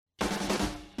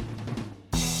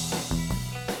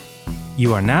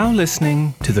You are now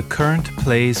listening to the Current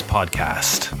Plays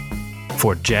podcast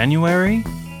for January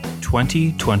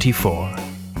 2024.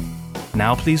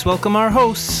 Now please welcome our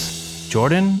hosts,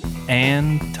 Jordan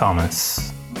and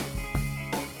Thomas.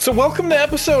 So welcome to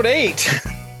episode 8.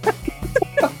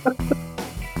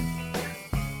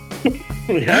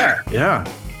 Yeah.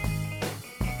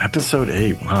 Episode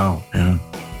 8. Wow. Yeah.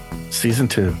 Season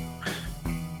 2.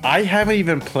 I haven't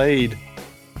even played.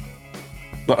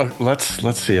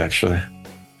 Let's see, actually.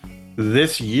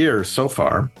 This year so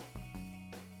far,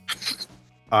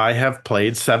 I have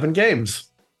played 7 games.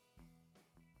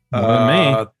 More than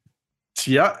me.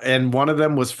 Yeah, and one of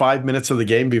them was 5 minutes of the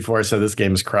game before I said this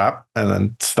game is crap and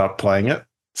then stopped playing it.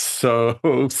 So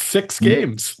 6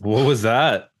 games. What was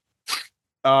that?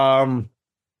 I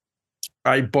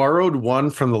borrowed one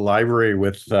from the library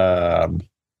with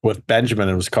Benjamin.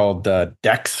 It was called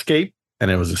Deckscape, and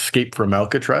it was Escape from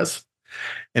Alcatraz.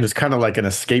 And it's kind of like an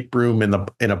escape room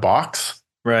in a box.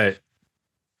 Right.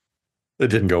 It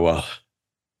didn't go well.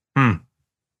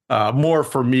 More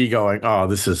for me going, oh,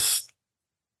 this is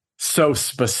so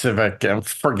specific and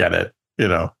forget it, you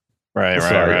know. Right.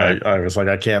 I was like,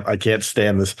 I can't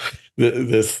stand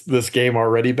this game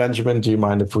already, Benjamin. Do you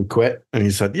mind if we quit? And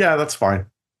he said, yeah, that's fine.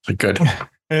 Like, good.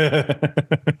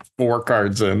 4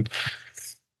 cards in.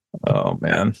 Oh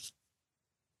man.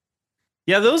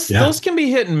 Yeah, those can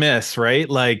be hit and miss, right?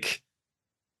 Like,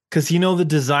 because the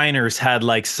designers had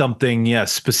like something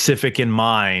specific in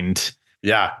mind.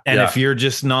 Yeah. And if you're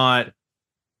just not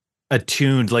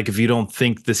attuned, like if you don't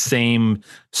think the same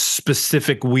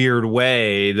specific weird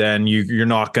way, then you're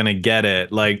not gonna get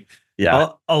it. Like,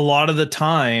 a lot of the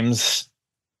times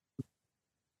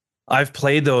I've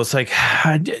played those, like,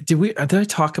 did I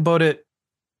talk about it?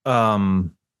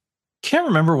 Can't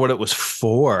remember what it was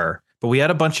for, but we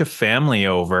had a bunch of family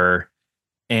over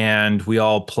and we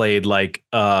all played like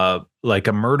a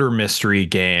murder mystery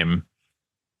game.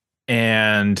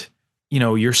 And,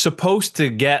 you're supposed to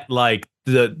get like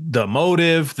the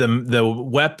motive, the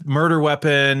murder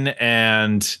weapon,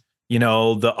 and,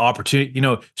 the opportunity,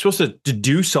 you're supposed to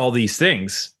deduce all these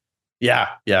things. Yeah.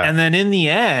 And then in the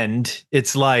end,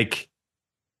 it's like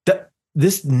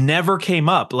this never came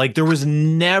up. Like there was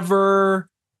never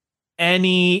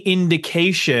any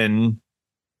indication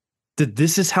that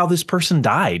this is how this person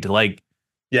died. Like,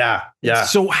 yeah.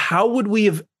 So how would we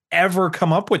have ever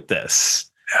come up with this?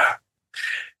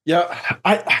 Yeah.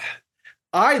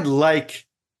 I like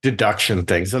deduction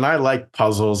things, and I like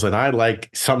puzzles, and I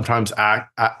like sometimes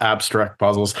abstract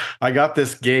puzzles. I got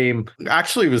this game.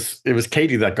 Actually, it was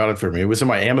Katie that got it for me. It was in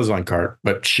my Amazon cart,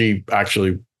 but she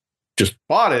actually just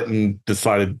bought it and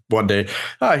decided one day,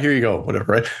 here you go,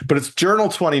 whatever, right? But it's Journal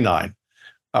 29.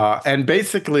 And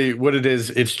basically what it is,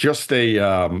 it's just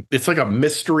it's like a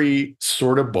mystery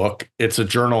sort of book. It's a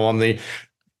journal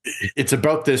it's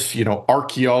about this,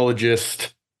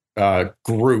 archaeologist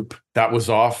group that was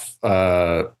off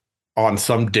on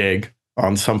some dig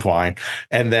on some find,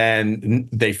 and then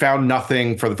they found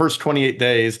nothing for the first 28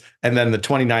 days, and then the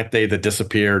 29th day that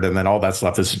disappeared, and then all that's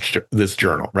left is this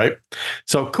journal, right?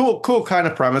 So cool kind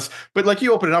of premise, but like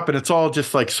you open it up and it's all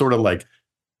just like sort of like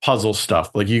puzzle stuff.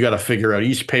 Like you got to figure out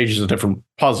each page is a different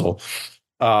puzzle,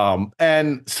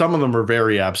 and some of them are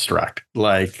very abstract.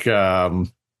 Like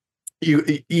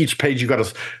each page you got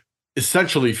to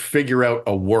essentially figure out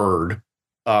a word,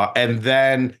 and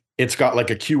then it's got like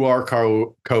a QR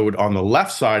code on the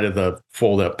left side of the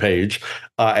fold-up page,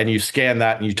 and you scan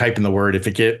that and you type in the word. If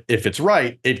it's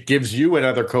right, it gives you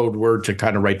another code word to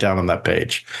kind of write down on that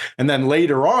page. And then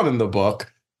later on in the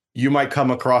book, you might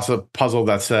come across a puzzle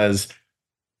that says,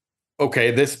 okay,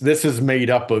 this is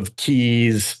made up of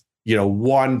keys,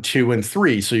 1, 2, and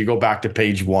 3. So you go back to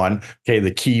page 1. Okay, the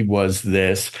key was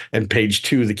this, and page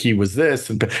 2, the key was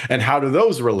this, and how do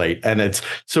those relate? And it's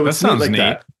sounds like neat.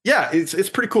 that. Yeah, it's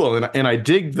pretty cool, and I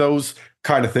dig those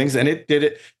kind of things. And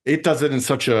it does it in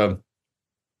such a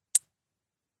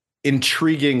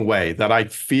intriguing way that I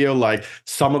feel like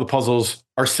some of the puzzles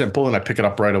are simple, and I pick it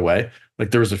up right away.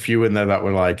 Like there was a few in there that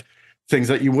were like things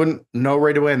that you wouldn't know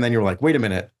right away, and then you're like, wait a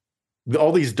minute.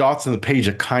 All these dots on the page,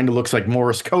 it kind of looks like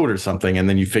Morse code or something, and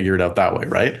then you figure it out that way,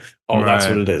 right? Oh, that's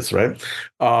what it is, right?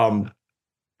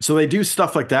 So they do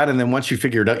stuff like that, and then once you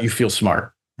figure it out, you feel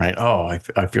smart, right? Oh,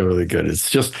 I feel really good.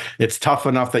 It's tough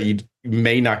enough that you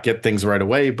may not get things right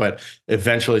away, but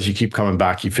eventually, as you keep coming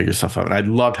back, you figure stuff out. And I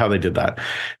loved how they did that.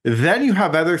 Then you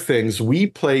have other things. We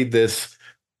played this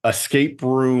escape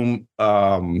room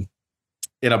in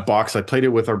a box. I played it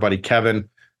with our buddy Kevin,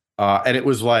 and it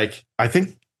was like,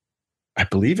 I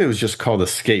believe it was just called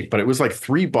Escape, but it was like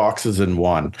 3 boxes in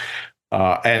one.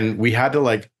 And we had to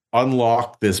like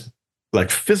unlock this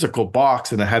like physical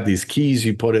box, and it had these keys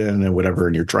you put in and whatever,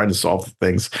 and you're trying to solve the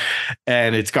things,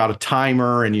 and it's got a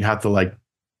timer, and you have to like,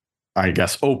 I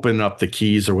guess, open up the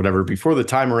keys or whatever before the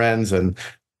timer ends, and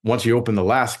once you open the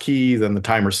last key, then the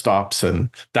timer stops,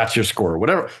 and that's your score.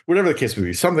 Whatever the case may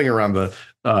be, something around the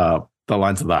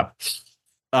lines of that.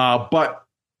 But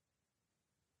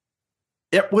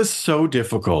it was so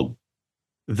difficult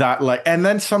that like, and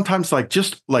then sometimes like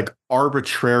just like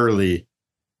arbitrarily,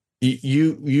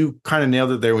 you kind of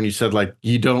nailed it there when you said like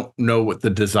you don't know what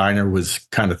the designer was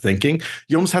kind of thinking.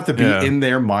 You almost have to be in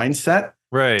their mindset.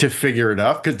 Right. To figure it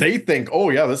out, because they think, oh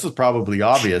yeah, this is probably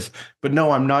obvious, but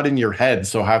no, I'm not in your head,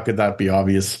 so how could that be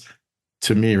obvious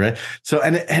to me, right? So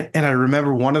and I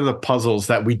remember one of the puzzles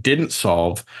that we didn't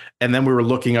solve, and then we were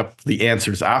looking up the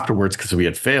answers afterwards because we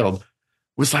had failed,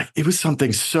 was like, it was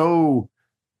something so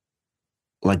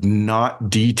like not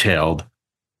detailed,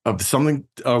 of something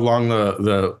along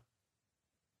the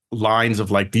lines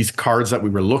of like these cards that we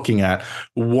were looking at.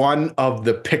 One of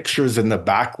the pictures in the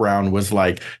background was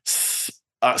like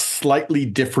a slightly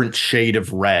different shade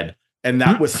of red, and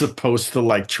that was supposed to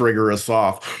like trigger us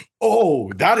off.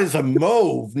 Oh, that is a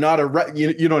mauve, not a red.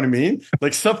 You know what I mean?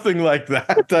 Like something like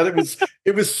that. That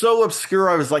it was so obscure.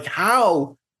 I was like,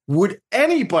 how would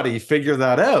anybody figure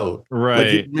that out? Right. Like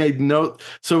it made no.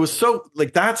 So it was so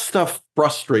like that stuff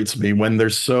frustrates me when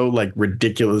they're so like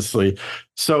ridiculously.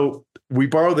 So we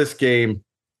borrow this game,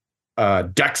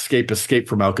 Deckscape Escape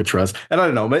from Alcatraz, and I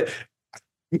don't know,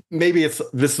 maybe this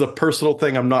is a personal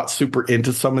thing. I'm not super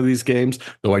into some of these games,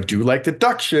 though I do like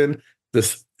deduction.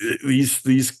 Some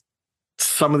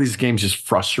of these games just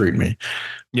frustrate me.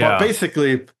 Yeah. But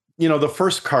basically, the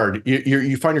first card,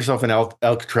 you find yourself in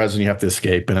Alcatraz and you have to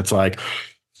escape, and it's like,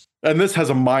 and this has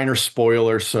a minor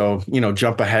spoiler, so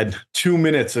jump ahead 2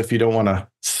 minutes if you don't want to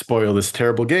spoil this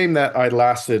terrible game that I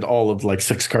lasted all of like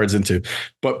 6 cards into.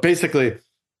 But basically,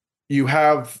 you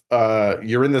have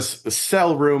you're in this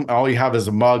cell room, all you have is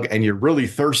a mug, and you're really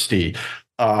thirsty,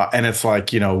 and it's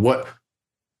like,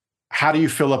 how do you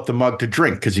fill up the mug to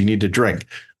drink, because you need to drink?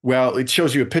 Well, it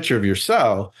shows you a picture of your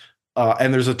cell,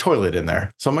 and there's a toilet in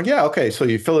there. So I'm like, yeah, okay, so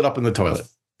you fill it up in the toilet.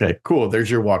 Okay, cool,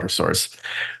 there's your water source.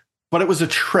 But it was a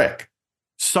trick.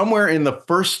 Somewhere in the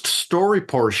first story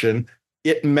portion,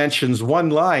 it mentions one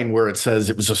line where it says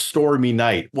it was a stormy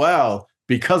night. Well,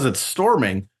 because it's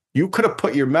storming, you could have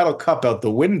put your metal cup out the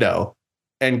window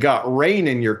and got rain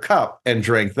in your cup and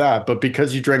drank that. But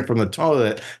because you drank from the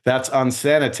toilet, that's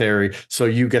unsanitary. So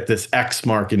you get this X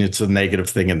mark, and it's a negative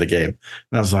thing in the game.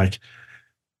 And I was like,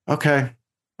 okay,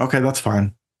 that's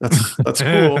fine. That's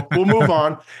cool. We'll move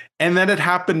on. And then it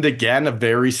happened again, a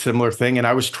very similar thing. And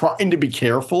I was trying to be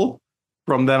careful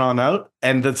from then on out.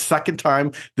 And the second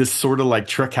time this sort of like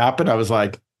trick happened, I was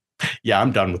like, yeah,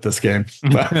 I'm done with this game.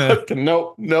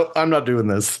 No, I'm not doing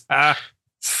this.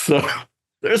 So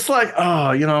it's like,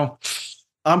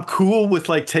 I'm cool with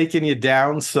like taking you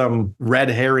down some red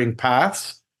herring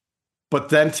paths, but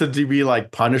then to be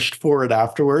like punished for it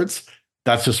afterwards,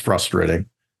 that's just frustrating.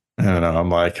 I don't know. I'm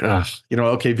like,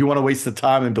 okay, if you want to waste the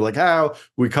time and be like, oh,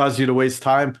 we caused you to waste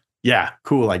time. Yeah,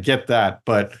 cool. I get that.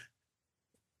 But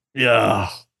yeah.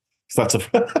 That's Did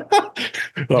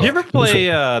you ever play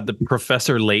the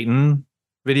Professor Layton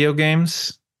video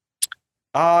games?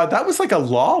 That was like a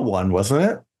law one, wasn't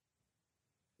it?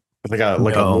 Like a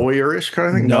lawyer-ish kind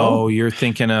of thing? No, you're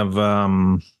thinking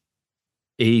of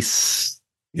Ace.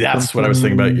 That's what I was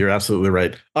thinking about. You're absolutely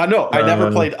right. No, I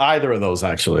never played either of those,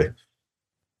 actually.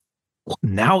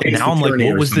 Now I'm like,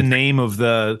 what was the name of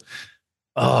the...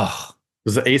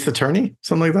 Was it Ace Attorney?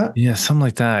 Something like that? Yeah, something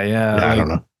like that. Yeah, I don't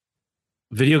know.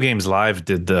 Video Games Live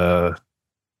did the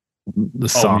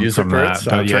song from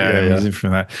that. Music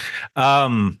from that.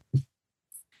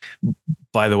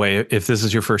 By the way, if this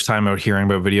is your first time out hearing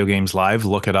about Video Games Live,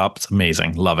 look it up. It's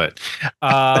amazing. Love it.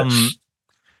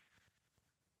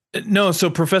 No, so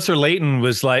Professor Layton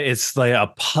was like, it's like a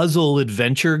puzzle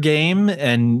adventure game.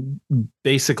 And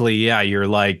basically, you're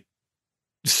like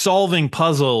solving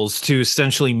puzzles to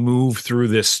essentially move through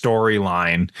this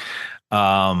storyline.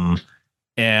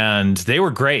 And they were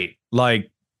great.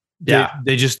 Like,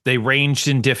 they ranged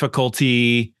in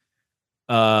difficulty.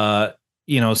 Some of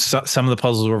the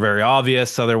puzzles were very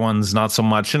obvious, other ones not so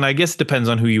much. And I guess it depends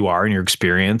on who you are and your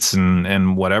experience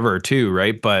and whatever too,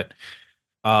 right? But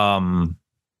I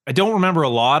don't remember a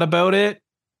lot about it.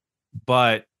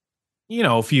 But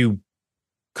if you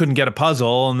couldn't get a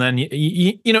puzzle, and then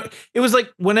it was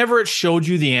like whenever it showed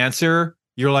you the answer,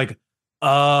 you're like,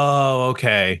 oh,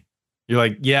 okay. You're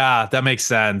like, yeah, that makes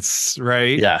sense,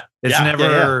 right? Yeah. It's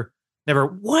never,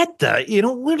 what the,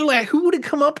 who would have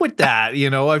come up with that?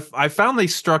 I found they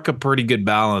struck a pretty good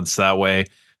balance that way.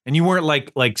 And you weren't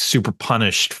like super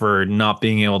punished for not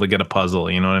being able to get a puzzle.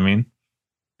 You know what I mean?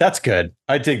 That's good.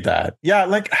 I dig that. Yeah,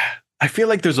 like I feel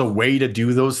like there's a way to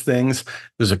do those things.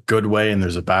 There's a good way and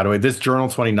there's a bad way. This Journal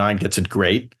 29 gets it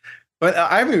great. But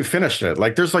I haven't even finished it.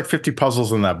 Like there's like 50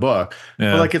 puzzles in that book.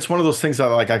 Yeah. But like it's one of those things that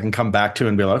like I can come back to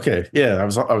and be like, okay, yeah,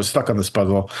 I was stuck on this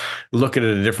puzzle, look at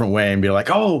it a different way and be like,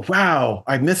 oh wow,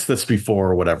 I missed this before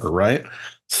or whatever, right?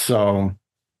 So,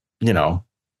 you know,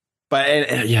 but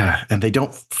and they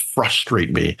don't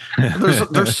frustrate me.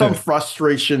 There's some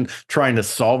frustration trying to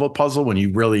solve a puzzle when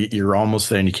you're almost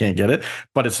there and you can't get it,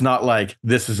 but it's not like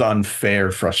this is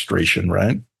unfair frustration,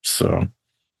 right? So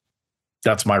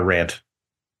that's my rant.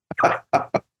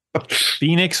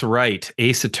 Phoenix Wright,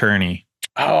 Ace Attorney.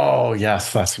 Oh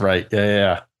yes, that's right.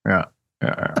 Yeah. I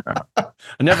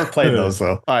never played those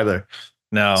though either.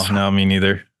 No, me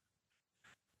neither.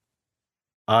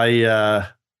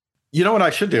 You know what I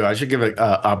should do? I should give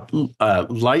a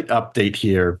light update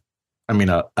here. I mean,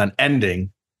 an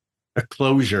ending, a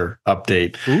closure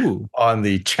update on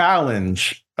the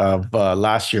challenge of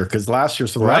last year. Because last year,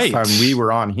 so the last time we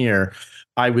were on here,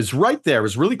 I was right there. I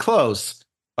was really close,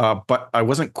 but I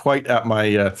wasn't quite at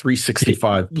my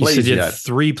 365 plays you said you yet. had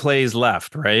 3 plays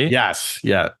left, right? Yes,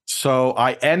 yeah. So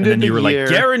I ended and then you were year,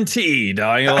 like, guaranteed,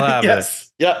 you'll have it.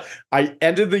 Yeah. I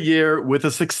ended the year with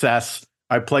a success.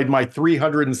 I played my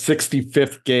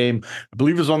 365th game. I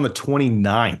believe it was on the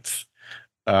 29th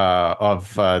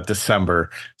of December.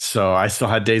 So I still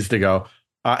had days to go.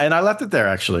 And I left it there,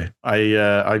 actually. I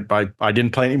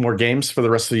didn't play any more games for the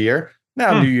rest of the year.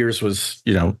 Now, New Year's was,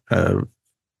 we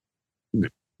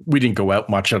didn't go out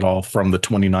much at all from the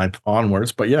 29th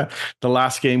onwards. But yeah, the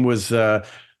last game was the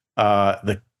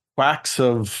Quacks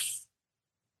of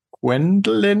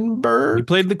Quedlinburg. You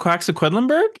played the Quacks of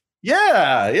Quedlinburg?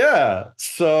 Yeah.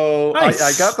 So nice.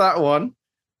 I got that one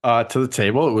to the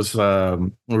table. It was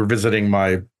we were visiting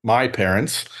my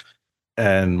parents,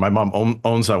 and my mom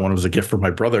owns that one. It was a gift from my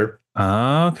brother.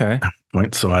 Oh, okay.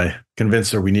 So I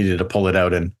convinced her we needed to pull it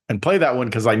out and play that one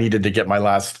because I needed to get my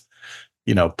last,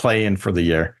 play in for the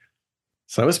year.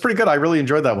 So it was pretty good. I really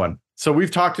enjoyed that one. So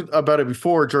we've talked about it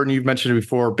before, Jordan. You've mentioned it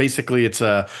before. Basically, it's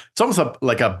almost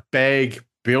like a bag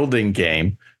building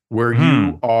game where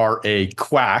you are a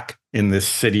quack in this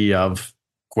city of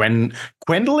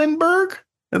Quedlinburg.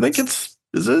 I think is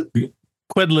it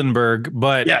Quedlinburg?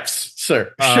 But yes,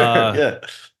 sir. Sure. Yeah.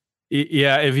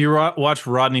 Yeah. If you watch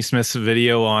Rodney Smith's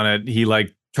video on it, he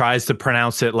like tries to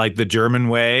pronounce it like the German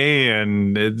way,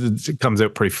 and it comes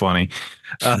out pretty funny.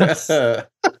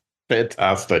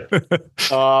 Fantastic.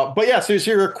 But yeah, so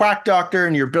you're a quack doctor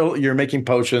and you're making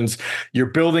potions. You're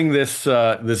building this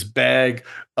bag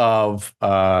of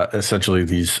essentially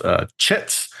these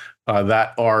chits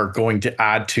that are going to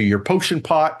add to your potion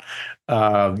pot.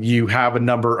 You have a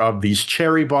number of these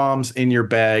cherry bombs in your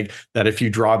bag that if you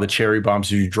draw the cherry bombs,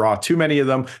 you draw too many of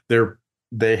them,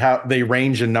 they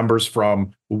range in numbers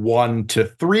from 1 to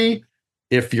 3.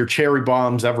 If your cherry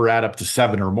bombs ever add up to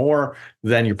 7 or more,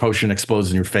 then your potion explodes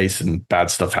in your face and bad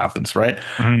stuff happens, right?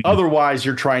 Mm-hmm. Otherwise,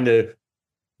 you're trying to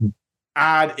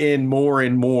add in more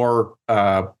and more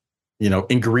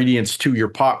ingredients to your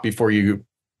pot before you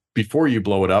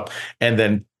blow it up, and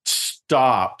then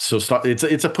stop.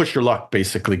 It's a push your luck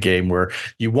basically game where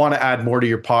you want to add more to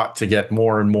your pot to get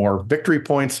more and more victory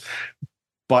points,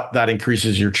 but that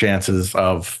increases your chances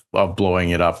of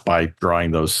blowing it up by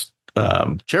drawing those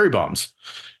cherry bombs.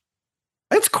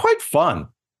 It's quite fun.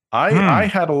 I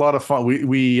had a lot of fun.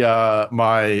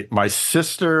 My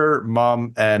sister,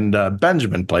 mom, and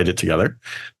Benjamin played it together.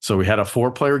 So we had a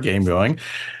 4-player game going,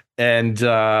 and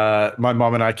my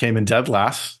mom and I came in dead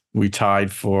last. We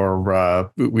tied for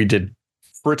we did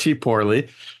pretty poorly.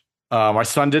 My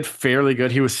son did fairly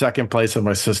good. He was second place, and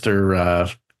my sister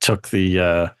took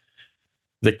the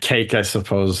cake, I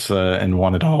suppose, and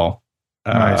won it all.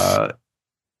 Nice.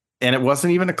 And it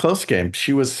wasn't even a close game.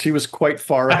 She was quite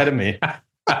far ahead of me.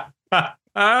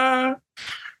 I am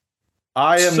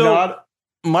not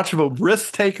much of a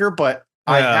risk taker, but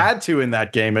I had to in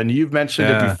that game. And you've mentioned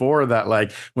it before that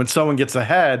like when someone gets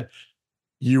ahead,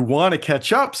 you want to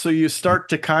catch up. So you start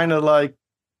to kind of like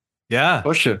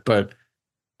push it. But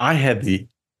I had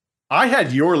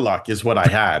your luck is what I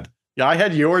had. Yeah, I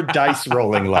had your dice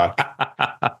rolling luck.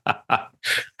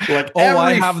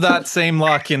 I have that same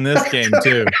luck in this game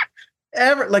too.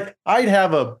 I'd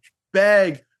have a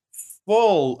bag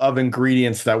full of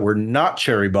ingredients that were not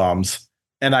cherry bombs,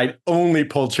 and I'd only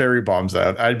pull cherry bombs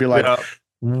out. I'd be like,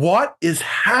 what is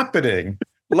happening?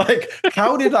 Like,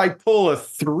 how did I pull a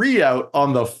 3 out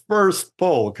on the first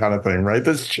pull kind of thing, right?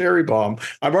 This cherry bomb.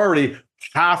 I'm already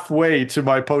halfway to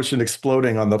my potion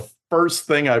exploding on the first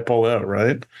thing I pull out,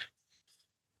 right?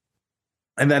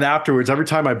 And then afterwards, every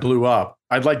time I blew up,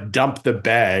 I'd like dump the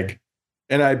bag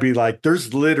and I'd be like,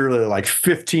 there's literally like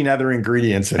 15 other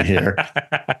ingredients in here.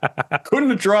 Couldn't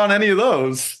have drawn any of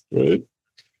those. Right.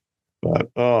 But,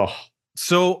 oh.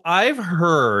 So I've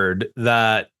heard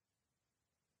that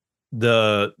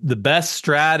the best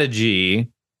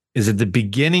strategy is at the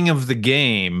beginning of the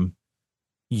game,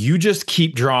 you just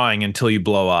keep drawing until you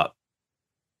blow up.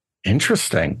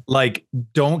 Interesting. Like,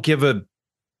 don't give a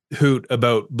hoot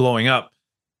about blowing up.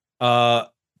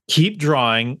 Keep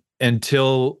drawing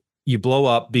until you blow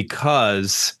up,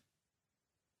 because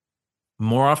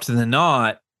more often than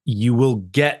not, you will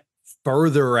get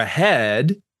further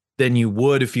ahead than you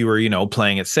would if you were,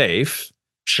 playing it safe.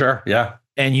 Sure. Yeah.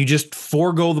 And you just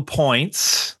forego the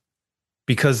points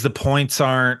because the points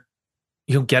you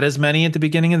don't get as many at the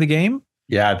beginning of the game.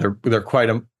 Yeah, they're quite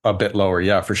a bit lower.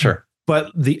 Yeah, for sure.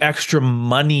 But the extra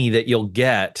money that you'll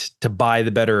get to buy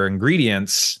the better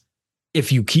ingredients,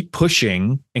 if you keep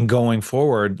pushing and going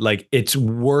forward, like, it's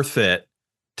worth it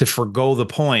to forgo the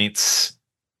points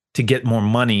to get more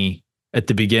money at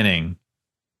the beginning.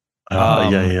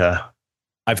 Yeah.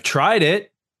 I've tried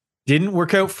it. Didn't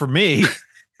work out for me.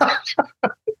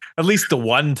 At least the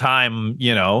one time,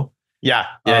 Yeah.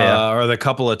 Or the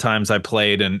couple of times I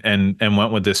played and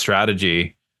went with this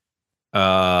strategy.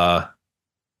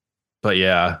 But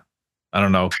yeah, I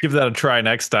don't know. Give that a try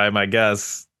next time, I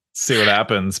guess. See what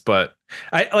happens. But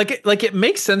I it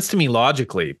makes sense to me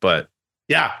logically, but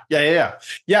yeah.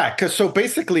 Because so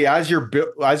basically, as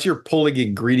you're pulling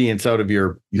ingredients out of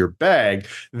your bag,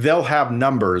 they'll have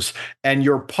numbers, and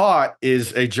your pot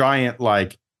is a giant,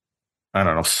 like, I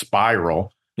don't know,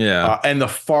 spiral. Yeah. And the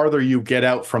farther you get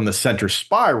out from the center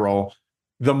spiral,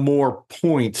 the more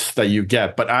points that you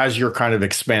get. But as you're kind of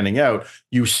expanding out,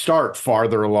 you start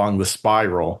farther along the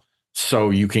spiral, so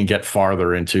you can get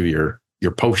farther into your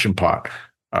potion pot.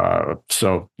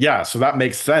 So that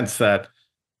makes sense that,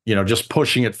 just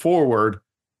pushing it forward,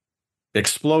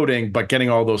 exploding, but getting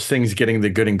all those things, getting the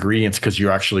good ingredients, because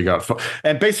you actually got.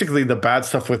 And basically, the bad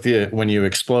stuff with when you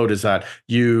explode is that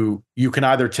you can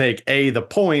either take A, the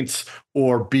points,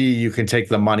 or B, you can take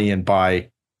the money and buy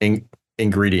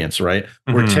ingredients, right?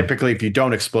 Mm-hmm. Where typically, if you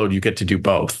don't explode, you get to do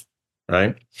both,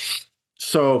 right?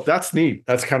 So that's neat.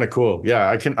 That's kind of cool. Yeah,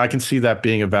 I can see that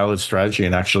being a valid strategy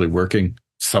and actually working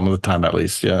some of the time, at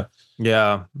least. Yeah.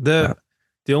 Yeah.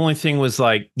 The only thing was,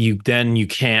 like, you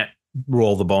can't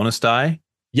roll the bonus die.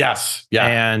 Yes. Yeah.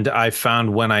 And I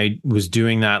found when I was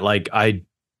doing that, like, I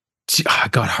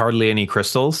got hardly any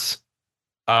crystals.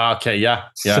 Okay. Yeah.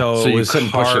 So it was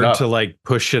hard to, like,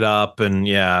 push it up. And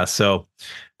yeah. So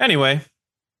anyway,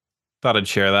 thought I'd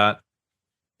share that.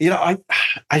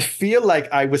 I feel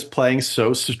like I was playing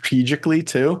so strategically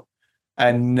too,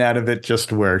 and none of it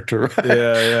just worked. Right?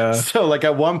 Yeah. So, like,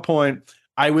 at one point,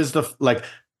 I was the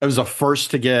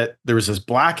first to get. There was this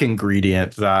black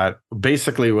ingredient that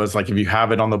basically was like, if you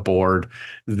have it on the board,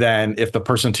 then if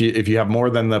you have more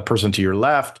than the person to your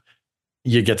left,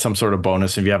 you get some sort of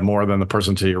bonus. If you have more than the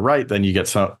person to your right, then you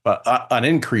get an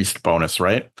increased bonus,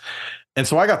 right? And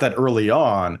so I got that early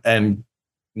on and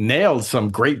nailed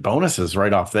some great bonuses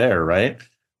right off there, right?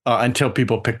 Until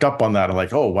people picked up on that and,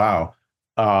 like, oh wow,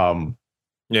 But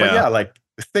yeah, like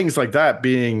things like that,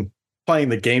 playing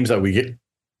the games that we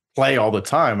play all the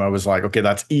time, I was like, okay,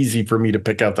 that's easy for me to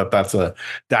pick out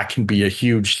that can be a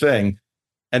huge thing.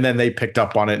 And then they picked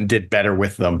up on it and did better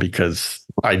with them because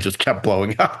I just kept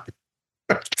blowing up.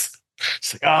 It's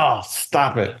like, oh,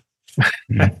 stop it.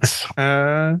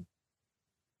 That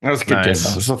was a good game.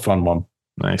 That was a fun one.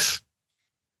 Nice.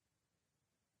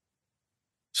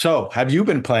 So, have you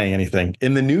been playing anything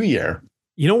in the new year?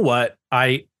 You know what?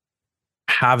 I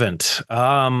haven't.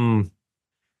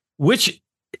 Which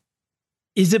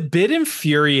is a bit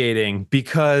infuriating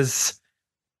because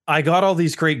I got all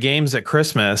these great games at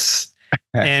Christmas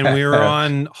and we were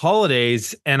on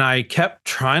holidays and I kept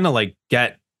trying to, like,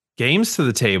 get games to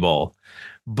the table.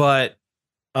 But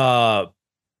so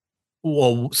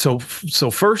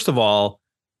first of all,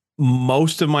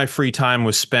 most of my free time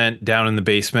was spent down in the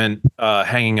basement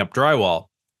hanging up drywall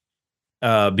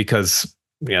because,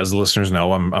 as the listeners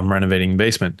know, I'm renovating the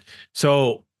basement.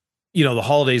 So, the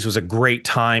holidays was a great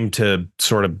time to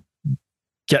sort of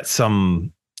get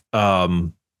some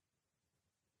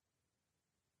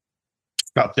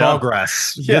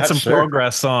progress. Get some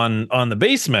progress on the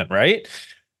basement, right?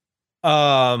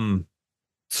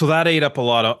 So that ate up a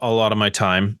lot of my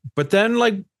time. But then,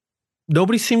 like,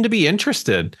 nobody seemed to be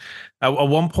interested. At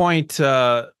one point,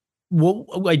 I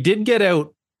did get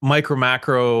out Micro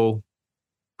Macro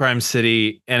Crime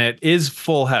City, and it is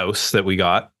Full House that we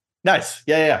got. Nice.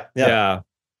 Yeah.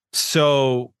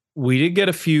 So we did get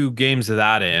a few games of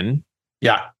that in.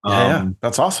 Yeah.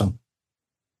 That's awesome.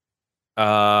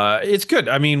 It's good.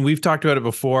 I mean, we've talked about it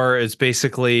before. It's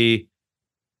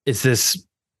this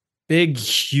big,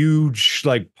 huge,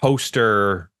 like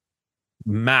poster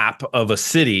map of a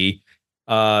city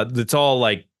that's all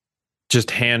like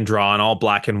just hand drawn, all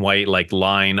black and white, like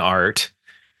line art.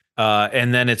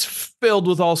 And then it's filled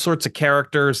with all sorts of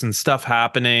characters and stuff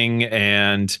happening.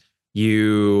 And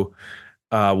you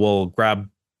will grab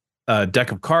a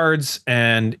deck of cards,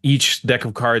 and each deck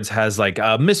of cards has like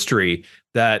a mystery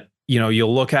that,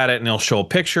 you'll look at it and it'll show a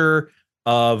picture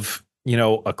of,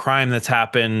 a crime that's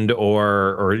happened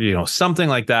or something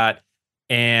like that.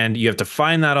 And you have to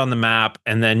find that on the map,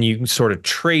 and then you can sort of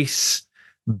trace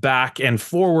back and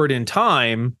forward in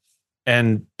time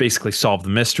and basically solve the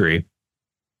mystery.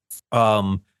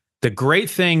 The great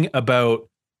thing about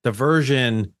the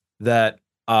version that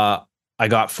I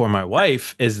got for my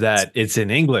wife is that it's in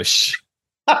English.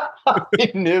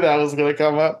 I knew that was going to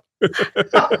come up.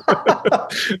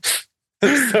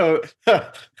 So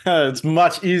it's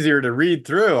much easier to read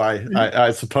through,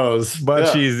 I suppose.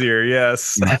 Much easier,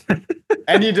 yes.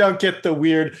 And you don't get the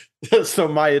weird. So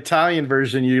my Italian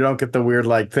version, you don't get the weird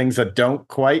like things that don't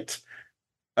quite,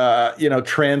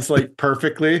 translate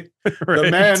perfectly. Right. The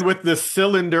man with the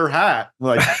cylinder hat,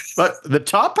 like, but the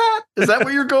top hat, is that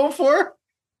what you're going for?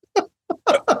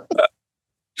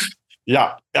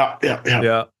 Yeah.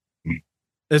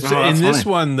 It's, in this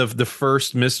one, the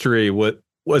first mystery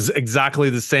was exactly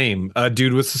the same. A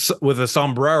dude with a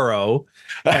sombrero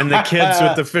and the kids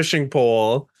with the fishing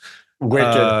pole.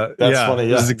 Wicked. That's funny.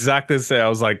 Yeah. It was exactly the same. I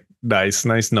was like,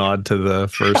 nice nod to the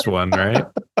first one, right?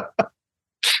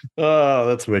 Oh,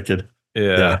 that's wicked.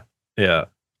 Yeah.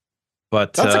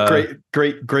 But that's a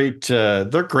great.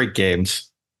 They're great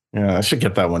games. Yeah, I should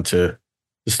get that one too,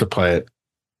 just to play it.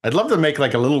 I'd love to make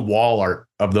like a little wall art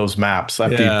of those maps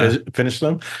after you finish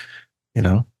them.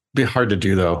 Be hard to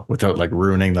do though without like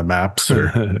ruining the maps.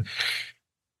 Or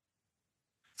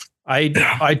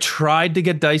I tried to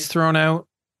get dice thrown out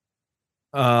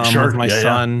with my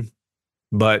son,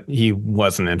 but he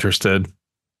wasn't interested.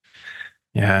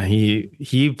 Yeah,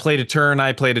 he played a turn,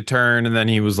 I played a turn, and then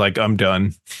he was like, "I'm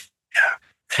done."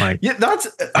 That's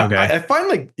okay. I find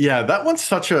like that one's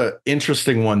such a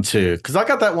interesting one too, because I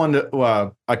got that one.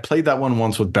 I played that one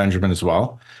once with Benjamin as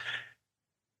well,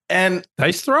 and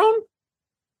dice thrown.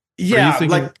 Yeah,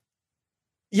 like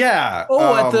at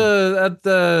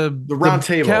the round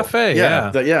table cafe.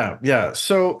 Yeah.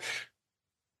 So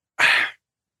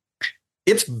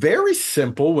it's very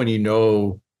simple when you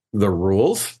know the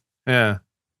rules. Yeah,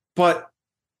 but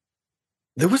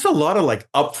there was a lot of like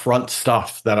upfront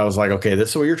stuff that I was like, okay,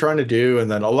 this is what you're trying to do, and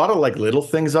then a lot of like little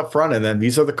things up front, and then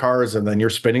these are the cards, and then you're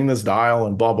spinning this dial,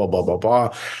 and blah blah blah blah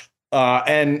blah.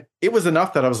 And it was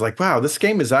enough that I was like, wow, this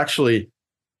game is actually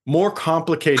more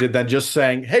complicated than just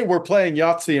saying, hey, we're playing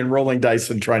Yahtzee and rolling dice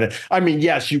and trying to. I mean,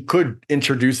 yes, you could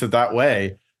introduce it that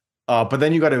way, but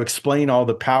then you got to explain all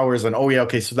the powers, and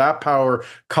so that power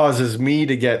causes me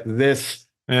to get this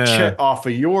chit off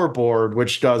of your board,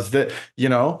 which does that,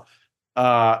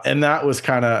 and that was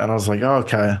kind of, and I was like,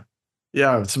 okay,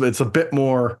 yeah, it's a bit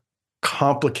more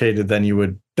complicated than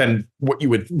what you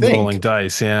would think. Rolling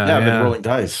dice, than rolling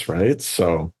dice, right?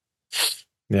 So,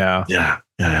 yeah.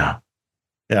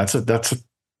 That's a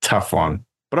tough one,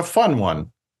 but a fun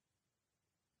one.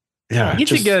 Yeah, you need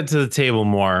to get to the table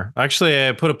more. Actually,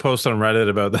 I put a post on Reddit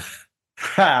about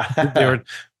that.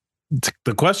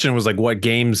 The question was like, what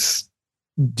games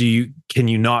can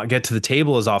you not get to the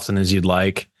table as often as you'd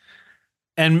like?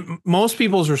 And most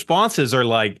people's responses are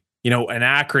like,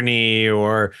 Anachrony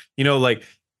or, like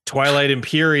Twilight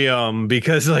Imperium,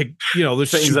 because like,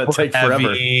 there's things that take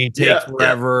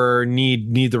forever,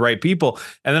 need the right people.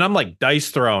 And then I'm like, dice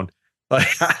thrown, like,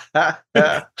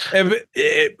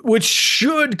 which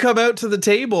should come out to the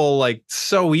table like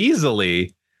so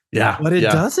easily. Yeah. But it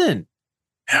doesn't.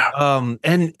 Yeah.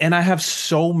 And I have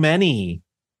so many,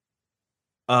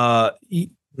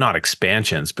 not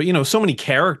expansions, but so many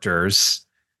characters.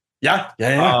 Yeah.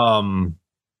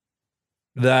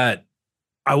 That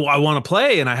I want to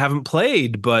play and I haven't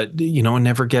played, but I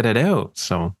never get it out.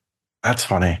 So that's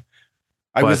funny.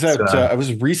 I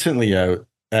was recently out,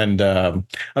 and I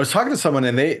was talking to someone,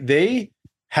 and they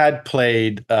had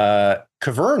played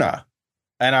Caverna,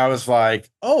 and I was like,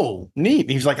 "Oh, neat."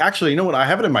 And he's like, "Actually, you know what? I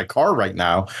have it in my car right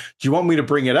now. Do you want me to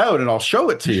bring it out and I'll show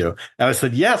it to you?" And I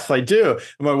said, "Yes, I do."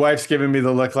 And my wife's giving me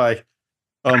the look like,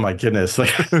 oh my goodness.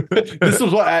 Like this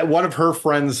was one of her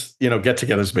friends,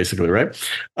 get-togethers basically. Right.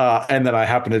 And then I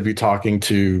happened to be talking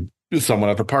to someone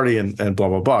at the party and blah,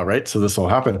 blah, blah. Right. So this will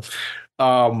happen.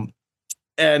 So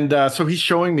he's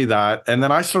showing me that. And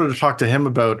then I started to talk to him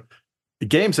about the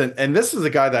games. And this is a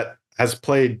guy that has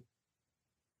played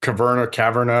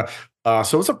Caverna.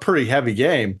 So it's a pretty heavy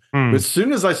game. But as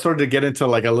soon as I started to get into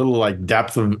like a little like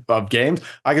depth of games,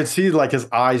 I could see like his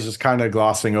eyes just kind of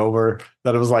glossing over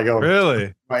that. It was like, oh,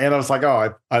 really? And I was like,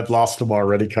 oh, I've lost him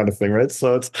already, kind of thing, right?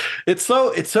 So it's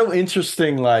so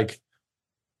interesting. Like,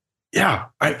 yeah,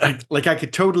 I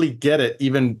could totally get it.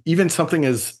 Even something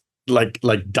as like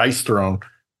Dice Throne.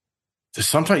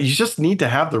 Sometimes you just need to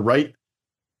have the right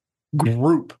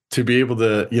group to be able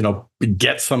to,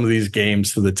 get some of these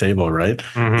games to the table, right?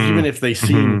 Mm-hmm. Even if they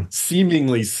seem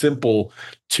seemingly simple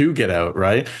to get out,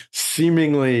 right?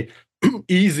 Seemingly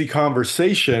easy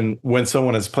conversation when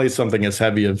someone has played something as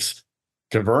heavy as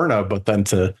Caverna, but then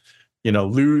to,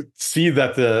 see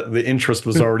that the interest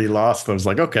was already lost. I was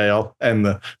like, okay, I'll end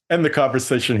the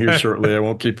conversation here shortly. I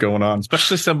won't keep going on.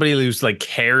 Especially somebody who's like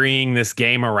carrying this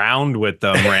game around with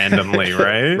them randomly,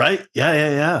 right? Right?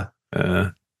 Yeah.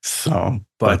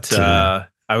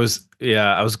 I was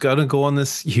gonna go on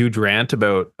this huge rant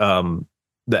about the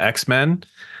X-Men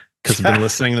because I've been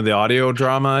listening to the audio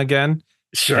drama again.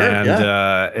 Sure. And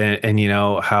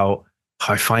how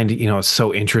I find it, it's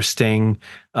so interesting.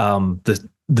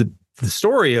 The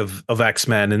story of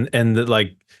X-Men and the,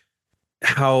 like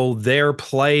how their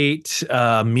plight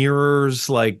mirrors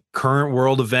like current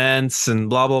world events and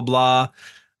blah blah blah.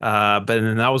 But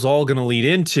then that was all going to lead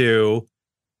into.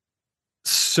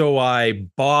 So I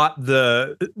bought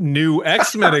the new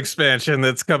X-Men expansion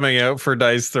that's coming out for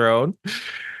Dice Throne.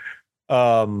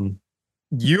 You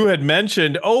had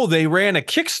mentioned, they ran a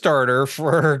Kickstarter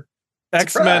for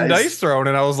X-Men Dice Throne,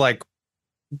 and I was like,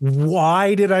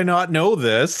 why did I not know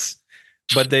this?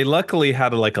 But they luckily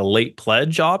had a late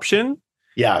pledge option.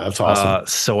 Yeah, that's awesome.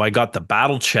 So I got the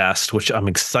battle chest, which I'm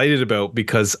excited about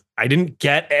because I didn't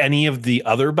get any of the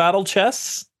other battle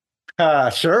chests.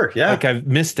 Sure, yeah. Like I've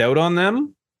missed out on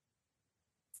them.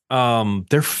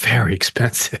 They're very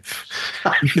expensive.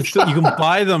 You can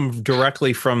buy them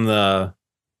directly from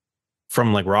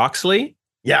Roxley.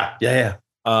 Yeah.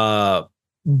 But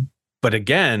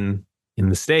again, in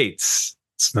the States,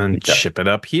 then ship it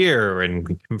up here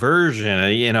and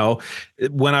conversion.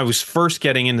 When I was first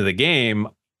getting into the game,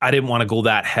 I didn't want to go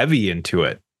that heavy into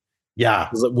it. Yeah.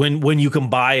 When you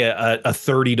can buy a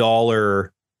 $30,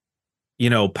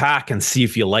 pack and see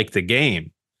if you like the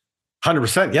game.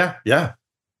 100%. Yeah.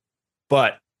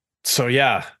 But so,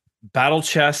 yeah, battle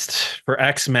chest for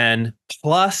X-Men.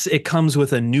 Plus it comes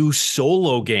with a new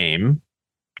solo game.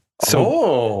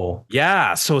 So,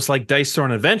 so it's like Dice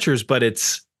Throne Adventures, but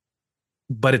it's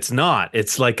not.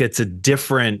 It's like it's a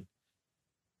different.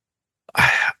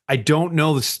 I don't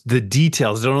know the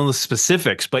details. I don't know the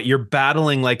specifics, but you're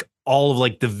battling like all of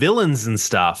like the villains and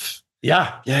stuff.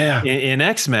 Yeah. In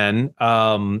X-Men,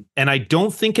 and I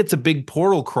don't think it's a big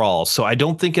portal crawl, so I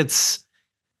don't think it's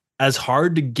as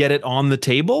hard to get it on the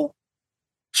table.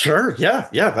 Sure. Yeah.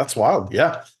 That's wild.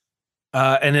 Yeah.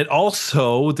 And it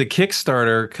also, the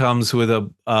Kickstarter comes with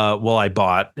I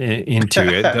bought into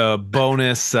it, the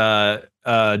bonus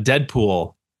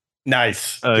Deadpool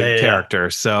nice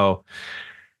character. So,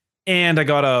 and I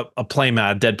got a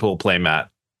Deadpool playmat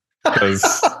because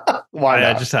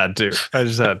I just had to.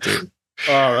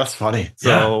 Oh, that's funny.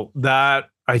 So that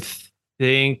I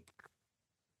think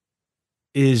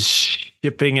is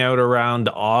shipping out around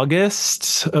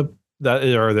August.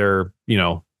 They're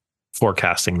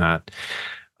forecasting that.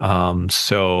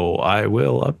 So I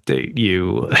will update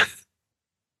you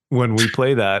when we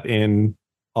play that in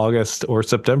August or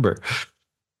September.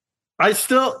 I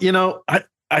still,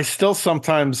 I still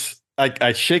sometimes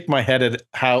I shake my head at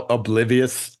how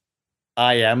oblivious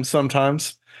I am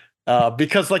sometimes.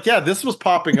 Because this was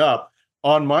popping up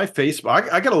on my Facebook.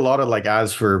 I get a lot of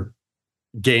ads for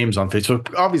games on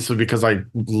Facebook, obviously because I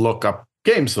look up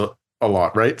games a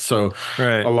lot, right? So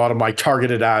a lot of my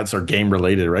targeted ads are game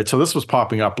related, right? So this was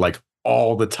popping up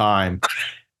all the time.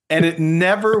 And it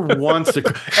never once and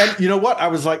you know what? I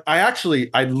was like,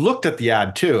 I looked at the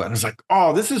ad too, and I was like,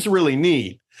 oh, this is really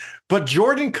neat. But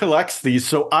Jordan collects these,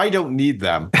 so I don't need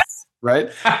them. Right?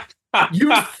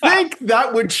 You think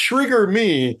that would trigger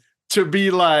me to be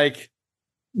like,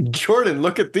 Jordan,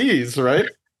 look at these, right?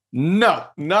 No,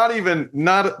 not even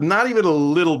a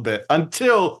little bit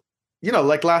until,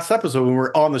 last episode when we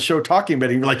were on the show talking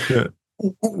about it, you're like,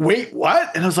 wait,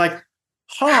 what? And I was like,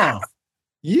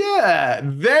 yeah.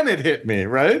 Then it hit me,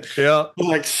 right? Yeah.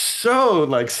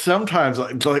 Sometimes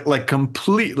like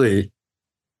completely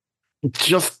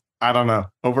just, I don't know,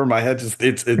 over my head. Just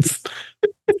it's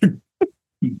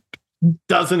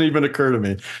doesn't even occur to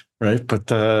me. right? But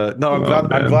no,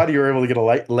 I'm glad you were able to get a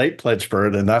late pledge for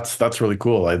it, and that's really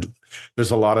cool.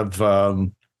 There's a lot of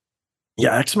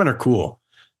X-Men are cool.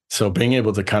 So being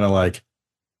able to kind of like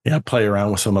play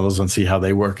around with some of those and see how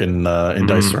they work in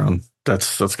Dice Throne,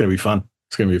 that's gonna be fun.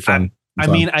 It's gonna be fun. I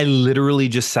mean, I literally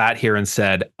just sat here and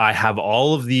said, I have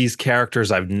all of these characters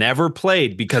I've never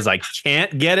played because I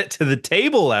can't get it to the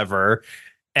table ever.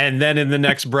 And then in the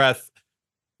next breath,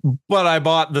 but I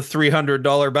bought the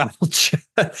 $300 battle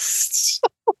chest.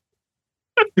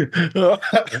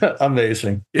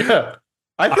 Amazing. Yeah.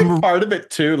 I think part of it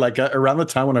too, like around the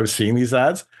time when I was seeing these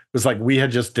ads, was like we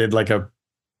had just did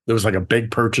there was like a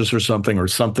big purchase or something.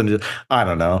 I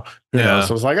don't know. You know,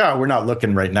 so it's like, we're not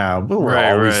looking right now, but we're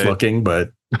always looking,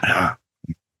 but yeah.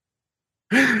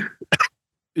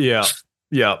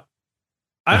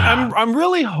 I'm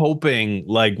really hoping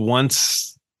like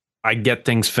once I get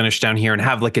things finished down here and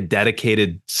have like a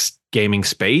dedicated gaming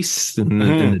space in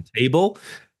the table,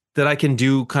 that I can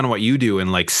do kind of what you do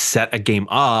and like set a game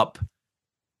up.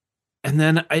 And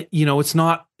then it's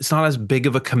not as big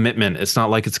of a commitment. It's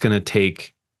not like it's going to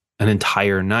take an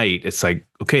entire night. It's like,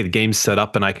 okay, the game's set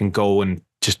up and I can go and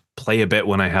just play a bit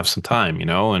when I have some time,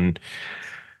 and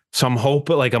so I'm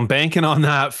hoping, like, I'm banking on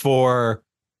that for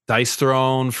Dice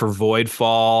Throne, for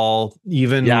Voidfall,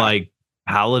 even like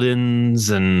Paladins,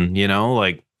 and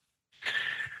like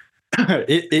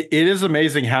it is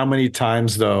amazing how many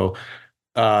times though,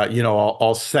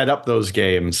 I'll set up those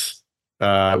games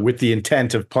with the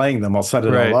intent of playing them. I'll set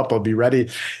it all up. I'll be ready,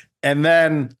 and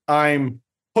then I'm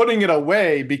putting it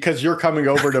away because you're coming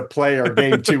over to play our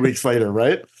game 2 weeks later,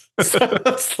 right? So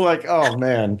it's like, oh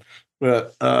man,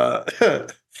 but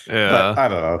but I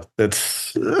don't know.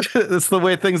 It's the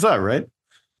way things are, right?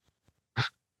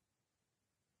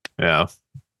 Yeah,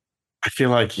 I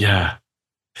feel like I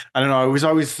don't know. I was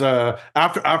always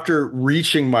after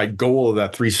reaching my goal of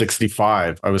that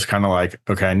 365, I was kind of like,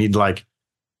 okay, I need like.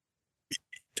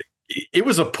 It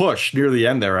was a push near the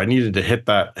end there. I needed to hit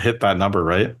that number,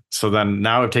 right? So then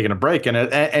now I've taken a break, and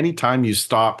at any time you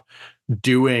stop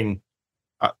doing,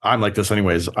 I'm like this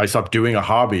anyways. I stop doing a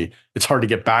hobby. It's hard to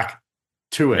get back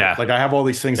to it. Yeah. Like I have all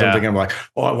these things. I'm thinking, I'm like,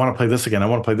 oh, I want to play this again. I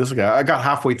want to play this again. I got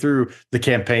halfway through the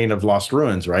campaign of Lost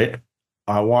Ruins, right?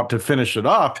 I want to finish it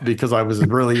up because I was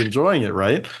really enjoying it,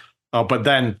 right? But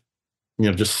then,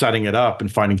 just setting it up and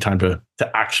finding time to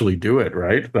actually do it,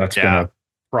 right? That's been a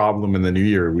problem in the new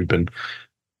year. We've been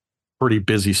pretty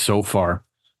busy so far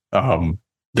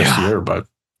this year, but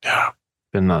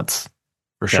been nuts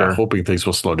for sure. Hoping things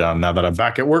will slow down now that I'm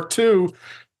back at work too.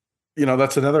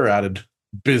 That's another added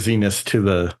busyness to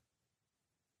the,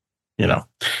 it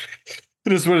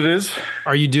is what it is.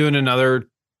 Are you doing another?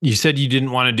 You said you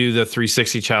didn't want to do the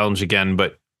 360 challenge again,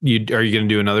 but are you going to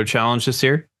do another challenge this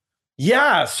year?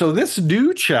 Yeah. So this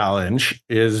new challenge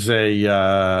is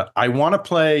I want to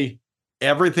play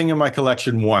everything in my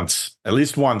collection at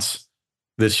least once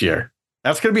this year.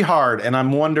 That's going to be hard. And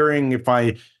I'm wondering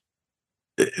the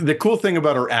cool thing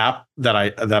about our app that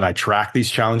I track these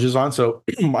challenges on. So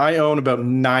I own about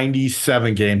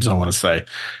 97 games, I want to say,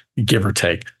 give or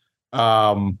take.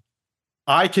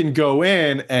 I can go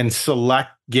in and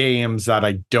select games that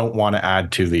I don't want to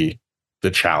add to the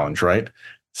challenge, right?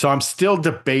 So I'm still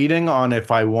debating on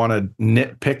if I want to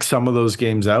nitpick some of those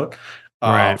games out.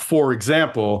 For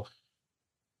example,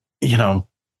 I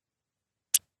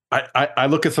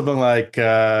look at something like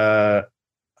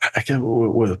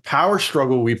with Power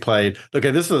Struggle we played.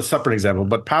 Okay, this is a separate example,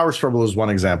 but Power Struggle is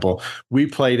one example. We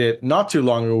played it not too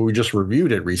long ago. We just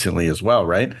reviewed it recently as well,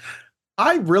 right?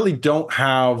 I really don't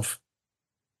have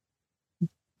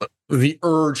the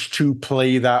urge to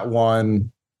play that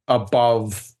one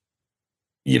above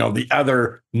the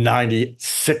other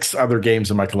 96 other games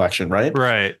in my collection, right?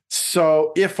 Right.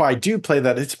 So if I do play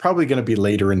that, it's probably going to be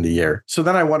later in the year. So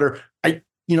then I wonder, I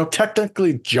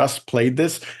technically just played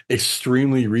this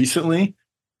extremely recently.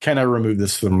 Can I remove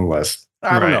this from the list?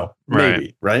 I don't know.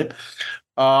 Maybe, right?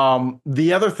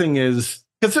 The other thing is,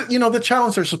 because the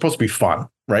challenges are supposed to be fun,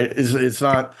 right? It's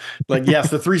not like,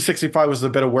 yes, the 365 was a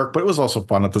bit of work, but it was also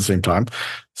fun at the same time.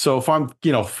 So if I'm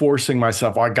forcing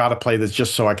myself, I got to play this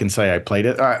just so I can say I played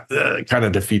it, it kind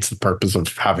of defeats the purpose of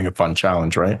having a fun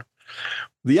challenge, right?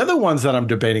 The other ones that I'm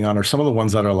debating on are some of the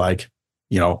ones that are like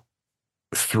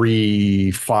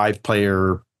 3-5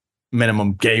 player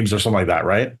minimum games or something like that,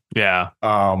 right? Yeah.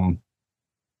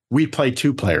 We play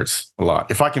 2 players a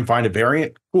lot. If I can find a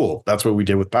variant, cool. That's what we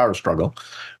did with Power Struggle.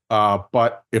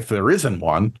 But if there isn't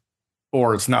one,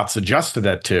 or it's not suggested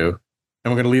at 2,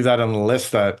 and we're going to leave that on the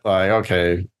list that, like,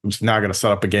 okay, I'm just now going to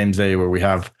set up a game day where we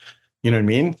have, you know what I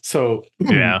mean? So,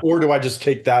 or do I just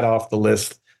take that off the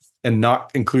list and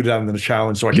not include that in the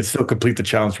challenge so I can still complete the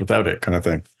challenge without it, kind of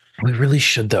thing. We really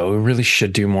should, though. We really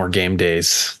should do more game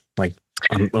days, like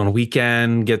on a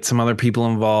weekend, get some other people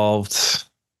involved.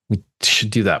 We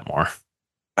should do that more.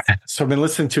 So I've been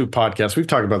listening to podcasts. We've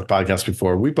talked about the podcast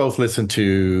before. We both listened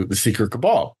to The Secret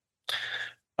Cabal.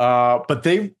 But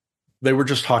they were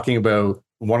just talking about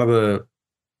one of the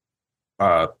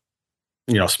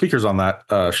speakers on that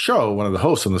show, one of the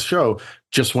hosts on the show,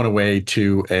 just went away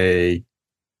to a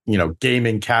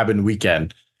gaming cabin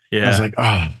weekend. Yeah. I was like,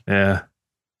 oh yeah,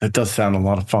 that does sound a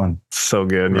lot of fun. So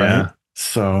good. Right? Yeah.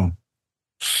 So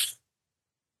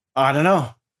I don't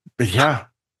know. But yeah,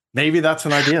 maybe that's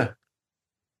an idea.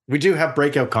 We do have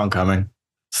Breakout Con coming.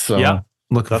 So yeah,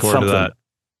 looking forward to that.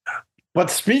 But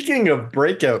speaking of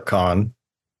Breakout Con,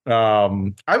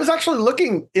 I was actually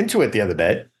looking into it the other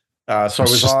day. So I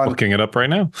was just looking it up right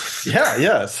now.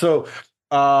 Yeah. So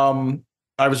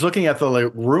I was looking at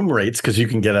the room rates because you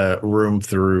can get a room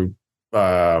through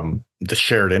the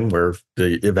Sheraton where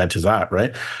the event is at,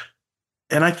 right?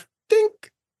 And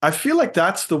I feel like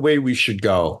that's the way we should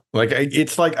go. Like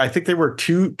it's like I think they were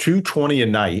 $220 a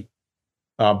night,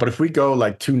 but if we go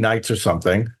like 2 nights or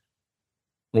something,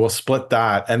 we'll split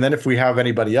that. And then if we have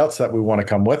anybody else that we want to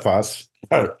come with us,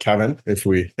 Kevin, if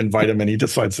we invite him and he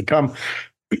decides to come,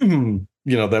 then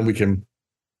we can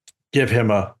give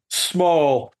him a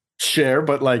small share,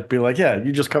 but like be like, yeah,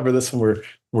 you just cover this and we're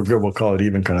good. We'll call it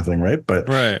even, kind of thing, right? But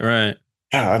right.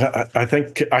 Yeah, I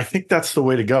think that's the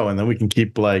way to go, and then we can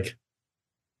keep like,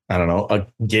 I don't know, a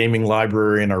gaming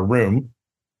library in our room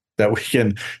that we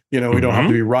can, we don't have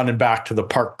to be running back to the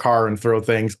parked car and throw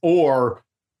things, or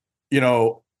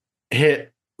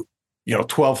hit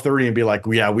 12:30 and be like,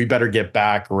 yeah, we better get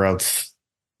back, or else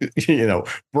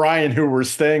Brian, who we're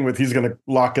staying with, he's going to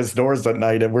lock his doors at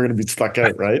night and we're going to be stuck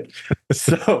out, right?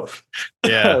 So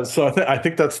yeah, so I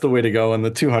think that's the way to go, and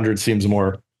the 200 seems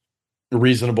more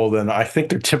reasonable than I think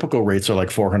their typical rates are like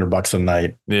 $400 a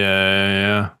night.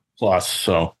 Yeah. Plus,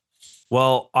 so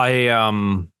well,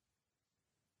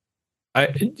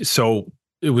 so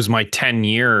it was my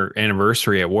 10-year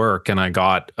anniversary at work, and I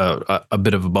got a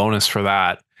bit of a bonus for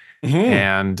that.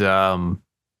 And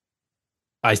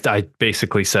I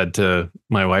basically said to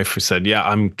my wife, who said, yeah,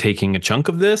 I'm taking a chunk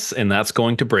of this, and that's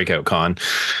going to Breakout Con.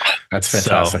 That's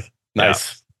fantastic. So,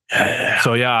 nice. Yeah.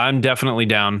 So yeah, I'm definitely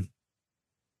down.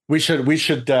 We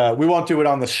won't do it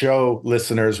on the show,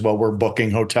 listeners, while we're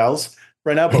booking hotels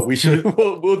right now, but we should,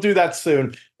 we'll do that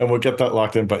soon, and we'll get that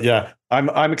locked in. But yeah,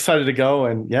 I'm excited to go.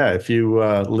 And yeah, if you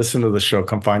listen to the show,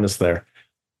 come find us there.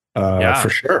 For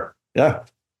sure. Yeah.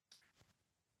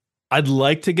 I'd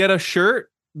like to get a shirt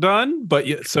done, but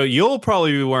so you'll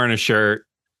probably be wearing a shirt.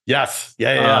 Yes.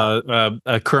 Yeah.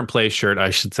 A current place shirt, I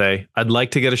should say. I'd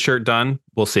like to get a shirt done.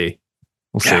 We'll see.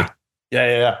 See.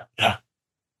 Yeah.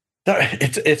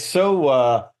 It's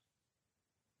so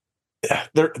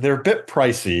they're a bit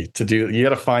pricey to do. You got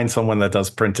to find someone that does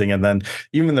printing, and then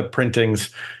even the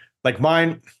printings, like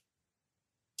mine,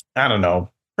 I don't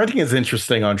know. Printing is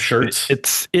interesting on shirts.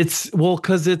 It's well,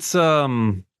 because it's a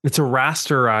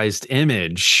rasterized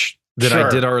image that I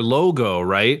did our logo,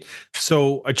 right?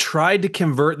 So I tried to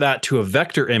convert that to a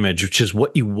vector image, which is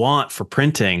what you want for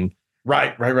printing.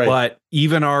 Right. But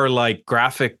even our like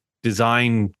graphic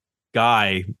design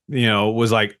guy,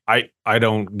 was like, I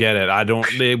don't get it.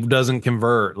 It doesn't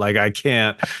convert. Like I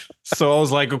can't. So I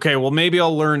was like, okay, well maybe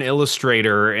I'll learn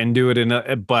Illustrator and do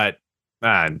it but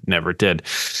I never did.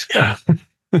 Yeah.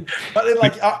 But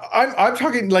like I'm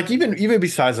talking like even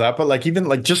besides that, but like even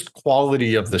like just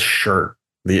quality of the shirt,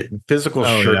 the physical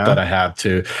shirt that I have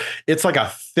too. It's like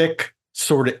a thick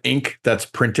sort of ink that's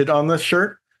printed on the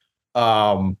shirt.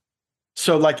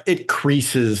 So like it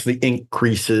creases, the ink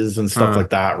creases and stuff like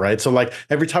that, right? So like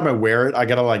every time I wear it, I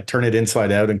gotta like turn it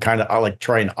inside out and I like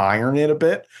try and iron it a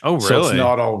bit. Oh, really? So it's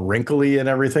not all wrinkly and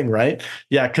everything, right?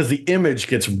 Yeah, because the image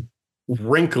gets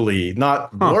wrinkly,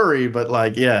 not blurry, but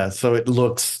like, yeah, so it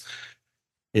looks,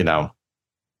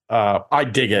 I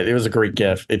dig it. It was a great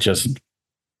gift. It just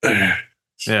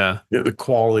the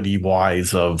quality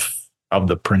wise of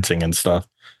the printing and stuff.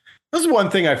 This is one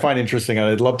thing I find interesting, and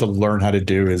I'd love to learn how to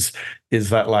do is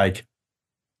that like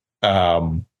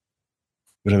what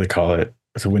do they call it?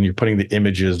 So when you're putting the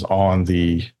images on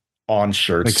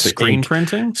shirts, like screen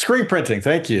printing? Screen printing,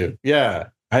 thank you. Yeah.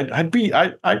 I think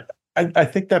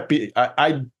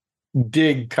I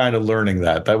dig kind of learning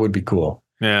that. That would be cool.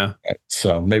 Yeah.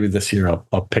 So maybe this year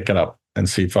I'll pick it up and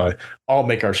see if I'll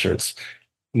make our shirts.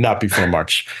 Not before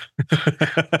March.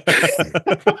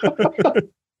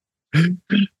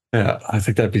 Yeah, I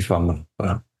think that'd be fun.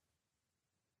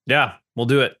 Yeah, we'll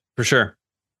do it for sure.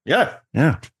 Yeah.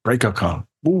 Breakout Con.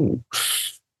 Ooh.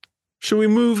 should we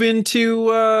move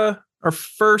into our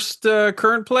first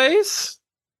current plays?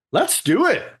 Let's do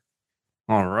it.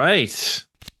 All right.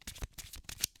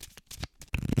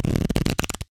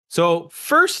 So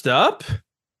first up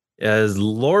is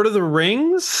Lord of the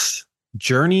Rings,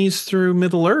 Journeys Through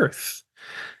Middle-earth.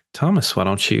 Thomas, why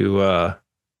don't you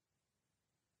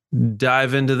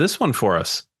dive into this one for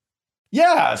us?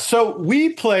 Yeah, so we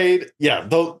played,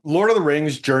 the Lord of the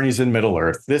Rings Journeys in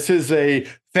Middle-earth. This is a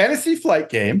fantasy flight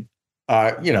game.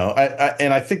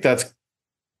 And I think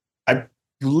I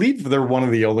believe they're one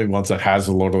of the only ones that has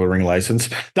a Lord of the Ring license.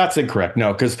 That's incorrect.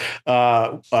 No, because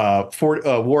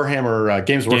Warhammer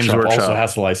Games Workshop also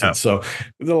has the license. Yeah. So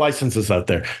the license is out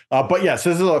there. But yes,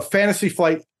 this is a fantasy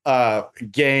flight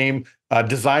game.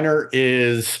 Designer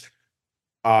is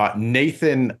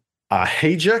Nathan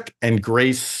Hajek and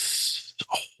Grace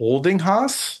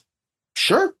Holdinghaus.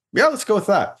 Sure. Yeah, let's go with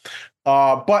that.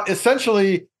 But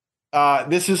essentially,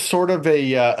 this is sort of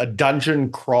a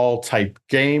dungeon crawl type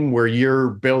game where you're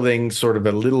building sort of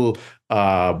a little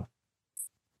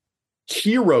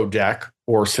hero deck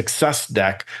or success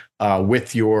deck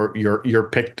with your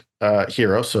picked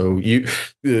hero. So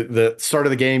the start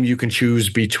of the game, you can choose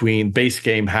between. Base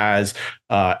game has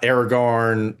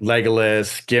Aragorn,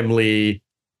 Legolas, Gimli,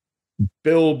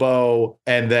 Bilbo,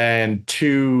 and then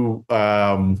two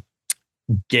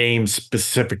game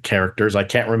specific characters. I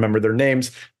can't remember their names.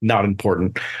 Not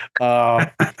important.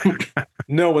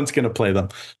 No one's going to play them.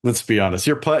 Let's be honest.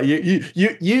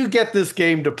 You get this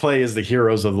game to play as the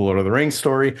heroes of the Lord of the Rings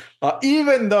story,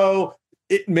 even though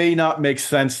it may not make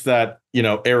sense that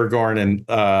Aragorn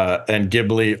and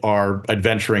Gimli are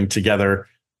adventuring together.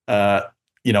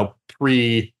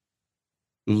 Pre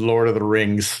Lord of the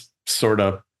Rings sort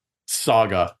of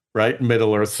saga, right?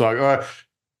 Middle Earth saga.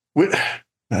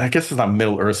 I guess it's not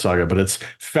Middle Earth saga, but it's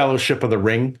Fellowship of the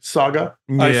Ring saga,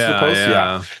 I suppose.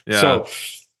 Yeah. So,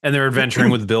 and they're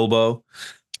adventuring with Bilbo.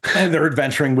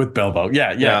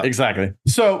 Yeah, exactly.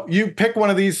 So you pick one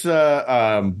of these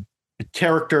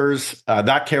characters.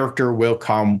 That character will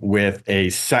come with a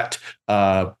set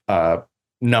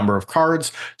number of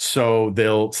cards. So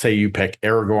they'll say you pick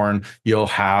Aragorn. You'll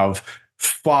have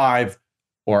 5,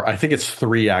 or I think it's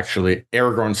 3 actually,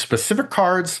 Aragorn specific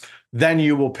cards. Then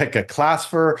you will pick a class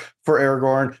for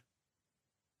Aragorn.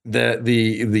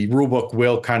 The rule book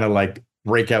will kind of like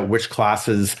break out which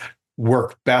classes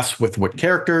work best with what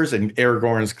characters. In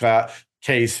Aragorn's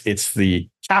case, it's the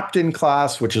captain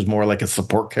class, which is more like a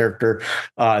support character.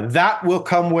 That will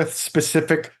come with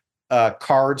specific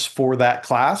cards for that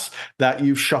class that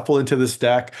you shuffle into this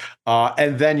deck.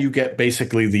 And then you get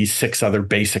basically these 6 other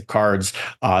basic cards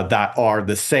that are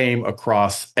the same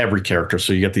across every character.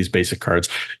 So you get these basic cards,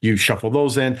 you shuffle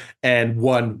those in, and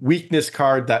one weakness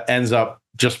card that ends up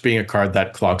just being a card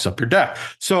that clogs up your deck.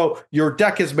 So your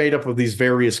deck is made up of these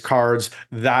various cards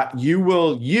that you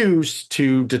will use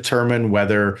to determine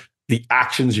whether the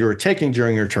actions you're taking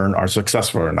during your turn are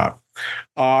successful or not.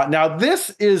 Now, this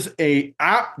is a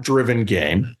app-driven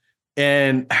game,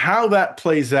 and how that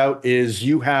plays out is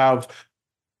you have,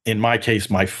 in my case,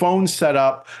 my phone set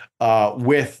up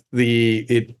with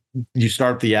you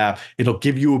start the app. It'll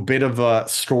give you a bit of a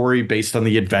story based on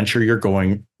the adventure you're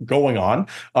going on.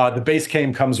 The base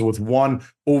game comes with one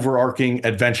overarching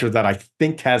adventure that I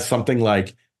think has something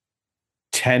like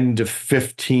 10 to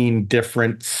 15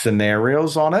 different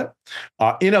scenarios on it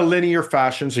in a linear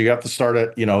fashion. So you have to start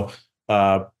at,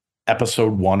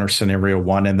 episode 1 or scenario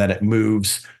 1, and then it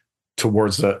moves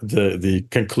towards the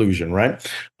conclusion, right?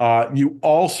 You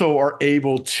also are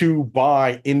able to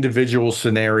buy individual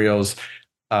scenarios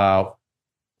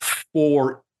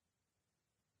for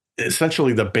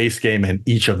essentially the base game and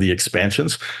each of the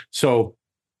expansions. So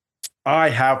I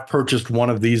have purchased one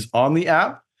of these on the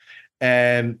app.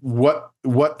 And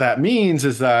what that means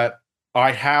is that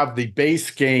I have the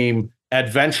base game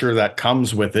adventure that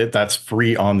comes with it. That's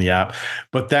free on the app.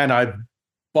 But then I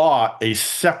bought a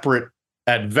separate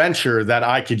adventure that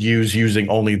I could use using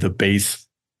only the base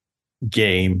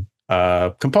game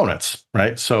components,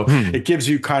 right? So it gives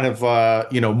you kind of,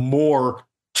 more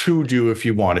to do if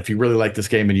you want. If you really like this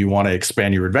game and you want to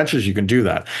expand your adventures, you can do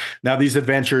that. Now, these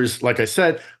adventures, like I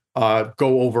said,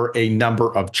 go over a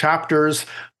number of chapters,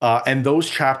 and those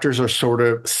chapters are sort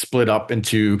of split up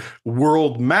into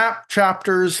world map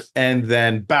chapters and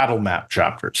then battle map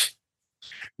chapters.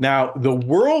 Now, the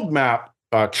world map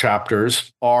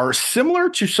chapters are similar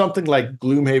to something like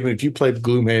Gloomhaven. If you played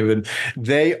Gloomhaven,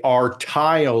 they are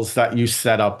tiles that you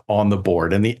set up on the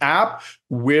board, and the app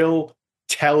will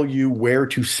tell you where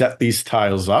to set these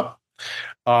tiles up.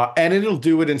 And it'll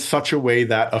do it in such a way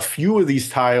that a few of these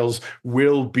tiles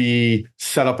will be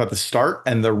set up at the start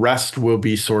and the rest will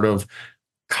be sort of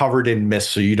covered in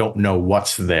mist, so you don't know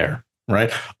what's there,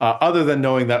 right? Other than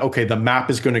knowing that, okay, the map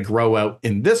is going to grow out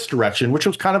in this direction, which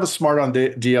was kind of a smart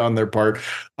idea on their part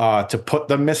to put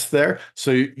the mist there.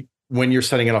 So when you're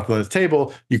setting it up on the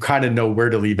table, you kind of know where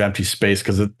to leave empty space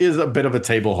because it is a bit of a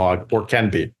table hog, or can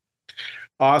be.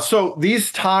 So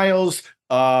these tiles,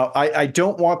 I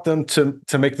don't want them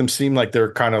to make them seem like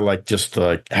they're kind of like just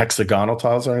like hexagonal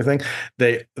tiles or anything.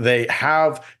 They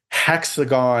have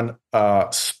hexagon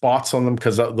spots on them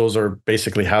because those are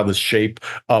basically how the shape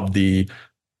of the,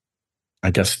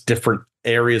 I guess, different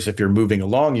areas. If you're moving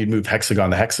along, you'd move hexagon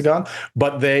to hexagon,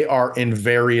 but they are in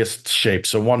various shapes.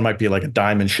 So one might be like a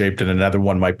diamond shaped and another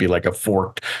one might be like a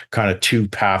forked kind of two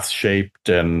path shaped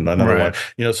and another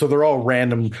one, so they're all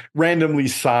randomly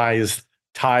sized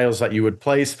tiles that you would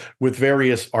place with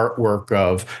various artwork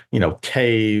of,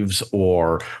 caves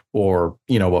or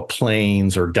a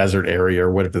plains or desert area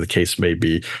or whatever the case may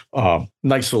be.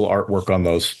 Nice little artwork on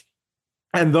those.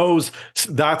 And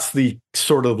that's the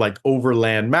sort of like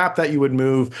overland map that you would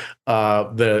move.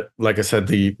 Like I said,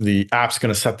 the app's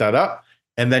going to set that up,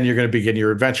 and then you're going to begin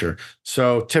your adventure.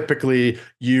 So typically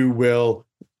you will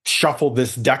shuffle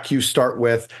this deck you start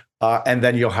with, and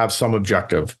then you'll have some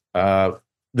objective.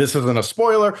 This isn't a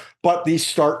spoiler, but the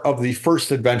start of the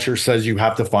first adventure says you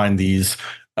have to find these,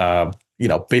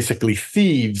 basically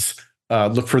thieves.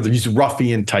 Look for these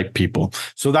ruffian type people.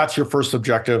 So that's your first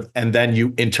objective. And then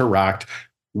you interact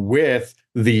with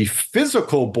the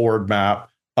physical board map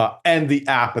and the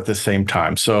app at the same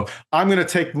time. So I'm going to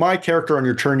take my character on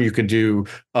your turn. You can do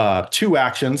 2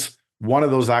 actions. One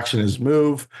of those actions is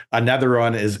move. Another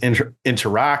one is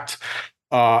interact.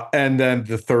 And then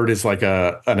the third is like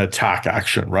an attack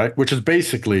action, right? Which is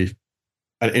basically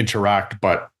an interact,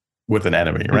 but with an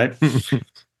enemy, right?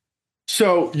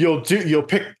 So you'll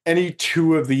pick any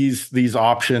 2 of these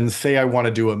options. Say I want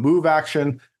to do a move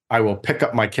action. I will pick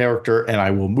up my character and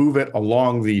I will move it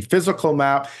along the physical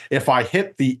map. If I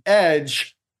hit the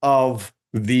edge of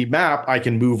the map, I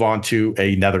can move on to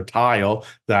another tile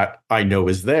that I know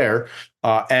is there.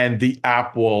 And the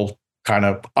app will kind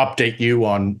of update you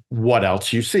on what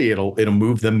else you see. It'll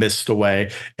move the mist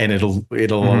away, and it'll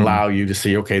allow you to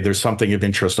see, okay, there's something of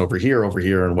interest over here,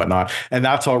 and whatnot. And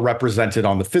that's all represented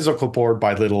on the physical board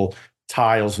by little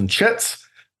tiles and chits,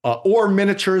 or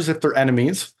miniatures if they're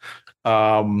enemies.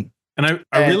 And I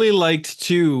really liked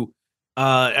too,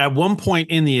 at one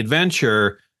point in the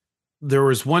adventure, there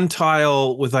was one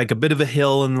tile with like a bit of a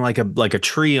hill and like a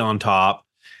tree on top.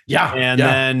 Yeah.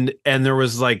 And there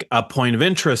was like a point of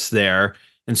interest there.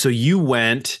 And so you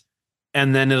went,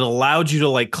 and then it allowed you to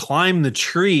like climb the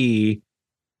tree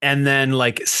and then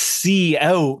like see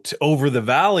out over the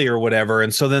valley or whatever.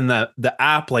 And so then the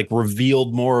app like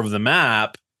revealed more of the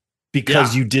map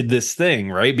because you did this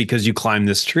thing, right? Because you climbed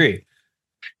this tree.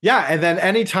 Yeah. And then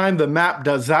anytime the map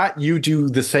does that, you do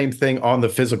the same thing on the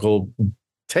physical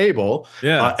table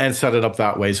and set it up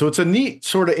that way. So it's a neat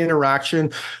sort of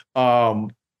interaction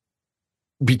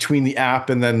between the app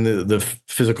and then the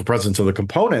physical presence of the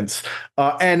components.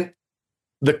 And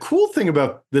the cool thing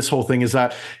about this whole thing is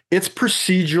that it's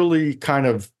procedurally kind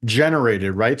of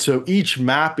generated, right? So each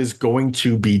map is going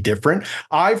to be different.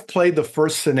 I've played the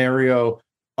first scenario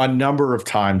a number of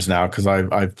times now because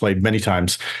I've played many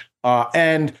times.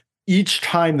 And each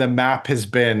time the map has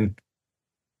been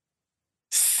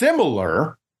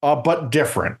similar, but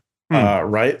different,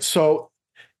 right? So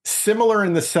similar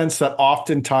in the sense that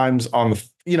oftentimes on the,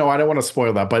 I don't want to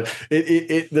spoil that, but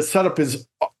the setup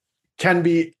can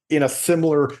be in a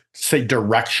similar, say,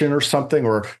 direction or something,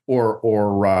 or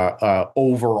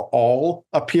overall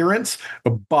appearance,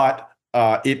 but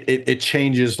it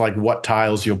changes like what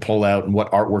tiles you'll pull out and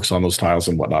what artwork's on those tiles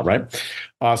and whatnot, right?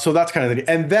 So that's kind of the,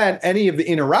 and then any of the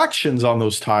interactions on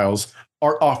those tiles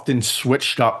are often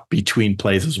switched up between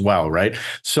plays as well, right?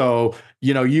 So,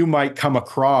 you might come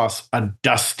across a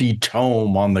dusty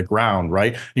tome on the ground,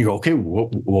 right? You go, okay, well,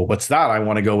 what's that? I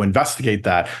want to go investigate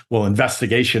that. Well,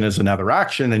 investigation is another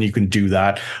action, and you can do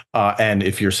that. And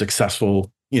if you're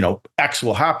successful, X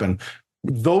will happen.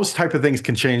 Those type of things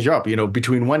can change up,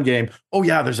 between one game. Oh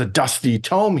yeah, there's a dusty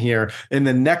tome here. In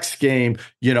the next game,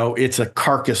 it's a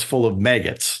carcass full of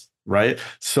maggots, right?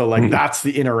 So like that's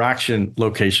the interaction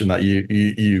location that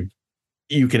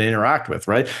you can interact with,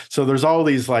 right? So there's all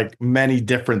these like many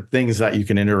different things that you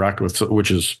can interact with, which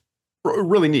is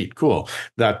really neat, cool.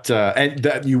 That and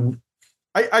that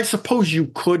I suppose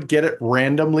you could get it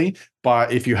randomly,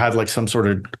 but if you had like some sort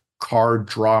of card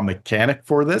draw mechanic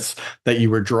for this that you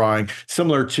were drawing,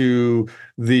 similar to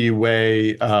the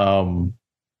way I'm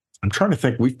trying to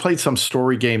think. We've played some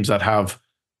story games that have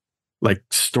like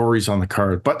stories on the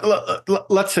card, but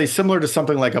let's say similar to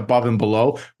something like Above and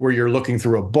Below, where you're looking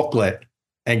through a booklet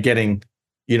and getting,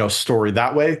 story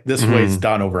that way. This way it's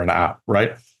done over an app,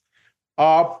 right?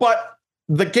 But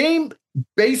the game,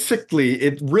 basically,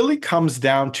 it really comes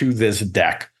down to this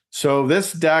deck. So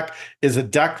this deck is a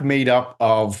deck made up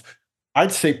of,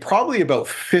 I'd say, probably about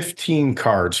 15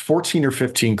 cards, 14 or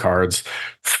 15 cards,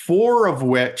 4 of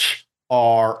which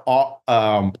are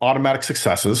automatic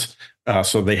successes.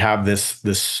 So they have this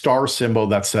star symbol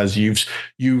that says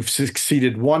you've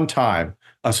succeeded one time.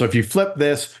 So if you flip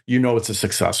this, it's a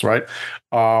success, right?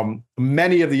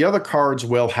 Many of the other cards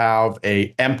will have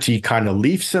a empty kind of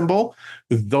leaf symbol.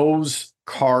 Those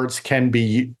cards can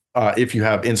be, if you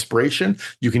have inspiration,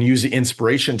 you can use the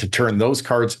inspiration to turn those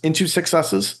cards into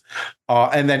successes.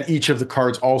 And then each of the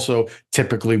cards also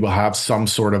typically will have some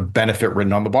sort of benefit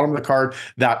written on the bottom of the card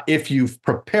that if you've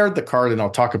prepared the card, and I'll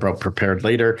talk about prepared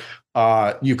later,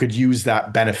 you could use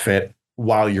that benefit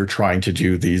while you're trying to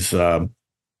do these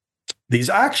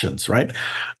actions, right?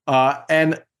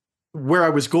 And where I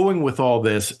was going with all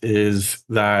this is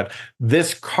that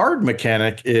this card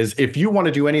mechanic is, if you want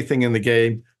to do anything in the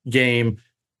game,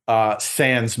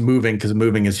 sans moving, because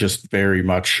moving is just very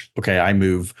much, okay, I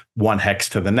move one hex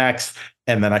to the next,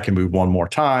 and then I can move one more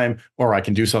time, or I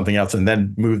can do something else and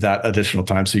then move that additional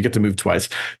time. So you get to move twice.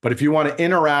 But if you want to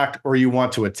interact or you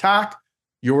want to attack,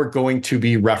 you're going to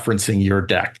be referencing your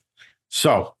deck.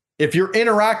 So if you're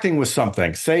interacting with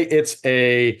something, say it's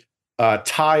a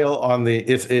tile on the,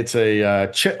 it's a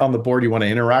chit on the board you want to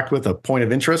interact with, a point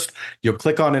of interest, you'll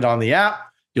click on it on the app.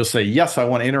 You'll say, yes, I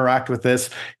want to interact with this.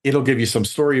 It'll give you some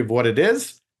story of what it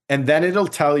is. And then it'll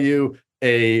tell you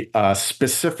a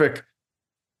specific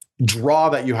draw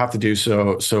that you have to do.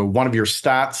 So one of your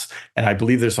stats, and I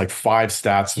believe there's like 5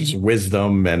 stats, there's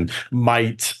wisdom and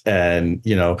might and,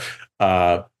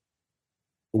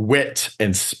 wit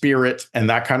and spirit and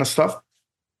that kind of stuff.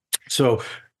 So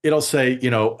it'll say,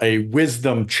 a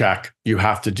wisdom check you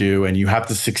have to do, and you have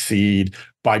to succeed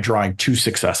by drawing 2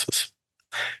 successes.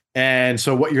 And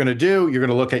so what you're going to do, you're going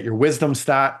to look at your wisdom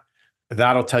stat.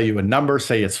 That'll tell you a number,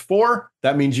 say it's 4.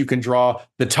 That means you can draw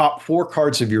the top 4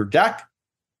 cards of your deck.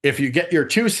 If you get your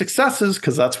 2 successes,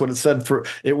 because that's what it said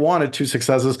it wanted 2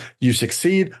 successes, you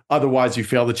succeed. Otherwise, you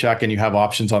fail the check, and you have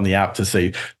options on the app to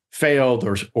say failed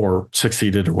or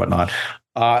succeeded or whatnot.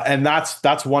 And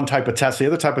that's one type of test. The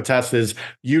other type of test is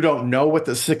you don't know what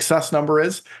the success number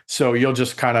is. So you'll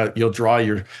just you'll draw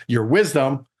your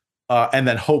wisdom and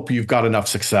then hope you've got enough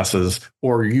successes,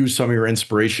 or use some of your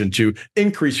inspiration to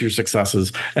increase your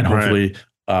successes and hopefully,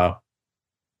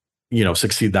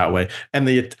 succeed that way. And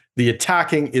the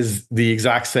attacking is the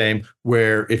exact same,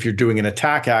 where if you're doing an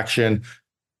attack action,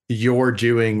 you're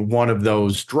doing one of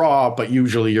those draw, but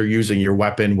usually you're using your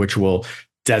weapon, which will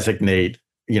designate,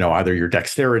 either your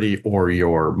dexterity or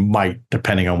your might,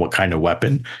 depending on what kind of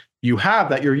weapon you have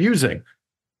that you're using.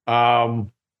 And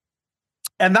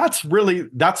that's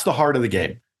the heart of the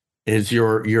game, is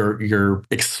you're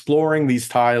exploring these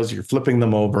tiles, you're flipping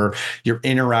them over, you're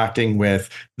interacting with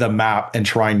the map and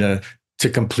trying to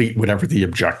complete whatever the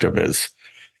objective is.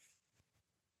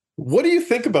 What do you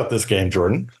think about this game,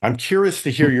 Jordan? I'm curious to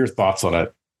hear your thoughts on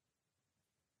it.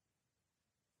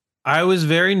 I was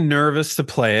very nervous to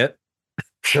play it.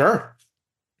 Sure.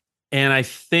 And I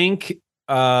think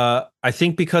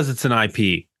because it's an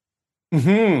IP.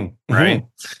 Mm-hmm. Right.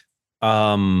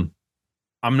 I'm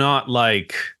not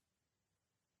like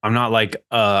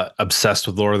obsessed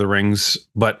with Lord of the Rings,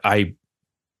 but I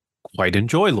quite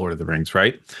enjoy Lord of the Rings,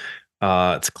 right?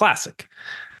 It's a classic.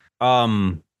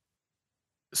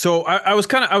 So I was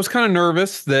kind of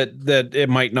nervous that it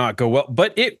might not go well,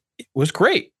 but it was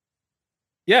great.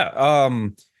 Yeah.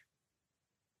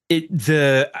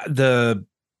 The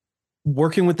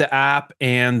working with the app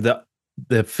and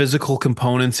the physical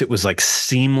components, it was like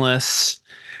seamless.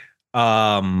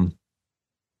 The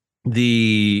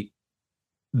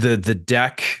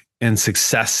deck and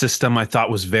success system I thought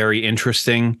was very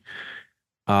interesting.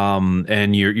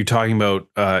 And you're talking about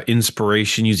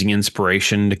inspiration, using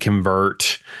inspiration to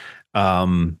convert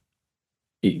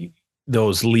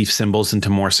those leaf symbols into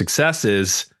more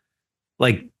successes.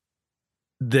 Like,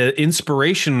 the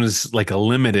inspiration was like a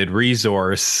limited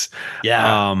resource.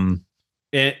 Yeah.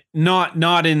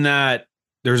 Not in that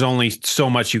there's only so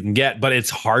much you can get, but it's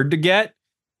hard to get.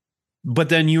 But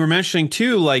then you were mentioning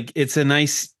too, like, it's a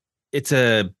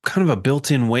kind of a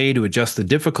built-in way to adjust the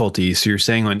difficulty. So you're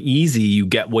saying on easy, you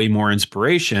get way more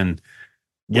inspiration.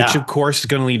 which of course is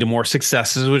going to lead to more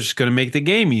successes, which is going to make the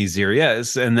game easier.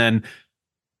 Yes. And then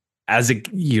as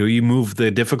you move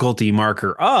the difficulty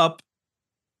marker up,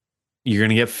 you're going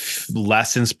to get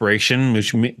less inspiration,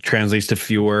 which translates to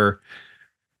fewer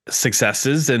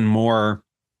successes and more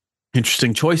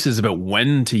interesting choices about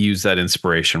when to use that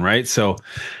inspiration, right? So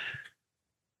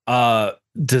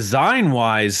design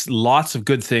wise, lots of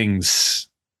good things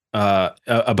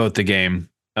about the game,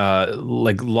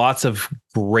 like lots of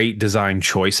great design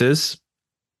choices,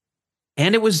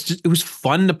 and it was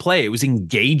fun to play. It was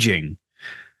engaging.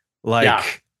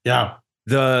 Like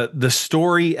the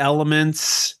story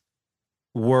elements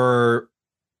were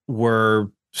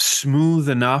smooth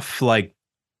enough, like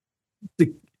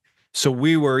so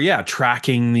we were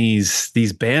tracking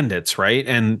these bandits, right?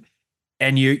 And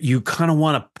you kind of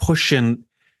want to push in,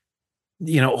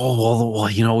 we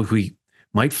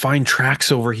might find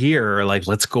tracks over here, or like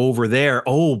let's go over there.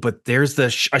 Oh, but there's a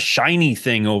shiny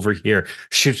thing over here.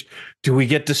 Do we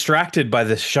get distracted by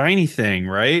the shiny thing,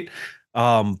 right?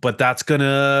 But that's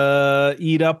gonna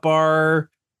eat up our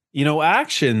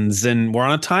actions, and we're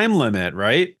on a time limit,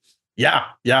 right? Yeah.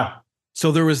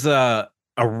 So there was a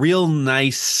real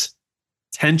nice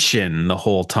tension the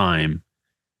whole time.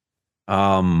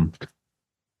 I don't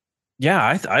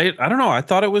know. I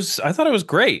thought it was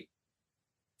great.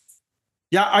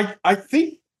 Yeah, I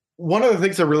think one of the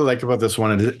things I really like about this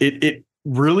one is it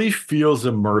really feels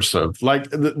immersive. Like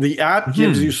the app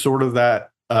gives you sort of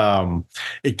that.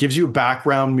 It gives you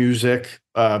background music,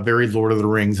 very Lord of the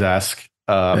Rings-esque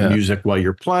music while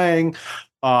you're playing,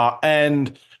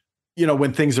 and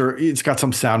when it's got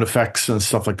some sound effects and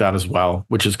stuff like that as well,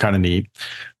 which is kind of neat.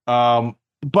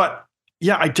 But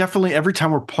yeah, I definitely, every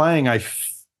time we're playing, I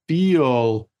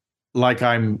feel like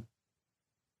I'm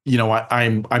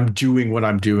doing what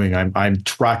I'm doing. I'm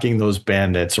tracking those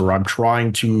bandits, or I'm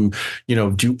trying to,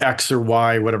 do X or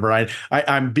Y, whatever.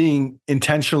 I'm being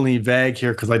intentionally vague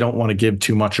here because I don't want to give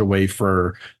too much away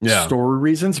for story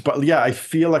reasons. But yeah, I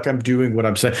feel like I'm doing what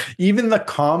I'm saying. Even the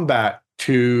combat,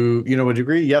 to a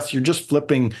degree, yes, you're just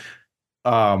flipping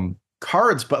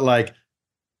cards, but like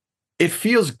it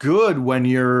feels good when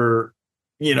you're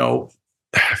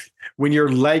when you're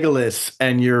Legolas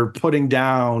and you're putting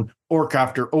down orc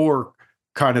after orc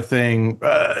kind of thing.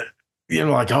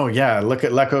 Like, oh yeah, look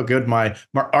how good my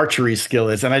archery skill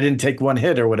is, and I didn't take one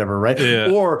hit or whatever, right?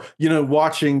 Yeah. Or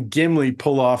watching Gimli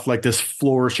pull off like this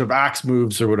flourish of axe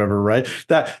moves or whatever, right?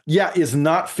 That is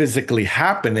not physically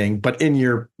happening, but in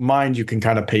your mind you can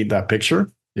kind of paint that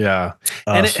picture. Yeah,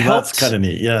 and it helps. That's kind of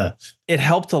neat. Yeah, it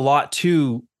helped a lot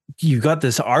too. You got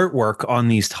this artwork on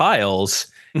these tiles,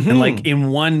 and like in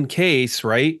one case,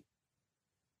 right?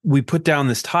 We put down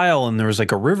this tile and there was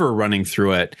like a river running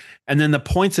through it. And then the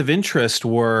points of interest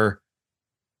were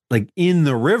like in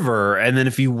the river. And then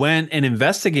if you went and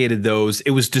investigated those, it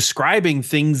was describing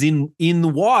things in the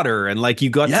water. And like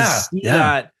you got to see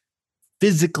that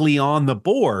physically on the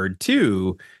board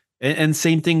too. And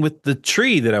same thing with the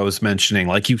tree that I was mentioning.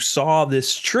 Like you saw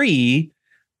this tree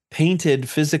painted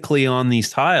physically on these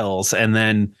tiles. And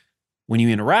then when you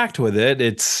interact with it,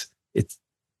 it's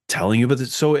telling you about it.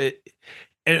 So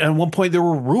at one point there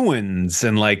were ruins,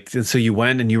 and so you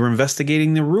went and you were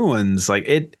investigating the ruins. Like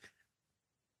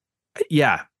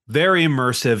very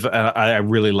immersive. I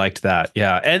really liked that.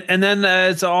 Yeah. And then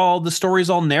the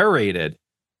story's all narrated.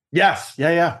 Yes.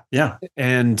 Yeah.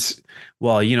 And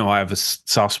well, I have a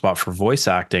soft spot for voice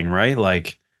acting, right?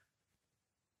 Like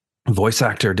voice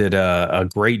actor did a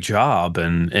great job,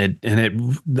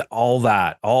 and all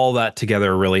that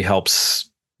together really helps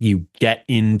you get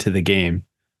into the game.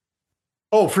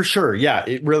 Oh, for sure. Yeah,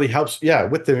 it really helps. Yeah,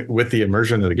 with the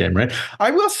immersion of the game, right?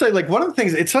 I will say, like, one of the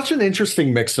things, it's such an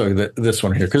interesting mix of this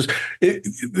one here, because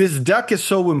this deck is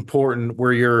so important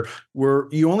where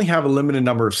you only have a limited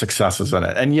number of successes in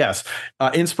it. And yes,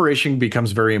 inspiration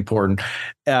becomes very important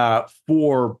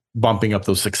for bumping up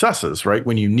those successes, right?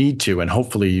 When you need to, and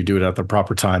hopefully you do it at the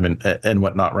proper time and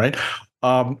whatnot, right?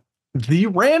 The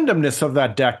randomness of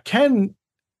that deck can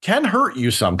hurt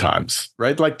you sometimes,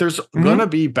 right? Like there's gonna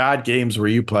be bad games where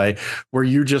you play where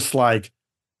you just like,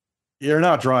 you're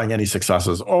not drawing any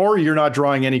successes, or you're not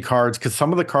drawing any cards, because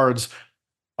some of the cards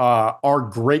are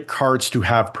great cards to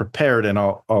have prepared. And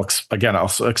I'll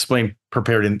explain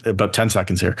prepared in about 10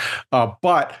 seconds here.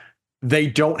 But they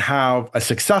don't have a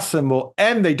success symbol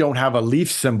and they don't have a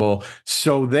leaf symbol.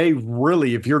 So they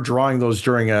really, if you're drawing those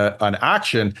during an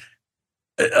action,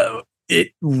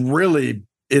 it really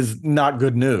is not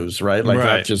good news, right? Like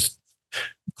that just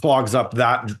clogs up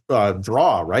that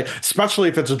draw, right? Especially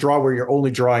if it's a draw where you're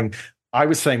only drawing I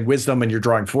was saying wisdom and you're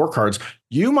drawing 4 cards,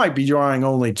 you might be drawing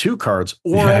only 2 cards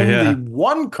or only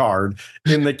 1 card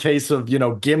in the case of,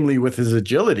 Gimli with his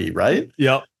agility, right?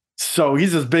 Yep. So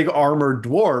he's this big armored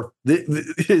dwarf.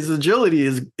 His agility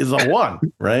is a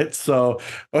 1, right? So,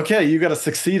 okay, you got to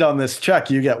succeed on this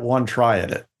check. You get 1 try at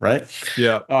it, right?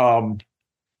 Yeah.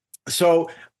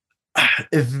 So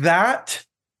that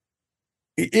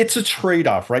it's a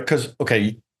trade-off, right? Because,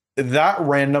 okay, that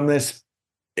randomness,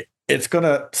 it's going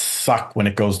to suck when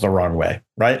it goes the wrong way,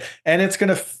 right? And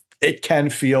it can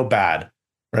feel bad,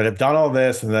 right? I've done all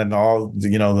this and then all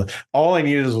I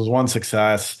needed was 1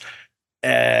 success.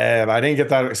 And I didn't get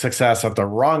that success at the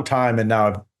wrong time. And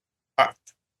now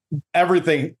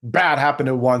everything bad happened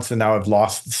at once. And now I've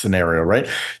lost the scenario, right?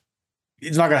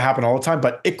 It's not going to happen all the time,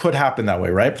 but it could happen that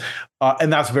way, right?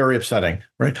 And that's very upsetting,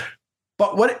 right?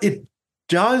 But what it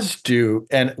does do,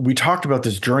 and we talked about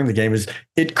this during the game, is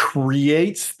it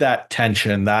creates that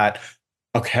tension that,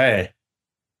 okay,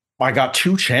 I got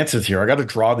 2 chances here. I got to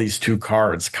draw these 2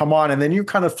 cards. Come on. And then you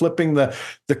kind of flipping the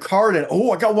card and,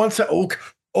 I got 1 set.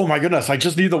 Oh my goodness, I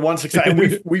just need the 1 success.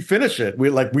 And we finish it. We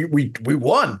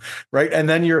won, right? And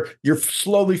then you're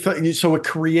slowly, so it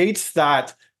creates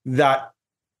that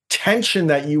tension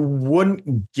that you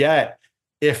wouldn't get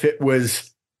if it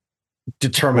was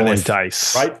deterministic, rolling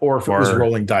dice, right? Or if it was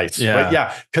rolling dice, right?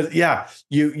 Yeah, because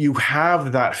you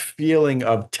have that feeling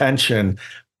of tension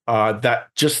that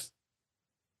just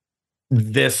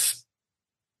this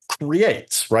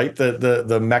creates, right?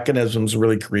 The mechanisms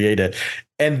really create it,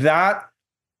 and that.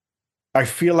 I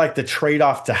feel like the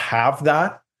trade-off to have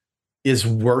that is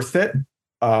worth it.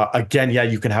 Again,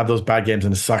 you can have those bad games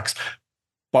and it sucks.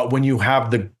 But when you have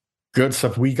the good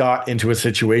stuff, we got into a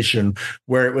situation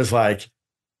where it was like,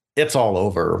 it's all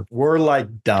over. We're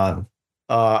like done.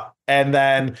 And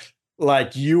then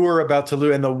like you were about to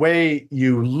lose. And the way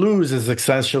you lose is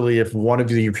essentially if one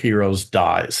of your heroes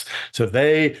dies. So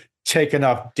they take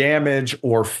enough damage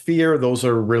or fear. Those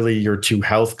are really your 2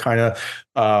 health kind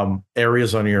of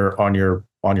areas on your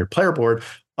player board.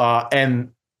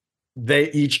 And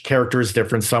each character is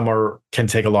different. Some can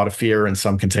take a lot of fear and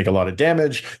some can take a lot of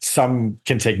damage. Some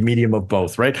can take medium of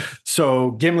both, right?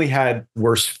 So Gimli had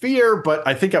worse fear, but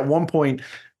I think at one point,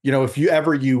 if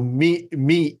you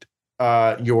meet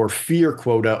your fear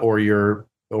quota or your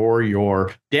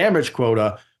damage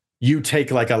quota, you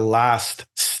take like a last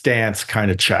stance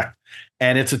kind of check.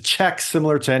 And it's a check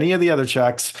similar to any of the other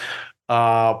checks.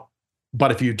 But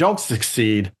if you don't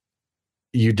succeed,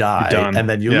 you die and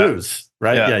then you lose,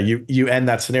 right? Yeah, you end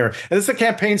that scenario. And it's a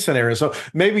campaign scenario. So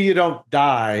maybe you don't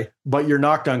die, but you're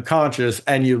knocked unconscious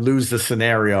and you lose the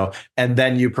scenario. And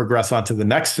then you progress on to the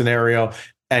next scenario.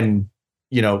 And,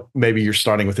 maybe you're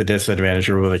starting with a disadvantage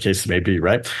or whatever the case may be,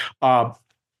 right?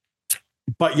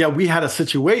 But we had a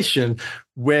situation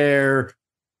where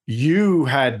you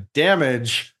had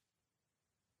damage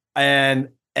and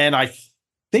I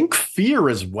think fear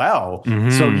as well.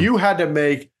 Mm-hmm. So you had to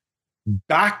make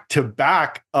back to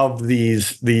back of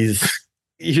these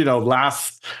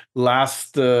last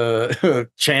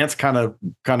chance kind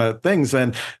of things,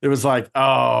 and it was like,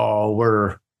 oh,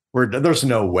 we're there's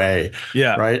no way,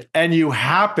 right? And you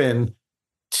happen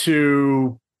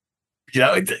to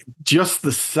just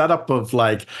the setup of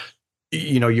like,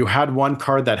 you had 1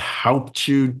 card that helped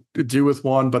you do with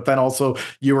 1, but then also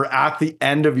you were at the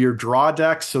end of your draw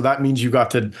deck. So that means you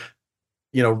got to,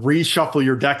 reshuffle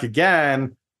your deck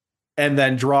again and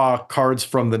then draw cards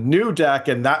from the new deck.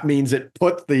 And that means it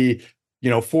put the,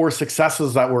 4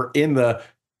 successes that were in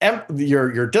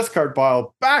your discard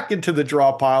pile back into the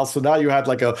draw pile. So now you had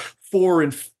like a 4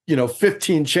 in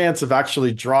 15 chance of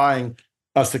actually drawing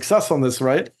a success on this,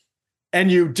 right?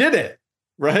 And you did it.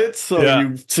 Right. So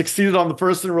you succeeded on the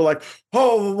first and we're like,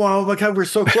 oh, wow, my God, we're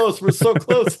so close. We're so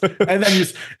close. And then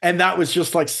and that was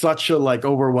just like such a like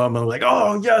overwhelming, like,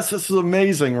 oh, yes, this is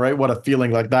amazing. Right. What a feeling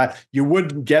like that. You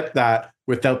wouldn't get that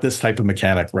without this type of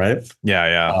mechanic. Right.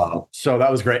 Yeah. So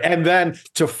that was great. And then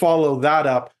to follow that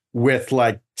up with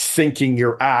like sinking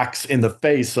your axe in the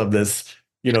face of this,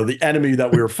 the enemy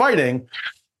that we were fighting,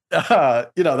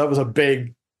 that was a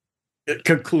big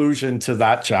conclusion to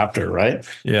that chapter. Right.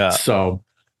 Yeah. So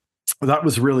that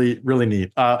was really, really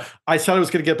neat. I said I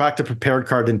was going to get back to prepared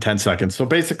card in 10 seconds. So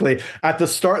basically at the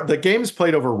start, the game's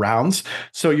played over rounds.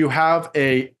 So you have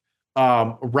a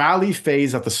rally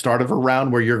phase at the start of a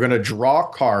round where you're going to draw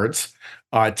cards.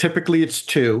 Typically it's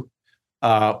 2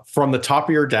 from the top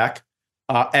of your deck.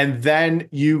 And then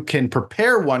you can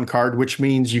prepare 1 card, which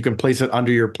means you can place it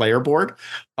under your player board.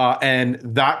 And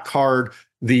that card,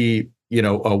 the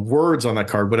words on that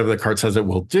card, whatever the card says it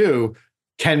will do,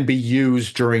 can be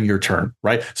used during your turn,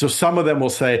 right? So some of them will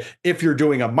say, if you're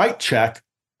doing a might check,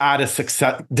 add a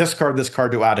success, discard this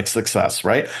card to add a success,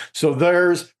 right? So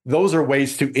those are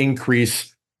ways to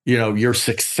increase, your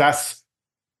successes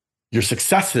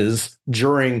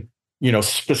during,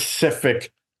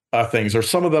 specific things. Or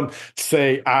some of them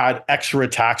say add extra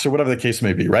attacks or whatever the case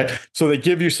may be, right? So they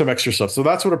give you some extra stuff. So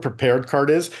that's what a prepared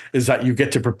card is that you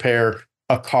get to prepare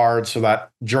a card so that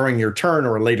during your turn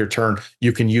or a later turn,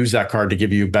 you can use that card to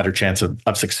give you a better chance of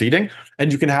succeeding.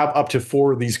 And you can have up to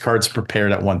 4 of these cards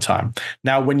prepared at one time.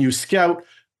 Now, when you scout,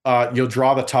 you'll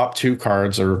draw the top 2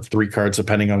 cards or 3 cards,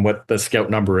 depending on what the scout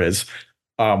number is.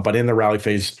 But in the rally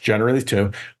phase, generally 2.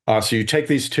 So you take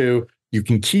these 2, you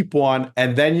can keep 1,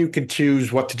 and then you can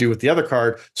choose what to do with the other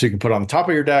card. So you can put it on the top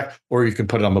of your deck, or you can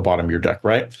put it on the bottom of your deck,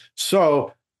 right?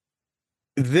 So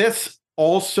this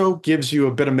also gives you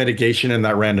a bit of mitigation in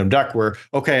that random deck where,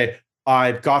 okay,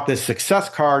 I've got this success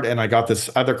card and I got this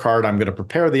other card. I'm going to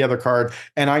prepare the other card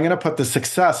and I'm going to put the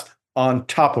success on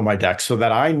top of my deck so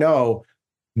that I know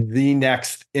the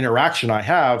next interaction I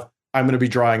have, I'm going to be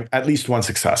drawing at least 1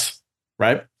 success,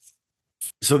 right?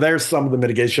 So there's some of the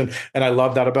mitigation, and I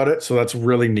love that about it. So that's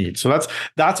really neat. So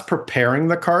that's preparing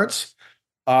the cards.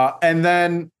 And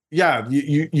then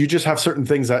you just have certain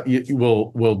things that you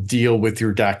will deal with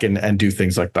your deck and do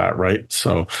things like that, right?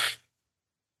 So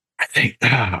I think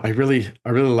I really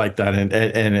like that, and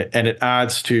it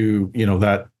adds to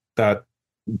that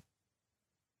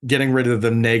getting rid of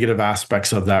the negative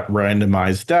aspects of that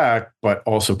randomized deck, but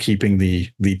also keeping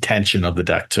the tension of the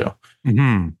deck too.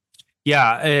 Mm-hmm.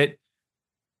 Yeah,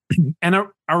 and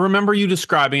I remember you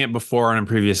describing it before in a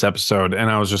previous episode,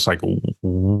 and I was just like,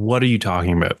 what are you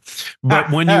talking about? But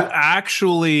when you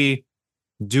actually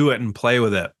do it and play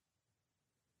with it,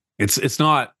 it's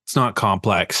not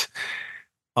complex.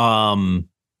 But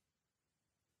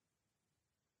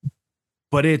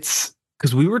it's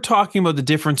because we were talking about the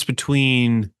difference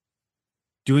between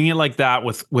doing it like that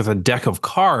with a deck of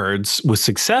cards with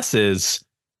successes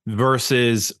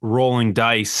versus rolling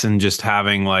dice and just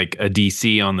having like a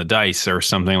DC on the dice or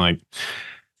something like,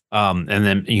 and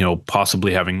then,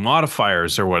 possibly having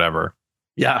modifiers or whatever.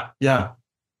 Yeah.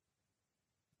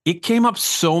 It came up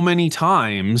so many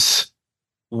times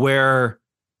where,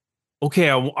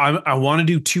 okay, I want to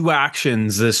do 2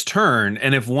 actions this turn.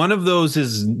 And if one of those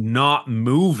is not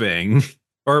moving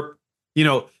or,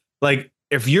 like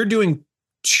if you're doing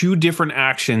 2 different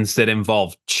actions that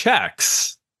involve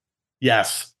checks.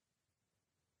 Yes.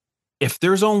 If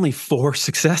there's only 4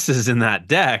 successes in that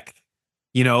deck,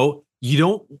 you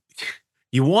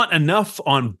want enough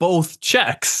on both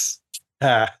checks.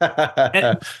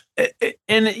 and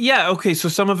yeah, okay, so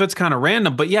some of it's kind of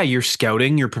random, but yeah, you're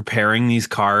scouting, you're preparing these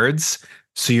cards,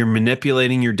 so you're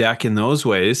manipulating your deck in those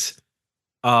ways.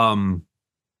 And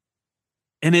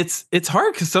it's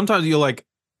hard because sometimes you're like,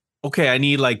 okay, I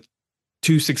need like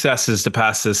 2 successes to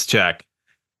pass this check.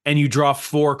 And you draw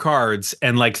 4 cards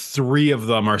and like 3 of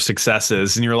them are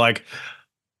successes. And you're like,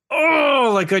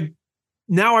 oh,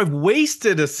 now I've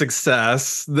wasted a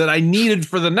success that I needed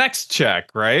for the next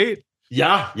check. Right.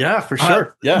 Yeah, for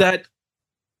sure. That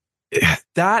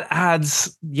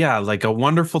adds, like a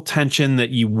wonderful tension that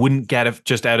you wouldn't get if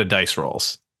just out of dice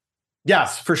rolls.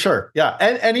 Yes, for sure. Yeah.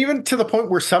 And even to the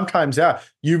point where sometimes,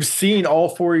 you've seen all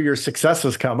 4 of your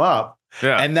successes come up.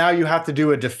 Yeah. And now you have to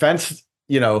do a defense,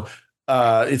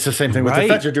 it's the same thing with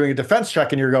defense. You're doing a defense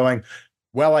check and you're going,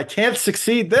 well, I can't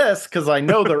succeed this because I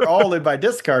know they're all in my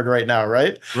discard right now,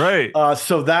 right? Right.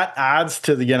 So that adds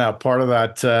to the, part of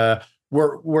that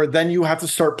where then you have to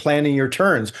start planning your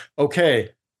turns. Okay,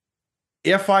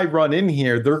 if I run in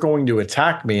here, they're going to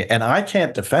attack me and I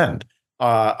can't defend.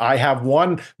 I have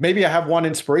 1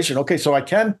 inspiration. Okay, so I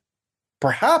can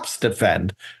perhaps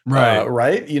defend. Right.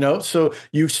 Right. So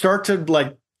you start to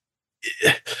like,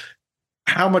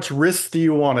 how much risk do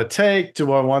you want to take?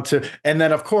 Do I want to? And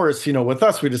then, of course, with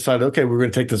us, we decided, okay, we're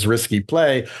going to take this risky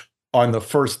play on the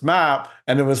first map.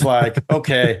 And it was like,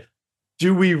 okay,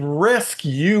 do we risk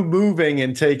you moving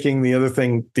and taking the other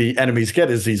thing the enemies get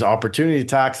is these opportunity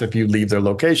attacks if you leave their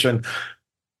location?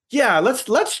 Yeah,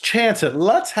 let's chance it.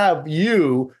 Let's have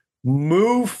you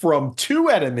move from 2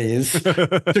 enemies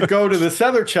to go to this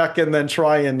other check and then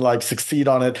try and like succeed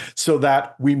on it so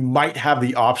that we might have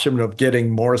the option of getting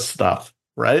more stuff.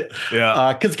 Right.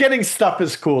 Yeah. Because getting stuff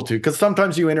is cool too. Because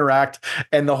sometimes you interact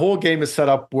and the whole game is set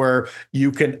up where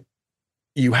you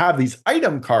have these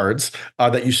item cards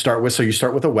that you start with. So you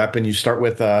start with a weapon, you start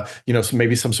with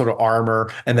maybe some sort of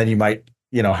armor, and then you might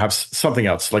have something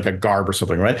else like a garb or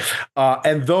something, right?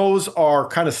 And those are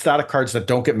kind of static cards that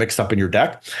don't get mixed up in your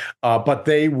deck, but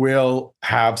they will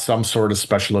have some sort of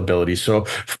special ability. So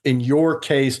in your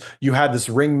case, you had this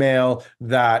ring mail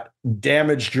that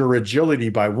damaged your agility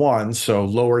by 1, so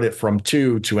lowered it from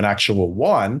 2 to an actual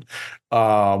 1.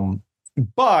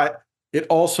 But it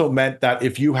also meant that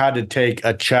if you had to take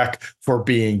a check for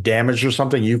being damaged or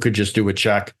something, you could just do a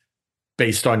check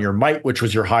based on your might, which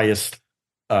was your highest.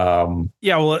 It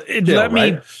skill, let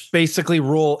me right? basically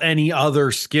roll any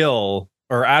other skill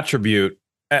or attribute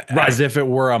as if it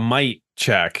were a might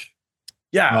check.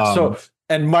 Yeah.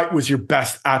 And might was your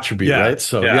best attribute, right?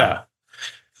 So yeah.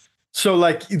 So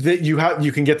like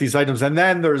you can get these items, and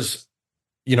then there's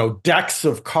decks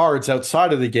of cards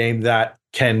outside of the game that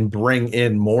can bring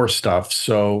in more stuff.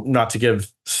 So not to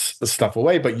give stuff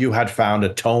away, but you had found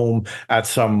a tome at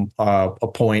some a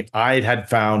point. I had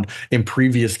found in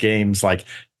previous games like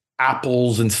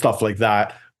apples and stuff like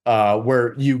that,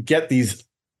 where you get these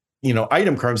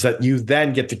item cards that you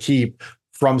then get to keep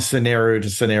from scenario to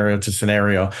scenario to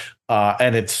scenario.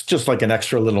 And it's just like an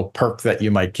extra little perk that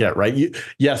you might get, right?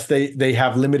 Yes, they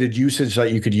have limited usage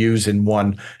that you could use in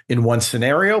one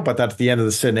scenario, but at the end of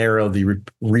the scenario, they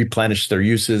replenish their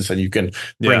uses, and you can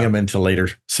bring them into later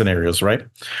scenarios, right?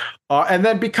 And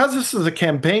then because this is a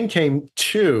campaign game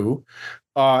too,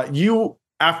 you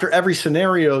after every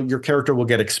scenario, your character will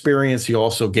get experience. You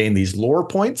also gain these lore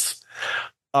points.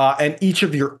 And each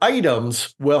of your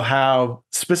items will have,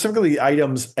 specifically the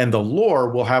items and the lore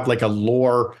will have like a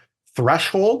lore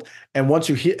threshold. And once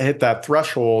you hit that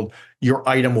threshold, your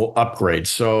item will upgrade.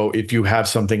 So if you have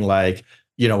something like,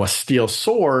 a steel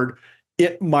sword,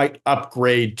 it might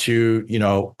upgrade to,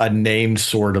 a named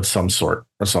sword of some sort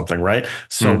or something, right?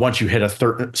 So once you hit a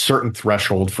certain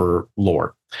threshold for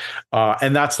lore.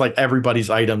 And that's like everybody's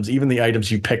items, even the items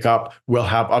you pick up will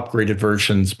have upgraded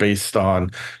versions based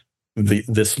on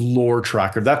this lore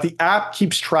tracker that the app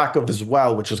keeps track of as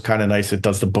well, which is kind of nice. It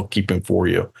does the bookkeeping for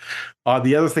you.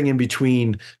 The other thing in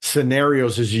between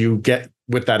scenarios is you get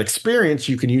with that experience,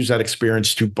 you can use that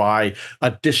experience to buy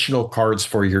additional cards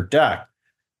for your deck.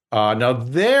 Now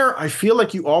there, I feel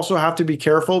like you also have to be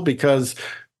careful because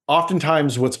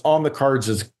oftentimes what's on the cards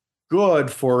is good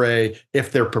for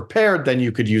if they're prepared, then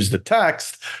you could use the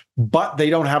text, but they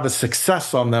don't have a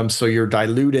success on them. So you're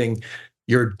diluting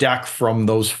your deck from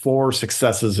those 4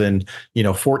 successes in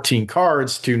 14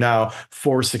 cards to now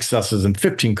 4 successes in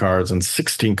 15 cards and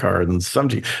 16 cards and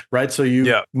 17, right? So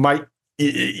you might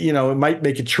it might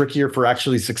make it trickier for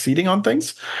actually succeeding on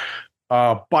things,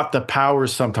 but the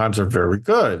powers sometimes are very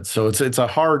good. So it's a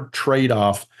hard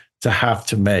trade-off to have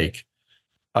to make.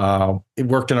 It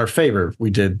worked in our favor. We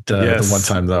did the one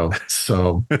time though.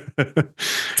 So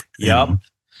yep.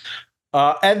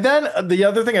 And then the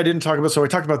other thing I didn't talk about, so I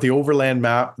talked about the overland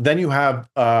map. Then you have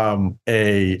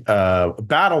a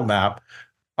battle map,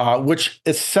 which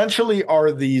essentially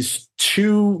are these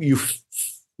 2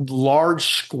 large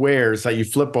squares that you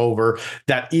flip over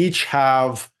that each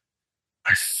have,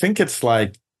 I think it's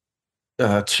like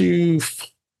 2,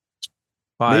 5.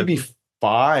 Maybe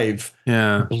 5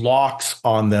 blocks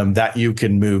on them that you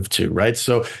can move to, right?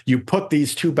 So you put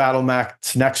these 2 battle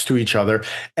maps next to each other,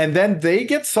 and then they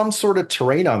get some sort of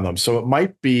terrain on them. So it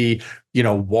might be,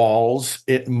 walls,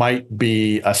 it might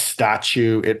be a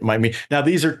statue, it might be, now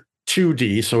these are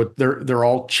 2D, so they're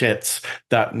all chits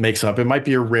that makes up. It might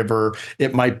be a river,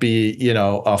 it might be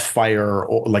a fire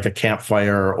or like a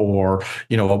campfire, or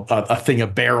a thing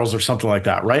of barrels or something like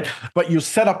that, right? But you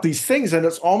set up these things, and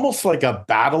it's almost like a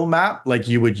battle map, like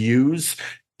you would use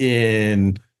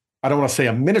in, I don't want to say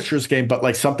a miniatures game, but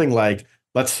like something like,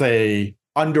 let's say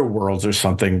Underworlds or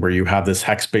something, where you have this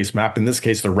hex-based map. In this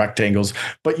case, they're rectangles,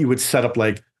 but you would set up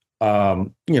like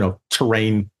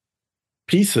terrain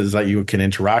pieces that you can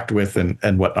interact with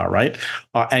and whatnot, right?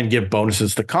 And give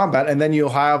bonuses to combat. And then you'll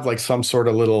have like some sort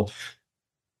of little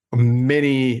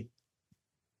mini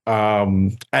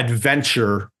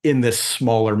adventure in this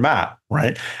smaller map,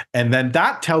 right? And then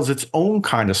that tells its own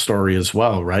kind of story as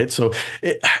well, right? So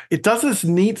it does this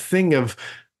neat thing of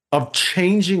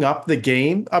changing up the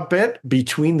game a bit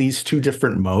between these 2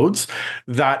 different modes,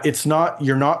 that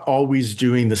you're not always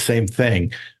doing the same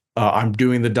thing. I'm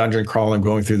doing the dungeon crawl. I'm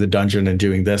going through the dungeon and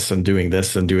doing this and doing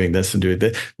this and doing this and doing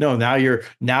this. No, now you're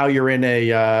in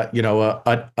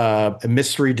a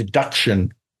mystery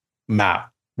deduction map,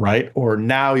 right? Or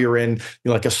now you're in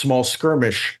like a small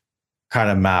skirmish kind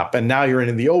of map, and now you're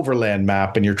in the overland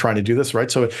map, and you're trying to do this,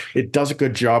 right? So it does a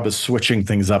good job of switching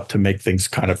things up to make things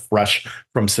kind of fresh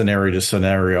from scenario to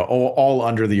scenario, all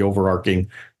under the overarching,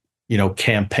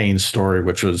 campaign story,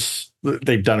 which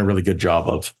they've done a really good job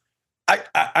of.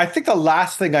 I think the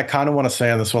last thing I kind of want to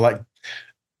say on this one, like,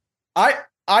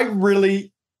 I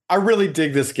really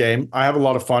dig this game. I have a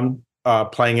lot of fun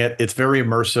playing it. It's very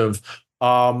immersive.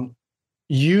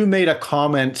 You made a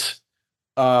comment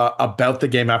about the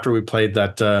game after we played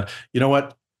that. You know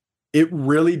what? It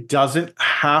really doesn't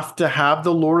have to have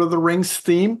the Lord of the Rings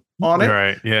theme on it,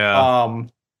 Right? Yeah.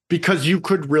 because you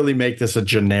could really make this a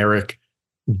generic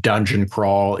dungeon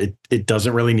crawl. It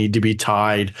doesn't really need to be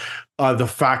tied. The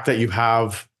fact that you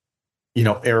have,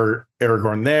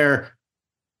 Aragorn there,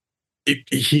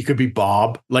 he could be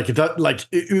Bob. Like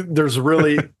there's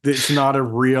really, it's not a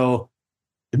real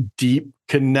deep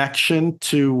connection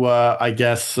to, I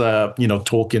guess,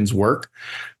 Tolkien's work.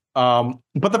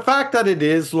 But the fact that it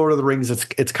is Lord of the Rings,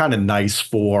 it's kind of nice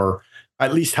for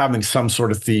at least having some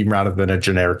sort of theme rather than a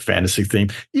generic fantasy theme.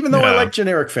 Even though I like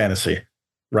generic fantasy,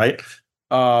 right?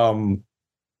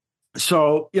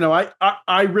 So,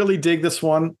 I really dig this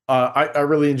one. I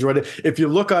really enjoyed it. If you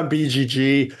look on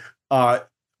BGG,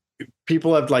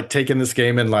 people have like taken this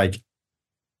game and like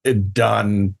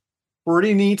done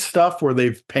pretty neat stuff where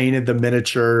they've painted the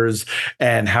miniatures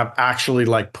and have actually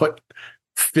like put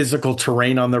physical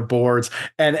terrain on their boards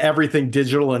and everything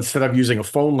digital. Instead of using a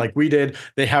phone like we did,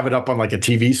 they have it up on like a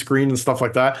TV screen and stuff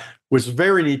like that, which is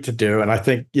very neat to do. And I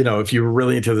think, if you're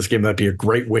really into this game, that'd be a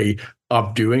great way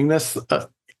of doing this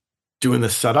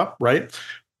setup, right?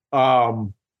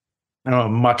 I'm a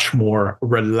much more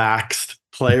relaxed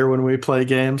player when we play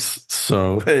games,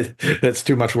 so it's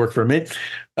too much work for me.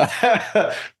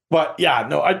 But yeah,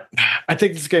 no, I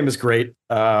think this game is great.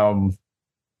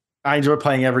 I enjoy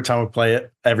playing every time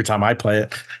I play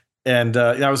it. And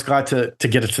I was glad to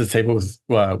get it to the table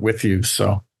with you.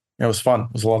 So it was fun.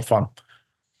 It was a lot of fun.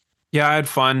 Yeah, I had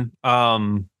fun.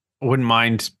 Wouldn't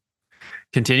mind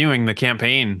continuing the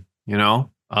campaign,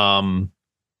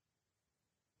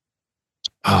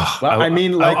 I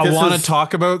mean, like, I want to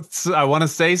talk about. I want to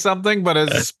say something, but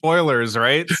it's spoilers,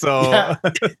 right? So, yeah.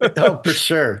 Oh, for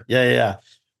sure, yeah.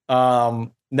 Now,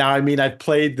 I mean, I've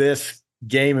played this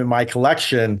game in my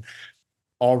collection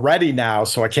already now,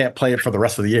 so I can't play it for the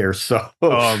rest of the year. So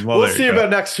we'll see about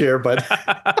next year. But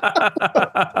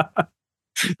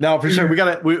no, for sure,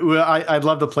 I'd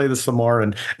love to play this some more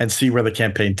and see where the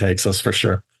campaign takes us, for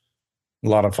sure. A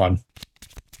lot of fun.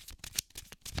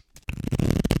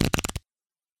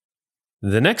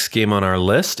 The next game on our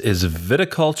list is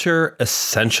Viticulture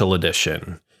Essential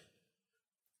Edition.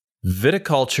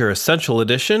 Viticulture Essential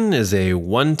Edition is a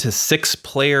 1 to 6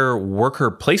 player worker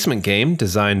placement game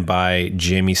designed by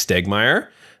JiME Stegmaier,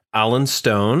 Alan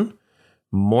Stone,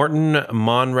 Morten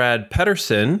Monrad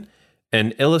Pedersen,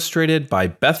 and illustrated by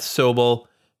Beth Sobel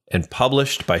and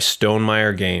published by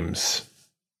Stonemaier Games.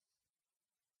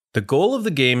 The goal of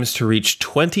the game is to reach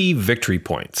 20 victory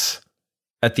points.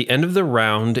 At the end of the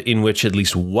round, in which at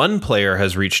least one player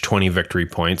has reached 20 victory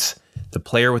points, the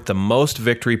player with the most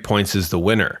victory points is the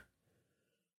winner.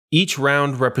 Each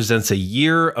round represents a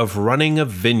year of running a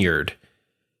vineyard,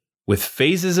 with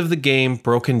phases of the game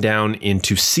broken down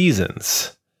into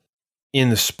seasons. In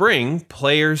the spring,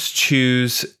 players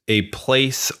choose a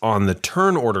place on the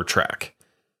turn order track.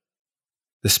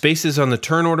 The spaces on the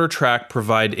turn order track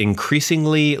provide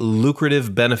increasingly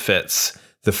lucrative benefits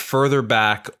the further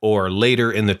back or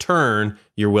later in the turn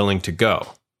you're willing to go.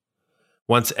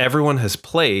 Once everyone has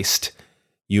placed,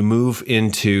 you move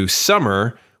into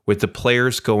summer, with the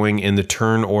players going in the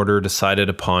turn order decided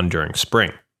upon during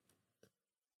spring.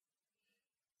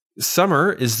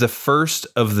 Summer is the first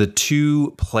of the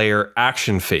 2-player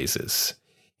action phases.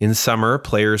 In summer,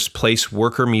 players place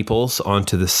worker meeples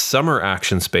onto the summer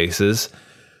action spaces,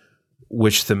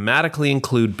 which thematically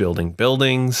include building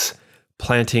buildings,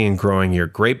 planting and growing your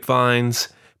grapevines,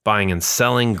 buying and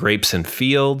selling grapes in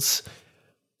fields,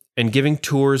 and giving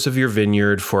tours of your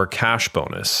vineyard for a cash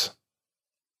bonus.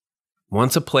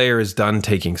 Once a player is done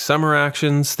taking summer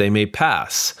actions, they may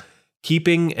pass,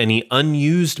 keeping any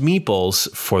unused meeples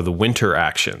for the winter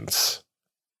actions.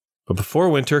 But before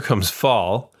winter comes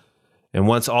fall, and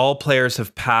once all players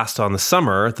have passed on the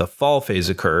summer, the fall phase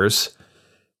occurs,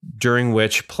 during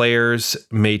which players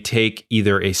may take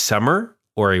either a summer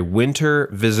or a winter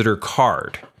visitor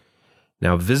card.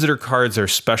 Now, visitor cards are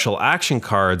special action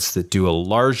cards that do a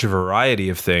large variety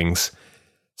of things,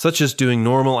 such as doing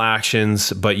normal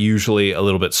actions, but usually a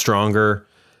little bit stronger,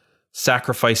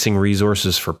 sacrificing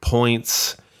resources for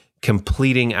points,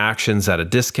 completing actions at a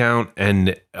discount,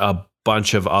 and a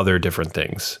bunch of other different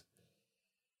things.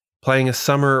 Playing a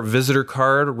summer visitor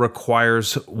card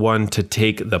requires one to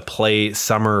take the play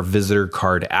summer visitor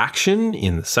card action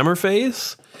in the summer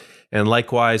phase, And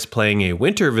likewise, playing a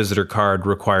winter visitor card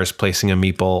requires placing a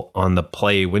meeple on the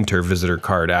play winter visitor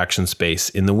card action space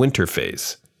in the winter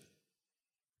phase.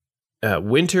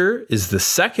 Winter is the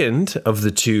second of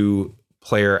the two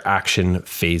player action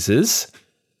phases.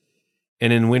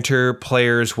 And in winter,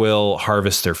 players will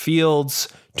harvest their fields,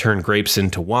 turn grapes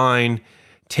into wine,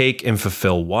 take and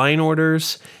fulfill wine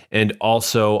orders, and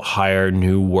also hire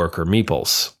new worker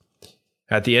meeples.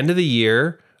 At the end of the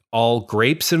year, all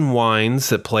grapes and wines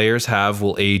that players have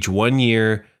will age 1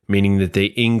 year, meaning that they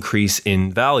increase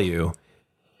in value.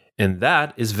 And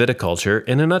that is viticulture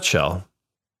in a nutshell.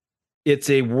 It's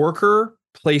a worker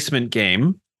placement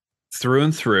game through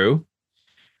and through.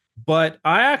 But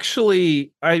I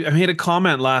made a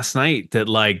comment last night that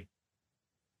like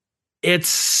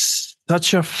it's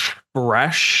such a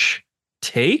fresh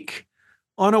take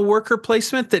on a worker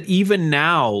placement that even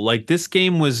now, like this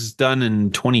game was done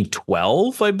in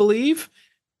 2012, I believe.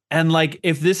 And like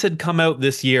if this had come out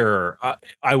this year,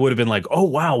 I would have been like, oh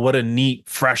wow, what a neat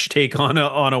fresh take on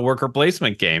a worker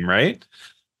placement game, right?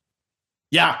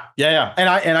 Yeah. And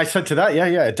I said to that,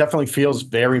 it definitely feels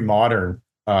very modern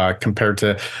compared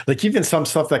to like even some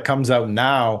stuff that comes out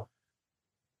now.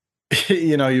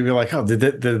 You'd be like, oh,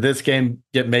 did this game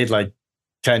get made like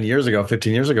 10 years ago,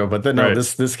 15 years ago? But then no,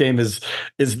 this game is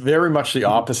very much the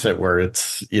opposite, where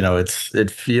it's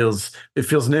it feels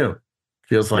new.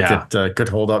 Feels like it could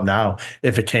hold up now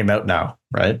if it came out now,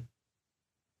 right?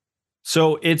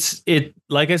 So it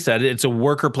like I said, it's a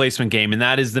worker placement game, and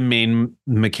that is the main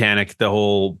mechanic. The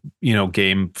whole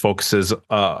game focuses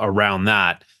around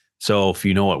that. So if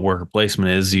you know what worker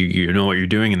placement is, you know what you're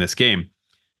doing in this game.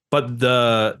 But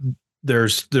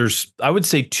there's I would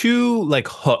say two like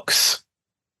hooks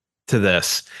to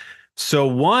this. So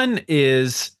one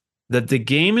is that the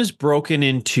game is broken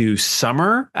into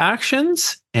summer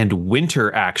actions and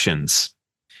winter actions.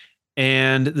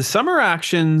 And the summer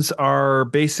actions are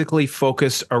basically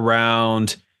focused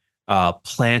around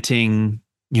planting,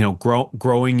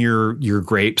 growing your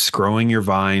grapes, growing your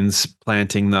vines,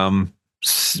 planting them,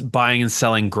 buying and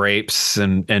selling grapes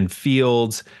and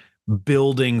fields,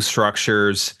 building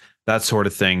structures, that sort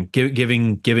of thing,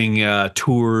 giving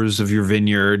tours of your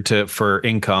vineyard for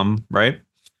income, right?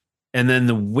 And then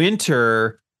the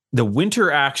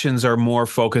winter actions are more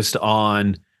focused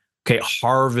on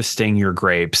harvesting your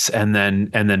grapes and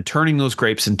then turning those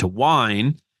grapes into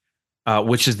wine,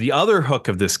 which is the other hook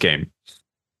of this game.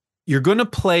 You're going to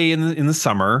play in the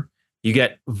summer. You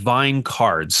get vine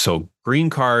cards, so green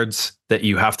cards that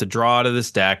you have to draw out of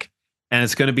this deck. And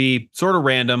it's going to be sort of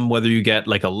random whether you get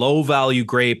like a low value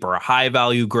grape or a high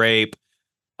value grape.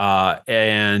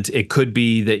 And it could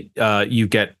be that you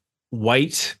get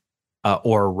white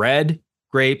or red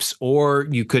grapes, or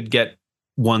you could get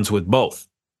ones with both.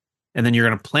 And then you're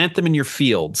going to plant them in your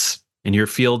fields, and your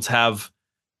fields have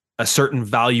a certain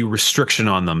value restriction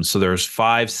on them. So there's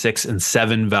 5, 6, and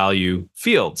 7 value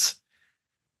fields.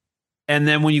 And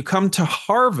then when you come to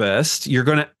harvest, you're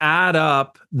going to add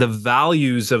up the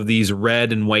values of these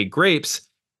red and white grapes.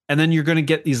 And then you're going to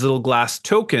get these little glass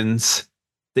tokens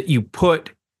that you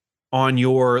put on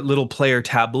your little player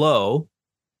tableau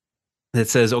that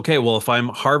says, okay, well, if I'm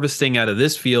harvesting out of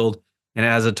this field and it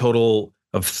has a total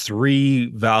of 3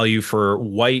 value for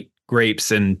white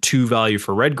grapes and 2 value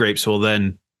for red grapes, well,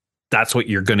 then that's what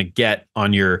you're going to get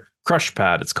on your crush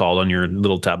pad, it's called, on your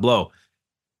little tableau.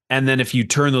 And then if you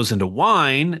turn those into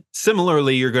wine,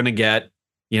 similarly, you're going to get,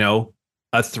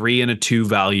 a 3 and a 2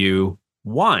 value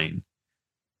wine.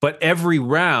 But every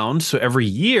round, so every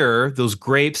year, those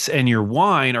grapes and your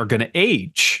wine are going to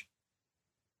age.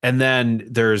 And then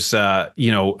there's, a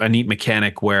neat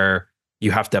mechanic where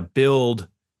you have to build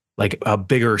like a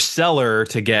bigger cellar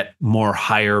to get more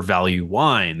higher value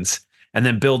wines. And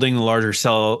then building the larger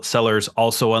cellars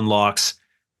also unlocks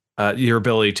your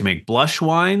ability to make blush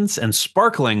wines and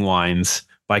sparkling wines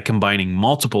by combining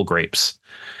multiple grapes.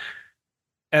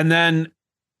 And then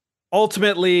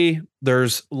ultimately,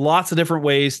 there's lots of different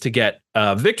ways to get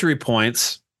victory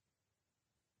points,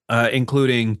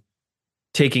 including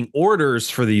taking orders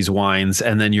for these wines.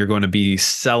 And then you're going to be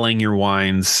selling your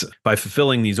wines by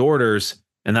fulfilling these orders.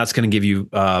 And that's going to give you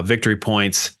victory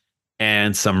points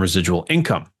and some residual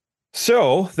income.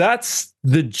 So that's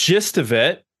the gist of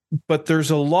it. But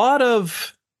there's a lot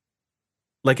of,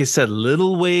 like I said,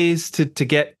 little ways to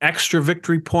get extra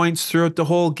victory points throughout the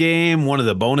whole game. One of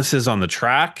the bonuses on the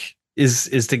track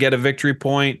is to get a victory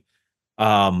point.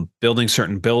 Building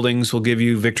certain buildings will give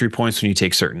you victory points when you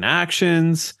take certain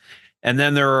actions. And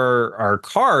then there are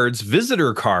cards,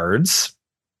 visitor cards,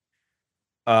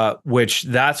 which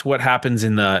that's what happens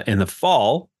in the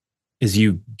fall, is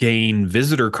you gain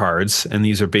visitor cards. And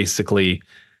these are basically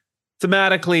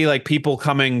thematically, like people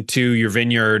coming to your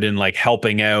vineyard and like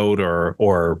helping out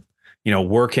or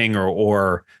working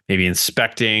or maybe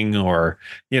inspecting or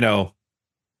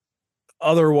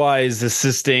otherwise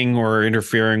assisting or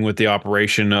interfering with the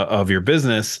operation of your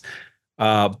business.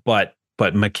 But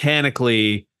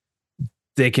mechanically,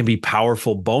 they can be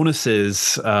powerful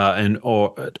bonuses and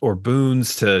or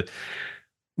boons to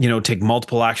take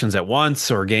multiple actions at once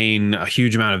or gain a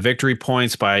huge amount of victory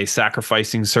points by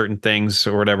sacrificing certain things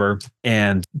or whatever,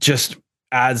 and just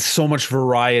adds so much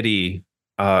variety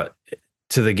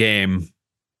to the game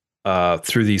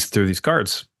through these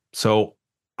cards. So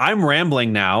I'm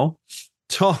rambling now.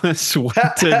 Thomas, what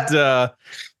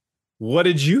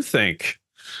did you think?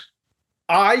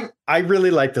 I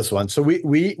really like this one. So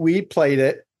we played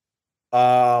it.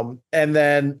 And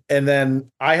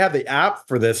then I have the app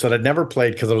for this that I'd never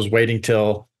played because I was waiting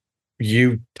till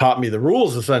you taught me the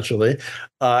rules essentially.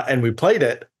 And we played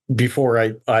it before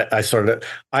I started it.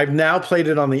 I've now played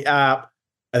it on the app,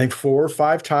 I think 4 or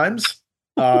 5 times.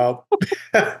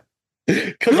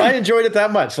 Because I enjoyed it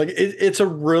that much. Like it's a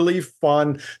really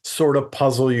fun sort of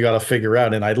puzzle you got to figure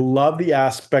out. And I love the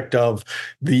aspect of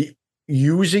the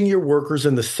using your workers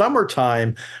in the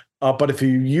summertime. But if you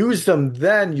use them,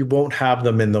 then you won't have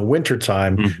them in the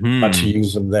wintertime to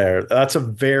use them there. That's a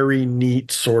very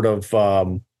neat sort of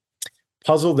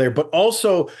puzzle there. But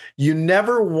also, you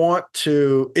never want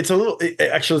to. It's a little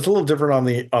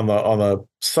different on the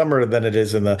summer than it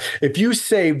is in the. If you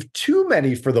save too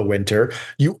many for the winter,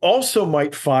 you also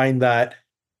might find that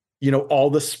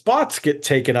all the spots get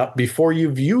taken up before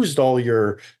you've used all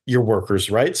your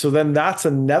workers, right? So then that's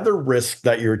another risk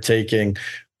that you're taking.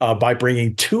 By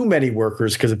bringing too many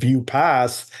workers, because if you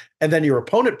pass and then your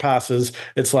opponent passes,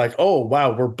 it's like, oh,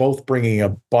 wow, we're both bringing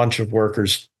a bunch of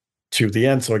workers to the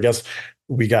end. So I guess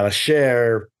we got to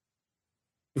share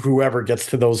whoever gets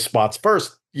to those spots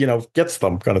first, gets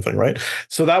them kind of thing, right?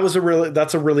 So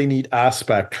that's a really neat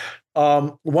aspect.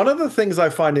 One of the things I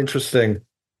find interesting,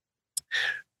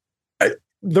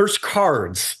 there's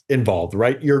cards involved,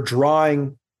 right? You're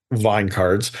drawing vine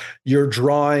cards, you're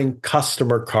drawing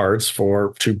customer cards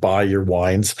to buy your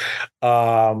wines.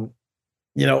 You're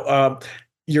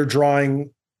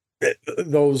drawing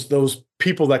those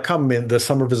people that come in, the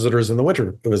summer visitors and the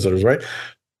winter visitors, right?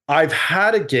 I've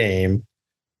had a game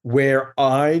where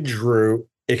I drew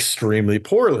extremely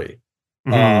poorly.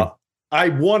 I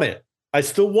won it. I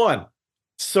still won.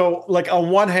 So, like, on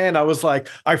one hand, I was like,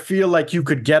 I feel like you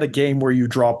could get a game where you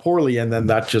draw poorly and then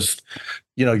that just,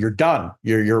 you're done.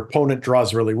 Your opponent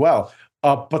draws really well.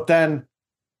 But then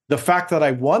the fact that I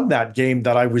won that game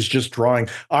that I was just drawing,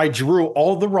 I drew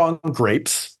all the wrong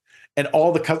grapes and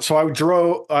all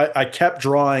so I kept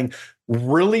drawing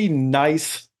really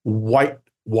nice white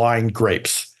wine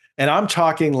grapes. And I'm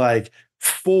talking like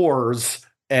 4s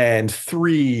and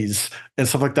 3s and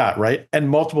stuff like that, right?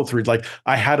 And multiple 3s. Like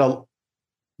I had a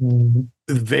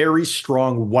very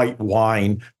strong white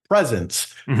wine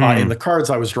presence in the cards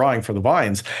I was drawing for the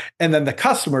vines. And then the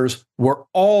customers were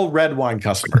all red wine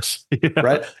customers,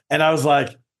 right? And I was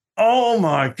like, oh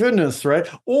my goodness, right?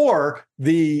 Or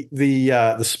the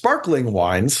sparkling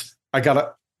wines, I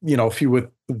got a few with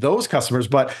those customers,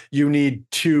 but you need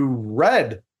 2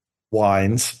 red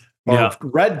wines or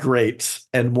red grapes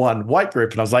and 1 white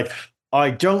grape. And I was like, I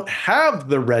don't have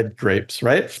the red grapes,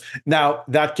 right? Now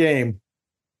that game,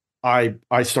 I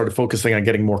started focusing on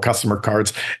getting more customer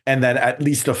cards, and then at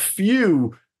least a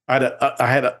few. I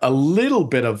had a little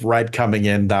bit of red coming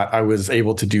in that I was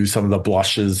able to do some of the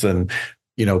blushes and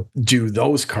do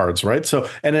those cards, right? So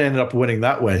and I ended up winning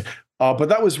that way. But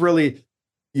that was really,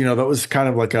 that was kind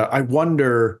of like I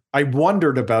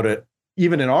wondered about it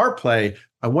even in our play.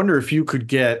 I wonder if you could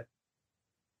get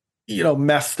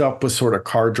messed up with sort of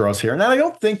card draws here, and I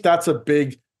don't think that's a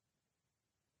big.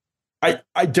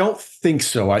 I don't think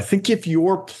so. I think if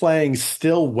you're playing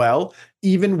still well,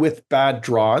 even with bad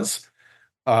draws,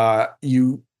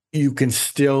 you can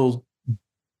still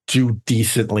do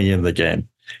decently in the game.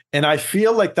 And I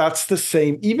feel like that's the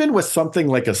same, even with something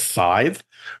like a scythe,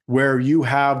 where you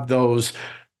have those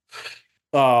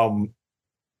cards,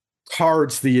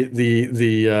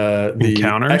 the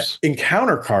encounters,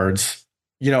 encounter cards.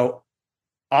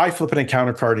 I flip an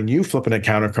encounter card and you flip an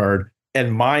encounter card,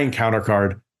 and my encounter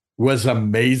card was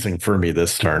amazing for me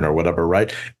this turn or whatever,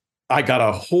 right? I got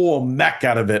a whole mech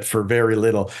out of it for very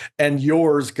little, and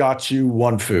yours got you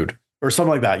 1 food or something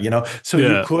like that, So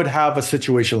you could have a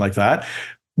situation like that.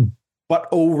 But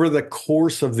over the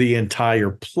course of the entire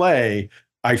play,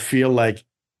 I feel like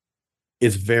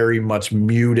it's very much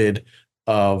muted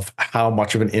of how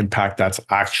much of an impact that's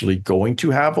actually going to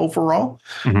have overall.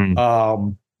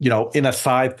 in a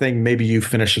side thing, maybe you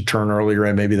finish a turn earlier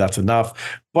and maybe that's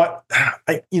enough. But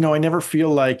I never feel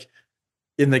like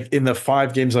in the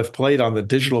 5 games I've played on the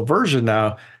digital version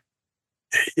now,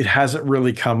 it hasn't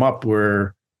really come up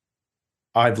where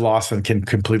I've lost and can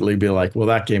completely be like, well,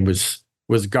 that game was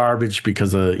garbage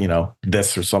because of,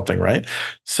 this or something. Right.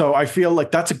 So I feel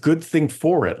like that's a good thing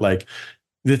for it. Like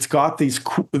it's got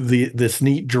this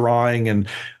neat drawing and,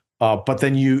 but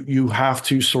then you have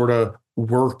to sort of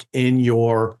work in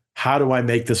how do I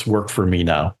make this work for me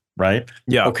now? Right.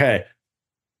 Yeah. Okay.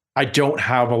 I don't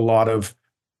have a lot of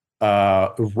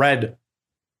red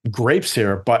grapes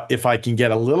here, but if I can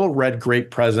get a little red grape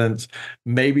presence,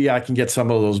 maybe I can get some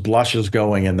of those blushes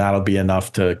going and that'll be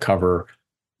enough to cover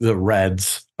the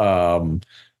reds.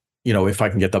 If I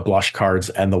can get the blush cards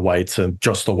and the whites and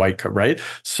just the white card, right?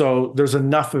 So there's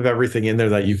enough of everything in there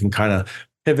that you can kind of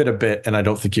pivot a bit, and I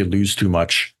don't think you lose too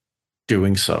much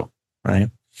doing so,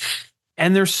 right?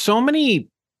 And there's so many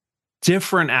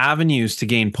different avenues to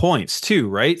gain points too,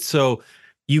 right? So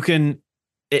you can,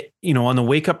 on the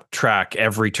wake up track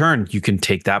every turn, you can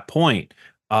take that point.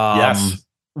 Yes.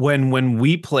 When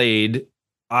we played,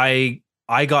 I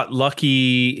got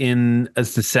lucky in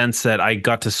as the sense that I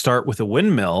got to start with a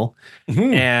windmill,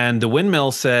 and the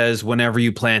windmill says whenever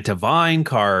you plant a vine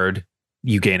card,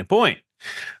 you gain a point.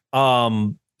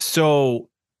 So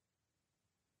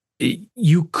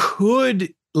you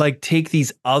could like take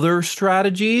these other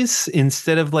strategies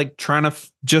instead of like trying to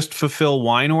just fulfill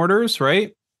wine orders,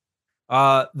 right?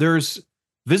 There's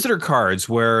visitor cards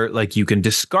where like you can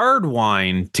discard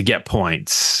wine to get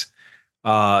points.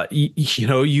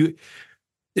 You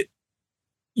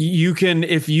can,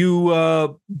 if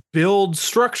you build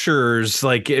structures,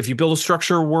 like if you build a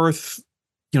structure worth,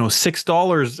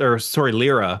 $6 or sorry,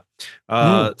 lira,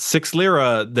 6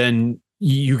 lira, then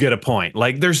you get a point.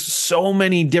 Like there's so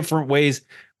many different ways.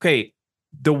 Okay.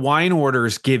 The wine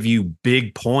orders give you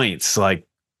big points like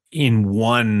in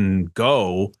one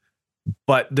go,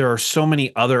 but there are so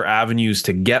many other avenues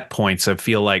to get points. I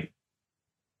feel like,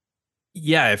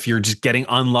 yeah, if you're just getting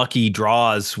unlucky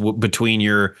draws between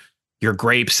your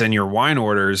grapes and your wine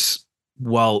orders,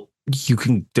 well,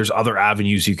 there's other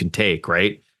avenues you can take,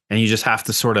 right? And you just have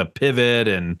to sort of pivot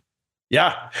and.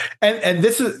 Yeah. And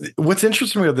this is what's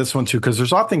interesting with this one too, because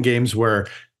there's often games where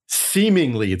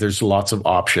seemingly there's lots of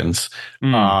options,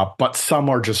 but some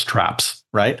are just traps,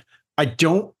 right? I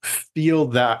don't feel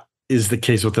that is the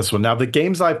case with this one. Now, the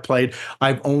games I've played,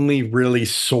 I've only really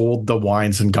sold the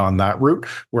wines and gone that route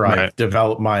where I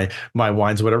developed my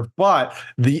wines, whatever. But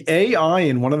the AI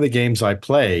in one of the games I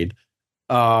played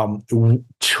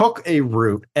took a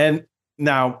route, and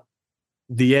now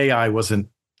the AI wasn't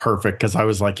perfect because I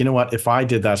was like, you know what? If I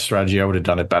did that strategy, I would have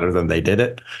done it better than they did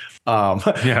it.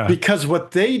 Because what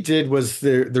they did was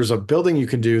there's a building you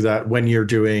can do that when you're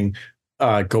doing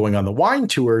going on the wine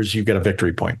tours, you get a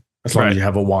victory point as long as you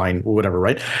have a wine or whatever,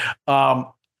 right?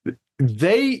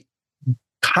 They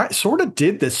sort of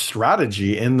did this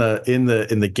strategy in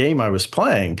the game I was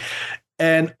playing,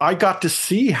 and I got to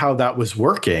see how that was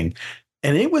working,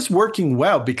 and it was working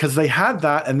well because they had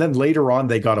that, and then later on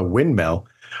they got a windmill.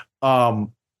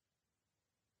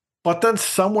 But then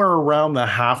somewhere around the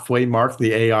halfway mark,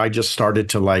 the AI just started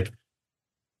to like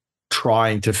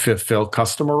trying to fulfill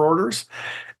customer orders.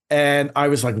 And I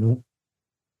was like,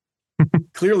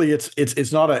 clearly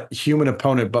it's not a human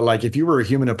opponent, but like if you were a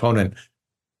human opponent,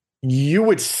 you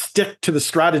would stick to the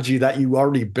strategy that you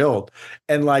already built.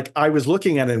 And like I was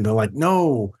looking at it and they're like,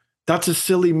 no, that's a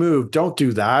silly move. Don't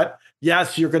do that.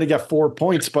 Yes, you're going to get 4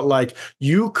 points, but like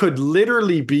you could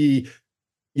literally be,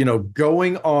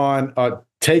 going on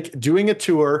doing a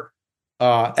tour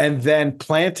and then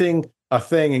planting a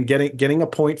thing and getting a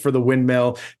point for the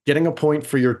windmill, getting a point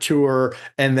for your tour,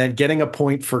 and then getting a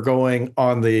point for going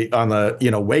on the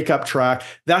wake up track.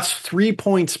 That's 3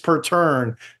 points per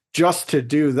turn just to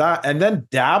do that, and then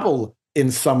dabble in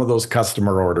some of those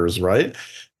customer orders, right?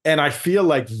 And I feel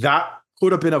like that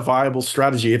could have been a viable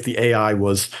strategy if the AI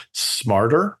was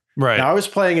smarter. Right. Now I was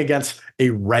playing against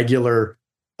a regular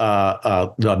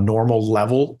the normal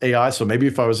level AI. So maybe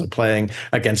if I was playing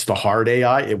against the hard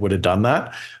AI, it would have done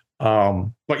that.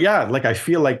 But yeah, like I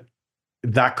feel like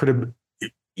that could have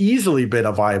easily been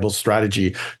a viable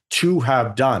strategy to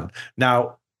have done.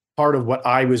 Now, part of what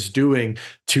I was doing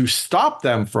to stop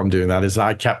them from doing that is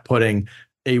I kept putting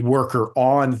a worker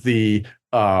on the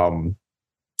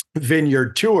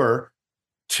vineyard tour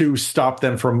to stop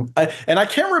them from, and I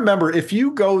can't remember if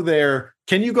you go there,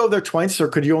 can you go there twice or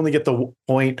could you only get the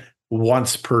point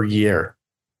once per year?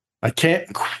 I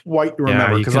can't quite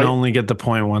remember. Yeah, you can only get the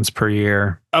point once per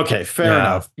year. Okay, fair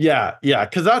enough. Yeah.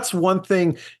 Because that's one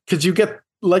thing, because you get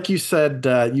like you said,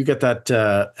 you get that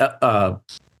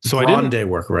So grande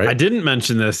work, right? I didn't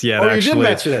mention this yet. Oh, actually. you did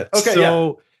mention it. Okay,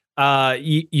 so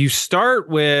you start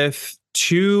with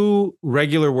 2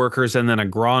 regular workers and then a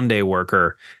grande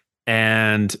worker,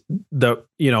 and the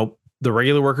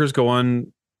regular workers go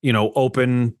on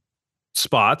open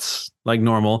spots like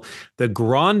normal. The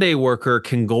grande worker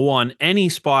can go on any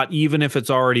spot even if it's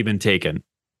already been taken.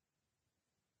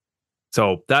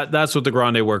 So that's what the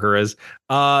grande worker is.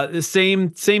 The same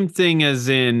thing as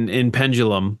in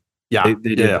Pendulum. Yeah,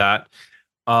 They did that.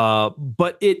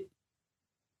 But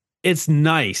it's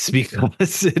nice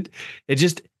because it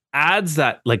just adds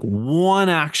that like one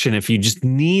action. If you just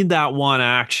need that one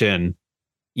action,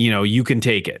 you can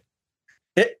take it.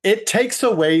 It takes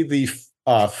away the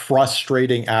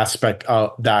frustrating aspect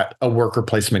that a worker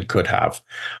placement could have.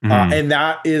 And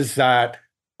that is that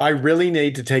I really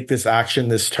need to take this action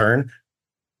this turn,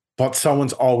 but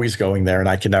someone's always going there and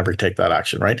I can never take that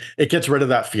action, right? It gets rid of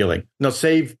that feeling. No,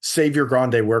 save your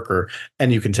grande worker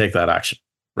and you can take that action,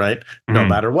 right? No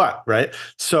matter what, right?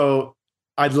 So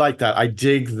I'd like that. I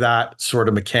dig that sort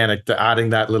of mechanic,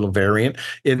 adding that little variant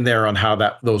in there on how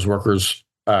those workers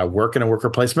work in a worker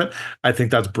placement. I think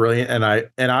that's brilliant,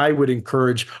 and I would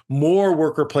encourage more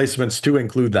worker placements to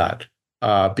include that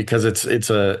because it's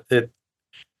a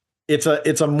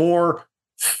more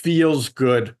feels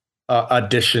good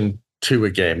addition to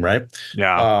a game, right?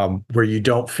 Yeah. Where you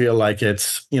don't feel like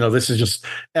it's this is just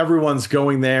everyone's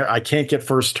going there. I can't get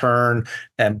first turn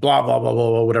and blah blah blah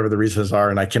blah blah whatever the reasons are,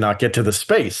 and I cannot get to the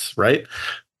space, right?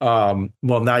 Well,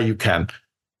 now you can.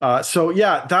 So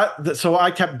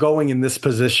I kept going in this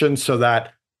position so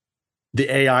that the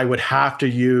AI would have to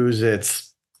use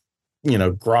its,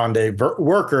 grande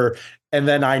worker. And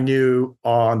then I knew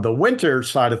on the winter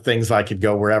side of things, I could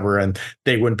go wherever and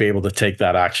they wouldn't be able to take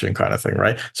that action kind of thing,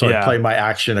 right? So I play my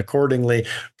action accordingly.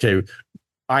 Okay,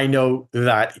 I know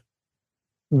that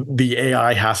the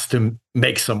AI has to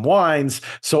make some wines,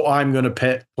 so I'm going to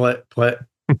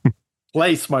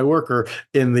place my worker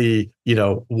in the,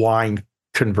 wine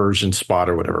conversion spot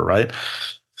or whatever, right?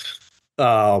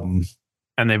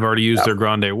 And they've already used their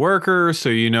grande worker, so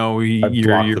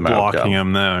you're blocking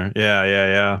them there.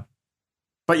 Yeah.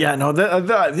 But yeah, no,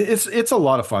 it's a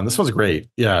lot of fun. This one's great,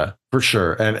 yeah, for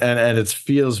sure. And it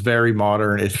feels very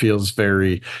modern. It feels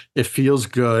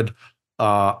good.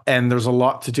 And there's a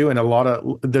lot to do,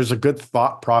 and there's a good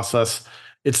thought process.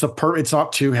 It's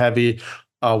not too heavy.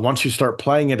 Once you start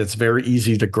playing it, it's very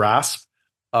easy to grasp.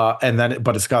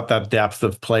 But it's got that depth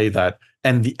of play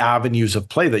and the avenues of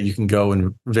play that you can go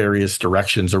in various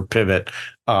directions or pivot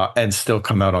and still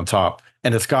come out on top.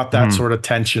 And it's got that sort of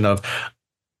tension of,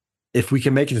 if we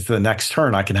can make it to the next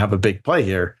turn, I can have a big play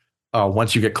here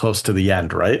once you get close to the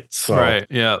end, right? So, right,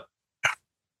 yeah.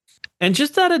 And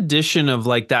just that addition of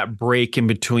like that break in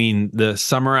between the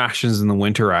summer actions and the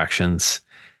winter actions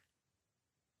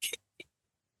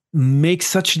makes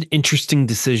such an interesting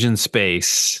decision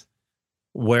space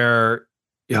where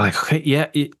you're like,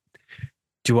 okay,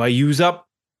 do I use up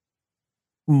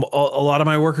a lot of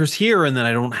my workers here and then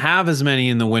I don't have as many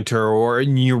in the winter,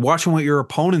 and you're watching what your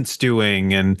opponent's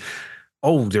doing and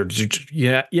they're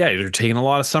taking a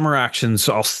lot of summer actions,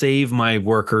 so I'll save my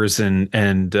workers and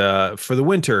for the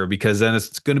winter because then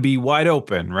it's going to be wide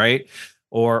open, right?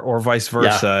 Or vice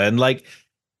versa. And like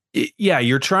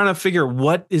you're trying to figure,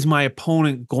 what is my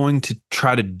opponent going to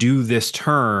try to do this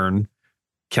turn?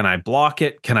 Can I block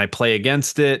it? Can I play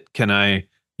against it? Can I,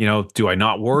 do I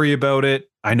not worry about it?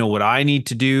 I know what I need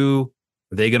to do.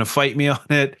 Are they going to fight me on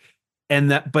it?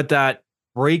 And that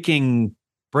breaking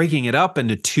it up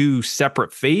into 2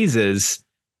 separate phases,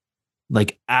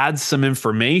 like adds some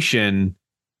information,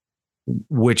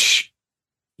 which,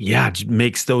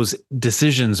 makes those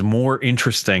decisions more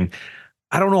interesting.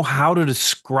 I don't know how to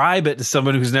describe it to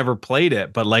someone who's never played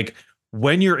it, but like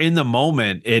when you're in the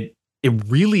moment, it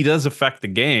really does affect the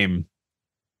game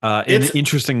in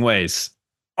interesting ways.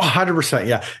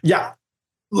 100%. Yeah.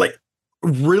 Like,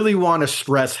 really want to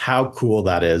stress how cool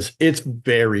that is. It's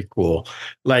very cool.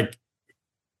 Like,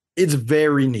 it's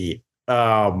very neat.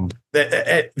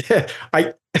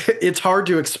 It's hard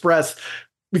to express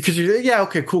because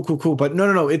okay, cool. But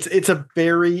no. It's a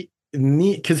very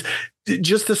neat, because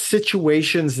just the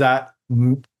situations that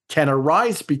can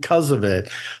arise because of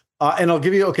it. And I'll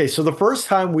give you, so the first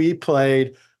time we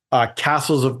played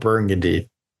Castles of Burgundy,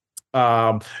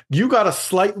 you got a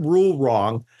slight rule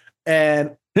wrong,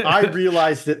 and I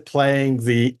realized it playing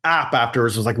the app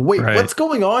afterwards. I was like, wait, what's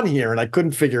going on here? And I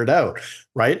couldn't figure it out,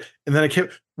 right? And then I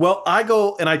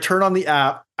go and I turn on the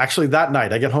app. Actually, that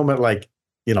night, I get home at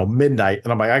midnight,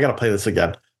 and I'm like, I got to play this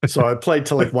again. So I played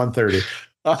till like 1:30.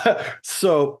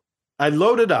 So I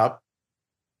loaded up,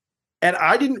 and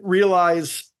I didn't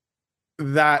realize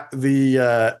that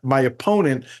the my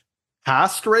opponent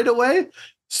passed right away.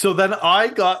 So then I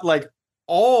got like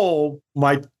all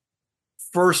my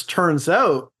first turns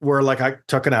out where like I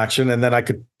took an action and then I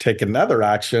could take another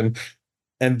action.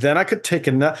 And then I could take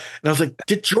another. And I was like,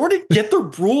 did Jordan get the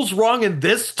rules wrong in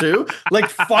this too? Like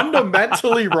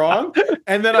fundamentally wrong.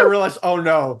 And then I realized, oh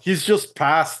no, he's just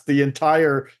passed the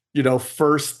entire,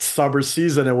 first summer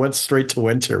season and went straight to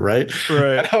winter, right?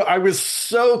 Right. And I was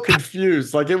so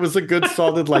confused. Like it was a good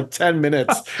solid like 10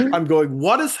 minutes. I'm going,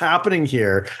 what is happening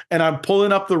here? And I'm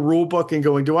pulling up the rule book and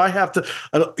going, do I have to?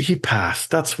 He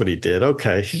passed. That's what he did.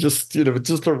 Okay. He just,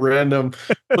 just a random,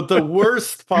 but the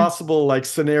worst possible like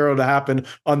scenario to happen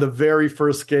on the very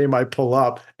first game I pull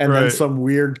up, and then some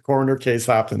weird corner case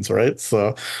happens, right?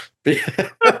 So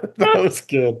that was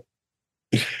good.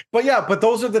 But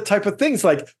those are the type of things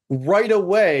like right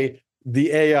away,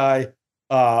 the AI,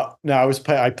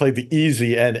 I played the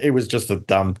easy and it was just a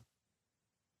dumb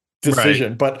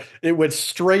decision, but it went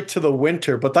straight to the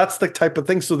winter, but that's the type of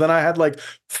thing. So then I had like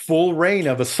full reign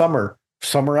of a summer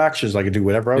actions. I could do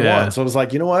whatever I want. So I was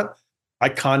like, you know what? I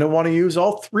kind of want to use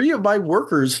all three of my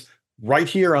workers right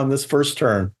here on this first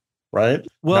turn, right?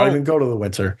 Well, not even go to the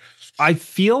winter. I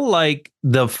feel like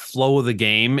the flow of the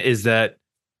game is that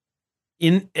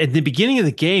at the beginning of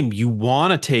the game, you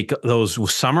want to take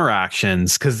those summer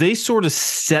actions because they sort of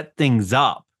set things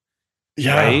up.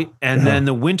 Yeah. Right. And then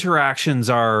the winter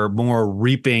actions are more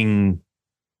reaping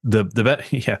reaping,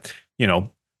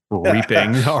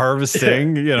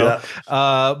 harvesting,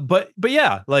 but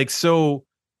yeah, like, so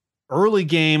early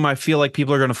game, I feel like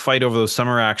people are going to fight over those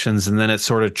summer actions, and then it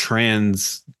sort of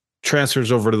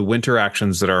transfers over to the winter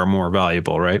actions that are more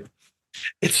valuable. Right.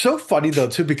 It's so funny though,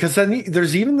 too, because then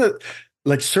there's even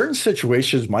certain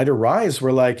situations might arise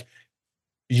where like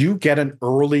you get an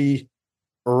early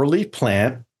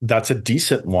plant. That's a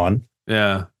decent one.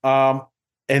 Yeah.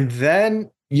 And then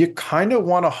you kind of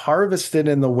want to harvest it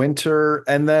in the winter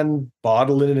and then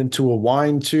bottle it into a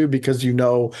wine too, because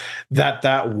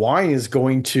that wine is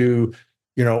going to,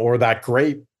 or that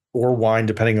grape or wine,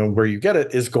 depending on where you get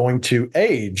it, is going to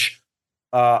age.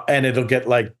 And it'll get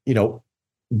like,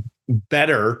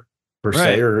 better per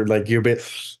se, or like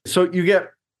so you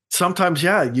get sometimes,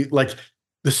 you like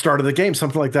the start of the game,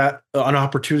 something like that, an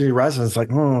opportunity arises. It's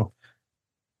like,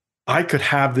 I could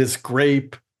have this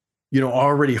grape,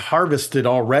 already harvested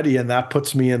already. And that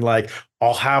puts me in like,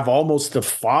 I'll have almost a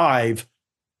 5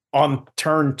 on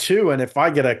turn 2. And if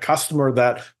I get a customer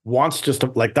that wants just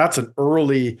that's an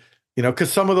early,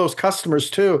 because some of those customers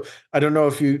too, I don't know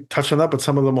if you touched on that, but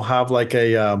some of them will have like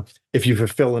if you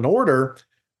fulfill an order,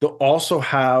 they'll also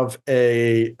have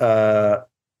a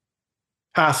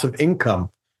passive income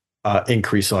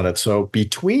increase on it. So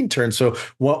between turns, so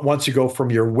once you go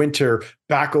from your winter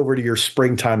back over to your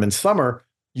springtime and summer,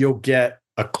 you'll get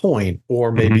a coin or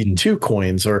maybe 2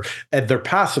 coins, and they're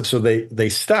passive, so they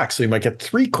stack. So you might get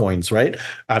 3 coins, right?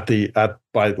 By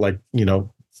like 4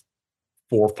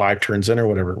 or 5 turns in or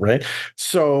whatever, right?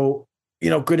 So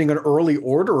getting an early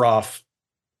order off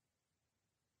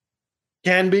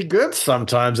can be good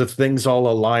sometimes if things all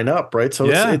align up, right? So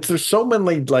there's so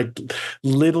many like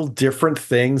little different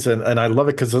things, and I love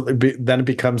it because then it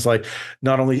becomes like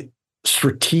not only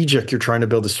strategic, you're trying to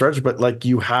build a strategy, but like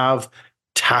you have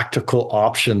tactical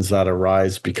options that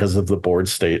arise because of the board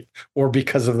state or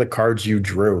because of the cards you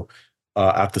drew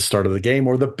at the start of the game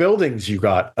or the buildings you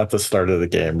got at the start of the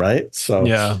game, right? So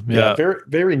yeah, very,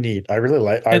 very neat. I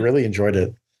really enjoyed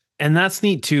it. And that's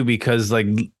neat too, because like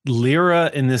Lyra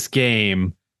in this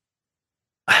game,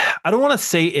 I don't want to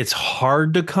say it's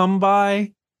hard to come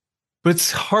by, but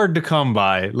it's hard to come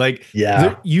by. Like,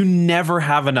 you never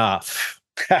have enough.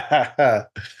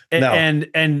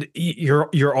 And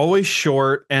you're always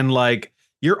short, and like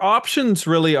your options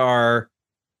really are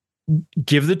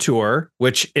give the tour,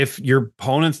 which if your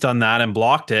opponent's done that and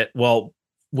blocked it, well,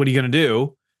 what are you going to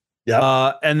do?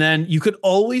 Yeah. And then you could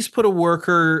always put a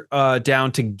worker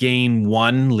down to gain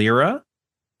 1 Lyra,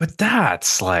 but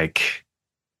that's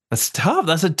tough.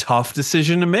 That's a tough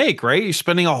decision to make, right? You're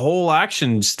spending a whole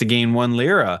action just to gain 1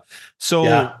 Lyra.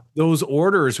 So those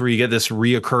orders where you get this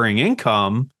reoccurring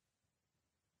income,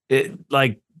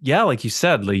 like you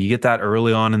said, like you get that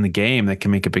early on in the game, that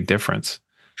can make a big difference.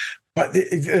 But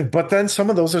then some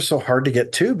of those are so hard to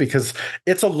get too, because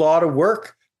it's a lot of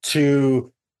work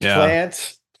to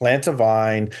plant a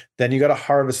vine, then you got to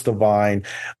harvest the vine,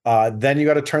 then you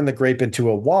got to turn the grape into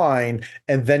a wine,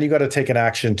 and then you got to take an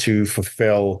action to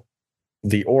fulfill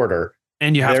the order.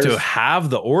 And you have to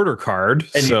have the order card.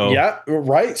 So you have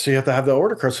to have the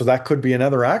order card. So that could be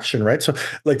another action, right? So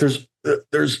like there's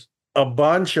a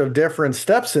bunch of different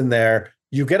steps in there,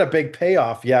 you get a big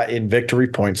payoff, in victory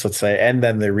points, let's say, and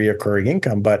then the reoccurring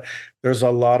income. But there's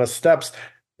a lot of steps,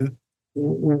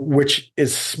 which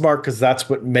is smart because that's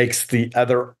what makes the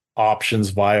other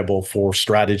options viable for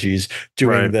strategies.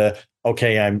 Doing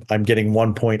okay, I'm getting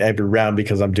 1 point every round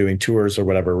because I'm doing tours or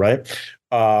whatever, right?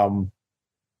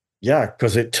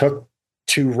 Because it took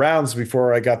 2 rounds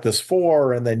before I got this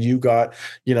 4, and then you got,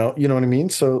 you know what I mean?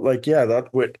 So like,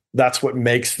 that's what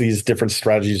makes these different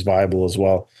strategies viable as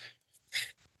well.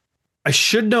 I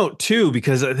should note too,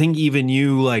 because I think even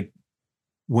you, like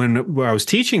when I was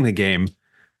teaching the game,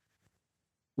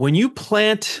 when you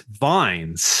plant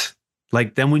vines,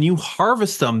 like then when you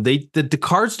harvest them, the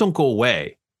cards don't go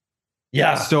away.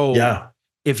 Yeah. So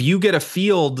if you get a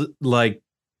field like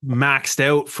maxed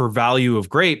out for value of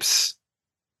grapes,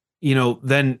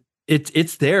 then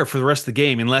it's there for the rest of the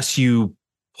game unless you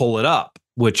pull it up,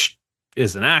 which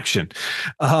is an action.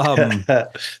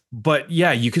 But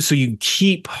you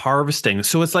keep harvesting.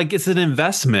 So it's like, it's an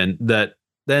investment that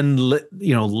then,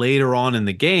 later on in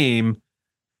the game,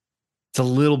 it's a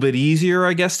little bit easier,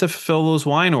 I guess, to fulfill those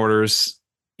wine orders,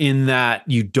 in that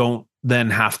you don't then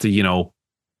have to,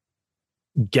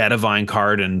 get a vine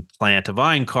card and plant a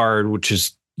vine card, which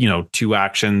is, 2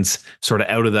 actions sort of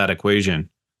out of that equation.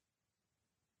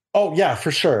 Oh yeah,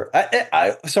 for sure.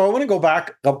 So I want to go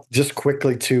back up just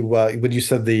quickly to when you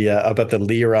said about the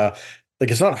lira.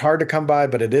 Like, it's not hard to come by,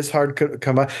 but it is hard to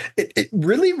come by. It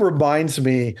really reminds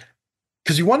me,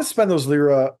 because you want to spend those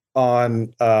lira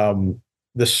on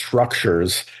the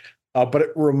structures, but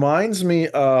it reminds me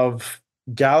of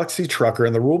Galaxy Trucker.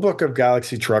 In the rulebook of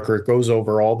Galaxy Trucker, it goes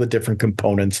over all the different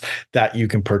components that you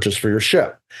can purchase for your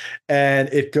ship. And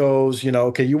it goes,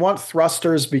 okay, you want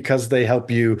thrusters because they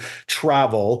help you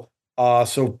travel.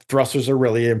 So thrusters are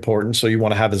really important. So you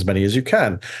want to have as many as you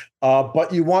can.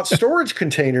 But you want storage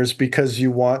containers because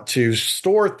you want to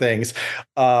store things.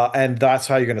 And that's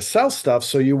how you're going to sell stuff.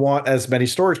 So you want as many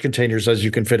storage containers as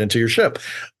you can fit into your ship.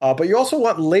 But you also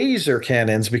want laser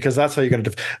cannons because that's how you're going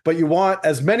to but you want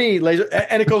as many laser,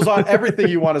 and it goes on everything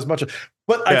you want as much.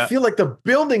 But I feel like the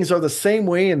buildings are the same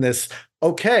way in this.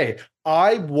 Okay,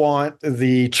 I want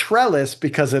the trellis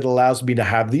because it allows me to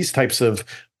have these types of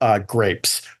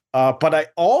grapes. But I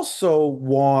also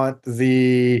want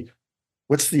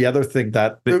what's the other thing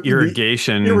that the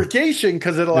irrigation? Irrigation,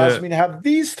 because it allows me to have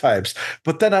these types.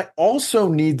 But then I also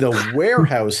need the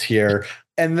warehouse here.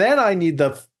 And then I need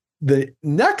the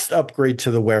next upgrade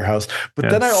to the warehouse. But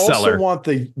then I also want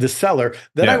the cellar.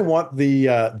 Then I want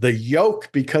the yoke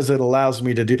because it allows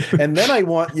me to do. And then I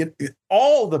want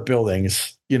all the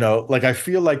buildings, like I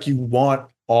feel like you want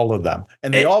all of them,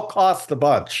 and they all cost a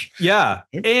bunch. Yeah.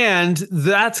 And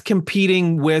that's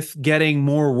competing with getting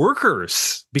more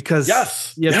workers because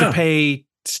you have to pay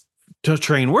to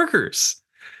train workers.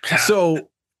 So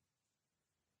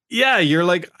you're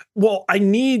like, well, I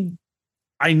need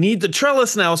the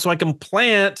trellis now so I can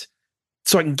plant,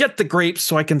 so I can get the grapes,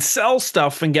 so I can sell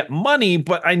stuff and get money,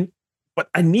 but I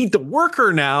need the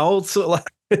worker now. So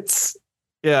it's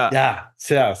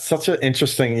such an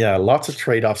interesting, lots of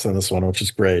trade-offs in this one, which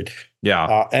is great.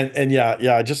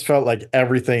 I just felt like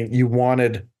everything you want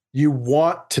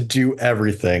to do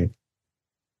everything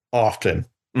often,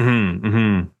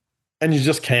 and you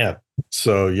just can't.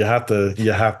 So you have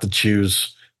to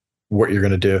choose what you're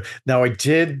going to do. Now,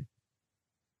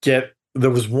 there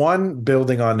was one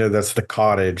building on there that's the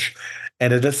cottage,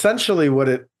 and it essentially, what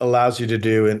it allows you to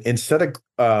do, and instead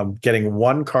of getting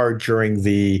 1 card during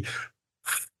the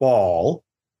fall,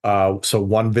 so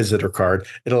 1 visitor card,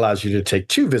 it allows you to take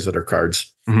 2 visitor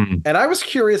cards. And I was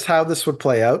curious how this would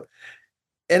play out,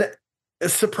 and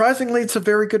surprisingly, it's a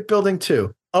very good building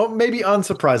too. Oh, maybe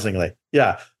unsurprisingly,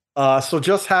 so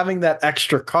just having that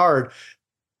extra card,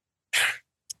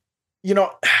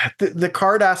 the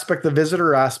card aspect, the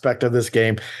visitor aspect of this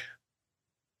game,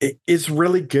 is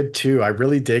really good too. I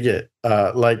really dig it.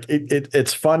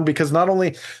 It's fun because not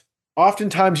only,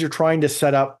 oftentimes you're trying to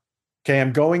set up, okay,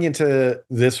 I'm going into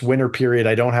this winter period.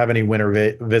 I don't have any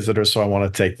winter visitors, so I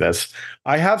want to take this.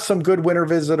 I have some good winter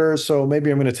visitors, so maybe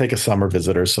I'm going to take a summer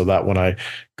visitor so that when I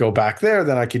go back there,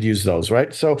 then I could use those,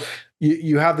 right? So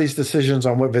you have these decisions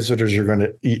on what visitors you're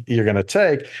going to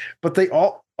take, but they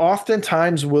all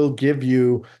oftentimes will give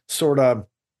you sort of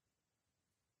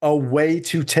a way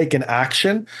to take an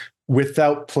action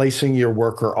without placing your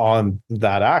worker on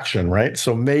that action, right?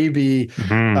 So maybe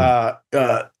the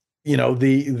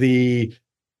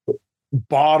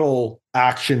bottle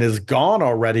action is gone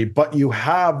already, but you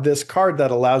have this card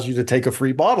that allows you to take a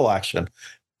free bottle action.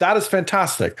 that is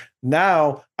fantastic.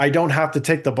 Now I don't have to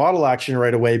take the bottle action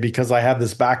right away because I have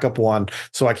this backup one.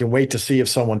 So I can wait to see if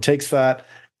someone takes that.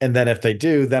 And then if they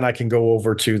do, then I can go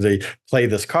over to the play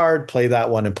this card, play that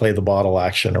one, and play the bottle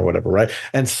action or whatever, right?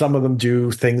 And some of them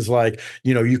do things like,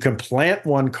 you can plant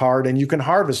one card and you can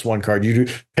harvest one card. You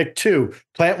do pick two,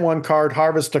 plant one card,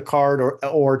 harvest a card,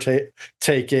 or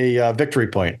take a victory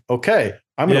point. Okay,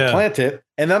 I'm going to plant it,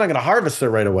 and then I'm going to harvest it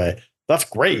right away. That's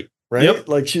great, right?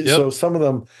 So some of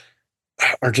them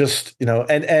are just,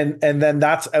 and then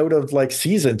that's out of like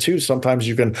season too. Sometimes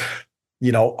you can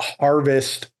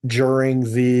harvest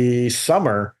during the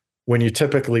summer when you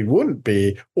typically wouldn't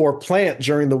be, or plant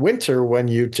during the winter when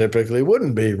you typically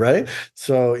wouldn't be, right?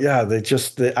 So yeah, it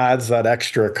adds that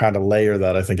extra kind of layer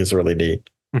that I think is really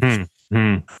neat. Mm-hmm.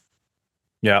 Mm-hmm.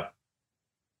 Yeah.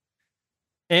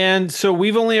 And so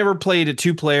we've only ever played at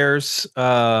 2 players.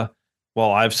 Well,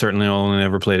 I've certainly only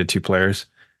ever played at 2 players.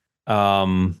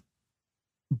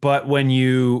 But when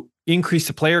you increase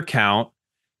the player count,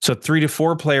 so 3 to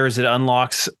 4 players, it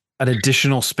unlocks an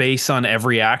additional space on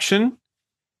every action.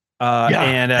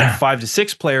 And at 5 to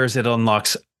 6 players, it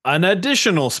unlocks an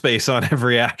additional space on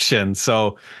every action.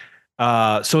 So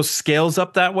it scales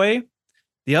up that way.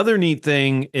 The other neat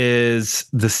thing is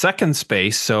the second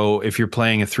space. So if you're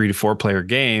playing a 3 to 4 player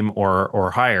game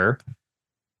or higher,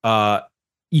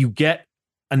 you get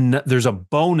there's a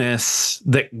bonus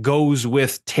that goes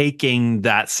with taking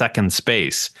that second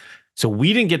space. So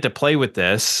we didn't get to play with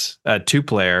this at 2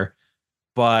 player,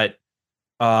 but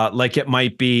like it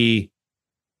might be,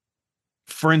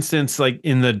 for instance, like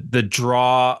in the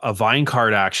draw a vine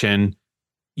card action,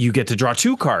 you get to draw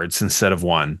 2 cards instead of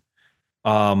 1.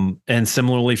 And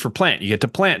similarly for plant, you get to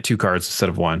plant 2 cards instead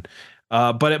of 1.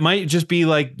 But it might just be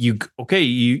like you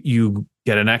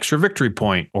get an extra victory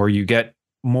point, or you get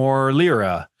more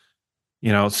lira,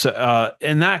 so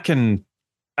and that can,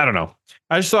 I don't know.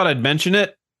 I just thought I'd mention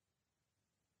it.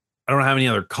 I don't have any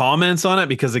other comments on it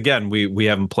because again, we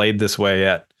haven't played this way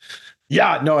yet.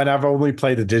 Yeah, no, and I've only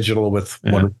played the digital with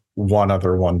one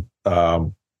other one,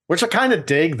 which I kind of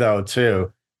dig though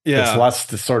too. Yeah, it's less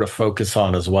to sort of focus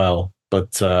on as well.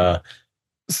 But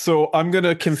so I'm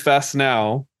gonna confess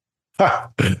now.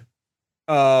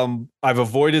 I've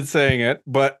avoided saying it,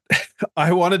 but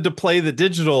I wanted to play the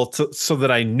digital so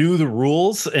that I knew the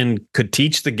rules and could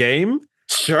teach the game.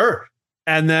 Sure.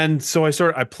 And then so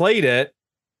I played it,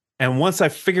 and once I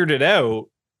figured it out,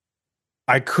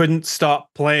 I couldn't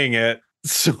stop playing it.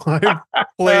 So I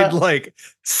played like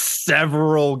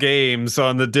several games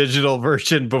on the digital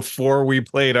version before we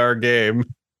played our game.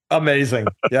 Amazing.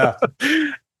 Yeah.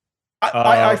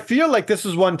 I feel like this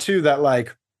is one too that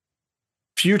like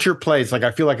future plays, like I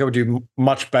feel like I would do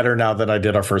much better now than I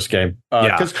did our first game.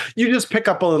 Because you just pick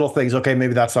up a little things. Okay,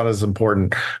 maybe that's not as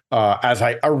important as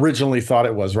I originally thought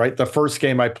it was, right? The first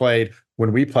game I played,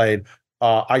 when we played,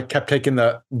 I kept taking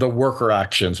the worker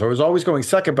action. So I was always going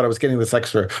second, but I was getting this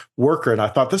extra worker. And I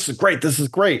thought, this is great. This is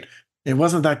great. It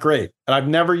wasn't that great. And I've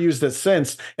never used it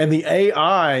since. And the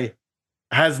AI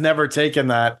has never taken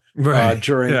that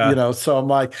during, so I'm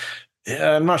like,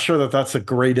 I'm not sure that that's the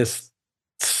greatest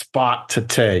spot to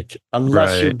take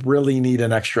unless you really need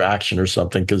an extra action or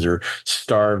something because you're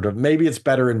starved. Maybe it's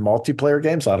better in multiplayer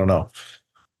games. I don't know.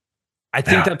 I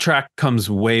think that track comes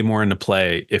way more into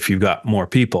play if you've got more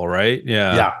people, right?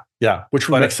 Yeah. Which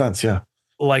would make sense. Yeah.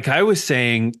 Like I was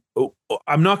saying,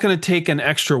 I'm not going to take an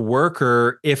extra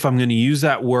worker if I'm going to use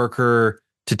that worker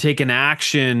to take an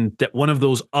action that one of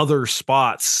those other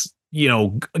spots,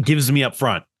 gives me up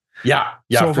front. Yeah.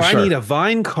 So if I need a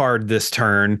vine card this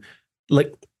turn,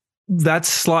 like that's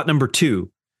slot number 2.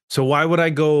 So why would I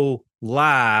go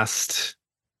last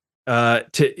to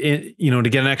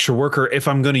get an extra worker if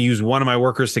I'm going to use one of my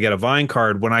workers to get a vine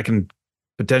card when I can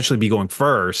potentially be going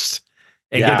first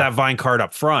and get that vine card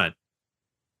up front?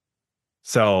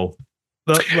 So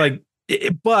but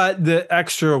the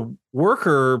extra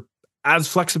worker adds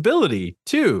flexibility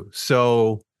too.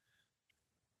 So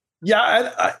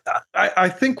yeah, I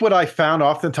think what I found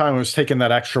oftentimes was taking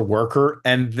that extra worker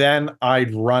and then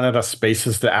I'd run out of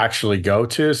spaces to actually go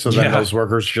to. So then those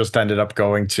workers just ended up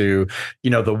going to,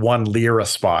 the 1 lira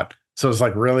spot. So it's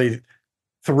like really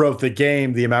throughout the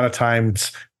game, the amount of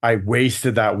times I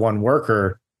wasted that 1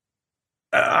 worker,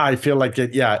 I feel like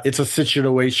it's a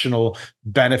situational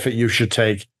benefit you should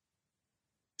take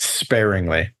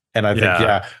sparingly. And I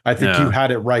think you had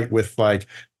it right with like,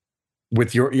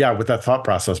 with that thought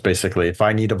process, basically. If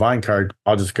I need a vine card,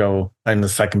 I'll just go in the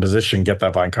second position, get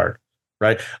that vine card,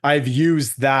 right? I've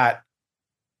used that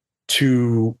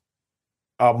to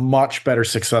a much better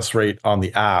success rate on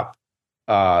the app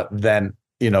than,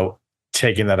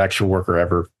 taking that extra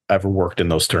worker ever worked in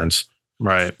those turns.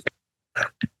 Right.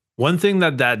 One thing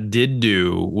that did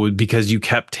do was, because you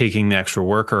kept taking the extra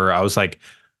worker, I was like,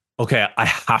 okay, I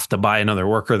have to buy another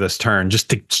worker this turn just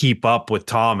to keep up with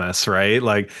Thomas, right?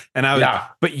 Like, and I was,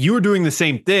 but you were doing the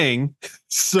same thing.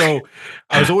 So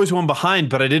I was always one behind,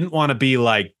 but I didn't want to be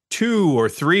like 2 or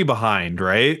 3 behind,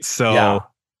 right? So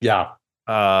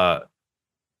I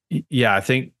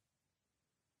think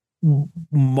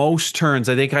most turns,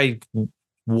 I think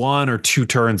 1 or 2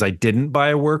 turns I didn't buy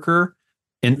a worker,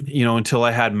 and until I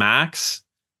had Max.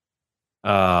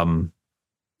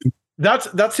 That's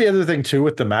the other thing too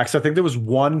with the Max. I think there was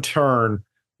one turn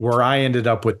where I ended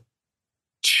up with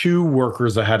 2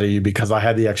 workers ahead of you because I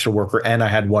had the extra worker and I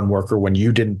had 1 worker when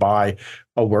you didn't buy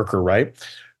a worker, right?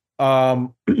 But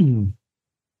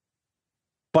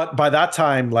by that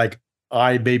time, like,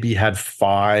 I maybe had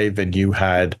 5 and you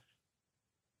had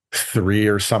 3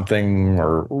 or something,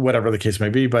 or whatever the case may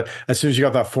be. But as soon as you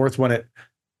got that 4th one, it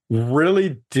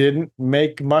really didn't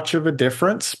make much of a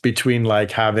difference between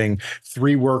like having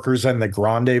 3 workers in the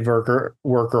grande worker,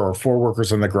 or 4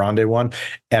 workers in the grande one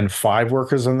and 5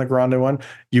 workers in the grande one.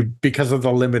 Because of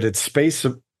the limited space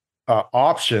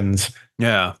options,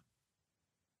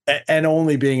 and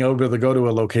only being able to go to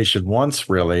a location once,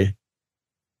 really,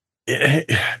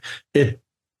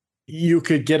 you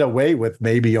could get away with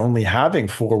maybe only having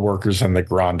 4 workers in the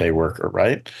grande worker,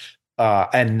 right?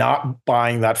 And not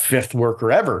buying that 5th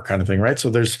worker ever, kind of thing, right? So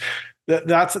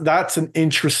that's an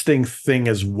interesting thing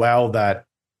as well, that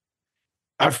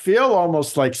I feel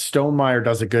almost like Stonemaier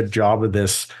does a good job of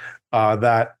this,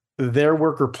 that their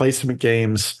worker placement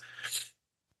games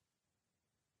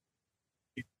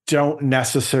don't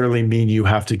necessarily mean you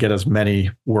have to get as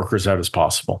many workers out as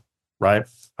possible, right?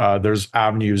 There's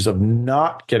avenues of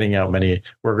not getting out many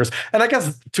workers. And I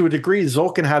guess to a degree,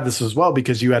 Zolkin had this as well,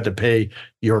 because you had to pay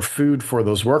your food for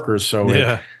those workers. So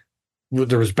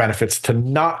there was benefits to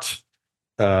not,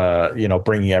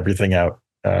 bringing everything out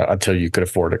until you could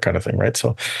afford it, kind of thing, right?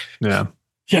 So yeah,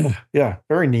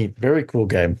 very neat, very cool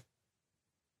game.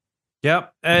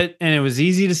 Yep, and it was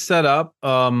easy to set up.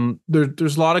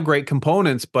 There's a lot of great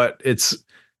components, but it's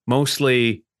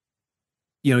mostly,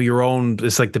 your own.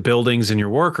 It's like the buildings and your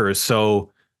workers.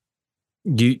 So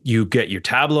you get your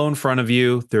tableau in front of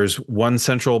you. There's one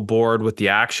central board with the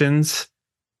actions.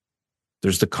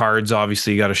 There's the cards.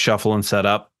 Obviously, you got to shuffle and set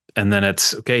up, and then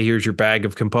it's okay. Here's your bag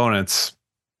of components.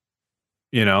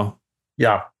 Yeah.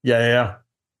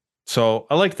 So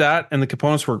I like that, and the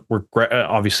components were great.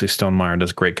 Obviously, Stonemaier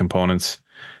does great components.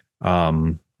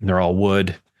 They're all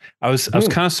wood. I was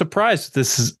kind of surprised.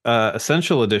 This is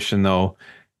Essential Edition, though,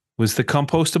 was the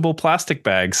compostable plastic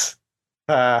bags.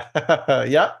 Yeah.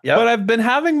 But I've been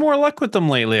having more luck with them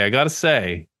lately, I gotta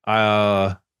say.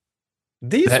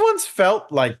 These ones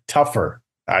felt like tougher,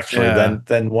 actually,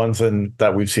 than ones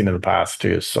that we've seen in the past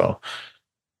too. So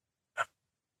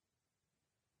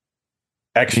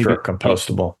extra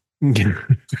compostable.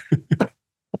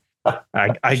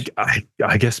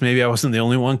 I guess maybe I wasn't the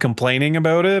only one complaining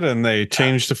about it, and they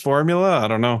changed the formula. I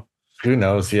don't know. Who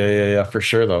knows? Yeah, for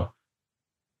sure though.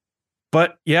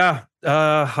 But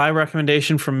high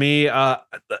recommendation from me.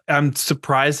 I'm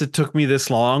surprised it took me this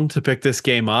long to pick this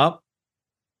game up.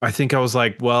 I think I was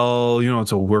like, well,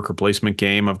 it's a worker placement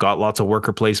game. I've got lots of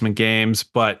worker placement games,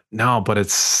 but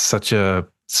it's such a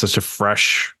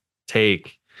fresh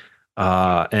take.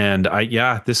 And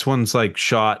this one's like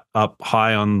shot up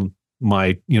high on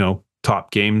my,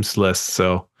 top games list.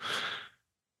 So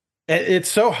it's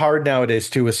so hard nowadays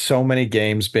too, with so many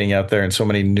games being out there and so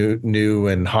many new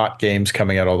and hot games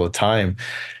coming out all the time,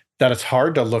 that it's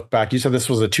hard to look back. You said this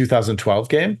was a 2012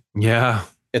 game. Yeah.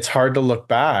 It's hard to look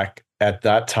back at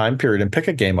that time period and pick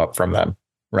a game up from them,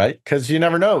 right? Because you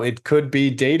never know. It could be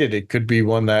dated. It could be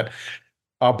one that,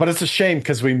 but it's a shame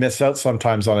because we miss out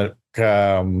sometimes on it.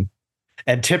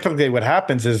 And typically what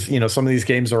happens is, some of these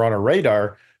games are on a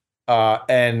radar,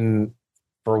 and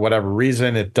for whatever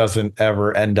reason, it doesn't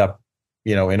ever end up,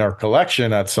 in our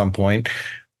collection at some point.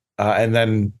 And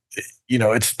then,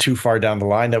 it's too far down the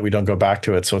line that we don't go back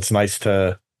to it. So it's nice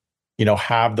to,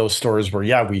 have those stories where,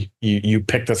 you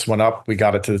picked this one up, we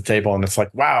got it to the table, and it's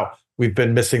like, wow, we've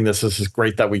been missing this. This is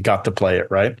great that we got to play it,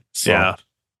 right? So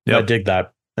I dig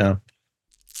that. Yeah.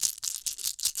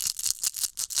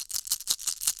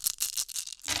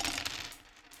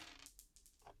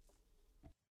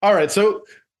 All right. So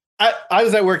I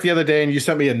was at work the other day and you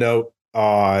sent me a note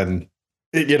on,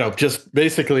 just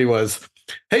basically was,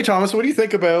 hey, Thomas, what do you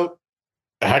think about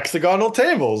hexagonal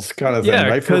tables kind of thing,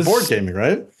 right? For board gaming,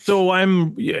 right? So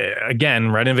I'm, again,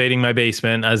 renovating my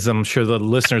basement, as I'm sure the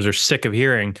listeners are sick of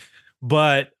hearing.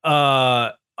 But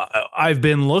I've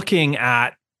been looking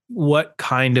at, what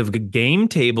kind of game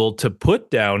table to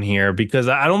put down here, because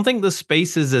I don't think the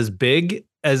space is as big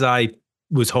as I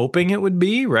was hoping it would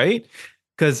be, right?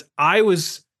 Because I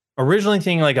was originally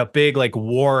thinking like a big like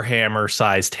Warhammer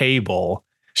size table,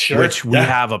 Sure. which we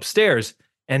have upstairs.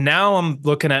 And now I'm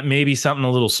looking at maybe something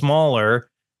a little smaller.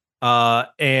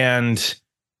 And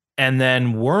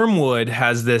then Wormwood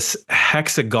has this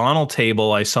hexagonal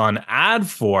table I saw an ad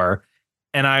for.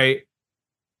 And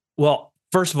well,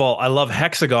 first of all, I love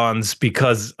hexagons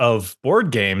because of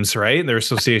board games, right? Their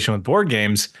association with board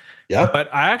games. Yeah.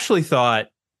 But I actually thought,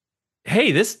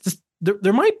 hey,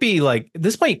 there might be like,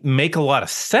 this might make a lot of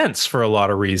sense for a lot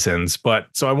of reasons. But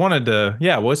so I wanted to,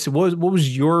 what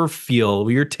was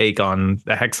your take on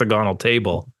the hexagonal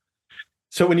table?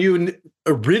 So when you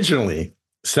originally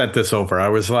sent this over, I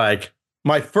was like,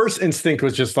 my first instinct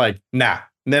was just like, nah.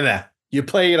 You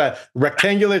play a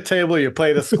rectangular table, you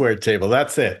play a square table.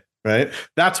 That's it, right?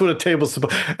 That's what a table's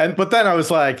supposed. But then I was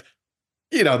like,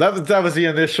 that was the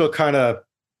initial kind of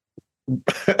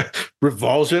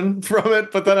revulsion from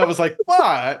it. But then I was like,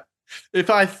 what? If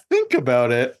I think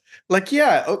about it, like,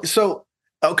 yeah. So,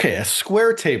 okay, a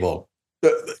square table.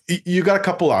 You got a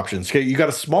couple options. Okay, you got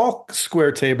a small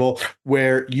square table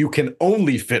where you can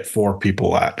only fit 4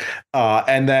 people at,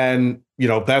 and then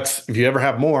that's if you ever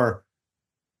have more.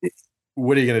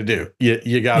 What are you going to do?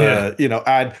 You gotta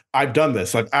add. I've done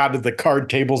this. I've added the card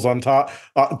tables on top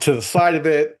to the side of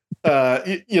it.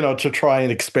 To try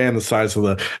and expand the size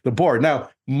of the board. Now,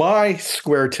 my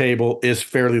square table is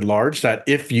fairly large. That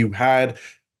if you had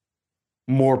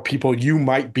more people, you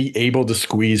might be able to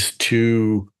squeeze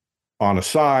 2 on a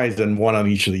side and 1 on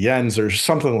each of the ends or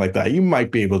something like that. You might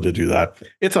be able to do that.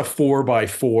 It's a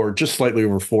 4x4, just slightly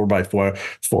over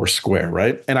 4x4 square,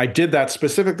 right? And I did that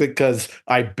specifically because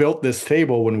I built this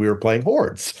table when we were playing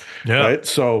Hordes, right?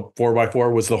 So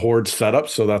 4x4 was the Horde setup,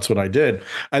 so that's what I did.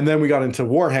 And then we got into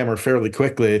Warhammer fairly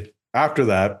quickly after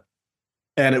that,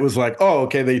 and it was like, oh,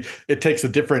 okay, it takes a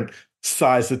different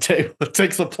size of table. It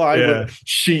takes a plywood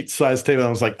sheet size table. And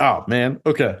I was like, oh man,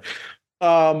 okay.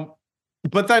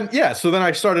 But then, so then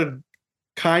I started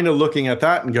kind of looking at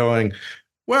that and going,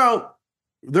 well,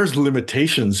 there's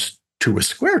limitations to a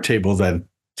square table then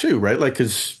too, right? Like,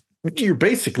 because you're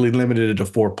basically limited to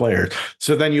 4 players.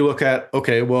 So then you look at,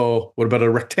 okay, well, what about a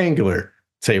rectangular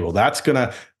table? That's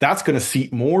gonna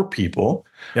seat more people.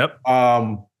 Yep.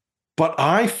 But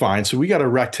I find, so we got a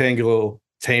rectangular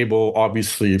table,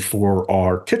 obviously, for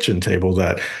our kitchen table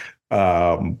that,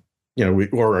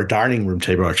 or our dining room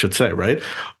table, I should say, right?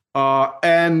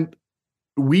 And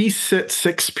we sit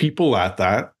 6 people at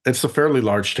that. It's a fairly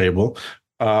large table.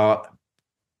 But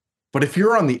if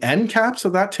you're on the end caps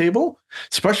of that table,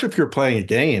 especially if you're playing a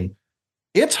game,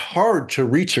 it's hard to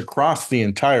reach across the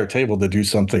entire table to do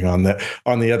something on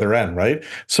the other end, right?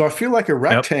 So I feel like a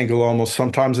rectangle almost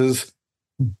sometimes is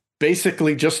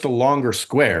basically just a longer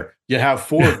square. You have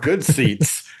 4 good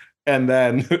seats. And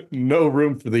then no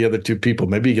room for the other 2 people.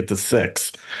 Maybe you get to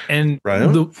 6. And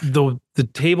right? the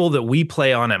table that we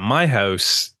play on at my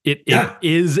house, it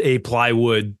is a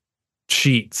plywood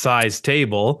sheet size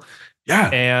table. Yeah.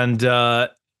 And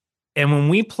when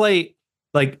we play,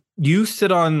 like, you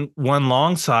sit on one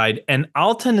long side and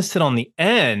I'll tend to sit on the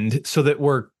end so that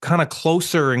we're kind of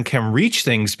closer and can reach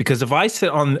things, because if I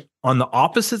sit on the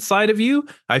opposite side of you,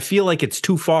 I feel like it's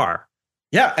too far.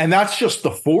 Yeah, and that's just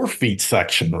the 4 feet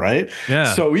section, right?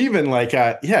 Yeah. So even like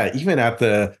even at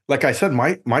the, like I said,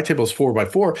 my table is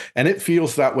 4x4, and it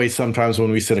feels that way sometimes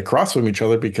when we sit across from each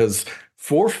other, because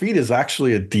 4 feet is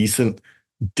actually a decent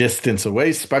distance away,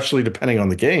 especially depending on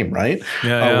the game, right?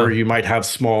 Where you might have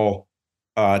small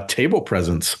table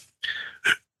presence.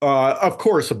 Of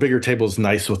course, a bigger table is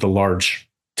nice with a large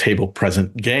table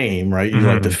present game, right? You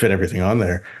like to fit everything on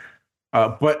there.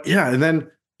 But yeah, and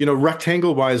then,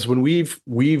 rectangle wise, when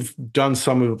we've done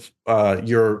some of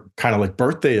your kind of like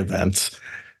birthday events,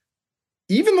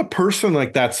 even the person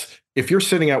like if you're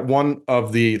sitting at one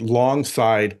of the long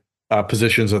side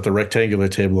positions at the rectangular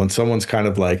table and someone's kind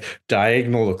of like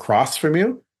diagonal across from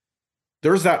you,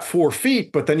 there's that 4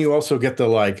 feet, but then you also get the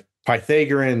like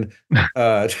Pythagorean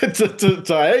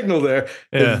diagonal there.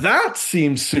 Yeah. That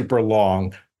seems super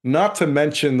long. Not to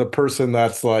mention the person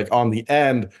that's like on the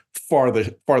end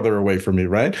farther away from me,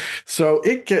 right? So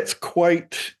it can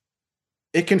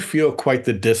feel quite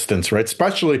the distance, right?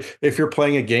 Especially if you're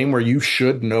playing a game where you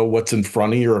should know what's in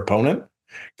front of your opponent,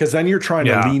 because then you're trying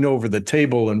to lean over the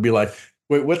table and be like,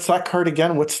 wait, what's that card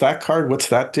again? What's that card? What's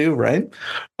that do, right?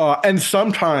 And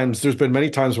sometimes there's been many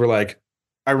times where, like,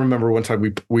 I remember one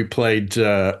time we played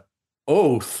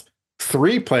Oath,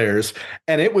 3 players,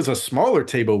 and it was a smaller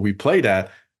table we played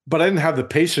at. but I didn't have the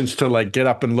patience to like get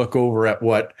up and look over at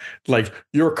what like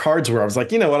your cards were. I was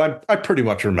like, you know what, I pretty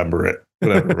much remember it,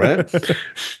 whatever, right?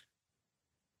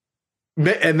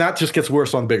 And that just gets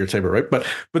worse on bigger table, right? But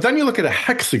then you look at a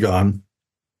hexagon,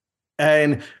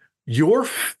 and you're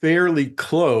fairly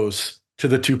close to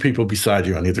the two people beside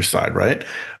you on either side, right?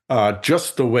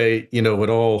 Just the way, you know, it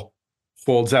all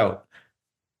folds out.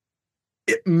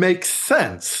 It makes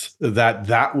sense that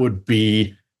that would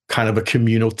be kind of a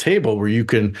communal table where you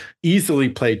can easily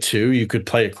play two. You could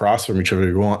play across from each other if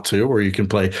you want to, or you can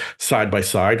play side by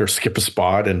side or skip a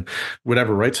spot and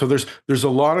whatever, right? So there's a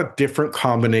lot of different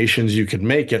combinations you could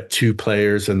make at 2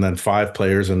 players and then 5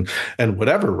 players and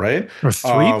whatever, right? Or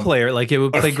 3 player, like it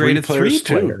would play great at 3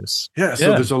 players. Yeah,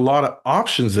 so there's a lot of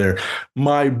options there.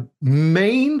 My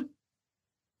main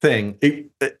thing,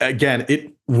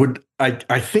 it would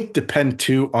I think depend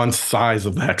too on size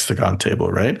of the hexagon table,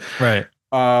 right? Right.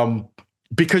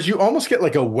 Because you almost get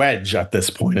like a wedge at this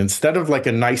point instead of like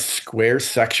a nice square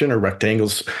section or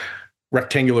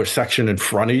rectangular section in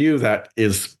front of you that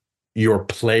is your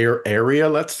player area,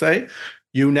 let's say.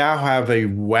 You now have a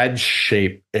wedge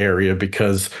shaped area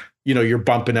because, you know, you're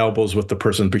bumping elbows with the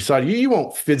person beside you. You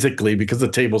won't physically because the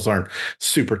tables aren't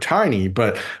super tiny,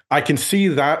 but I can see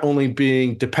that only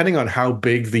being, depending on how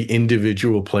big the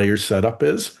individual player setup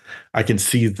is, I can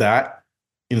see that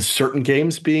in certain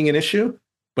games being an issue.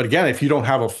 But again, if you don't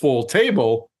have a full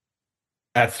table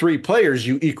at 3 players,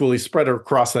 you equally spread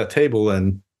across that table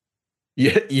and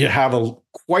you have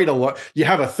quite a lot. You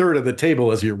have a third of the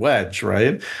table as your wedge,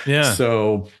 right? Yeah.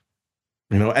 So,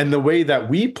 you know, and the way that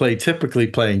we play, typically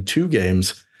playing 2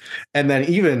 games, and then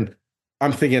even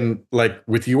I'm thinking like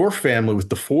with your family, with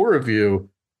the 4 of you,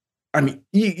 I mean,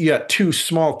 you got 2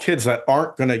 small kids that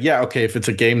aren't gonna. Yeah, okay, if it's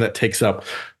a game that takes up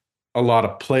a lot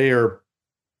of player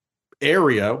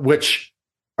area, which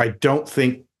I don't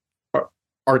think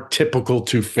are typical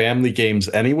to family games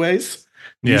anyways.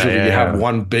 Usually you have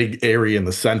one big area in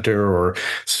the center or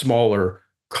smaller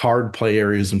card play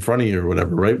areas in front of you or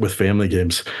whatever, right? With family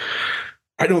games.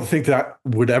 I don't think that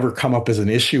would ever come up as an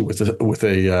issue with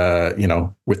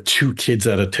with 2 kids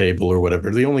at a table or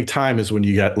whatever. The only time is when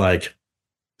you got like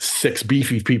 6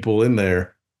 beefy people in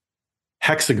there.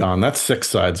 Hexagon, that's 6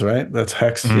 sides, right? That's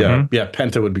hex. Mm-hmm. Yeah.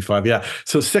 Penta would be 5. Yeah.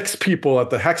 So 6 people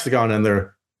at the hexagon and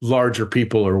they're larger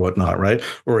people or whatnot, right?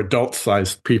 Or adult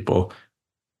sized people.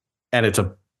 And it's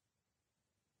a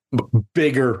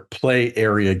bigger play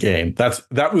area game.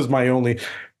 That was my only.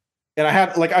 And I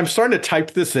had like, I'm starting to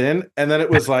type this in, and then it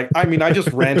was like, I mean, I just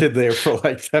ranted there for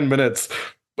like 10 minutes,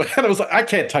 but then I was like, I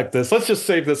can't type this. Let's just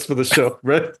save this for the show,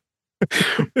 right?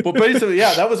 But basically,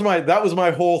 yeah, that was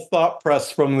my whole thought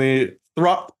process from the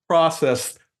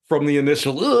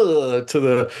initial to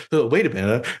the wait a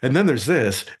minute, and then there's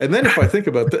this, and then if I think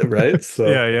about that, right? So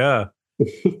yeah.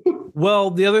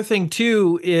 Well, the other thing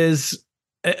too is,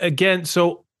 again,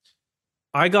 so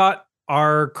I got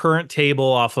our current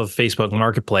table off of Facebook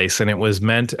Marketplace, and it was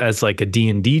meant as like a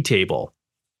D&D table.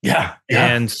 Yeah.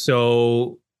 And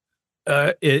so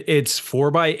it's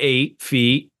 4 by 8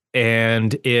 feet,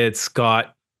 and it's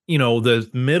got, you know, the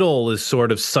middle is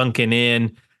sort of sunken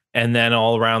in, and then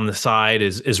all around the side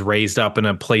is raised up in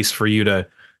a place for you to,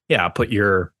 put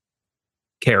your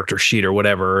character sheet or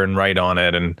whatever and write on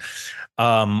it. And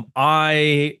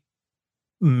I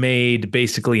made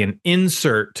basically an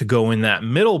insert to go in that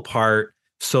middle part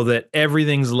so that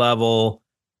everything's level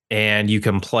and you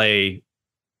can play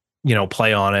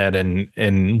on it,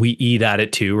 and we eat at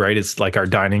it too, right? It's like our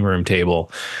dining room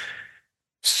table.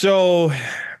 So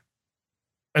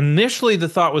initially the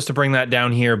thought was to bring that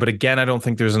down here, but again, I don't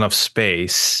think there's enough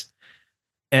space.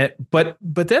 But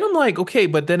then I'm like, okay,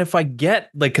 but then if I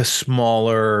get like a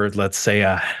smaller, let's say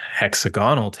a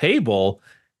hexagonal table,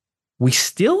 we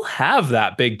still have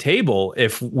that big table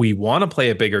if we want to play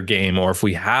a bigger game, or if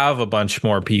we have a bunch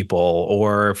more people,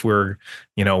 or if we're,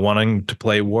 wanting to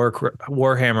play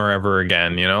Warhammer ever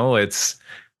again, it's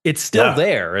still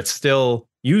there. It's still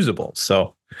usable.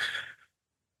 So.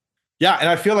 Yeah. And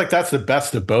I feel like that's the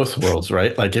best of both worlds,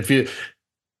 right? Like if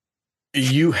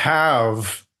you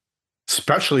have,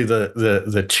 especially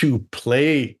the 2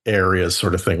 play areas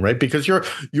sort of thing, right? Because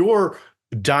your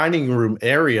dining room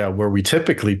area where we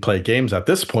typically play games at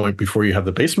this point before you have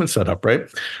the basement set up, right?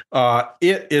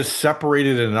 It is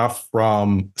separated enough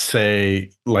from,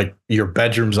 say, like your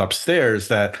bedrooms upstairs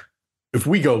that if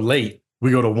we go late,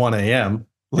 we go to 1 a.m.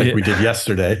 like we did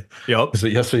yesterday. Yep. Is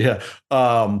it yesterday?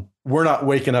 Yeah. We're not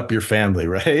waking up your family,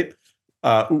 right?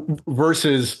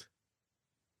 Versus,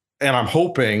 and I'm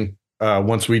hoping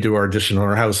once we do our addition on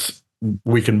our house,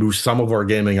 we can move some of our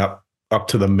gaming up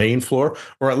to the main floor,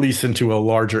 or at least into a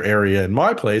larger area in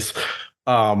my place.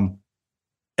 and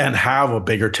have a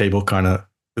bigger table kind of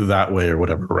that way or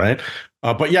whatever, right?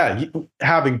 But yeah,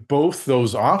 having both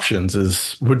those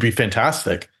options would be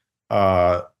fantastic.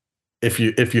 If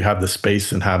you have the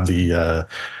space and have the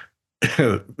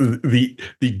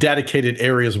the dedicated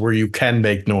areas where you can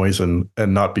make noise and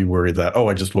not be worried that, oh,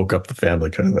 I just woke up the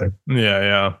family kind of thing.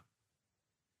 Yeah.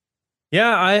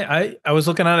 I was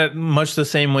looking at it much the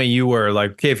same way you were.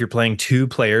 Like, okay, if you're playing 2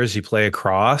 players, you play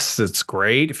across. It's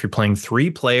great. If you're playing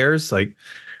 3 players, like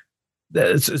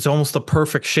it's almost the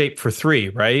perfect shape for 3,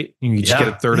 right? You just get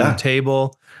a third of the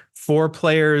table. 4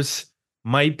 players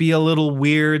might be a little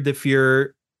weird if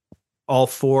you're all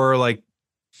 4 like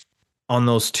on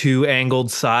those 2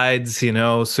 angled sides, you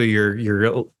know, so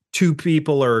you're 2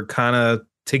 people are kind of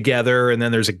together and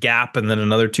then there's a gap and then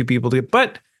another 2 people together.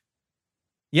 But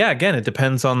yeah, again, it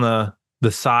depends on the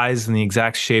size and the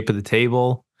exact shape of the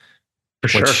table.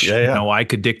 For which, sure. Yeah. You know, I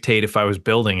could dictate if I was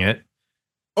building it.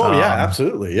 Oh yeah,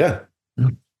 absolutely. Yeah.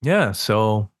 Yeah.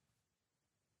 So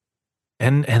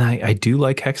and I do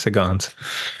like hexagons.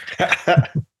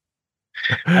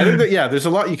 I think that there's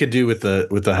a lot you could do with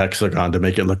the hexagon to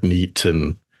make it look neat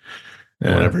and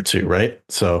whatever too, right?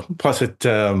 So plus it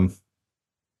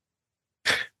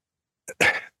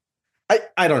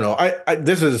I don't know. I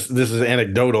this is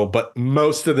anecdotal, but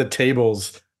most of the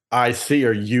tables I see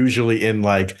are usually in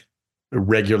like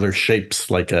regular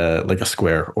shapes, like a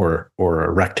square or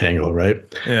a rectangle, right?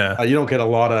 Yeah. You don't get a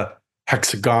lot of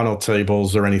hexagonal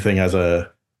tables or anything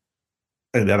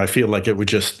and I feel like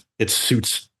it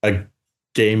suits a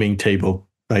gaming table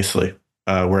nicely.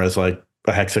 Whereas like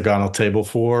a hexagonal table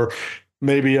for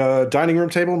maybe a dining room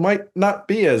table might not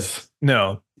be as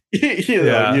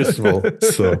useful.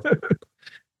 So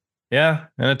yeah,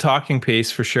 and a talking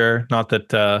piece for sure. Not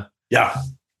that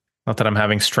not that I'm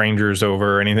having strangers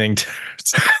over or anything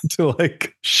to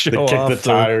like show kick off the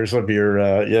tires of your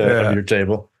of your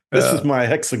table. This is my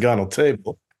hexagonal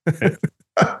table.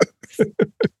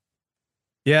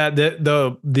 Yeah,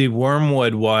 the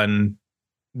wormwood one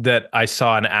that I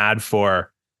saw an ad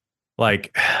for,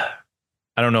 like,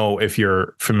 I don't know if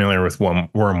you're familiar with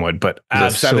wormwood, but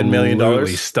absolutely $7 million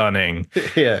stunning.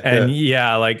 And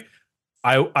like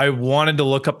I wanted to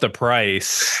look up the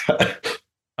price, but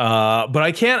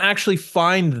I can't actually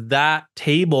find that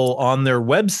table on their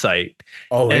website.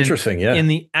 Oh, interesting. Yeah. In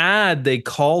the ad, they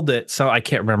called it, so I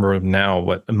can't remember now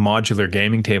what, a modular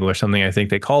gaming table or something, I think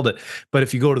they called it. But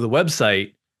if you go to the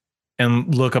website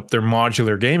and look up their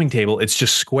modular gaming table, it's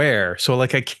just square. So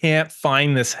like I can't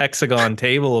find this hexagon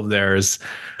table of theirs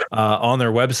on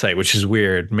their website, which is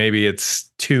weird. Maybe it's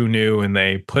too new and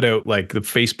they put out like the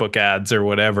Facebook ads or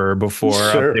whatever before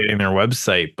updating their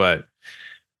website. But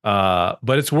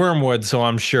it's wormwood, so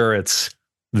I'm sure it's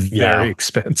very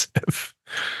expensive.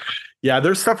 Yeah,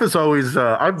 their stuff is always.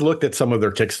 I've looked at some of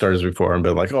their Kickstarters before and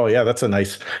been like, "Oh yeah, that's a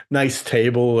nice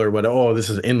table," or what? Oh, this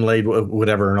is inlaid,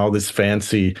 whatever, and all these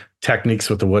fancy techniques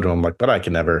with the wood. I'm like, but I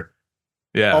can never.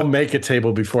 Yeah, I'll make a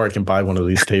table before I can buy one of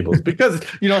these tables because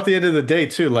at the end of the day,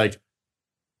 too, like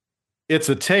it's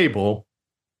a table.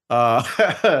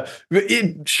 Sure,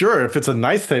 if it's a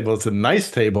nice table, it's a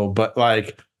nice table, but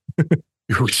like,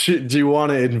 do you want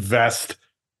to invest?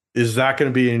 Is that going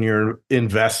to be in your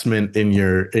investment in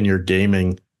your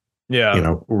gaming,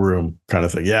 room kind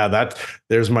of thing? Yeah,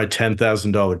 there's my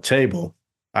 $10,000 table.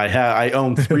 I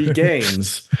own 3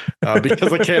 games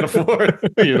because I can't afford,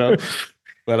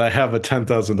 but I have a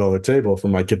 $10,000 table for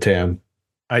my Catan.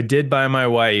 I did buy my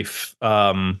wife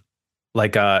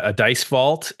like a dice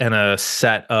vault and a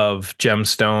set of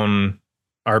gemstone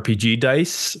RPG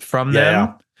dice from them.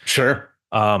 Yeah, sure.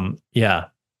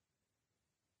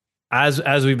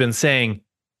 As we've been saying,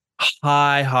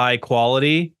 high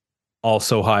quality,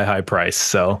 also high price.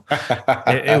 So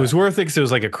it was worth it because it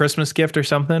was like a Christmas gift or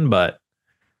something. But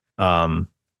not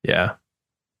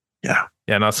something you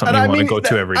want to go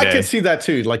to every day. I can see that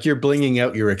too. Like you're blinging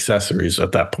out your accessories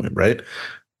at that point, right?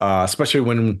 Especially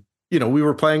when we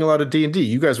were playing a lot of D&D.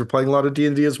 You guys were playing a lot of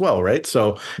D&D as well, right?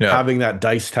 So having that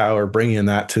dice tower, bringing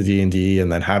that to D&D,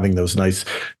 and then having those nice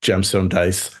gemstone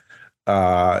dice,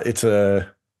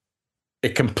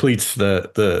 it completes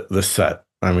the set.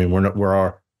 I mean,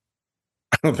 I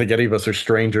don't think any of us are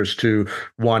strangers to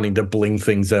wanting to bling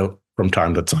things out from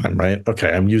time to time, right?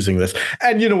 Okay, I'm using this.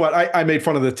 And you know what? I made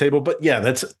fun of the table, but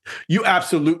yeah, you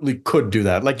absolutely could do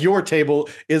that. Like your table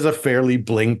is a fairly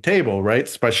bling table, right?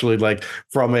 Especially like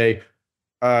from a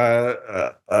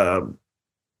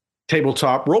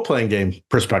tabletop role-playing game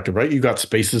perspective, right? You got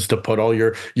spaces to put all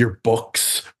your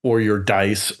books or your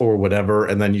dice or whatever,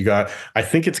 and then I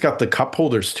think it's got the cup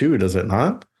holders too, does it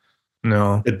not?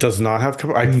 No, it does not have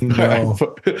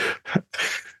cup.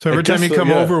 So every time you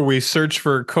come over, we search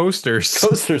for coasters.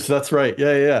 Coasters, that's right.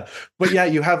 Yeah. But yeah,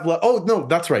 you have oh no,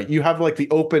 that's right. You have like the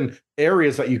open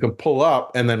areas that you can pull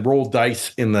up and then roll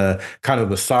dice in the kind of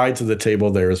the sides of the table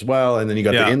there as well. And then you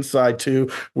got the inside too,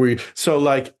 so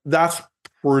like that's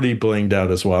pretty blinged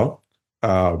out as well.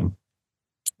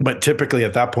 But typically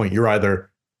at that point, you're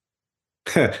either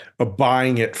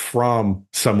buying it from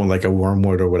someone like a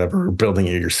Wormwood or whatever, or building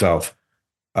it yourself,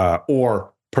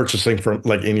 or purchasing from,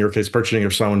 like in your case, purchasing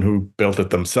from someone who built it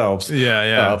themselves.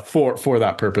 For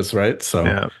that purpose, right?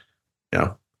 So,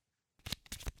 yeah.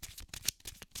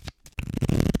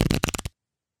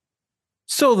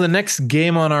 So the next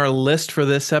game on our list for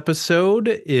this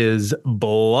episode is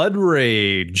Blood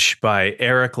Rage by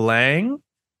Eric Lang,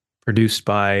 produced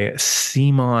by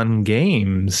CMON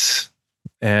Games.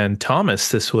 And Thomas,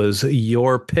 this was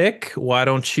your pick. Why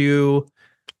don't you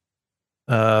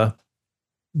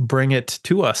bring it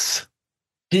to us?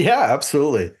 Yeah,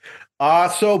 absolutely.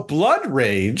 So Blood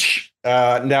Rage.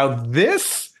 Now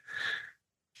this,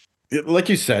 like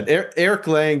you said, Eric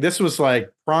Lang, this was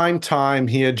like prime time.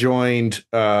 He had joined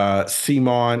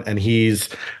CMON, and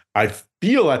I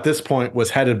feel at this point was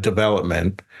head of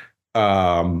development,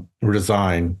 or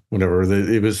design, whatever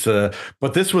it was.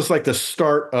 But this was like the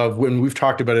start of, when we've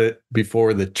talked about it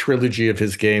before, the trilogy of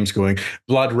his games, going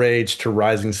Blood Rage to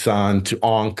Rising Sun to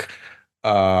Ankh.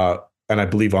 And I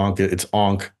believe it's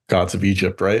Ankh, Gods of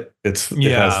Egypt, right? It has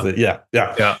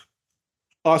the.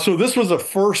 So this was a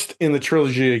first in the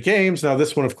trilogy of games. Now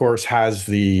this one, of course, has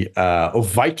the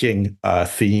Viking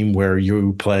theme, where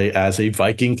you play as a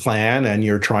Viking clan and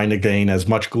you're trying to gain as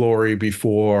much glory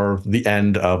before the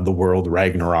end of the world,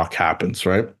 Ragnarok, happens,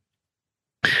 right?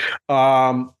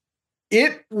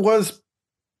 It was,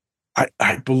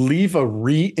 I believe, a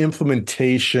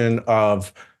re-implementation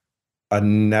of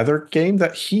another game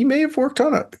that he may have worked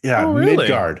on. Really?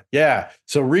 Midgard. Yeah.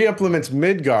 So re-implements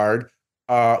Midgard,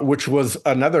 which was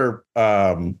another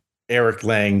Eric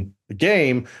Lang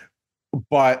game.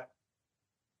 But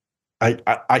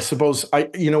I suppose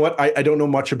you know what? I don't know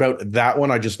much about that one.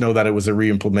 I just know that it was a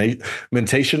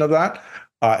re-implementation of that.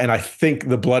 And I think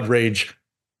the Blood Rage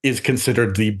is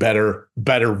considered the better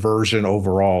version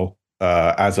overall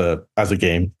as a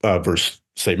game versus,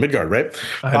 say, Midgard, right?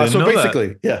 I didn't know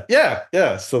basically, that.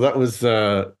 Yeah. So that was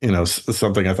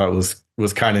something I thought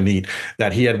was kind of neat,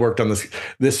 that he had worked on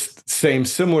this same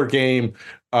similar game,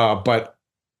 but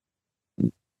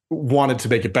wanted to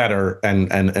make it better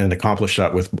and accomplish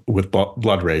that with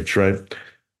Blood Rage, right?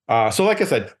 So like I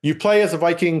said, you play as a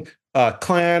Viking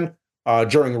clan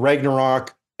during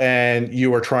Ragnarok, and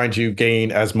you are trying to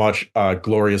gain as much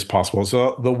glory as possible.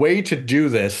 So the way to do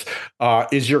this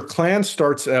is your clan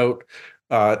starts out,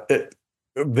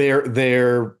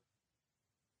 they're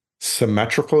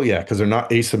symmetrical, because they're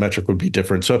not asymmetrical, would be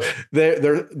different. So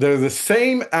they're the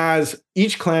same as,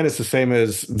 each clan is the same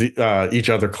as the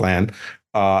each other clan,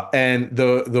 and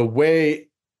the way,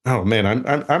 oh man,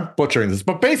 I'm butchering this,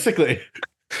 but basically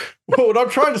what I'm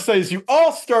trying to say is you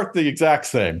all start the exact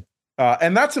same.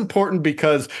 And that's important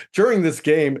because during this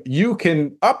game, you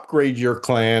can upgrade your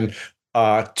clan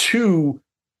to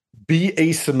be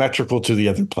asymmetrical to the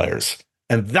other players.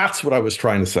 And that's what I was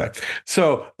trying to say.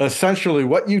 So essentially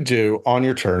what you do on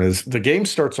your turn is, the game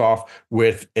starts off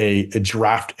with a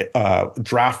drafting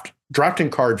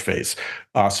card phase.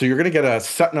 So you're going to get a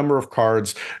set number of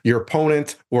cards. Your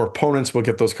opponent or opponents will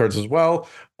get those cards as well.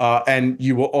 And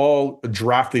you will all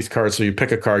draft these cards. So you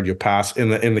pick a card, you pass.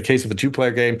 In the case of a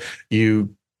 2-player game,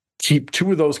 you keep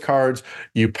 2 of those cards,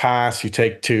 you pass, you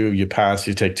take 2, you pass,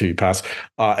 you take 2, you pass,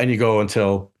 and you go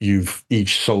until you've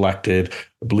each selected,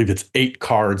 I believe it's 8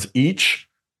 cards each.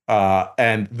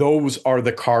 And those are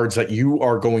the cards that you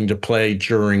are going to play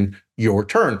during your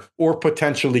turn, or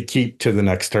potentially keep to the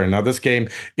next turn. Now, this game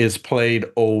is played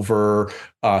over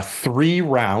 3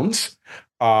 rounds,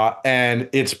 and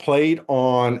it's played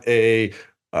on a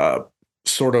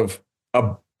sort of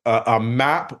a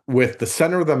map, with the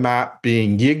center of the map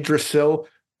being Yggdrasil,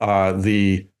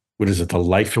 the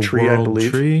life tree, I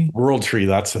believe. World tree,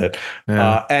 that's it.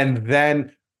 Yeah. And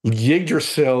then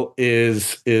Yggdrasil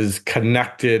is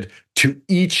connected to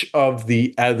each of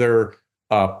the other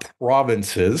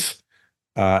provinces,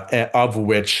 of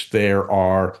which there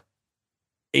are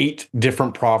 8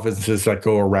 different provinces that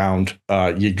go around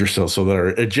Yggdrasil. So they're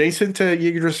adjacent to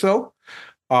Yggdrasil.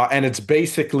 And it's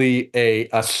basically a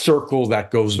circle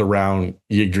that goes around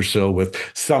Yggdrasil, with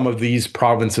some of these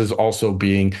provinces also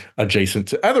being adjacent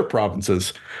to other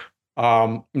provinces.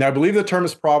 Now, I believe the term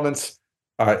is province.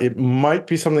 It might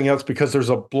be something else, because there's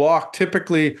a block.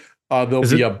 Typically, there'll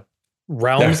be a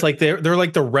realms. Like they're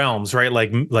like the realms, right?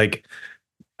 Like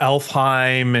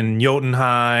Elfheim and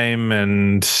Jotunheim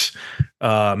and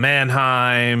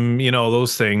Mannheim,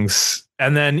 those things.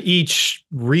 And then each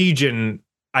region,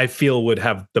 I feel, would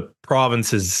have the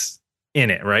provinces in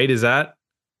it, right? Is that?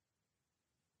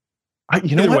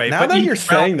 You know Either what? way, Now but that each you're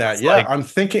saying realm that, is yeah, like- I'm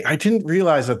thinking I didn't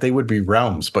realize that they would be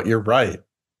realms, but you're right.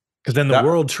 Because then the That-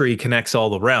 world tree connects all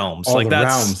the realms. All like the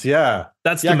that's realms, yeah.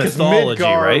 that's Yeah, the because mythology,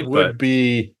 Midgar right? would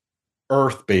be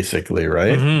Earth, basically,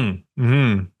 right?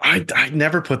 I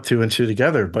never put two and two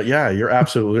together, but yeah, you're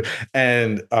absolutely.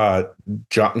 And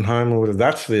Jotunheim,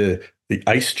 that's the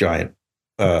ice giant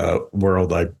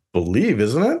world, I believe,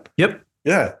 isn't it? Yep.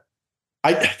 Yeah.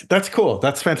 That's cool.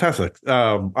 That's fantastic.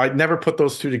 I never put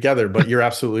those two together, but you're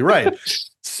absolutely right.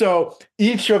 So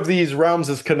each of these realms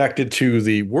is connected to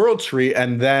the world tree,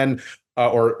 and then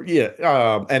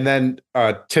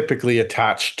typically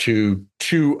attached to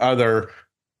two other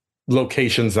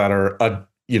locations that are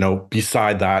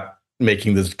beside that,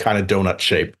 making this kind of donut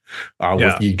shape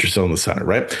with Yggdrasil in the center,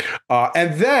 right?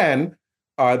 And then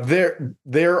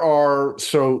there are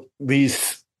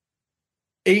these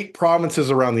 8 provinces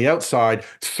around the outside,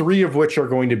 3 of which are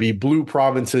going to be blue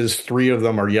provinces, 3 of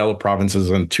them are yellow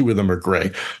provinces, and 2 of them are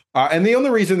gray. And the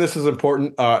only reason this is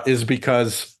important is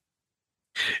because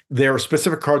there are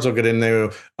specific cards I'll get in there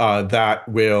that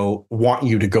will want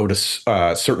you to go to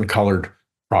certain colored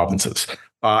provinces.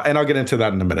 And I'll get into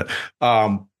that in a minute.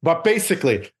 But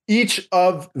basically, each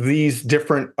of these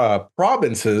different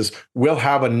provinces will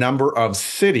have a number of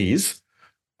cities,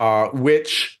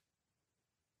 which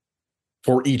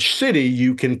for each city,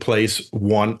 you can place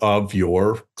one of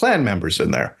your clan members in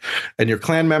there. And your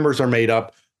clan members are made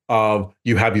up of,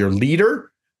 you have your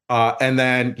leader, and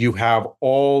then you have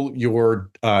all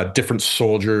your different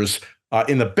soldiers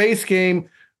in the base game,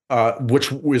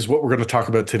 which is what we're going to talk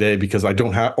about today, because I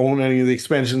don't own any of the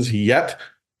expansions yet.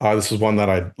 This is one that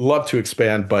I'd love to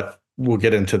expand, but we'll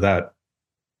get into that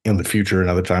in the future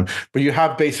another time. But you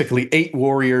have basically 8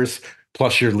 warriors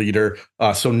plus your leader,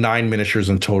 so 9 miniatures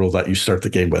in total that you start the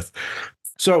game with.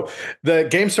 So the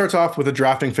game starts off with a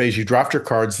drafting phase. You draft your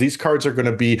cards. These cards are going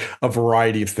to be a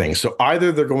variety of things. So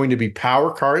either they're going to be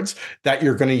power cards that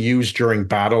you're going to use during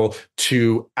battle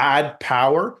to add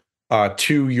power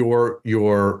to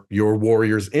your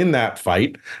warriors in that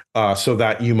fight, so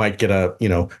that you might get a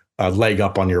leg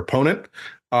up on your opponent.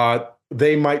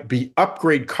 They might be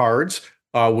upgrade cards,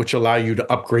 which allow you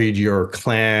to upgrade your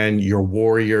clan, your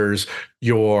warriors,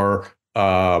 your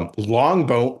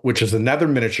longbow, which is another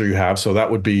miniature you have. So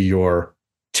that would be your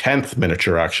 10th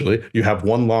miniature, actually. You have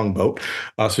 1 longboat.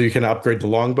 So you can upgrade the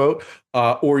longboat,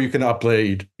 or you can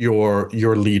upgrade your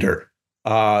leader.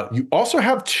 You also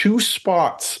have 2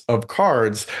 spots of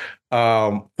cards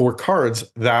for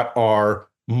cards that are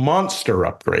monster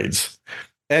upgrades.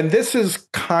 And this is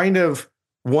kind of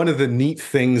one of the neat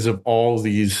things of all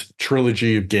these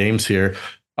trilogy of games here,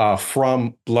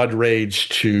 from Blood Rage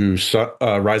to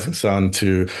Rising Sun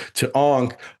to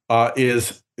Ankh,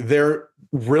 is they're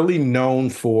really known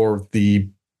for the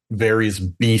various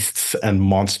beasts and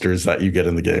monsters that you get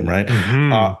in the game, right?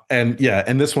 And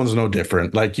this one's no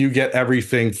different. Like, you get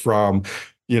everything from,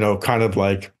 kind of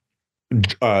like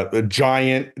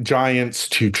giants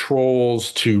to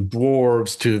trolls to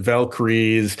dwarves to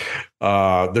Valkyries.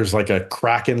 There's like a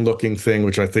kraken looking thing,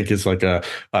 which I think is like a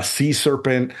sea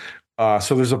serpent.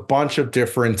 So there's a bunch of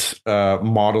different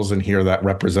models in here that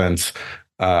represents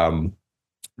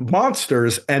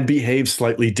monsters and behave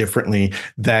slightly differently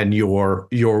than your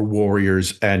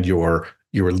warriors and your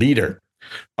leader,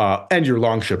 and your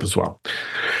longship as well.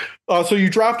 So you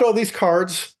draft all these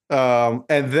cards,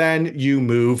 and then you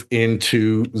move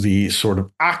into the sort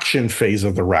of action phase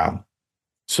of the round.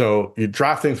 So your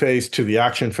drafting phase to the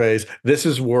action phase, this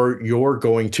is where you're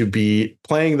going to be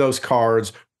playing those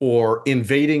cards, or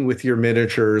invading with your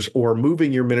miniatures, or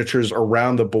moving your miniatures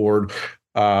around the board,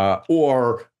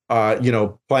 or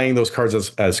playing those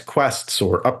cards as quests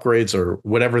or upgrades or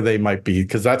whatever they might be.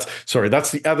 Because that's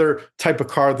the other type of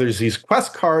card. There's these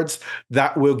quest cards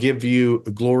that will give you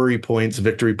glory points,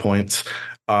 victory points,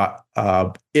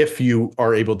 if you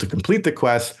are able to complete the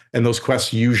quest. And those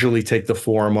quests usually take the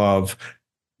form of,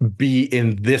 be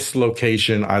in this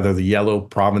location, either the yellow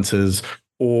provinces,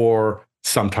 or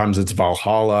sometimes it's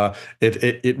Valhalla.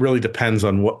 It really depends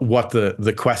on what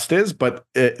the quest is, but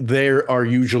they are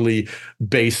usually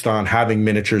based on having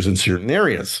miniatures in certain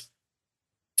areas.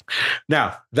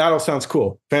 Now, that all sounds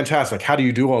cool. Fantastic. How do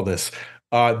you do all this?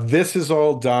 This is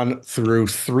all done through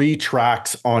 3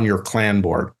 tracks on your clan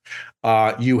board.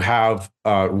 You have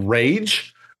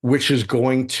Rage, which is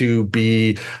going to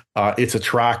be, it's a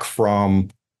track from,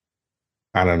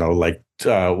 I don't know, like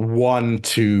 1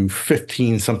 to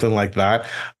 15, something like that.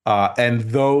 And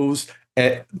those,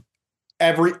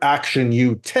 every action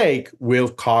you take will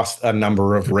cost a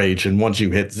number of rage. And once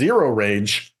you hit 0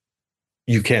 rage,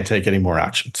 you can't take any more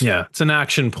actions. Yeah, it's an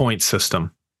action point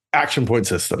system. Action point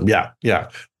system. Yeah, yeah.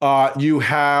 You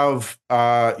have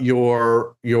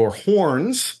your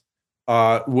horns,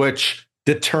 which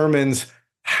determines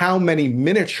how many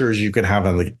miniatures you can have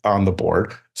on the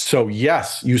board. So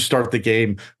yes, you start the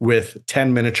game with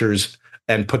 10 miniatures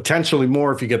and potentially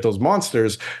more if you get those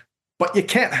monsters, but you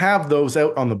can't have those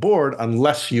out on the board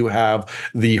unless you have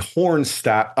the horn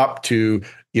stat up to,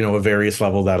 a various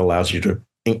level that allows you to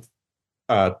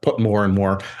put more and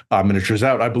more miniatures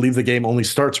out. I believe the game only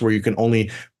starts where you can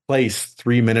only place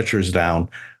 3 miniatures down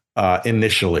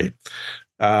initially.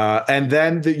 And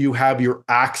then you have your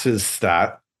axes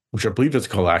stat, which I believe it's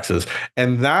called axes.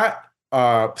 And that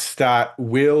stat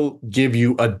will give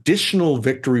you additional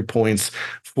victory points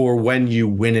for when you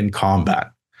win in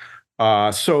combat.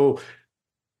 So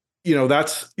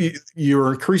that's,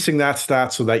 you're increasing that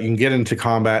stat so that you can get into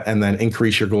combat and then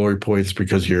increase your glory points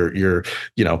because you're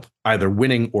either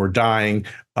winning or dying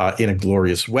in a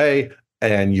glorious way,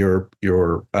 and you're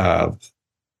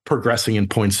progressing in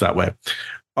points that way.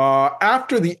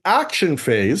 After the action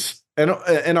phase, and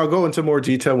I'll go into more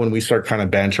detail when we start kind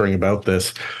of bantering about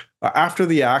this. After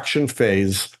the action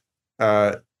phase,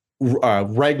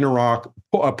 Ragnarok,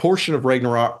 a portion of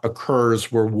Ragnarok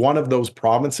occurs where one of those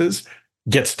provinces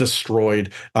gets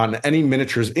destroyed. Any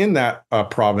miniatures in that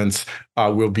province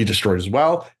will be destroyed as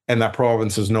well, and that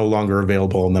province is no longer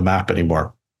available on the map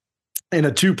anymore. In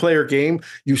a 2-player game,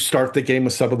 you start the game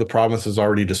with some of the provinces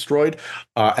already destroyed,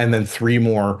 and then 3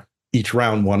 more each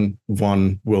round.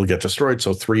 One will get destroyed,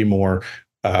 so 3 more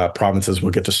provinces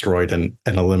will get destroyed and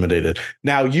eliminated.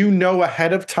 Now,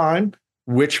 ahead of time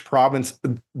which province,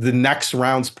 the next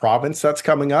round's province that's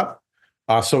coming up.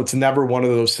 So it's never one of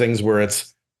those things where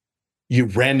it's you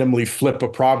randomly flip a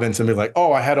province and be like,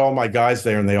 oh, I had all my guys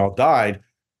there and they all died.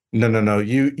 No.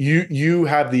 You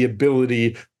have the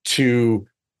ability to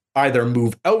either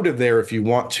move out of there if you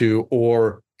want to,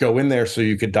 or go in there so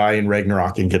you could die in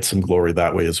Ragnarok and get some glory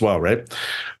that way as well, right?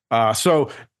 So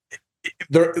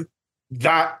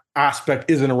that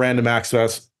aspect isn't a random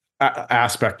access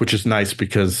aspect, which is nice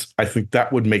because I think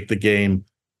that would make the game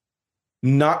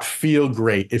not feel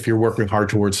great if you're working hard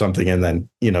towards something and then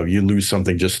you lose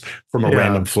something just from a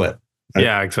random flip. Right?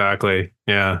 Yeah, exactly.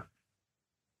 Yeah.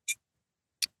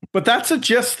 But that's a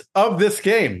gist of this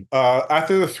game.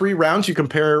 After the 3 rounds, you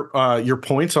compare your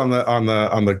points on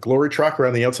the glory track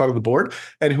around the outside of the board,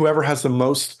 and whoever has the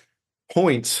most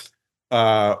points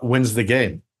wins the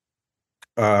game.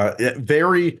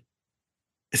 It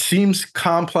seems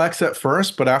complex at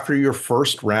first, but after your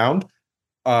first round,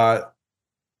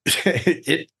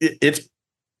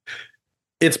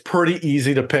 it's pretty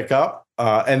easy to pick up.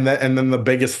 And then the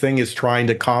biggest thing is trying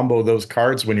to combo those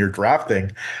cards when you're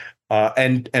drafting.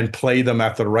 And play them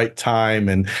at the right time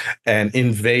and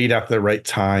invade at the right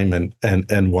time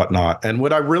and whatnot. And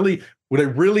what I really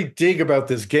dig about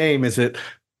this game is that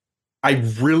I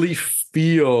really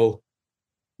feel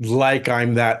like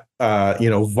I'm that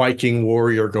Viking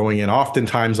warrior going in.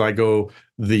 Oftentimes I go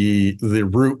the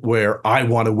route where I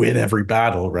want to win every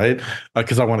battle, right?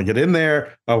 Because I want to get in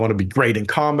there, I want to be great in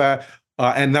combat,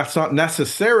 and that's not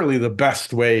necessarily the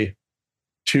best way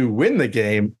to win the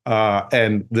game,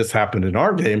 and this happened in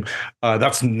our game.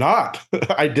 That's not.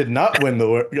 I did not win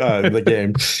the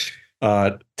game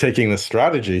taking the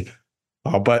strategy.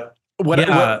 But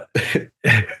what?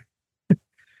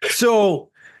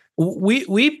 So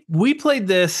we played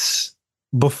this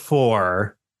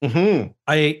before. Mm-hmm.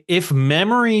 If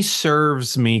memory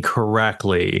serves me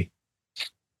correctly,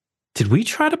 did we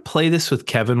try to play this with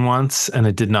Kevin once and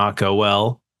it did not go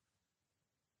well?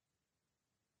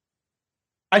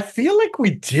 I feel like we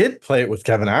did play it with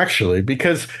Kevin, actually,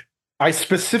 because I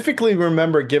specifically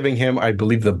remember giving him, I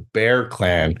believe, the Bear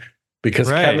Clan, because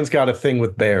Kevin's got a thing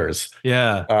with bears.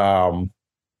 Yeah.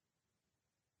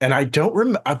 And I don't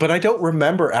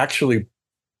remember actually.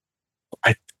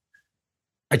 I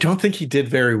don't think he did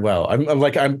very well.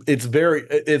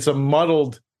 It's a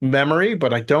muddled memory,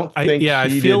 but I don't think I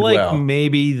feel like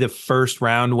maybe the first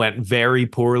round went very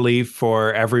poorly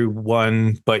for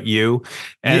everyone but you.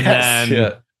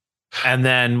 And and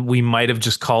then we might have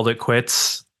just called it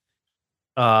quits.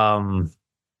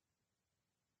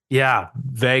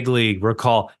 Vaguely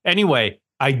recall. Anyway,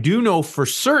 I do know for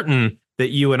certain that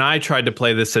you and I tried to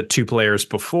play this at 2 players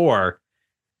before.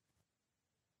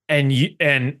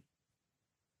 And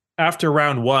after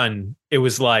round 1, it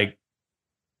was like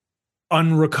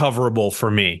unrecoverable for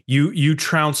me. You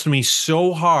trounced me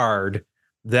so hard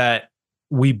that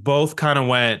we both kind of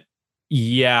went,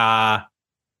 yeah,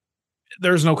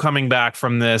 there's no coming back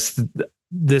from this.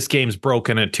 This game's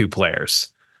broken at 2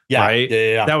 players. Yeah, right.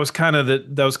 Yeah. That was kind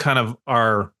of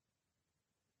our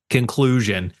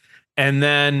conclusion. And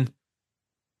then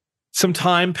some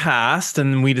time passed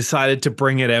and we decided to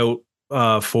bring it out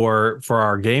for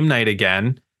our game night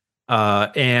again.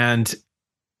 And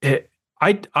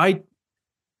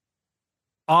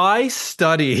I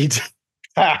studied.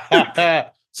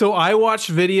 So I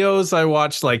watched videos, I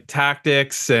watched like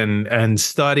tactics and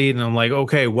studied, and I'm like,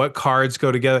 okay, what cards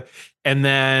go together? And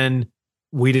then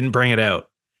we didn't bring it out.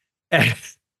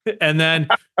 And then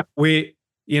we,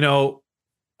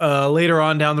 later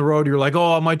on down the road, you're like,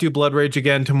 oh, I might do Blood Rage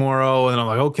again tomorrow. And I'm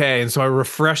like, okay. And so I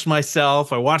refreshed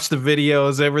myself. I watched the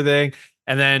videos, everything.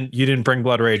 And then you didn't bring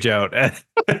Blood Rage out.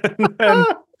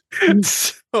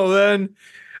 So then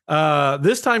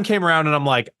this time came around and I'm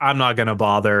like, I'm not going to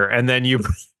bother. And then you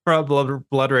brought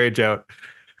Blood Rage out.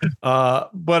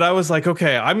 But I was like,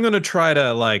 okay, I'm going to try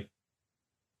to like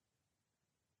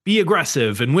be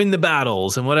aggressive and win the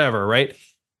battles and whatever. Right.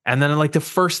 And then like the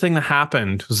first thing that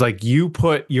happened was like, you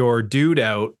put your dude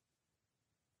out.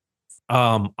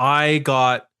 The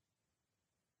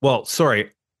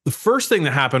first thing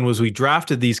that happened was we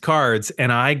drafted these cards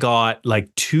and I got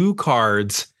like 2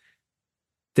 cards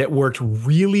that worked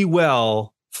really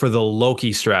well for the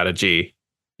Loki strategy.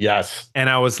 Yes.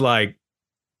 And I was like,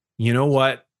 you know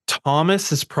what?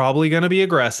 Thomas is probably going to be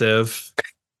aggressive.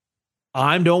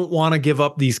 I don't want to give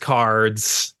up these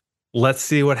cards. Let's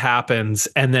see what happens.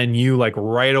 And then you like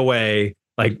right away,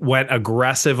 like went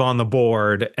aggressive on the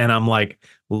board. And I'm like,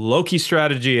 Loki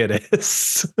strategy it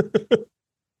is.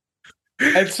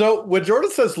 And so when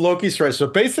Jordan says Loki strategy, so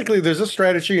basically there's a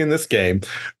strategy in this game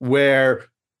where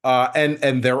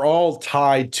and they're all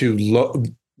tied to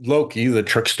Loki, the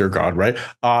trickster god, right?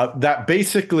 That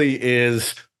basically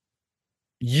is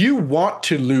you want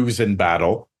to lose in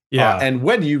battle. Yeah. And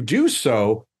when you do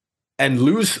so and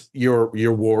lose your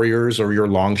warriors or your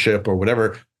longship or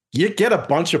whatever, you get a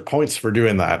bunch of points for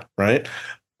doing that, right?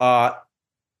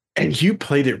 And you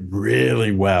played it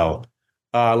really well.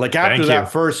 Like after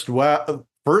that first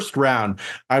round,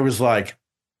 I was like,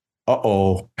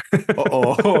 uh-oh.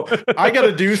 I got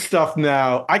to do stuff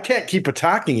now. I can't keep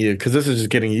attacking you because this is just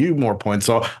getting you more points.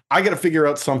 So I got to figure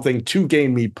out something to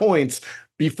gain me points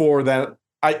before that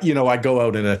I go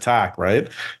out and attack, right?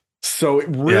 So it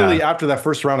really, after that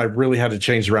first round, I really had to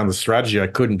change around the strategy. I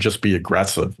couldn't just be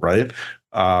aggressive, right?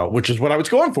 Which is what I was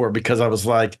going for because I was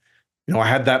like, I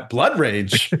had that blood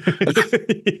rage.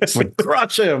 It's like,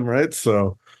 crush him, right?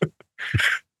 So,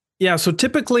 yeah. So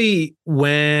typically,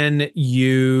 when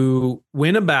you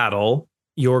win a battle,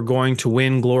 you're going to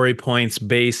win glory points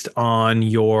based on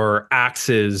your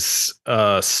axe's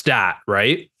stat,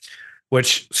 right?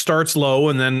 Which starts low,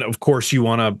 and then of course you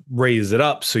want to raise it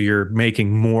up, so you're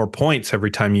making more points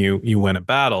every time you win a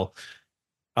battle.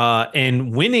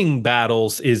 And winning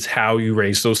battles is how you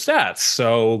raise those stats.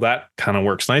 So that kind of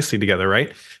works nicely together,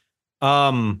 right?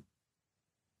 And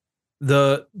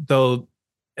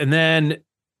then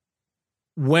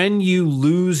when you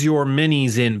lose your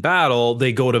minis in battle,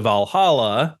 they go to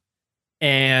Valhalla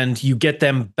and you get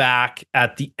them back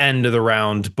at the end of the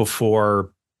round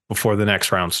before the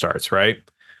next round starts, right?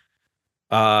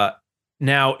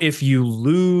 Now, if you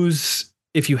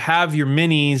have your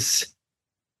minis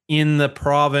in the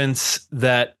province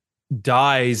that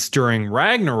dies during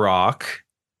Ragnarok,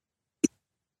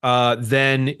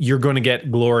 then you're going to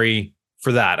get glory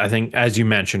for that. I think, as you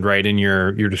mentioned, right, in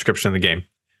your description of the game.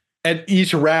 And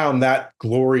each round, that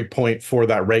glory point for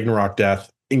that Ragnarok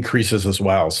death increases as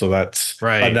well. So that's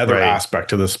another aspect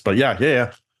to this. But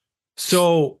yeah.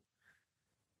 So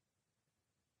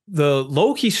the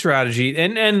Loki strategy,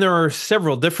 and there are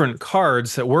several different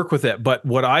cards that work with it. But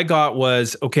what I got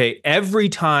was, okay, every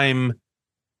time,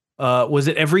 was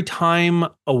it every time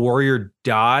a warrior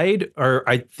died? Or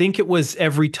I think it was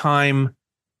every time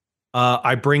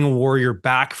I bring a warrior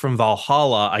back from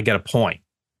Valhalla, I get a point.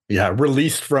 Yeah,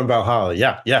 released from Valhalla.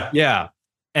 Yeah.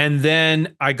 And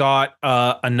then I got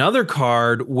another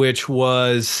card, which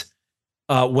was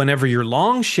whenever your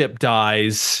longship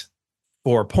dies,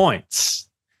 4 points.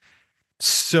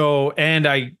 So, and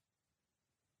is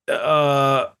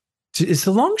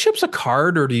the longships a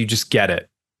card or do you just get it?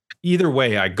 Either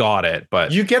way, I got it,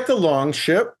 but you get the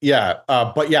longship. Yeah.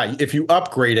 But yeah, if you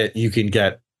upgrade it, you can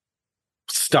get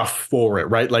stuff for it,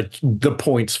 right? Like the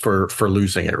points for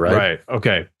losing it, right? Right.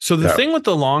 Okay. So the thing with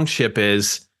the longship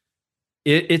is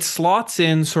it slots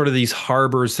in sort of these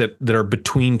harbors that are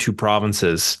between 2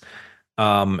 provinces.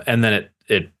 And then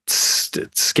it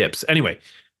skips. Anyway,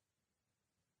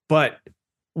 but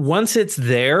once it's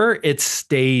there, it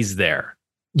stays there.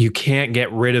 You can't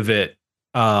get rid of it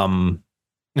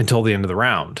until the end of the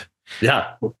round.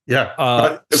 Yeah.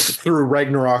 Through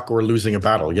Ragnarok or losing a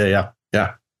battle. Yeah.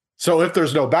 So if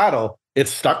there's no battle,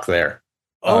 it's stuck there.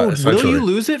 Will you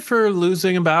lose it for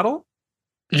losing a battle?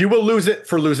 You will lose it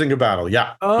for losing a battle.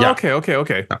 Yeah. Yeah.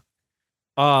 Okay.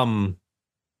 Yeah.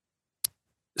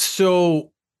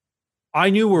 So I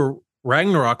knew where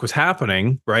Ragnarok was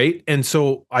happening, right? And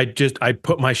so I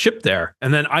put my ship there,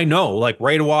 and then I know like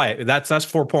right away that's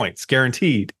 4 points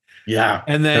guaranteed. Yeah.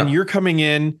 And then you're coming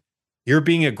in, you're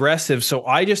being aggressive, so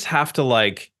I just have to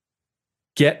like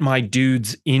get my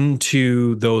dudes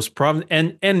into those problems,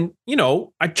 and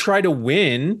I try to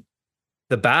win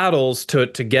the battles to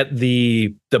get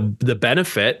the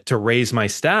benefit to raise my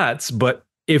stats. But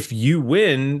if you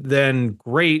win, then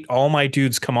great, all my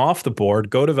dudes come off the board,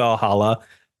 go to Valhalla,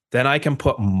 then I can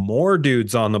put more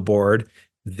dudes on the board,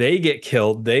 they get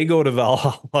killed, they go to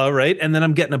Valhalla, right? And then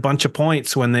I'm getting a bunch of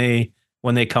points when they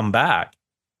come back,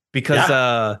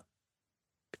 because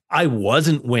I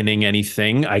wasn't winning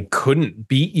anything, I couldn't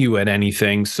beat you at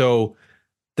anything. So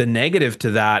the negative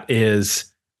to that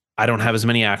is I don't have as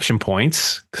many action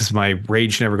points because my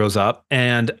rage never goes up,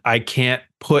 and I can't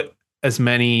put as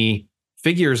many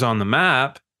figures on the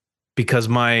map because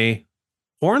my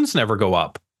horns never go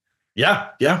up.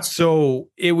 Yeah. So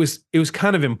it was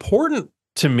kind of important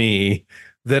to me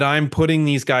that I'm putting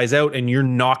these guys out and you're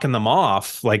knocking them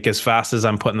off like as fast as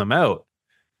I'm putting them out.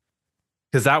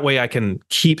 Because that way I can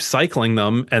keep cycling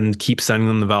them and keep sending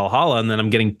them to Valhalla, and then I'm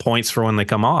getting points for when they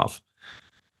come off.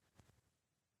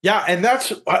 Yeah, and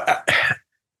that's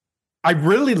I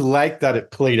really like that it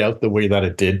played out the way that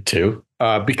it did too.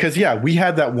 Because we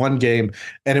had that one game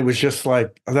and it was just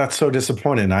like, oh, that's so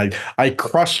disappointing. I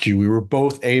crushed you. We were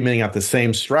both aiming at the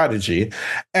same strategy,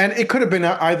 and it could have been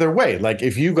either way. Like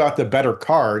if you got the better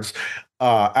cards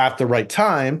at the right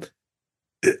time,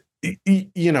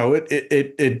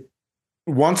 it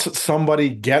once somebody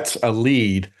gets a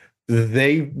lead,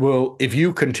 they will, if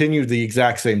you continue the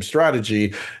exact same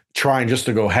strategy, trying just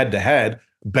to go head to head,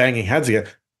 banging heads again,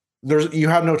 you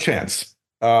have no chance.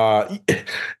 And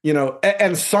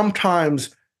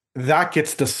sometimes that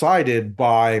gets decided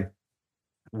by,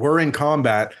 we're in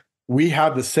combat, we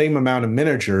have the same amount of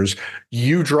miniatures,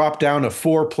 you drop down a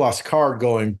 4+ card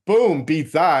going, boom,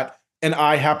 beat that, and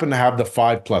I happen to have the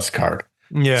 5+ card.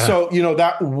 Yeah. So,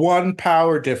 that one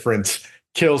power difference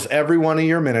kills every one of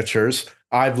your miniatures.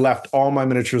 I've left all my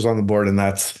miniatures on the board, and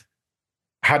that's,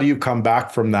 how do you come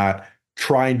back from that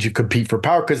trying to compete for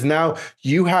power? Because now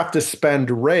you have to spend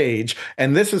rage,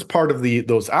 and this is part of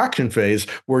those action phase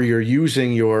where you're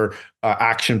using your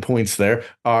action points there,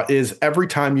 is every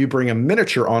time you bring a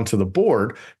miniature onto the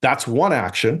board, that's one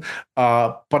action,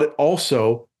 but it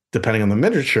also, depending on the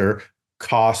miniature,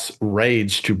 costs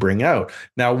rage to bring out.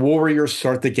 Now, warriors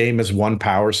start the game as 1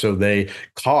 power, so they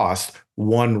cost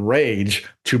 1 rage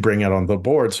to bring out on the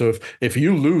board. So if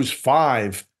you lose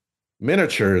 5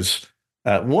 miniatures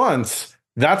at once,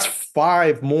 that's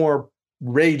 5 more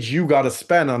rage you got to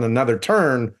spend on another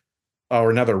turn or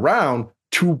another round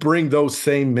to bring those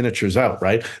same miniatures out,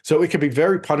 right? So it can be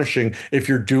very punishing if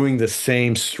you're doing the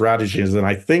same strategies. And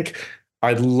I think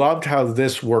I loved how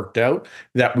this worked out,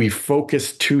 that we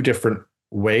focused 2 different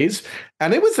ways,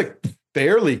 and it was a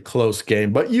fairly close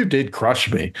game, but you did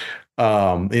crush me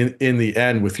in the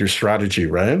end with your strategy,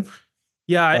 right?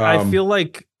 Yeah, I feel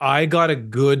like I got a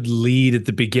good lead at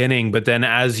the beginning, but then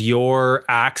as your